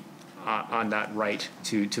that right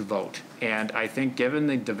to vote? And I think, given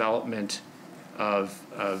the development of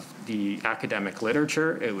the academic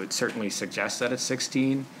literature, it would certainly suggest that it's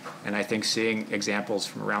 16. And I think seeing examples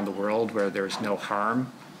from around the world where there's no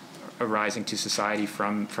harm arising to society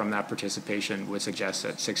from that participation would suggest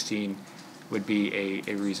that 16 would be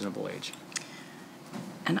a reasonable age.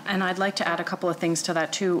 And I'd like to add a couple of things to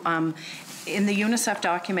that too. In the UNICEF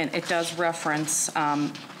document, it does reference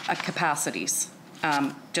capacities.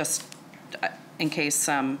 in case,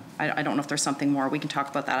 I don't know if there's something more, we can talk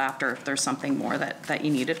about that after, if there's something more that you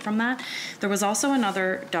needed from that. There was also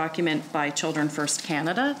another document by Children First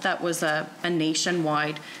Canada that was a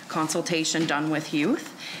nationwide consultation done with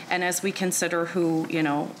youth. And as we consider who, you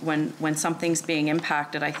know, when something's being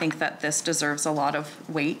impacted, I think that this deserves a lot of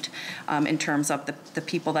weight in terms of the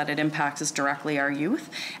people that it impacts is directly our youth.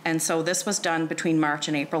 And so this was done between March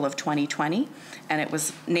and April of 2020, and it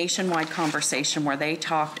was nationwide conversation where they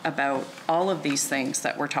talked about all of these things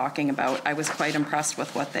that we're talking about. I was quite impressed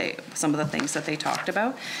with some of the things that they talked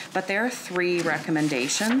about. But there are 3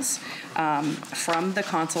 recommendations from the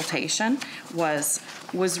consultation was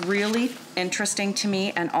really interesting to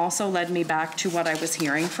me and also led me back to what I was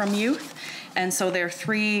hearing from youth. And so their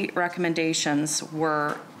 3 recommendations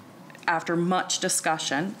were, after much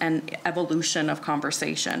discussion and evolution of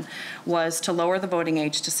conversation, was to lower the voting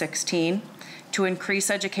age to 16, to increase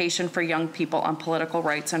education for young people on political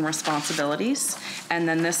rights and responsibilities. And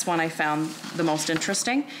then this one I found the most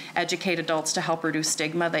interesting: educate adults to help reduce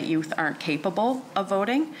stigma that youth aren't capable of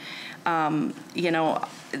voting. You know,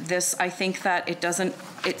 this, I think that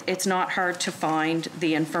it's not hard to find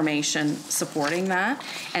the information supporting that.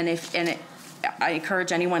 I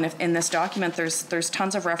encourage anyone, if in this document, there's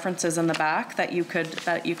tons of references in the back that you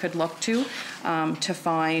could look to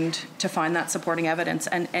find that supporting evidence.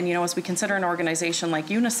 And you know, as we consider an organization like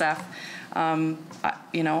UNICEF,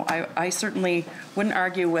 you know, I certainly wouldn't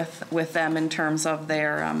argue with them in terms of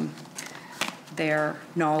their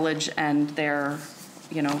knowledge and their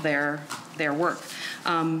work.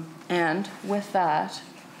 And with that,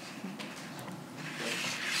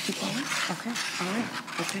 keep going. Okay. All right.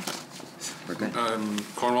 Okay. We're good.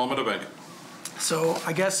 Cornwall Meadowbank. So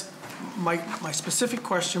I guess my specific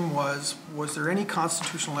question was there any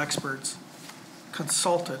constitutional experts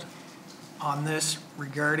consulted on this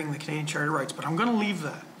regarding the Canadian Charter of Rights? But I'm going to leave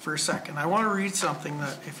that for a second. I want to read something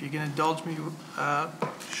that, if you can indulge me.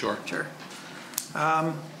 Sure. Sure.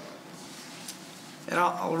 And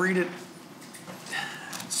I'll read it.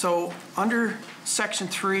 So under Section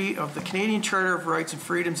 3 of the Canadian Charter of Rights and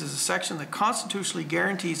Freedoms is a section that constitutionally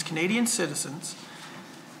guarantees Canadian citizens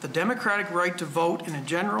the democratic right to vote in a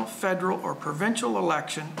general, federal, or provincial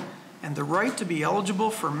election, and the right to be eligible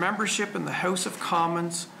for membership in the House of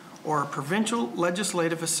Commons or a provincial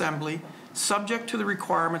legislative assembly, subject to the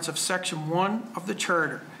requirements of Section 1 of the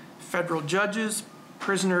Charter. Federal judges,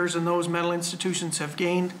 prisoners, and those mental institutions have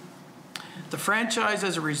gained the franchise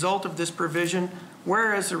as a result of this provision,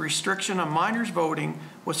 whereas the restriction on minors voting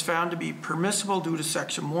was found to be permissible due to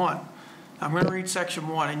Section 1. I'm going to read Section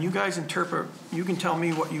 1, and you guys interpret, you can tell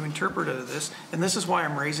me what you interpreted of this, and this is why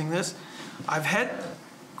I'm raising this. I've had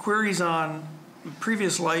queries on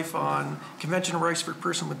previous life on Convention of Rights for a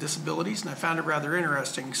Person with Disabilities, and I found it rather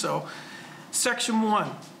interesting. So, Section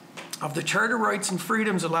 1 of the Charter of Rights and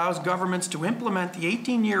Freedoms allows governments to implement the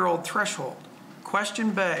 18-year-old threshold.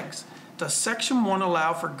 Question begs, does Section 1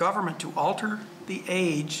 allow for government to alter the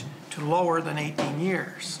age to lower than 18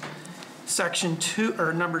 years? Section 2,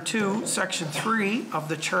 or number 2, Section 3 of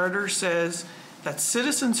the Charter says that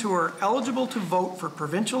citizens who are eligible to vote for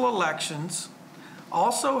provincial elections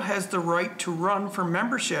also has the right to run for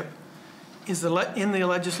membership in the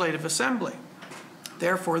Legislative Assembly.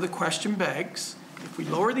 Therefore, the question begs, if we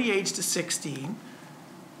lower the age to 16,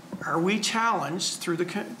 are we challenged through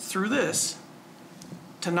this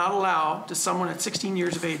to not allow someone at 16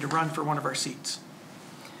 years of age to run for one of our seats?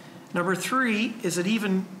 Number 3, is it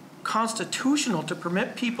even constitutional to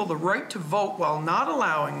permit people the right to vote while not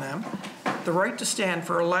allowing them the right to stand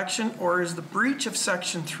for election, or is the breach of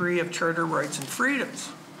Section 3 of Charter Rights and Freedoms?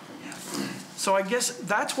 So I guess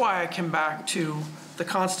that's why I come back to the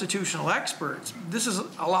constitutional experts. This is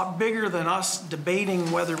a lot bigger than us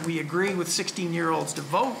debating whether we agree with 16-year-olds to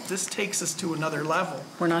vote. This takes us to another level.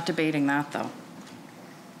 We're not debating that, though.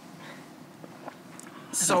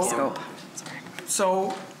 So,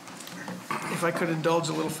 if I could indulge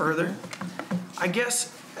a little further, I guess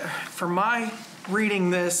for my reading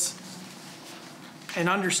this and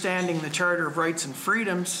understanding the Charter of Rights and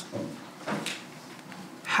Freedoms,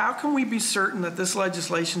 how can we be certain that this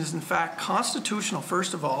legislation is in fact constitutional,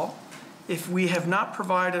 first of all, if we have not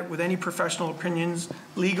provided with any professional opinions,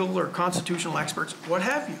 legal or constitutional experts, what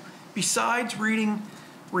have you, besides reading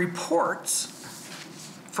reports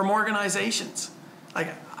from organizations? Like,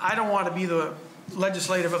 I don't want to be the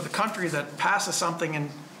legislative of the country that passes something and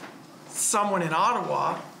someone in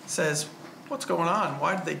Ottawa says, what's going on?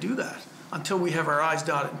 Why did they do that? Until we have our I's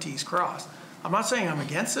dotted and T's crossed. I'm not saying I'm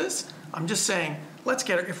against this. I'm just saying, let's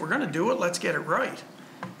get it, if we're going to do it, let's get it right.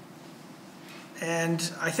 And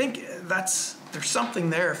I think there's something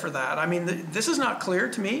there for that. I mean, this is not clear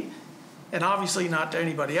to me. and obviously not to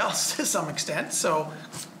anybody else to some extent. So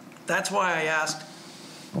that's why I asked,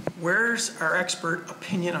 where's our expert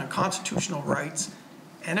opinion on constitutional rights?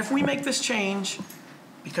 And if we make this change,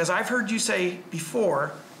 because I've heard you say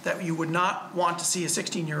before that you would not want to see a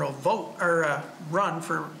 16-year-old vote or run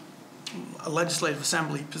for a legislative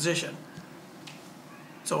assembly position.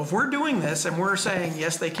 So if we're doing this and we're saying,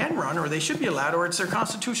 yes, they can run, or they should be allowed, or it's their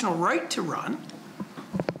constitutional right to run,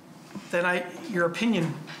 then your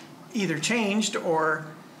opinion either changed, or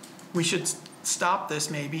we should stop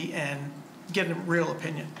this maybe and get a real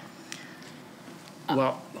opinion.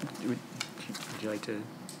 Well, would you like to?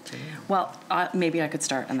 Well, maybe I could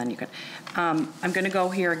start and then you could. I'm going to go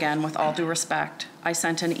here again with all due respect. I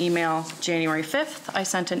sent an email January 5th, I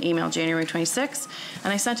sent an email January 26th,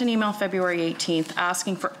 and I sent an email February 18th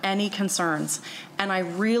asking for any concerns. And I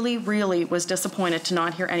really, really was disappointed to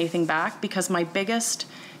not hear anything back, because my biggest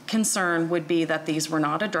concern would be that these were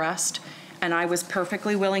not addressed, and I was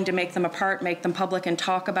perfectly willing to make them apart, make them public, and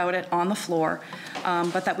talk about it on the floor,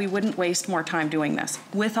 but that we wouldn't waste more time doing this.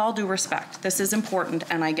 With all due respect, this is important,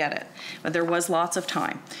 and I get it, but there was lots of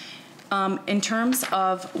time. In terms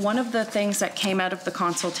of one of the things that came out of the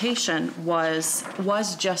consultation was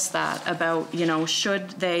just that, about, you know, should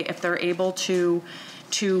they, if they're able to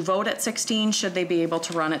vote at 16, should they be able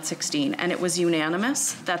to run at 16? And it was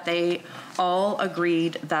unanimous that they all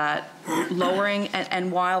agreed that lowering,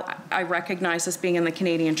 and while I recognize this being in the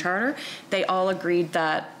Canadian Charter, they all agreed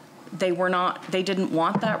that they didn't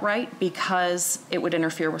want that right because it would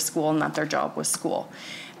interfere with school and that their job was school.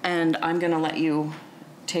 And I'm going to let you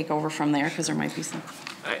take over from there, because there might be some.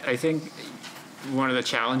 I think one of the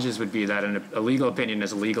challenges would be that a legal opinion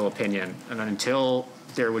is a legal opinion, and until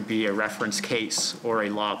there would be a reference case or a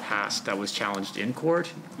law passed that was challenged in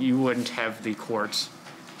court, you wouldn't have the courts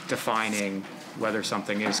defining whether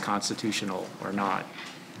something is constitutional or not.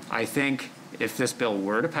 I think if this bill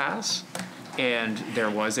were to pass and there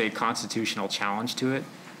was a constitutional challenge to it,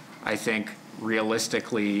 I think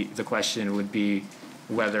realistically the question would be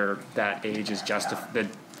whether that age is justified, the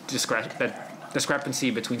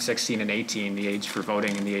discrepancy between 16 and 18, the age for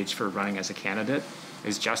voting and the age for running as a candidate,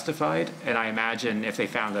 is justified. And I imagine if they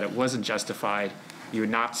found that it wasn't justified, you would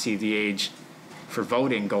not see the age for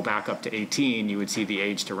voting go back up to 18, you would see the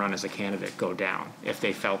age to run as a candidate go down, if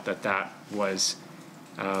they felt that that was,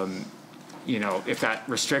 you know, if that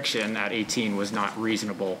restriction at 18 was not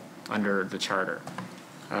reasonable under the Charter.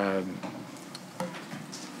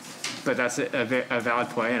 But that's a valid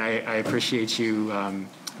point, and I appreciate you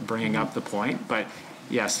bringing up the point. But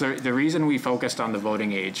yes, the reason we focused on the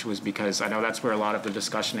voting age was because I know that's where a lot of the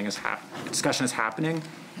discussion is happening,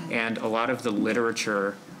 and a lot of the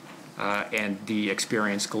literature and the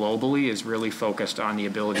experience globally is really focused on the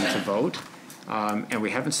ability to vote. And we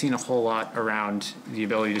haven't seen a whole lot around the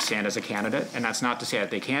ability to stand as a candidate. And that's not to say that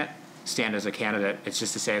they can't stand as a candidate. It's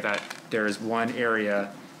just to say that there is one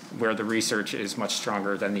area where the research is much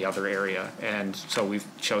stronger than the other area. And so we've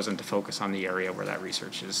chosen to focus on the area where that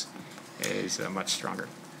research is much stronger.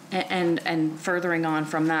 And furthering on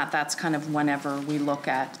from that, that's kind of whenever we look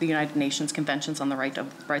at the United Nations Conventions on the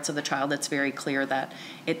Rights of the Child, it's very clear that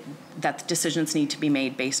that decisions need to be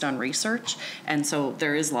made based on research. And so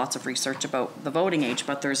there is lots of research about the voting age,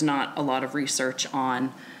 but there's not a lot of research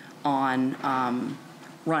on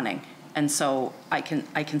running. And so I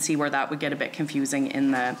can see where that would get a bit confusing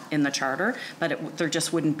in the Charter, but there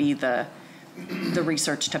just wouldn't be the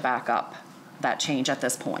research to back up that change at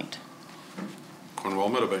this point.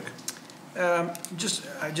 Cornwall Meadowbank.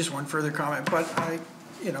 Just one further comment, but I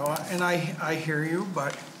hear you,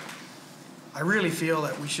 but I really feel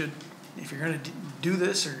that we should, if you're going to do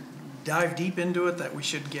this or dive deep into it, that we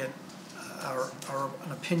should get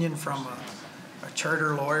an opinion from a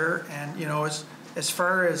charter lawyer. And as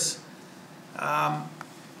far as all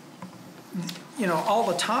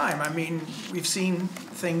the time, I mean, we've seen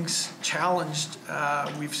things challenged.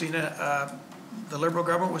 We've seen the Liberal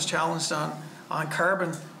government was challenged on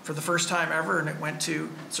carbon for the first time ever, and it went to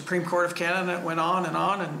Supreme Court of Canada, and it went on,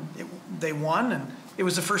 and they won, and it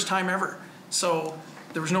was the first time ever. So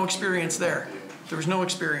there was no experience there. There was no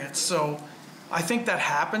experience. So I think that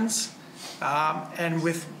happens, and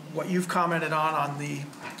with what you've commented on the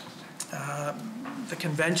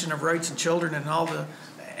Convention of Rights and Children and all the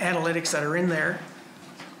analytics that are in there,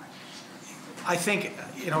 I think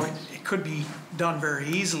it could be done very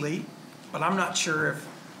easily, but I'm not sure if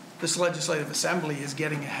this Legislative Assembly is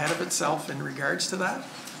getting ahead of itself in regards to that.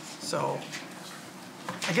 So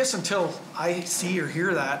I guess until I see or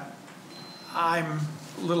hear that, I'm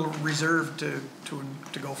a little reserved to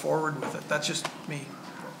go forward with it. That's just me.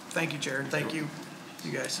 Thank you, Chair, and thank you,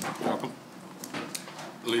 you guys. Welcome.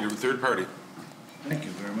 Leader of the third party. Thank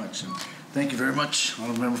you very much. And thank you very much,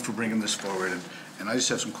 Honourable Member, for bringing this forward. And I just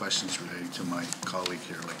have some questions relating to my colleague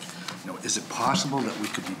here. Like, you know, is it possible that we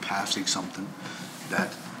could be passing something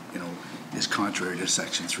that, you know, is contrary to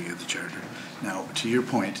Section 3 of the Charter? Now, to your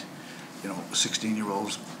point, you know,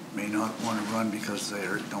 16-year-olds may not want to run because they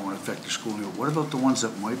don't want to affect their schooling. What about the ones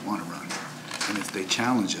that might want to run? And if they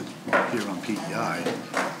challenge it here on PEI,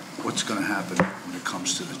 what's going to happen when it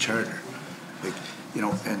comes to the Charter? Like, you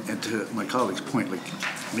know, and to my colleague's point, like,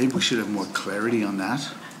 maybe we should have more clarity on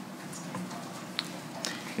that.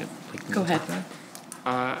 Go ahead.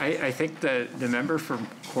 I think the member from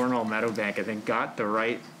Cornwall Meadowbank, I think, got the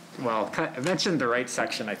right, well, I mentioned the right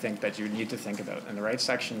section, I think, that you need to think about. And the right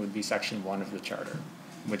section would be Section 1 of the Charter,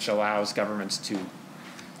 which allows governments to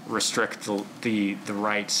restrict the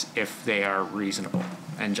rights if they are reasonable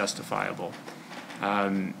and justifiable.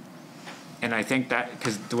 And I think that,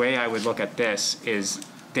 because the way I would look at this is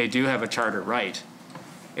they do have a charter right.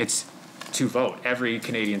 It's to vote. Every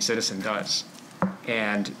Canadian citizen does.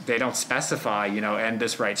 And they don't specify, you know, and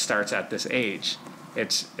this right starts at this age.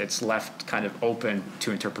 It's left kind of open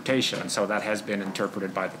to interpretation, and so that has been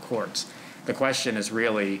interpreted by the courts. The question is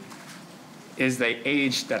really, is the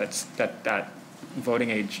age that voting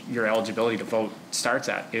age, your eligibility to vote starts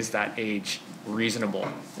at, is that age reasonable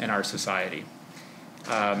in our society?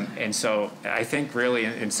 And so I think really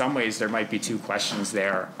in some ways there might be two questions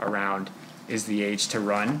there around, is the age to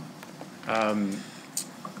run,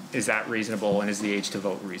 is that reasonable, and is the age to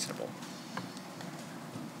vote reasonable?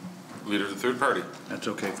 Leader of the third party. That's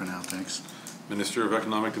okay for now, thanks. Minister of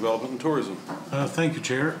Economic Development and Tourism. Thank you,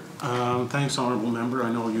 Chair. Thanks, Honourable Member.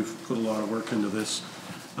 I know you've put a lot of work into this.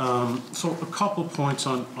 So a couple points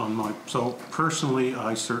on my, so personally,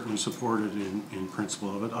 I certainly supported in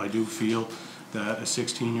principle of it. I do feel that a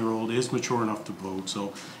 16-year-old is mature enough to vote.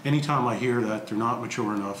 So anytime I hear that they're not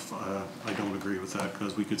mature enough, I don't agree with that,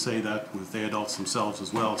 because we could say that with the adults themselves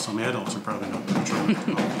as well. Some adults are probably not mature enough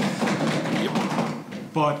to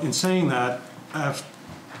vote. But in saying that,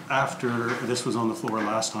 after this was on the floor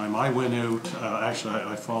last time, I went out, actually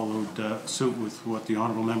I followed suit with what the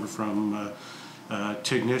Honourable Member from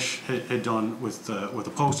Tignish had done with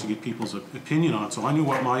a post to get people's opinion on it. So I knew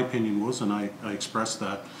what my opinion was, and I expressed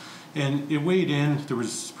that. And it weighed in. There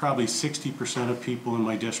was probably 60% of people in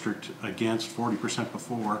my district against, 40%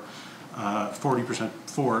 before, 40%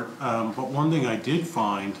 for it. But one thing I did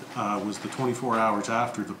find was the 24 hours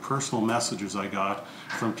after, the personal messages I got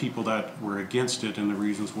from people that were against it and the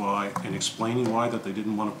reasons why, and explaining why, that they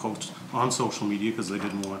didn't want to post on social media because they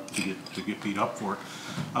didn't want to get beat up for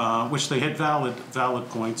it, which they had valid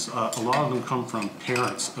points. A lot of them come from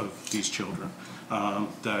parents of these children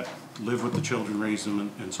that live with the children, raise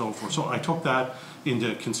them, and so forth. So I took that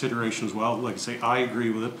into consideration as well. Like I say, I agree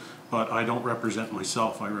with it, but I don't represent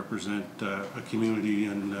myself. I represent a community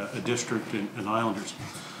and a district and Islanders.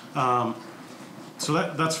 So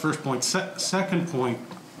that's first point. Second point,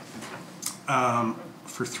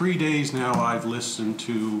 for 3 days now I've listened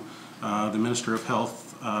to the Minister of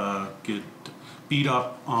Health get beat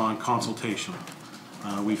up on consultation.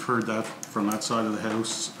 We've heard that from that side of the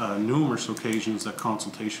House numerous occasions, that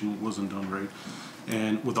consultation wasn't done right.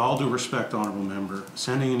 And with all due respect, Honourable Member,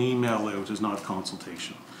 sending an email out is not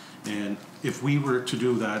consultation. And if we were to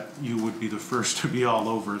do that, you would be the first to be all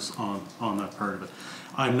over us on that part of it.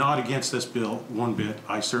 I'm not against this bill one bit.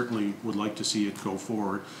 I certainly would like to see it go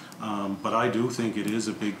forward. But I do think it is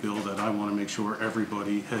a big bill that I want to make sure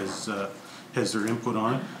everybody has their input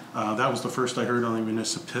on it. That was the first I heard on the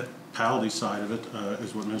municipality side of it,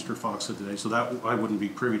 is what Minister Fox said today. So that I wouldn't be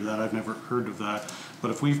privy to that. I've never heard of that.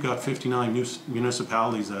 But if we've got 59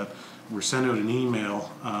 municipalities that were sent out an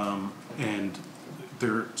email and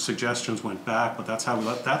their suggestions went back, but that's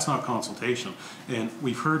not consultation. And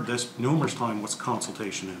we've heard this numerous times what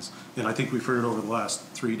consultation is. And I think we've heard it over the last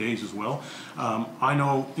 3 days as well. I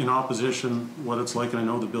know in opposition what it's like, and I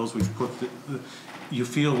know the bills we've put, you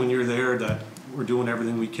feel when you're there that we're doing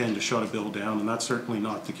everything we can to shut a bill down, and that's certainly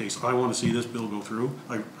not the case. I want to see this bill go through.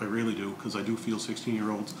 I really do, because I do feel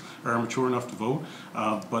 16-year-olds are mature enough to vote,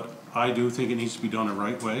 but I do think it needs to be done the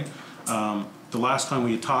right way. The last time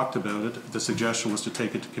we had talked about it, the suggestion was to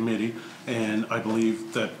take it to committee, and I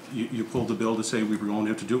believe that you pulled the bill to say we were going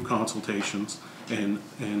to have to do consultations, and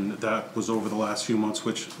that was over the last few months,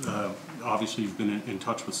 which obviously you've been in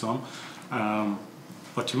touch with some.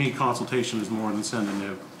 But to me, consultation is more than sending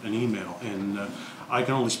out an email, and I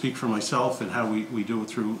can only speak for myself and how we do it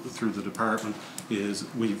through the department. Is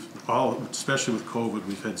we've all, especially with COVID,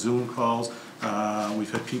 we've had Zoom calls,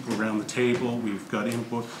 we've had people around the table, we've got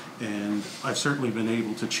input, and I've certainly been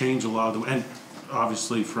able to change a lot of the, and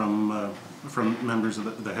obviously from from members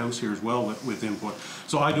of the House here as well with input.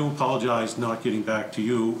 So I do apologize not getting back to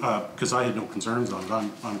you because I had no concerns on it.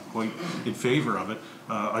 I'm quite in favor of it.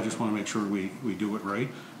 I just want to make sure we do it right.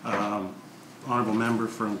 Honourable member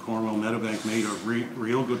from Cornwall Meadowbank made a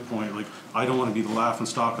real good point. Like, I don't want to be the laughing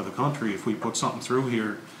stock of the country if we put something through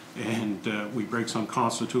here and we break some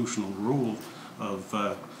constitutional rule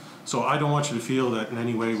of. So I don't want you to feel that in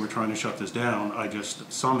any way we're trying to shut this down. I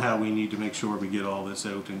just, somehow we need to make sure we get all this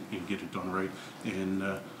out and get it done right.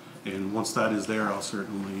 And once that is there, I'll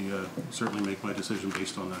certainly make my decision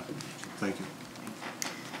based on that. Thank you.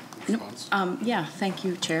 Yeah, thank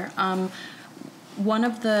you, Chair. One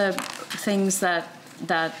of the things that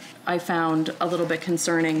I found a little bit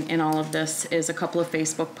concerning in all of this is a couple of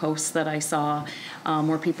Facebook posts that I saw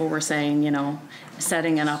where people were saying, you know,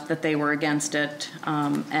 setting it up that they were against it,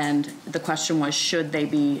 and the question was, should they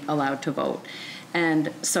be allowed to vote?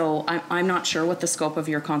 And so I'm not sure what the scope of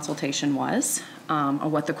your consultation was, or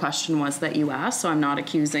what the question was that you asked, so I'm not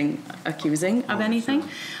accusing of anything.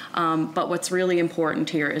 But what's really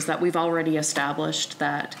important here is that we've already established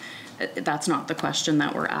that that's not the question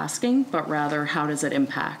that we're asking, but rather how does it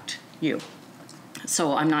impact you?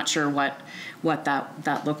 So I'm not sure what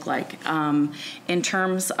that looked like. In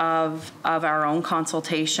terms of our own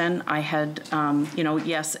consultation, I had, you know,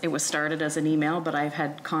 yes, it was started as an email, but I've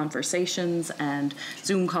had conversations and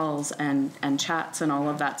Zoom calls and chats and all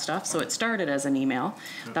of that stuff. So it started as an email.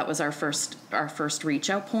 That was our first reach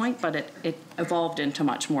out point, but it evolved into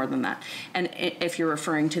much more than that. And if you're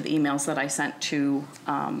referring to the emails that I sent to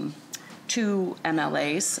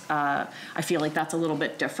MLAs, I feel like that's a little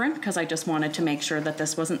bit different because I just wanted to make sure that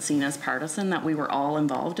this wasn't seen as partisan, that we were all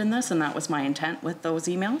involved in this, and that was my intent with those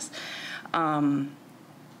emails. And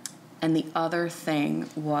the other thing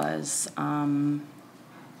was, there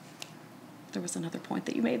was another point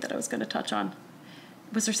that you made that I was going to touch on.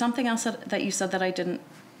 Was there something else that you said that I didn't?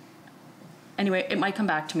 Anyway, it might come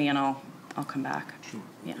back to me and I'll come back. Sure.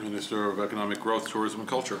 Yeah. Minister of Economic Growth, Tourism and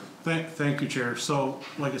Culture. Thank you, Chair. So,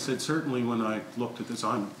 like I said, certainly when I looked at this,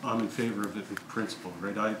 I'm in favor of it in principle,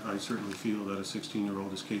 right? I certainly feel that a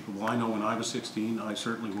 16-year-old is capable. I know when I was 16, I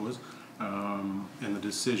certainly was, and the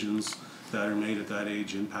decisions that are made at that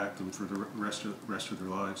age impact them for the rest of their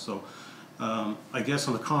lives. So, I guess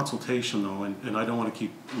on the consultation, though, and I don't want to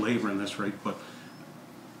keep laboring this, right, but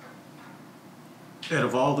Ed,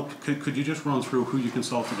 of all the, could you just run through who you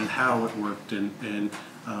consulted and how it worked and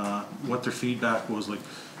what their feedback was? Like,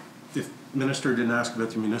 if Minister didn't ask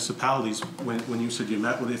about the municipalities, when you said you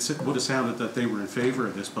met with it, would have sounded that they were in favor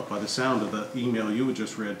of this, but by the sound of the email you had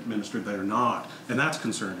just read, Minister, they're not. And that's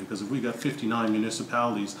concerning, because if we got 59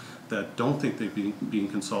 municipalities that don't think they're being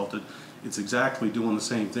consulted, it's exactly doing the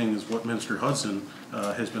same thing as what Minister Hudson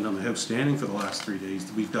has been on the House standing for the last 3 days.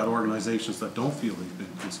 We've got organizations that don't feel they've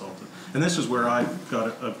been consulted. And this is where I've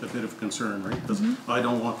got a bit of concern, right? Because I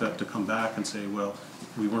don't want that to come back and say, well,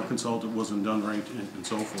 we weren't consulted, wasn't done right, and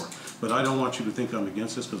so forth. But I don't want you to think I'm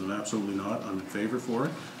against this, because I'm absolutely not. I'm in favor for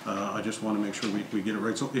it. I just want to make sure we get it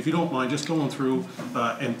right. So if you don't mind, just going through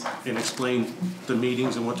and explain the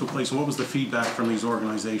meetings and what took place, and what was the feedback from these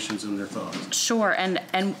organizations and their thoughts. Sure, and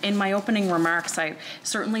in my opening remarks,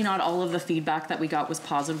 certainly not all of the feedback that we got was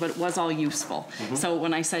positive, but it was all useful. So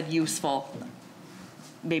when I said useful,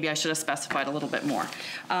 maybe I should have specified a little bit more.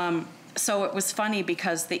 So it was funny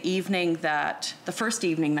because the first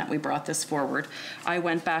evening that we brought this forward, I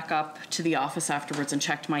went back up to the office afterwards and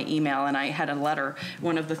checked my email, and I had a letter.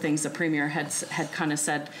 One of the things the Premier had kind of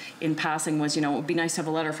said in passing was, you know, it would be nice to have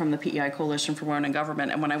a letter from the PEI Coalition for Women in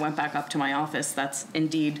Government. And when I went back up to my office, that's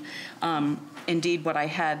indeed what I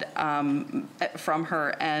had from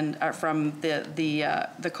her and from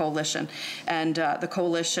the coalition. And the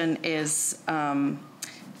coalition is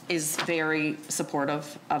very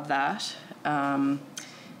supportive of that.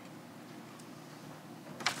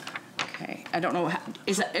 Okay, I don't know. Are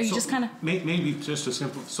you just kind of? Maybe just a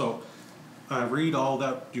simple, so read all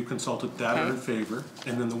that you consulted that are in favor,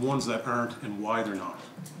 and then the ones that aren't and why they're not.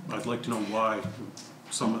 I'd like to know why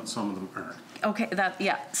some of them aren't. Okay,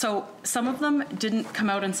 so some of them didn't come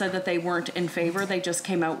out and said that they weren't in favor. They just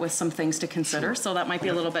came out with some things to consider. Sure. So that might be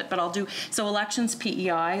a little bit, but I'll do, so elections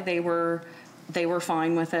PEI, they were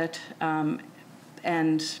fine with it,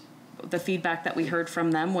 and the feedback that we heard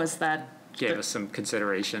from them was that gave us some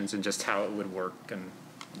considerations and just how it would work and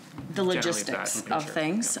the logistics of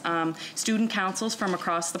things. Student councils from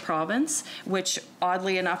across the province, which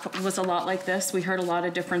oddly enough was a lot like this. We heard a lot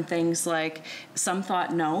of different things, like some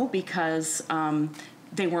thought no because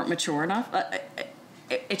they weren't mature enough.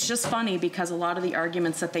 it's just funny because a lot of the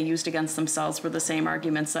arguments that they used against themselves were the same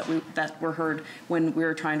arguments that were heard when we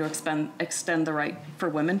were trying to extend the right for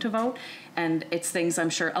women to vote. And it's things I'm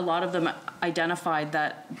sure a lot of them identified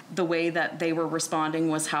that the way that they were responding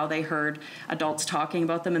was how they heard adults talking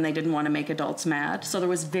about them, and they didn't want to make adults mad. So there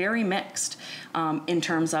was very mixed in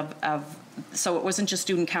terms of so it wasn't just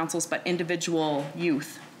student councils, but individual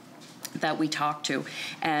youth that we talked to,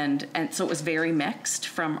 and so it was very mixed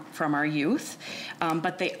from our youth,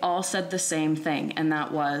 but they all said the same thing, and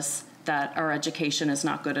that was that our education is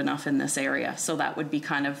not good enough in this area. So that would be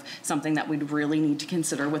kind of something that we'd really need to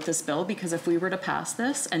consider with this bill, because if we were to pass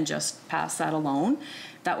this and just pass that alone,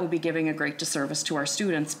 that would be giving a great disservice to our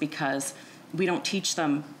students, because we don't teach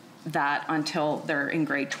them that until they're in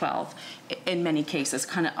grade 12. In many cases,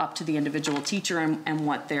 kind of up to the individual teacher and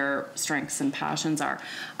what their strengths and passions are.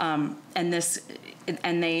 And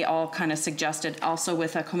they all kind of suggested, also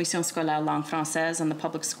with a Commission Scolaire Langue Française and the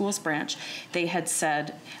public schools branch, they had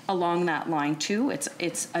said along that line too,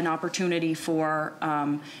 it's an opportunity for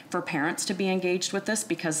parents to be engaged with this,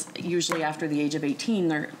 because usually after the age of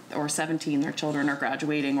 18 or 17, their children are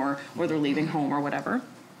graduating or they're leaving home or whatever.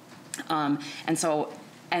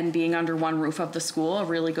 And being under one roof of the school, a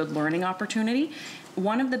really good learning opportunity.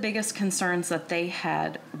 One of the biggest concerns that they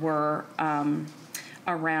had were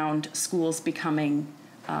around schools becoming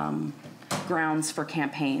grounds for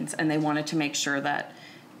campaigns, and they wanted to make sure that,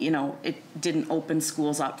 you know, it didn't open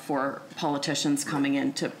schools up for politicians coming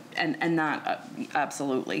in to, and that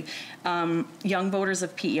absolutely. Young Voters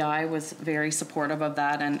of PEI was very supportive of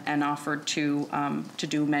that and offered to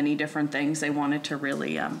do many different things. They wanted to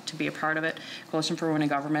really to be a part of it. Coalition for Women in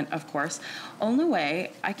Government, of course. Only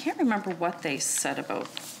way, I can't remember what they said about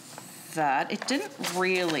that. It didn't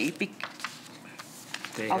really.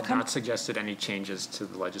 They have not suggested any changes to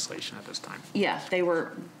the legislation at this time. Yeah, they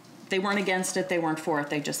weren't against it, they weren't for it,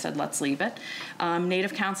 they just said let's leave it.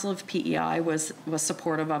 Native Council of PEI was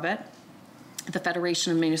supportive of it. The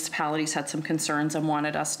Federation of Municipalities had some concerns and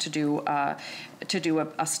wanted us to do a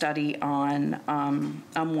study on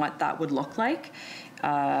what that would look like.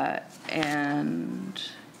 And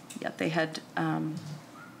yeah, they had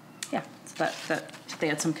so that they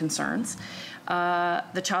had some concerns.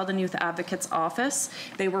 The Child and Youth Advocates Office,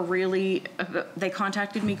 they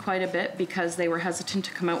contacted me quite a bit because they were hesitant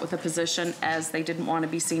to come out with a position, as they didn't want to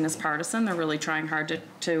be seen as partisan. They're really trying hard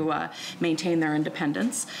to maintain their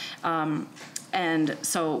independence. But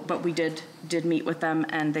we did meet with them,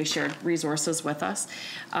 and they shared resources with us.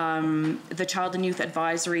 The Child and Youth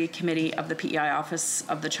Advisory Committee of the PEI Office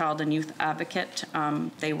of the Child and Youth Advocate,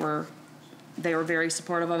 they were very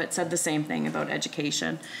supportive of it, said the same thing about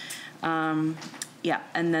education. And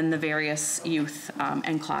then the various youth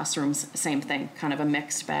and classrooms, same thing, kind of a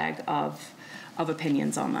mixed bag of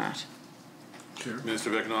opinions on that. Chair. Minister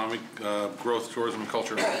of Economic Growth, Tourism and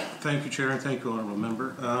Culture. Thank you, Chair, and thank you, Honourable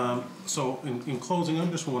Member. So in closing,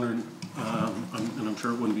 I'm just wondering, and I'm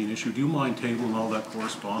sure it wouldn't be an issue, do you mind tabling all that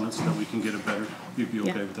correspondence so that we can get it better? You'd be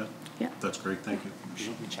okay with that? Yeah. That's great, thank you.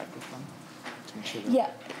 Should we check with them to make sure Yeah.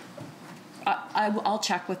 I'll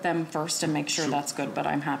check with them first and make sure that's good, but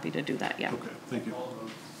I'm happy to do that, yeah. Okay, thank you.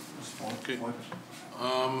 Okay.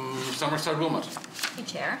 Summerside Wilmot. Thank you,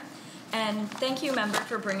 Chair. And thank you, Member,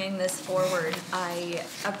 for bringing this forward. I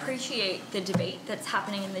appreciate the debate that's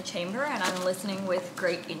happening in the Chamber, and I'm listening with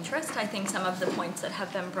great interest. I think some of the points that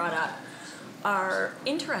have been brought up are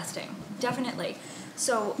interesting, definitely.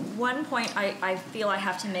 So one point I feel I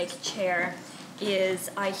have to make, Chair, is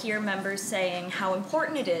I hear members saying how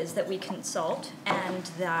important it is that we consult, and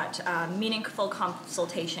that meaningful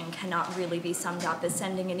consultation cannot really be summed up as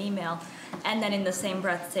sending an email, and then in the same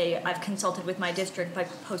breath say, I've consulted with my district by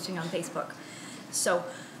posting on Facebook. So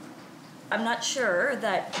I'm not sure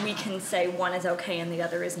that we can say one is okay and the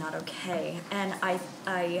other is not okay. And I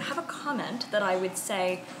have a comment that I would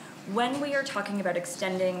say, when we are talking about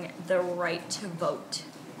extending the right to vote,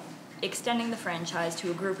 extending the franchise to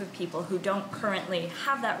a group of people who don't currently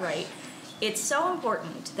have that right, it's so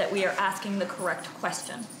important that we are asking the correct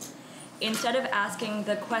question. Instead of asking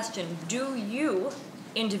the question, do you,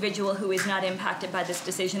 individual who is not impacted by this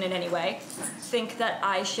decision in any way, think that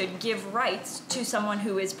I should give rights to someone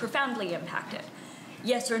who is profoundly impacted?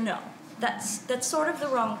 Yes or no? That's sort of the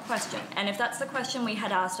wrong question. And if that's the question we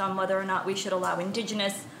had asked on whether or not we should allow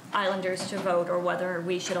Indigenous Islanders to vote or whether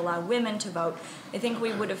we should allow women to vote, I think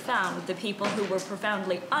we would have found the people who were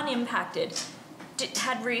profoundly unimpacted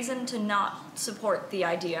had reason to not support the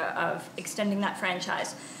idea of extending that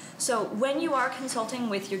franchise. So when you are consulting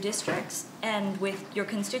with your districts and with your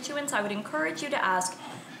constituents, I would encourage you to ask,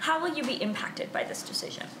 how will you be impacted by this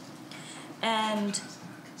decision? And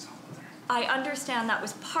I understand that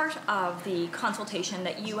was part of the consultation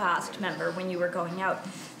that you asked, member, when you were going out.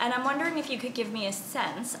 And I'm wondering if you could give me a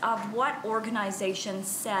sense of what organizations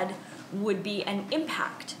said would be an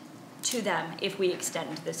impact to them if we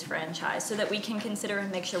extend this franchise, so that we can consider and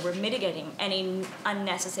make sure we're mitigating any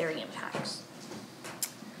unnecessary impacts.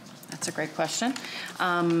 That's a great question.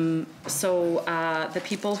 The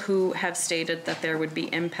people who have stated that there would be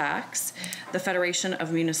impacts, the Federation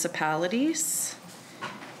of Municipalities,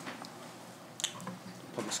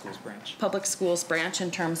 Public Schools Branch. Public Schools Branch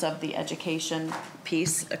in terms of the education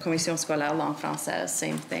piece, Commission Scolaire Langue Française,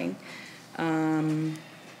 same thing. I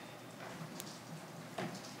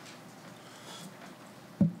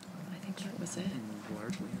think that was it.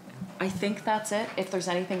 I think that's it. If there's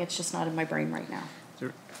anything, it's just not in my brain right now.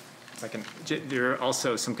 There are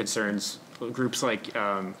also some concerns, groups like,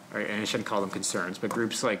 and I shouldn't call them concerns, but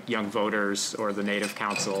groups like Young Voters or the Native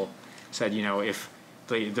Council said, you know, if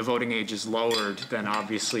the voting age is lowered, then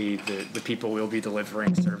obviously the people we'll be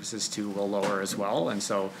delivering services to will lower as well. And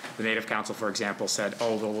so the Native Council, for example, said,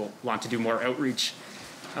 oh, we'll want to do more outreach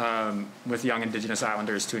with young Indigenous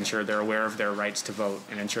Islanders to ensure they're aware of their rights to vote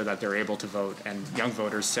and ensure that they're able to vote. And Young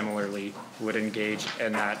Voters similarly would engage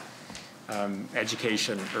in that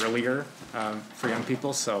education earlier for young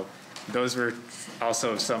people. So those were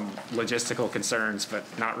also some logistical concerns, but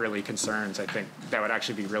not really concerns. I think that would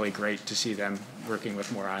actually be really great to see them working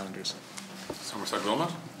with more Islanders. Somerset Gilman.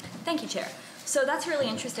 Thank you, Chair. So that's really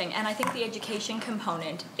interesting, and I think the education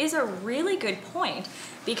component is a really good point,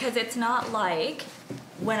 because it's not like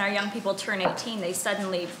when our young people turn 18, they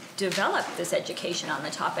suddenly develop this education on the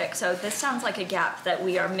topic. So this sounds like a gap that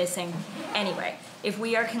we are missing anyway. If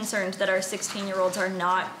we are concerned that our 16-year-olds are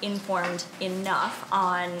not informed enough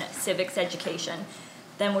on civics education,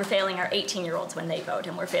 then we're failing our 18-year-olds when they vote,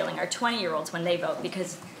 and we're failing our 20-year-olds when they vote,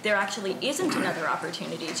 because there actually isn't another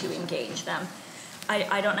opportunity to engage them.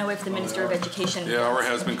 I don't know if the Minister of Education... The hour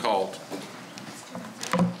has been called.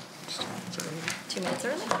 2 minutes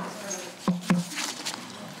early?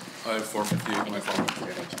 I have 4:58 my phone.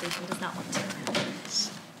 Minister of Education does not want to.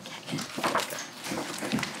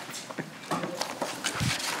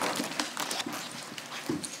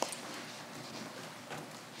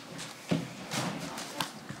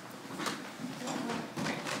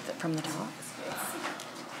 From the top?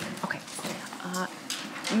 Okay.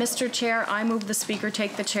 Mr. Chair, I move the Speaker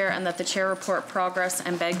take the chair and that the chair report progress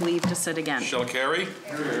and beg leave to sit again. Shall carry.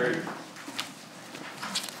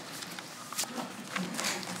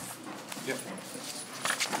 Yep.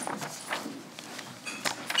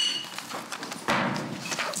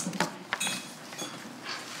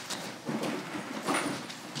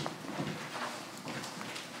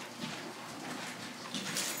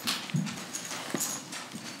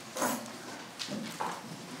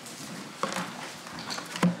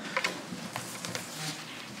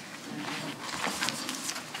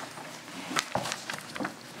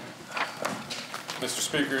 Mr.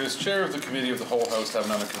 Speaker, as Chair of the Committee of the Whole House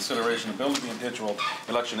having under consideration the bill of the Individual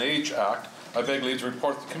Election Age Act, I beg leave to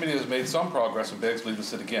report that the committee has made some progress and begs leave to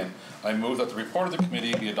sit again. I move that the report of the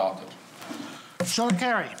committee be adopted. Shall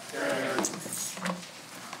carry.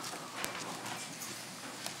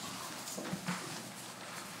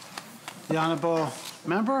 The honourable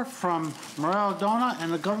member from Morell-Donagh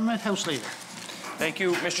and the Government House Leader. Thank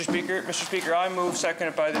you, Mr. Speaker. Mr. Speaker, I move,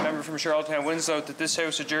 seconded by the member from Charlottetown-Winslow, that this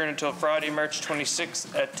House adjourn until Friday, March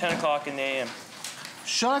 26th at 10 o'clock in the a.m.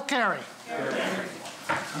 Shall carry.